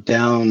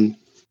down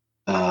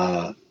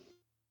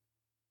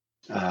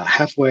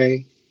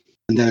halfway,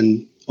 and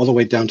then all the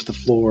way down to the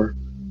floor,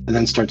 and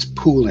then starts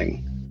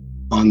pooling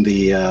on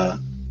the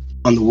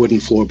wooden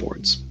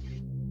floorboards.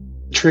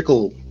 The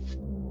trickle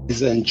is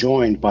then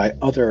joined by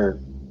other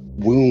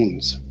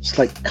wounds,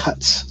 slight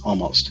cuts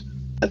almost,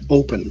 that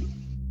open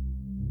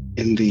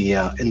in the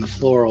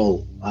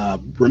floral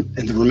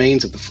in the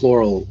remains of the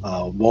floral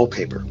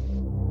wallpaper,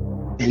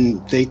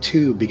 and they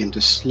too begin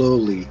to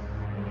slowly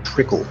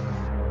trickle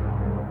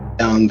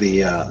down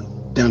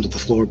to the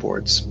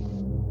floorboards.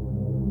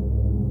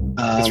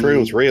 This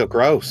room's real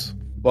gross.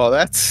 Well,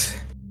 that's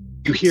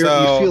you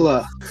feel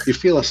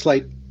a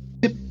slight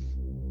tip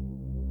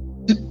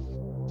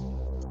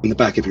in the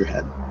back of your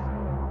head.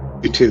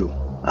 You too,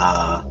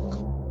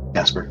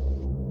 Casper.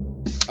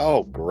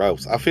 Oh,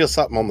 gross! I feel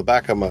something on the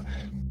back of my.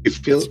 You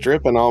feel it's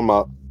dripping on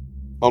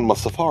my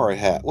safari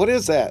hat. What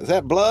is that? Is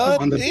that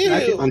blood? On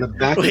the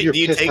back of your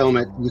pith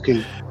helmet,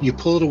 you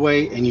pull it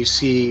away and you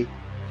see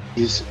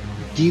these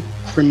deep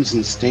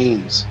crimson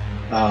stains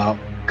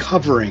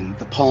covering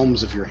the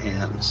palms of your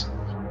hands.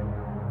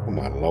 Oh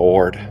my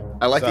lord!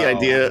 I like the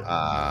idea.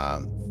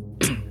 I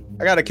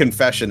got a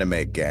confession to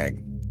make,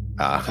 gang.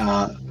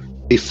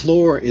 The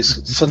floor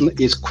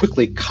is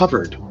quickly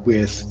covered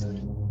with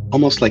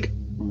almost like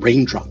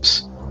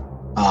raindrops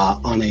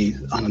on a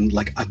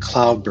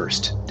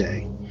cloudburst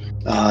day.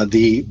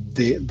 The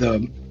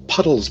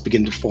puddles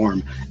begin to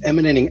form,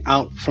 emanating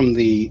out from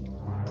the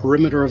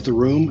perimeter of the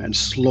room and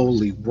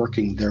slowly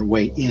working their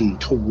way in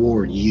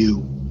toward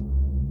you.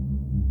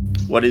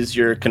 What is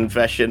your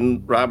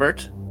confession,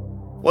 Robert?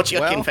 What's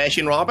your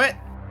confession, Robert?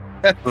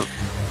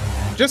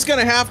 Just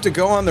gonna have to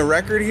go on the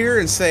record here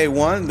and say,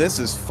 1, this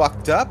is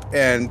fucked up,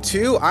 and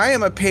 2, I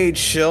am a paid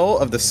shill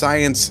of the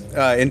science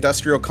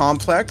industrial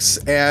complex,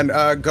 and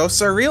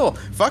ghosts are real.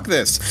 Fuck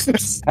this.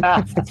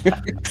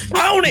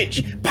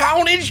 Poundage.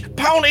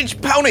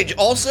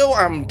 Also,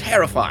 I'm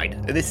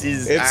terrified. This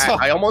is.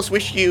 I almost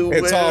wish you.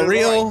 It's all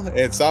real.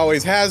 It's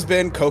always has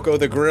been. Coco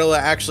the gorilla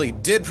actually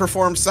did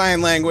perform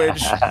sign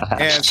language,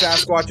 and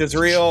Sasquatch is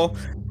real.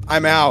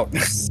 I'm out.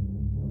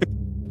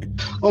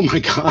 Oh my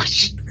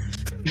gosh.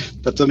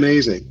 That's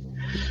amazing.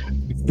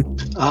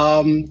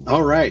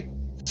 All right.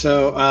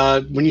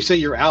 So when you say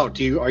you're out,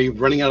 are you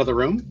running out of the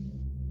room?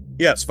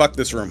 Yes, fuck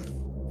this room.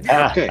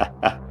 Okay.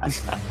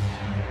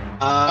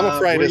 I'm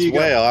afraid as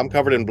well. I'm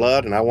covered in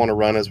blood and I want to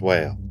run as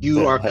well.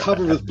 You are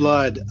covered with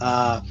blood.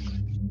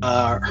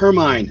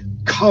 Hermine,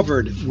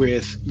 covered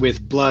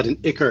with blood, and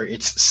Icar,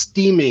 it's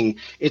steaming.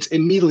 It's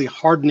immediately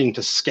hardening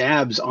to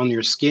scabs on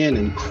your skin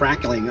and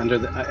crackling under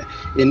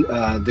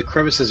the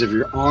crevices of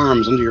your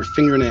arms, under your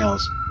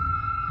fingernails.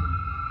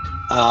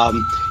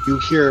 You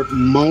hear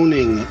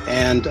moaning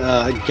and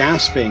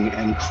gasping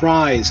and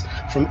cries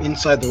from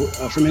inside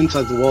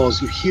the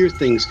walls. You hear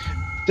things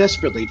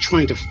desperately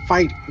trying to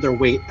fight their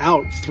way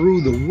out through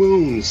the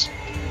wounds.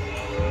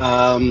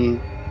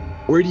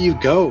 Where do you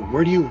go?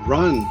 Where do you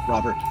run,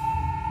 Robert?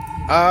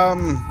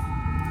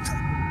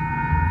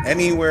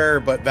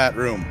 Anywhere but that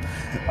room.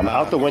 I'm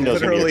out the window.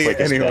 Literally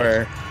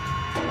anywhere.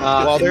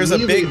 Well, there's a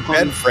big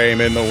bed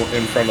frame in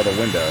front of the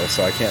window,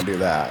 so I can't do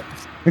that.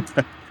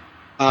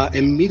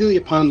 Immediately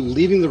upon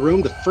leaving the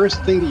room, the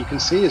first thing that you can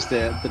see is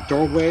the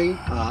doorway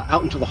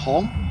out into the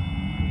hall.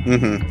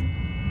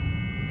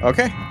 Mm-hmm.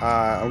 Okay.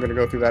 I'm going to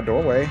go through that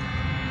doorway.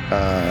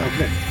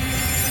 Okay.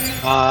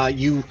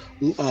 You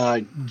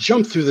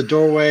jump through the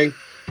doorway.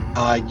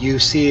 You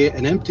see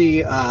an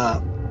empty,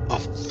 a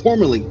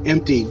formerly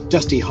empty,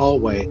 dusty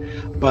hallway,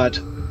 but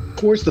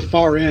towards the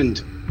far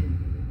end,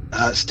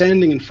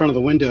 standing in front of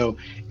the window,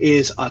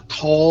 is a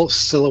tall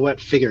silhouette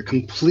figure,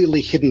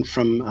 completely hidden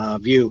from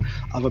view,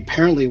 of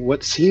apparently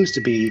what seems to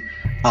be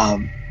a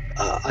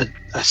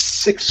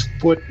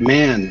 6-foot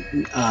man,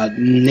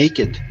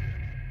 naked,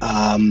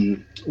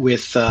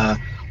 with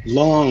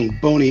long,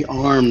 bony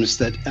arms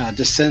that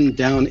descend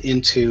down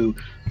into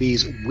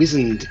these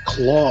wizened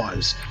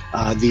claws,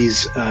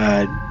 these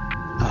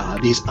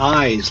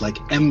eyes like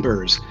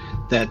embers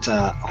that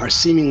are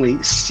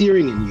seemingly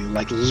searing in you,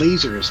 like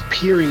lasers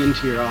peering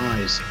into your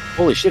eyes.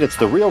 Holy shit, it's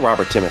the real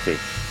Robert Timothy.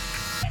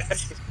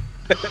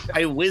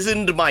 I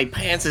wizened my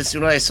pants as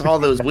soon as I saw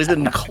those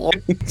wizened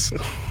claws.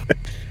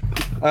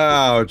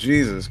 Oh,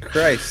 Jesus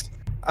Christ.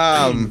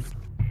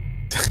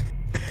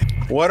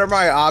 What are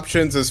my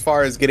options as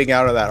far as getting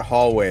out of that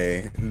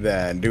hallway,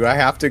 then? Do I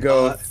have to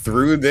go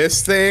through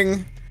this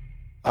thing?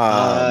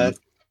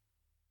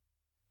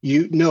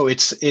 No,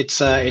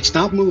 it's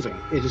not moving.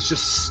 It is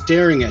just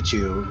staring at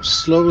you,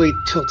 slowly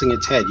tilting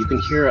its head. You can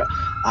hear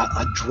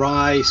a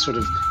dry sort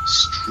of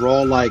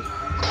straw-like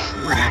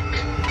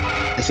crack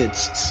as it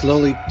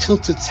slowly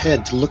tilts its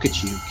head to look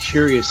at you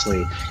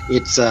curiously.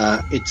 Its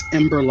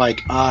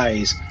ember-like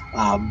eyes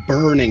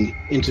burning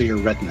into your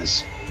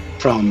retinas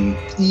from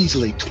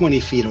easily 20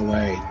 feet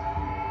away.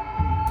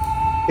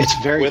 It's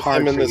very With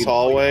hard him in for this you to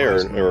hallway,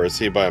 point or is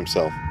he by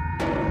himself?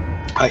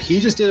 he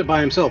just did it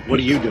by himself. What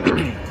are you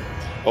doing?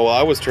 Oh,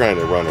 I was trying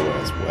to run away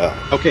as well.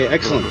 Okay,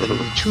 excellent.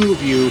 The two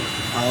of you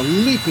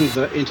leap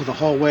into the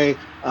hallway.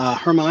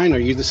 Hermine, are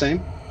you the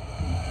same?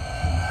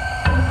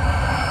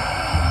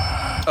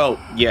 Oh,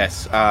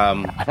 yes.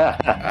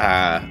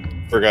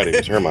 Forgot he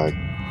was Hermione.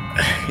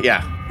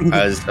 Yeah,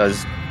 I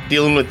was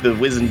dealing with the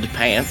wizened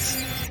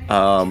pants,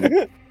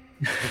 and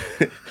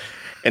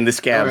the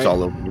scabs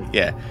all over me.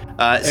 Yeah.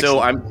 So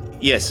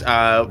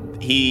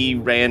he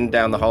ran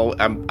down the hall.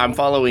 I'm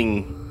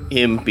following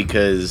him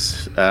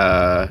because,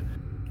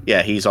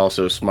 he's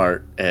also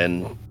smart,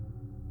 and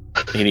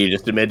he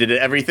just admitted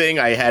everything.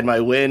 I had my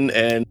win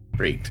and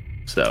freaked.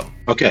 So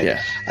okay,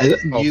 yeah.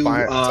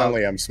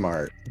 Finally, I'm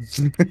smart.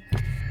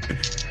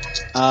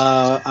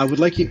 I would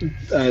like you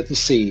to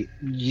see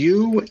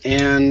you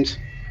and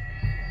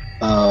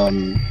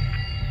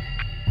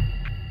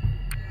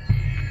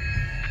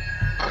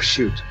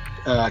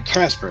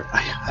Casper.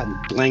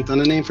 I blanked on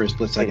a name for a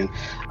split second.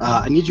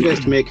 I need you guys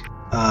to make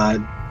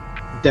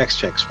dex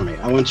checks for me.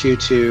 I want you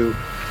to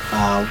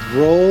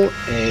roll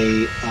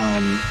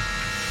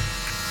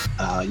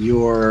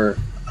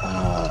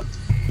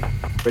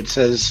it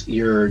says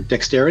your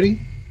dexterity.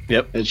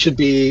 Yep. It should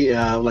be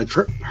like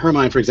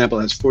Hermine, for example,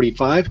 has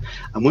 45.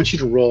 I want you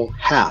to roll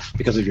half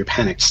because of your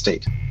panicked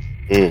state.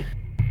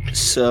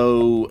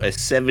 So a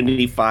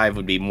 75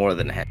 would be more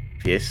than half.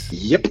 Yes.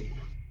 Yep.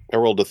 I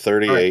rolled a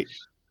 38.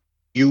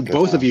 Right.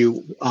 Both of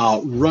you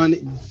run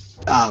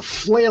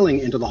flailing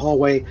into the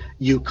hallway.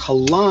 You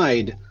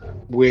collide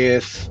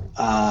with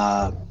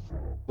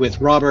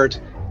Robert,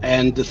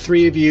 and the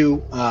three of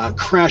you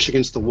crash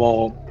against the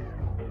wall.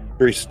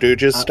 Three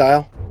Stooges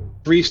style?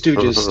 Three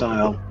Stooges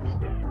style.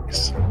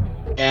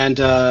 And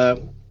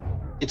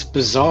it's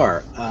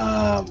bizarre.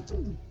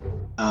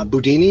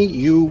 Boudini,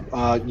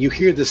 you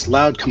hear this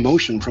loud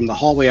commotion from the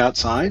hallway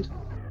outside.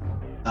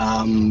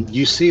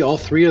 You see all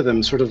three of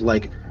them sort of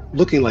like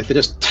looking like they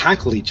just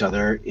tackled each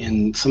other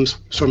in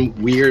some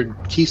weird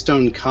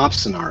Keystone Cop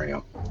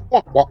scenario.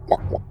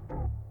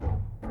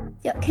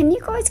 Yeah, can you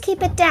guys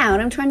keep it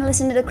down? I'm trying to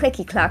listen to the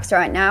clicky clacks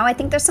right now. I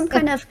think there's some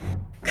kind of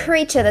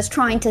creature that's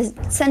trying to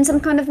send some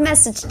kind of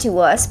message to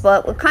us,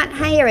 but we can't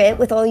hear it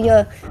with all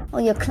your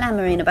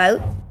clamoring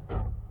about.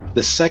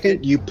 The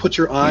second you put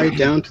your eye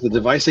down to the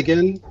device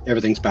again,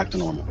 everything's back to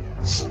normal.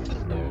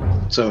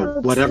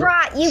 So whatever.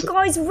 Right, you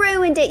guys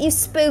ruined it. You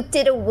spooked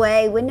it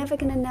away. We're never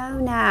gonna know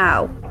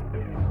now.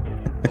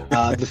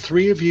 The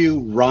three of you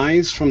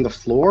rise from the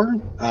floor,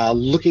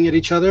 looking at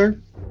each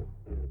other,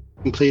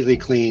 completely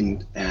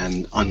clean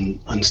and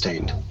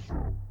unstained,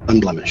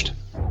 unblemished.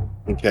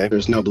 Okay.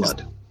 There's no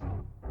blood.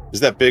 Is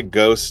that big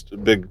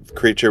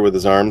creature with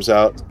his arms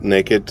out,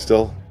 naked,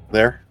 still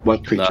there?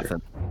 What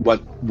creature? Nothing.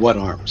 What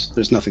arms?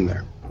 There's nothing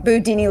there.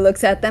 Boudini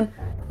looks at them.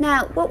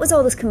 Now, what was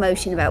all this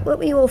commotion about? What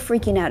were you all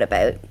freaking out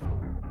about?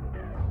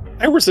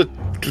 There was a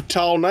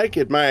tall,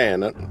 naked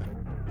man.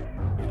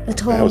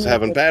 I was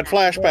having bad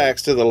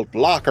flashbacks to the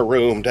locker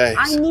room days.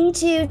 I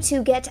need you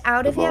to get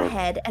out of your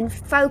head and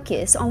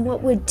focus on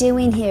what we're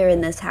doing here in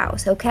this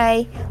house,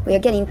 okay? We are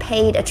getting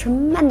paid a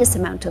tremendous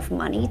amount of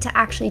money to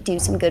actually do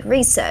some good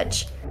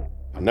research.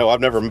 No,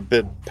 I've never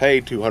been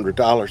paid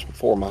 $200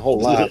 before my whole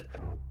life.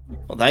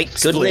 Well, thank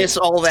goodness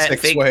all that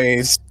Six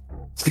ways.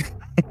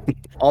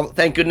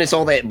 Thank goodness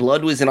all that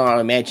blood was in our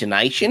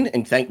imagination,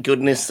 and thank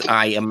goodness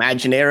I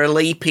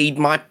imaginarily peed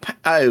my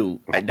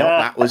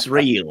that was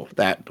real.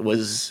 That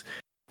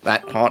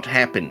part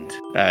happened.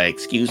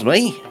 Excuse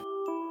me?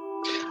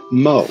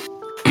 Mo.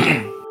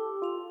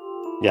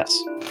 Yes.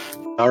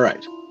 All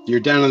right. You're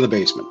down in the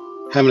basement,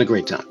 having a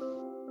great time.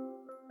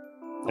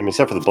 I mean,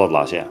 except for the blood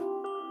loss, yeah.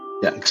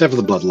 Yeah, except for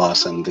the blood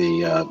loss and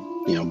the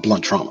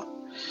blunt trauma.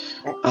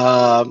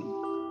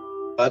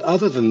 But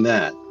other than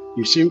that,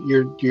 you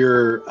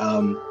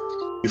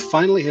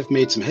finally have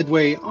made some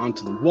headway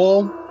onto the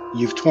wall.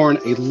 You've torn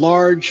a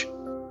large,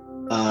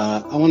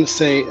 I want to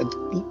say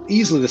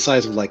easily the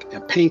size of like a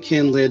paint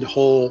can lid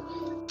hole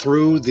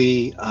through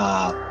the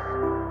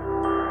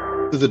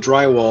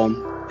drywall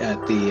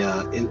at the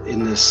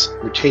in this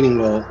retaining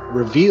wall,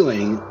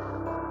 revealing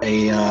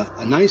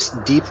a nice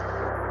deep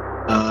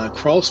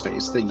crawl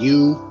space that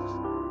you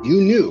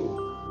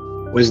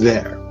knew was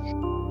there.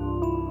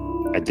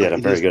 I did.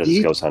 I'm very good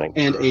at ghost hunting.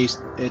 And it's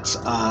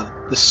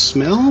the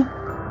smell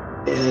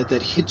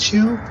that hits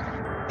you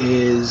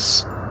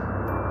is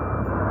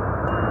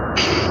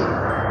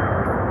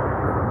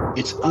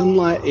it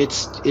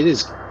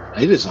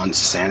is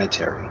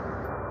unsanitary.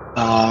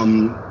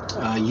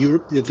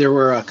 There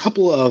were a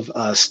couple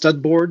of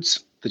stud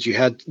boards that you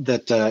had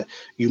that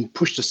you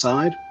pushed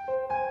aside,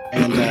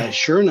 and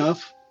sure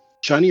enough,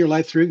 shining your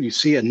light through, you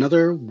see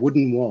another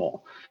wooden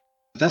wall.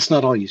 But that's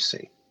not all you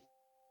see.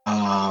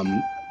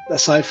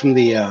 Aside from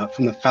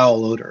the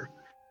foul odor,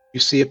 you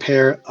see a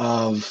pair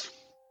of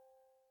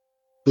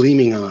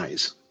gleaming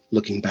eyes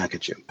looking back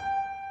at you.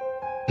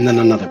 And then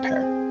another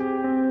pair.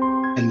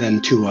 And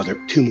then two more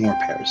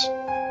pairs.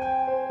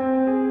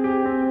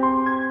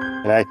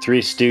 Can I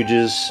Three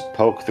Stooges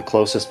poke the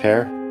closest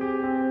pair?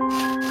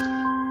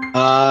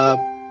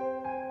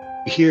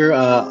 Hear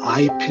a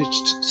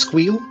high-pitched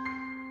squeal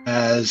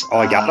as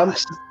I got them?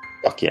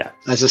 Fuck yeah.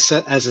 As a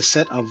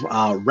set of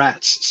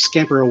rats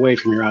scamper away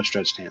from your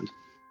outstretched hand.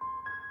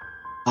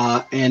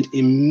 And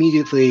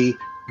immediately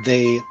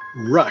they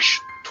rush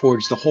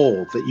towards the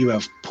hole that you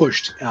have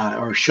pushed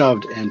or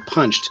shoved and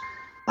punched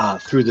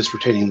through this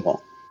retaining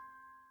wall.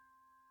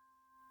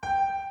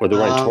 Were they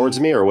running towards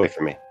me or away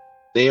from me?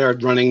 They are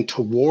running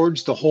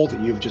towards the hole that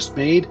you've just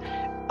made.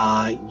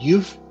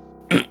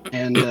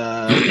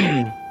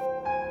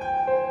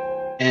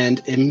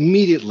 And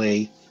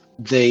immediately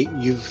they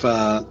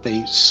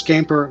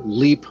scamper,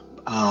 leap,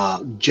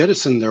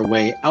 jettison their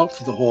way out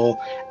through the hole,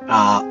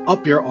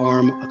 up your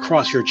arm,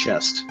 across your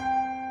chest.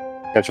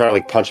 Can I try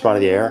to punch them out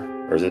of the air,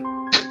 or is it?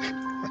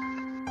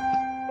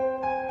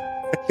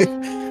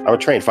 I'm a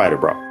trained fighter,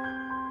 bro.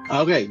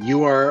 Okay,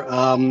 you are.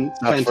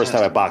 Not the first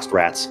time I boxed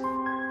rats.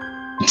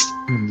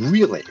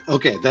 Really?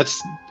 Okay,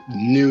 that's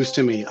news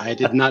to me. I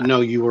did not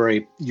know you were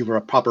a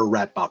proper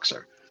rat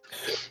boxer.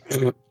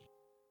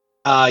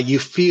 You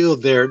feel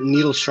their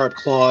needle-sharp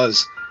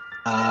claws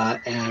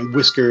and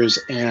whiskers,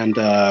 and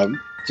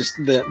just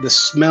the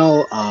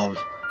smell of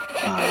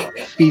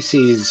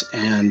feces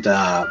and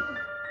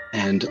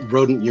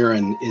rodent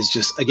urine is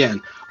just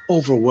again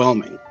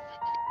overwhelming.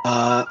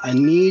 I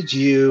need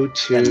you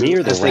to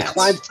near the as rats. they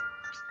climb.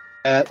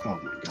 Oh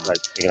my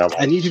god!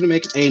 I need you to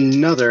make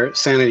another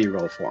sanity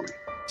roll for me.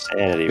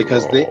 Sanity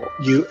because roll.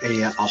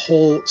 A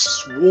whole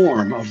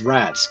swarm of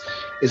rats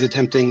is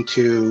attempting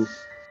to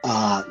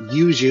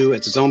use you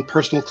as its own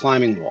personal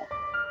climbing wall.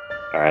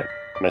 All right,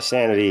 my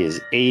sanity is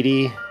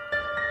 80.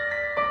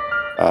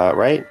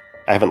 Right?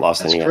 I haven't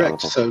lost That's any.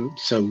 correct. So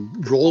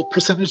roll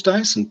percentage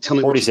dice and tell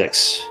me.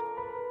 46.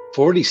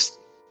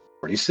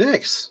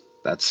 46.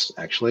 That's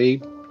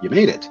actually, you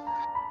made it.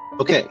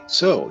 Okay,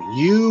 so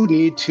you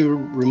need to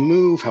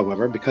remove,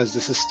 however, because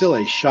this is still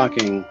a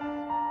shocking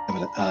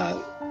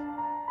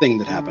thing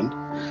that happened,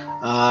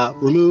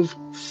 remove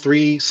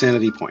 3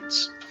 sanity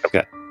points.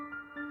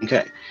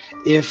 Okay.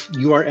 If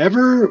you are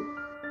ever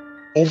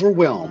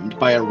overwhelmed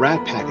by a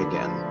rat pack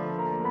again,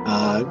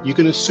 you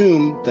can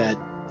assume that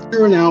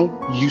you're now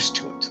used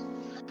to it.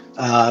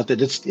 That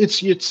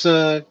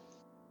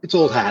it's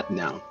old hat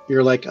now.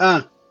 You're like,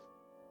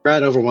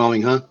 rat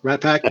overwhelming, huh?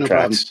 Rat pack, no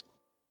problem.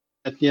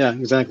 Yeah,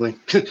 exactly.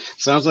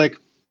 sounds like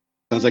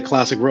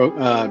classic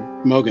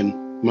Mogan.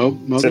 Mogan? Mo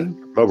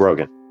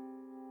Brogan.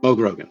 Mo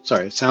Grogan.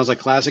 Sorry, it sounds like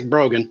classic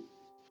Brogan.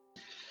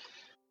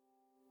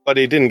 But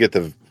he didn't get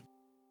the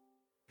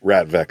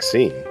rat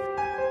vaccine.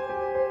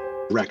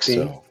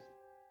 Vaccine.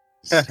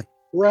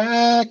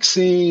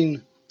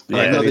 Vaccine.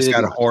 Yeah, no, he's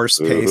got a horse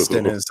paste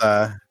in his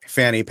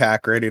fanny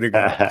pack ready to go.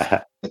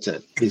 That's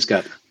it. He's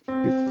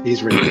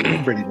ready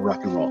to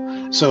rock and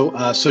roll.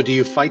 So do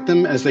you fight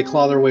them as they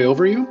claw their way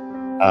over you?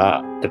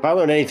 If I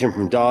learn anything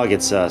from Dog,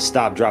 it's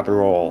stop, drop, and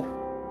roll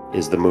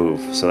is the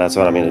move. So that's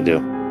what I'm going to do.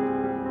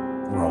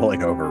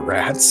 Rolling over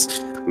rats.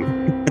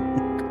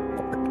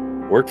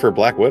 Worked for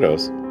Black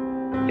Widows.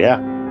 Yeah.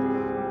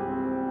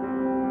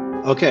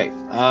 Okay.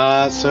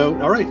 So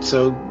all right.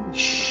 So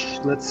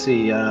let's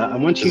see. I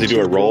want you. Does he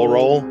do a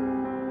roll?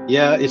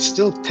 Yeah, it's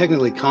still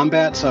technically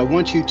combat. So I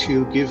want you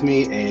to give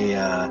me a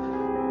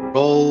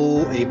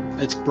roll.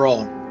 It's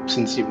brawl.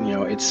 Since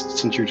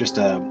since you're just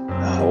a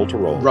roll to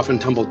roll, rough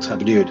and tumble type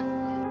of dude.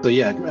 So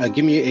yeah,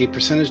 give me a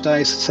percentage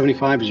dice.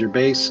 75 is your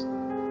base.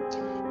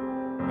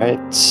 Right.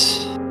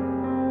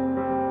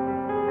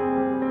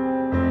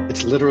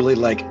 It's literally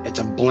like it's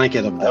a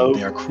blanket of them.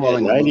 They are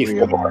crawling over you.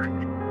 94.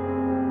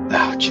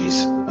 Oh,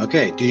 jeez.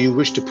 Okay. Do you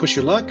wish to push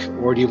your luck,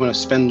 or do you want to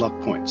spend luck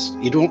points?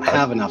 You don't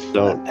have enough.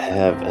 Don't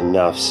have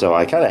enough, so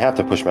I kind of have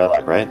to push my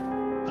luck, right?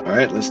 All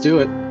right, let's do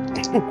it.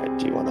 Right,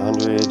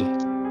 D100.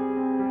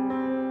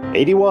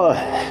 81.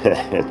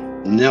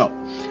 No.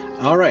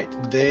 All right.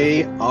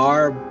 They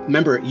are.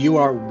 Remember, you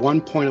are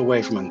 1 point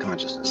away from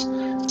unconsciousness.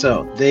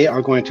 So they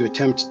are going to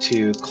attempt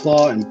to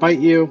claw and bite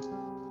you.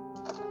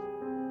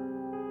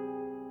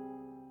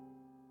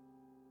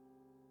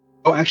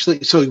 Oh,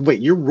 actually, so wait,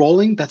 you're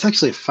rolling? That's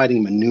actually a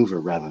fighting maneuver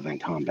rather than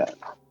combat.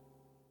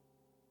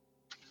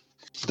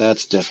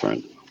 That's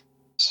different.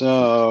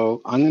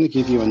 So I'm going to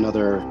give you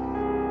another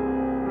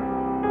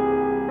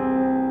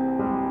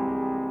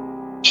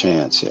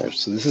chance here.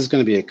 So this is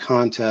going to be a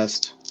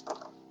contest.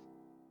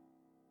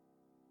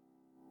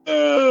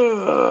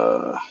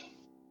 All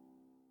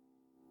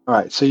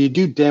right, so you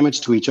do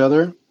damage to each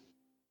other.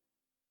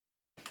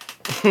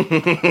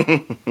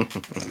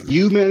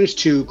 You manage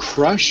to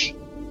crush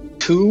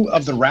 2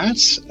 of the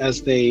rats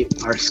as they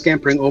are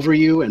scampering over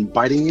you and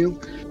biting you,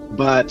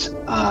 but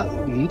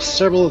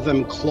several of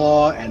them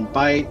claw and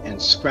bite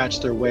and scratch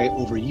their way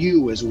over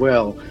you as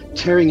well,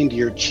 tearing into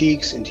your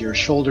cheeks, into your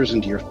shoulders,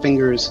 into your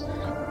fingers.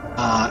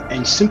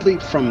 And simply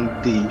from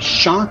the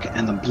shock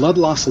and the blood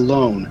loss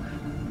alone,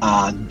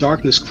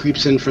 Darkness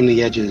creeps in from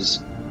the edges,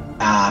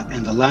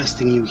 and the last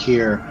thing you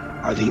hear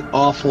are the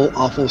awful,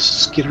 awful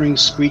skittering,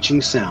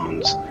 screeching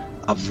sounds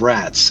of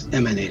rats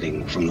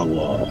emanating from the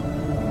wall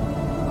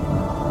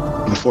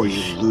before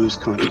you lose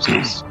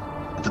consciousness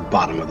at the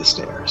bottom of the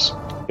stairs.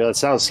 Yeah, that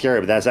sounds scary,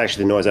 but that's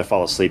actually the noise I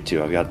fall asleep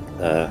to. I've got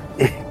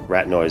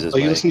rat noises. Oh,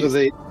 you listen to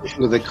the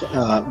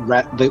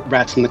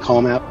rats in the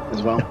Calm app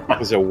as well?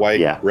 It's a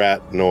white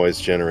rat noise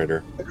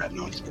generator. Rat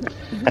noise.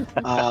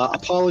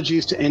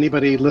 Apologies to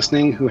anybody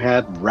listening who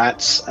had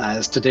rats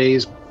as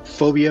today's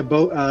phobia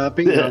bingo.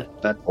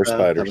 Or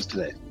spiders. That was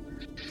today.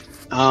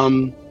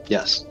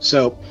 Yes.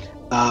 So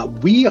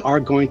we are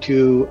going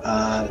to,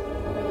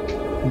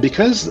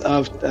 because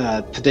of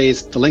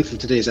the length of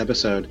today's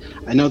episode,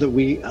 I know that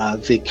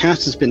the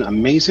cast has been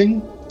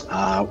amazing.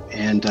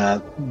 And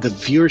the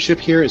viewership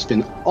here has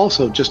been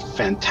also just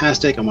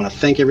fantastic. I want to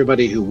thank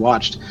everybody who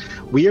watched.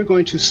 We are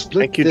going to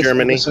split this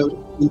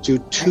episode into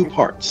 2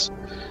 parts.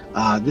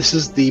 This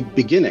is the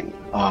beginning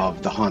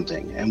of the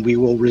haunting, and we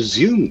will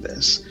resume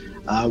this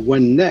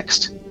when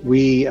next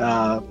we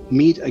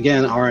meet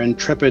again our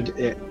intrepid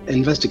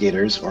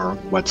investigators, or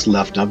what's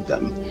left of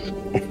them,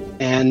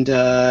 and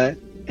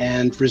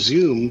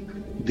resume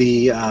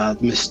the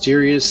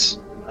mysterious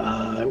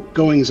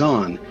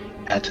goings-on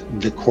at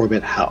the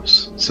Corbett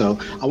house. So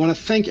I want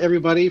to thank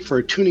everybody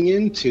for tuning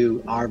in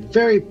to our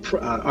very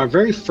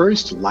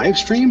first live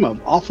stream of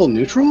Awful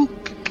Neutral.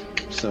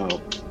 So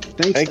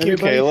thank you,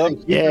 Caleb.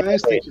 Thank you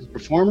guys. Thank you,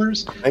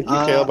 performers. Thank you,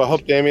 Caleb. I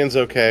hope Damien's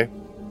okay.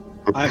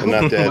 I hope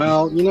not dead.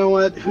 Well, you know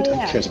what? Who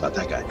cares about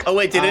that guy? Oh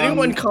wait, did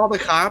anyone call the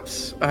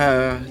cops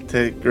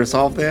to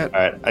resolve that?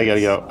 All right, I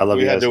gotta go. I love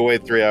you guys. We had to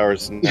wait 3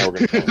 hours, and now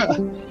we're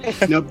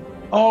gonna. No.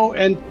 Oh,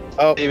 and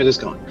David is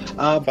gone.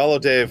 Follow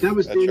Dave. That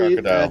was at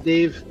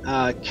Dave.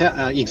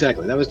 Sharkadile.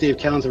 Exactly. That was Dave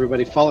Callens.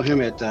 Everybody, follow him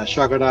at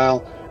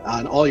Sharkadile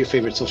on all your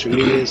favorite social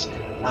medias.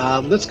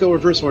 Let's go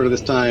reverse order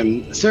this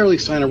time. Sarah Lee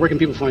Steiner, where can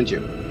people find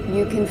you?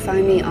 You can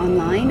find me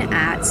online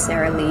at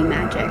Sarah Lee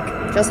Magic,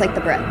 just like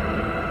the bread.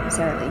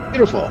 Sarah Lee.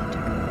 Beautiful.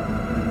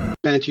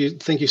 Thank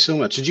you so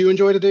much. Did you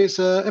enjoy today's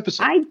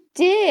episode? I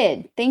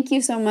did. Thank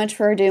you so much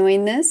for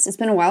doing this. It's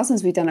been a while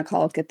since we've done a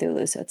Call of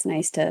Cthulhu, so it's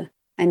nice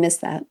I miss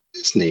that.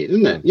 It's neat,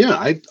 isn't it?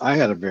 Yeah, I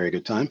had a very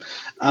good time.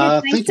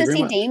 It's nice to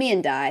see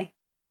Damien die.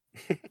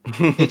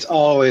 It's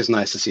always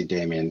nice to see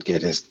Damien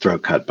get his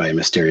throat cut by a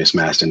mysterious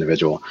masked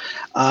individual.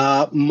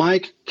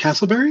 Mike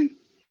Castleberry?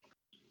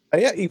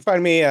 Yeah, you can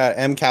find me at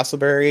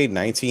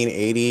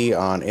mcastleberry1980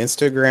 on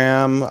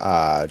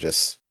Instagram.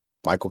 Just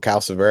Michael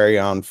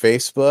Castleberry on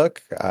Facebook.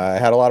 I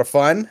had a lot of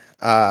fun.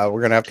 We're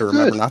going to have to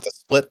remember not to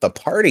split the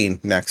party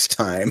next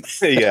time.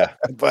 Yeah.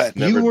 But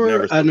you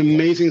were an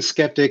amazing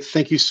skeptic.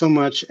 Thank you so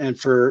much, and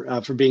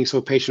for being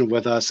so patient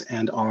with us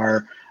and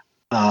our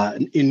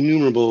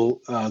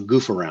innumerable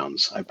goof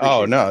arounds.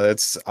 Oh no,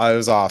 I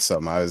was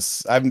awesome.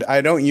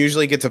 I don't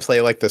usually get to play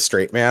like the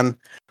straight man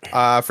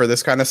for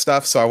this kind of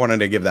stuff, so I wanted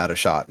to give that a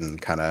shot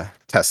and kind of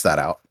test that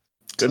out.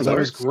 That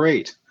was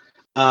great.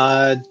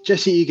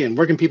 Jesse Egan,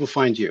 where can people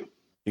find you?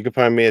 You can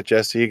find me at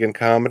Jesse Egan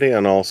Comedy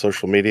on all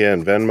social media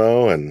and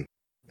Venmo. And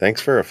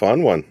thanks for a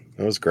fun one.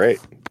 It was great.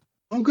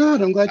 Oh,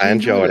 good. I'm glad you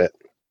enjoyed it.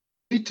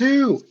 Me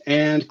too.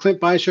 And Clint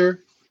Beischer,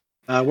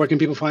 where can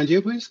people find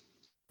you, please?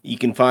 You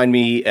can find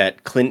me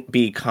at Clint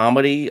B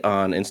Comedy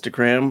on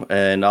Instagram,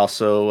 and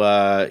also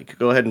you can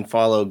go ahead and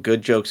follow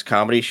Good Jokes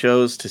Comedy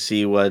Shows to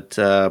see what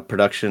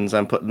productions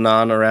I'm putting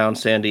on around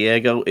San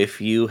Diego.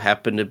 If you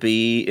happen to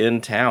be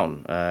in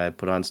town, I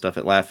put on stuff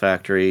at Laugh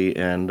Factory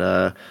and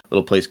a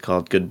little place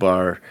called Good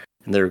Bar,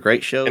 and they're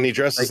great shows. And he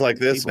dresses like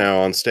this now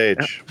on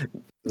stage.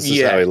 This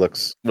is how he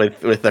looks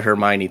with the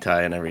Hermione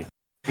tie and everything.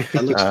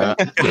 That looks oh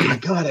my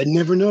god! I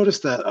never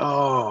noticed that.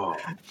 Oh,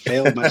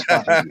 failed my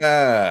spot.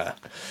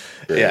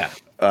 Yeah.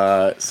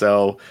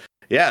 So,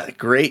 yeah,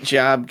 great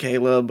job,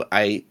 Caleb.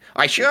 I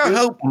sure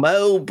hope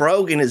Mo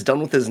Brogan is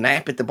done with his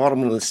nap at the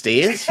bottom of the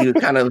stairs. He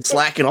was kind of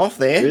slacking off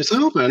there. Here's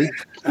hoping.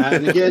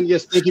 And again,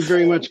 yes, thank you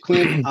very much,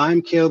 Clint.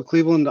 I'm Caleb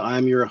Cleveland.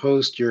 I'm your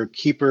host, your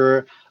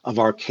keeper of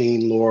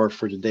arcane lore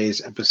for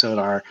today's episode,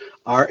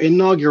 our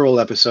inaugural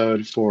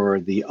episode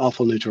for the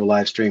Awful Neutral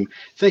live stream.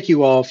 Thank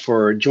you all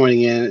for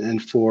joining in and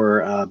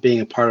for being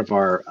a part of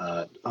our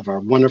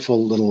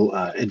wonderful little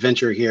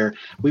adventure here.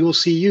 We will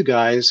see you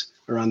guys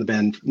around the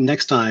bend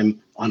next time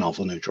on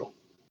Awful Neutral.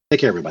 Take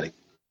care, everybody.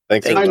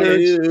 Thanks. Thank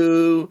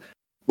you.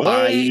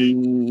 Bye.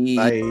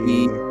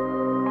 Bye.